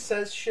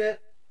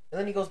shit and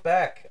then he goes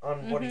back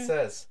on what he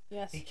says.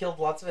 Yes. He killed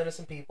lots of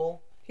innocent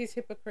people. He's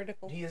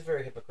hypocritical. He is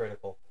very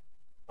hypocritical.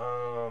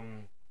 I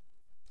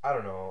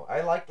don't know.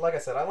 Like I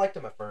said, I liked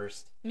him at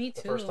first. Me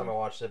too. The first time I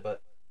watched it,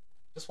 but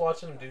just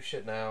watching him do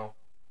shit now,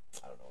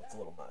 I don't know. It's a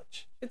little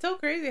much. It's so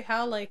crazy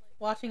how, like,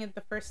 watching it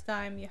the first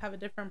time, you have a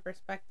different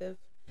perspective.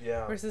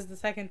 Yeah. Versus the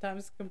second time,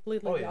 it's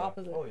completely the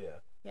opposite. Oh, yeah.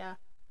 Yeah.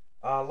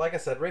 Like I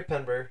said, Ray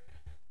Pember.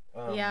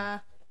 Yeah.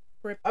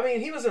 I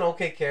mean, he was an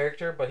okay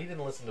character, but he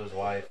didn't listen to his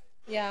wife.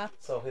 Yeah.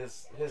 So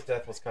his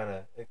death was kind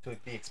of to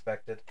be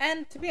expected.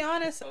 And to be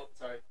honest,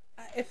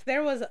 if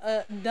there was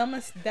a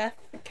dumbest death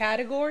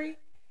category,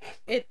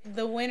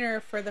 the winner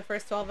for the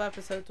first 12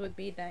 episodes would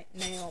be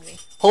Naomi.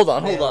 Hold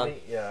on.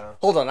 Yeah.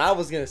 Hold on. I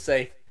was gonna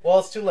say. Well,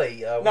 it's too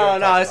late.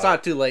 No, it's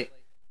not too late.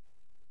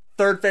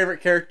 Third favorite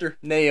character,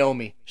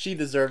 Naomi. She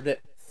deserved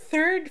it.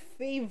 Third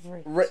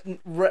favorite.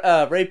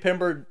 Ray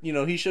Pember,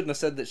 he shouldn't have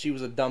said that she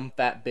was a dumb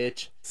fat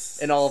bitch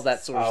and all of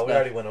that sort of stuff. We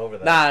already went over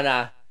that.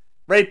 Nah.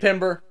 Ray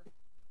Pember,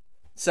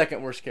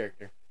 second worst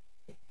character.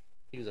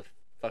 He was a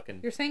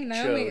fucking. You're saying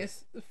Naomi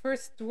is the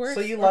first worst?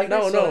 So you like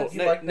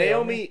like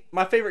Naomi?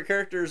 My favorite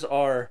characters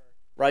are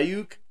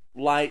Ryuk,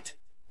 Light,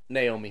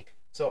 Naomi.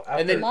 So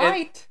after and then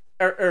Light.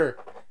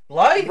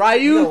 Light.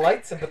 Ryuk,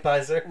 Light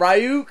sympathizer.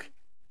 Ryuk,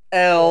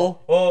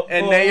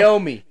 and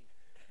Naomi.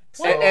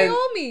 Why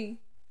Naomi?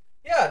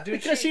 Yeah, dude.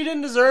 Because she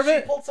didn't deserve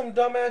it. She pulled some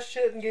dumbass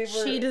shit and gave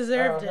her. She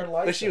deserved her it.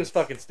 license. But she was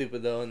fucking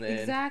stupid though in the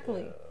end.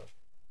 Exactly.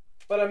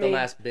 But I mean, the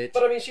last bitch.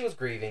 But I mean, she was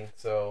grieving,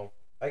 so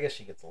I guess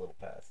she gets a little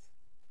pass.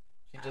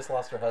 She just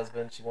lost her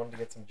husband. She wanted to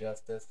get some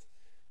justice.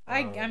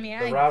 I mean,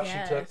 the route she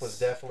took was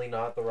definitely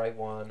not the right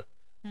one.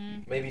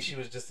 Maybe she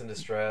was just in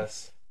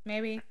distress.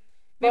 Maybe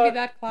But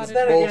that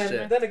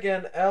clouded. Then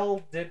again,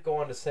 Elle did go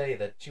on to say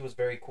that she was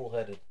very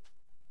cool-headed.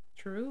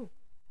 True.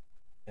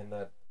 And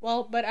that.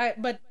 Well,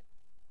 but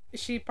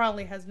she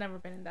probably has never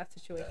been in that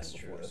situation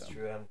before. That's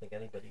true. I don't think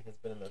anybody has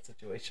been in that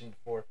situation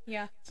before.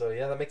 Yeah. So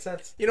yeah, that makes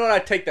sense. You know what? I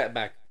take that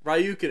back.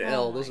 Ryuk and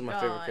Elle, those are my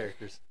God. favorite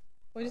characters.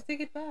 Why'd you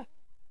take it back?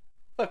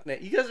 Fuck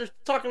Nate. You guys are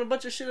talking a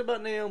bunch of shit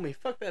about Naomi.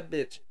 Fuck that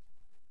bitch.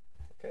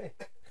 Okay.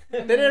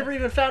 They never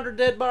even found her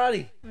dead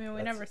body. I mean,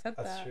 we never said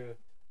that. That's true.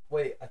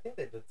 Wait, I think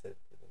they did say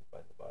they didn't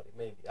find the body.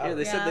 Maybe. Yeah,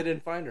 they said they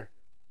didn't find her.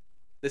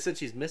 They said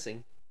she's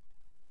missing.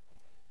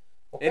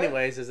 Okay.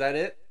 Anyways, is that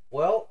it?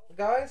 Well,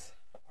 guys,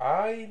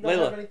 I don't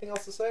have anything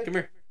else to say. Come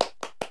here.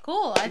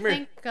 Cool. I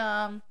think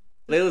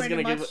Layla's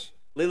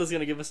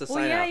gonna give us a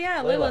sign out.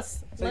 Yeah.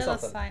 Layla's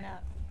sign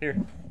out. Here.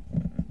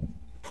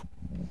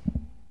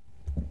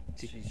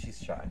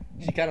 She's shy.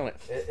 She kind of went.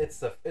 It's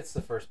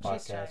the first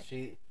podcast.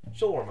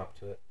 She'll warm up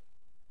to it.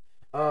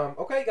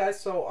 Okay, guys.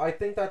 So I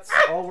think that's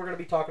all we're gonna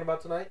be talking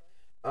about tonight.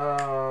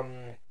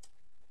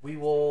 We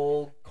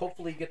will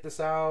hopefully get this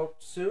out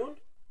soon,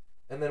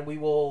 and then we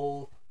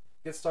will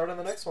get started on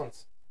the next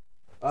ones.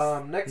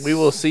 Next. We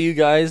will see you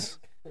guys.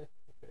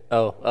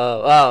 Oh,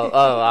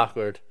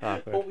 awkward.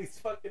 Holy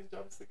fucking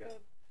jumps the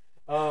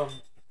gun.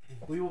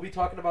 We will be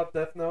talking about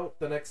Deathnote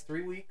the next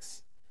 3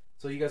 weeks.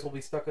 So you guys will be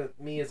stuck with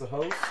me as a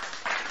host.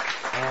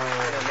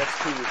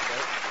 Next 2 weeks,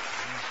 right?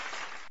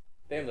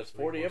 Damn, there's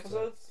 40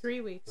 episodes?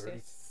 3 weeks.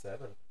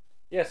 37.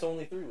 Yeah, so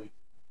only 3 weeks.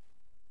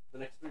 The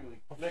next 3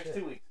 weeks. Next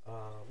 2 weeks.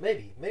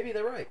 Maybe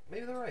they're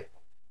right.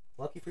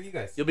 Lucky for you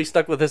guys. You'll be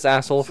stuck with this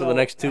asshole for the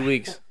next 2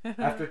 weeks.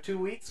 After 2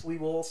 weeks, we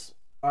will.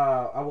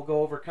 I will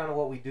go over kind of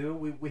what we do.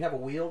 We have a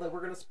wheel that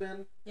we're gonna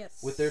spin.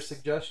 Yes. With their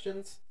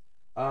suggestions.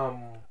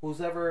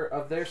 Whoever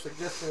of their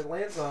suggestion it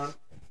lands on,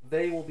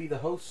 they will be the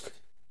host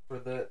for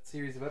the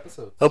series of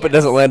episodes. Hope it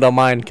doesn't land on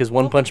mine, because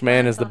One Punch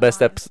Man is the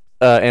best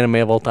anime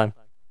of all time.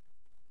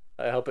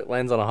 I hope it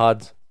lands on a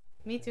Hod's.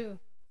 Me too.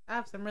 I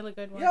have some really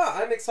good ones. Yeah,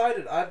 I'm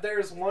excited.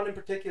 There's one in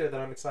particular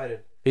that I'm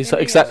excited. He's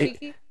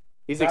excited.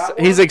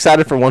 He's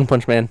excited for One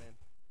Punch Man.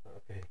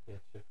 Okay, yeah,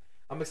 sure.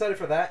 I'm excited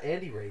for that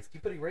and Erased. You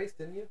put Erased,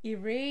 didn't you?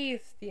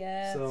 Erased,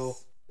 yes. So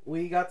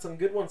we got some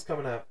good ones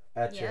coming out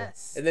at you.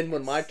 Yes. And then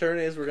when my turn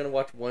is, we're gonna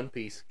watch One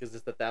Piece because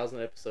it's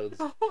 1,000 episodes.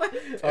 All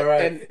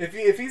right. And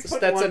if he's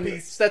putting One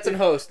Piece, Stetson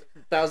host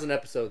 1,000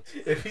 episodes.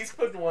 If he's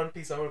putting One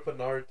Piece, I'm gonna put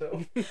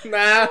Naruto.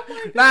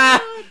 Nah.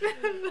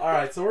 All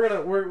right, so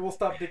we'll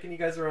stop dicking you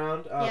guys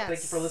around. Yes.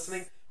 Thank you for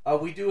listening.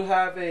 We do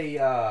have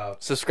a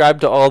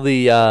subscribe to all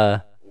the.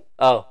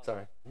 Oh,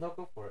 sorry. No,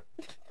 go for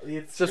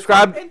it.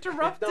 Subscribe.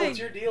 Interrupting. No, it's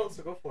your deal,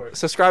 so go for it.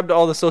 Subscribe to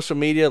all the social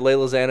media.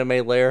 Layla's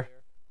Anime Lair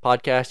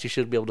podcast. You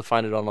should be able to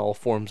find it on all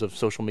forms of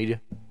social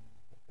media.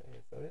 Okay,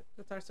 is that it?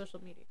 That's our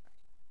social media.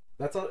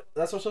 That's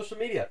our social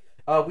media.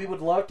 We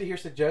would love to hear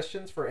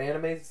suggestions for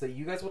animes that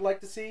you guys would like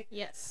to see.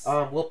 Yes.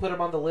 We'll put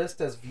them on the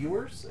list as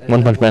viewers, and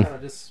One Punch Man.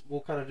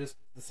 We'll kind of just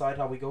decide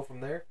how we go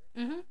from there.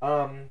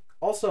 Mm-hmm.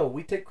 Also,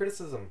 we take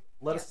criticism.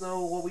 Let us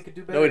know what we could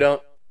do better. No, we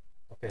don't.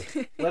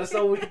 Okay. Let us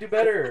know what we could do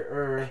better,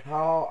 or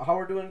how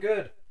we're doing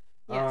good.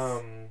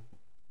 Yes.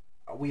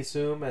 We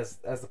assume as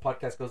the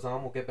podcast goes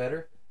on, we'll get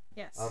better.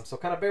 Yes. So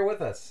kind of bear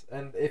with us,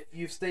 and if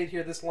you've stayed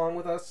here this long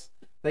with us,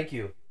 thank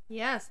you.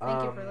 Yes.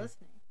 Thank you for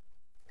listening.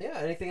 Yeah.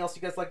 Anything else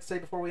you guys like to say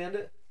before we end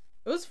it?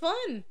 It was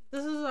fun.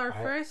 This is our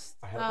first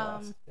I had a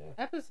blast. Yeah.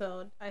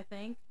 episode, I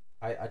think.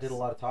 I did a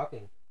lot of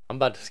talking. I'm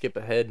about to skip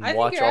ahead and I think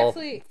watch you're all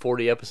actually-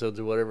 40 episodes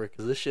or whatever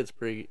because this shit's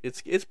pretty.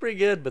 It's pretty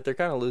good, but they're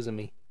kind of losing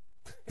me.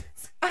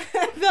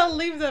 They'll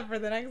leave that for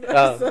the next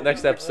episode.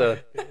 Next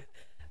episode.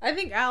 I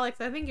think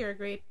Alex. I think you're a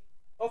great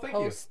Oh, thank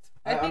host.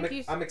 you. I think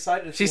you. I'm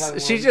excited to see how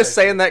She's just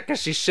saying that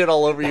because she shit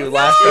all over you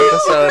last Shit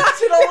episode.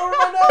 all over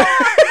my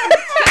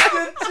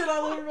notes. Shit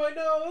all over my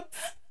notes.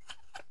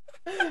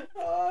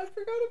 Oh, I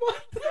forgot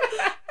about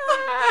that.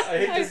 I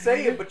hate to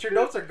say it, but your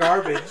notes are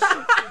garbage.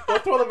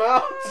 Don't throw them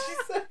out. She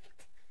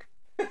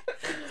said.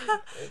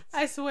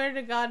 I swear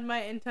to God,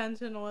 my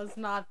intention was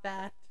not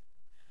that.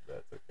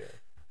 That's okay.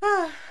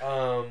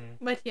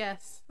 But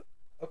yes.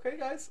 Okay,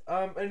 guys.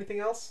 Anything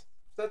else,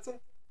 Stetson?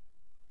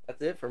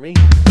 That's it for me.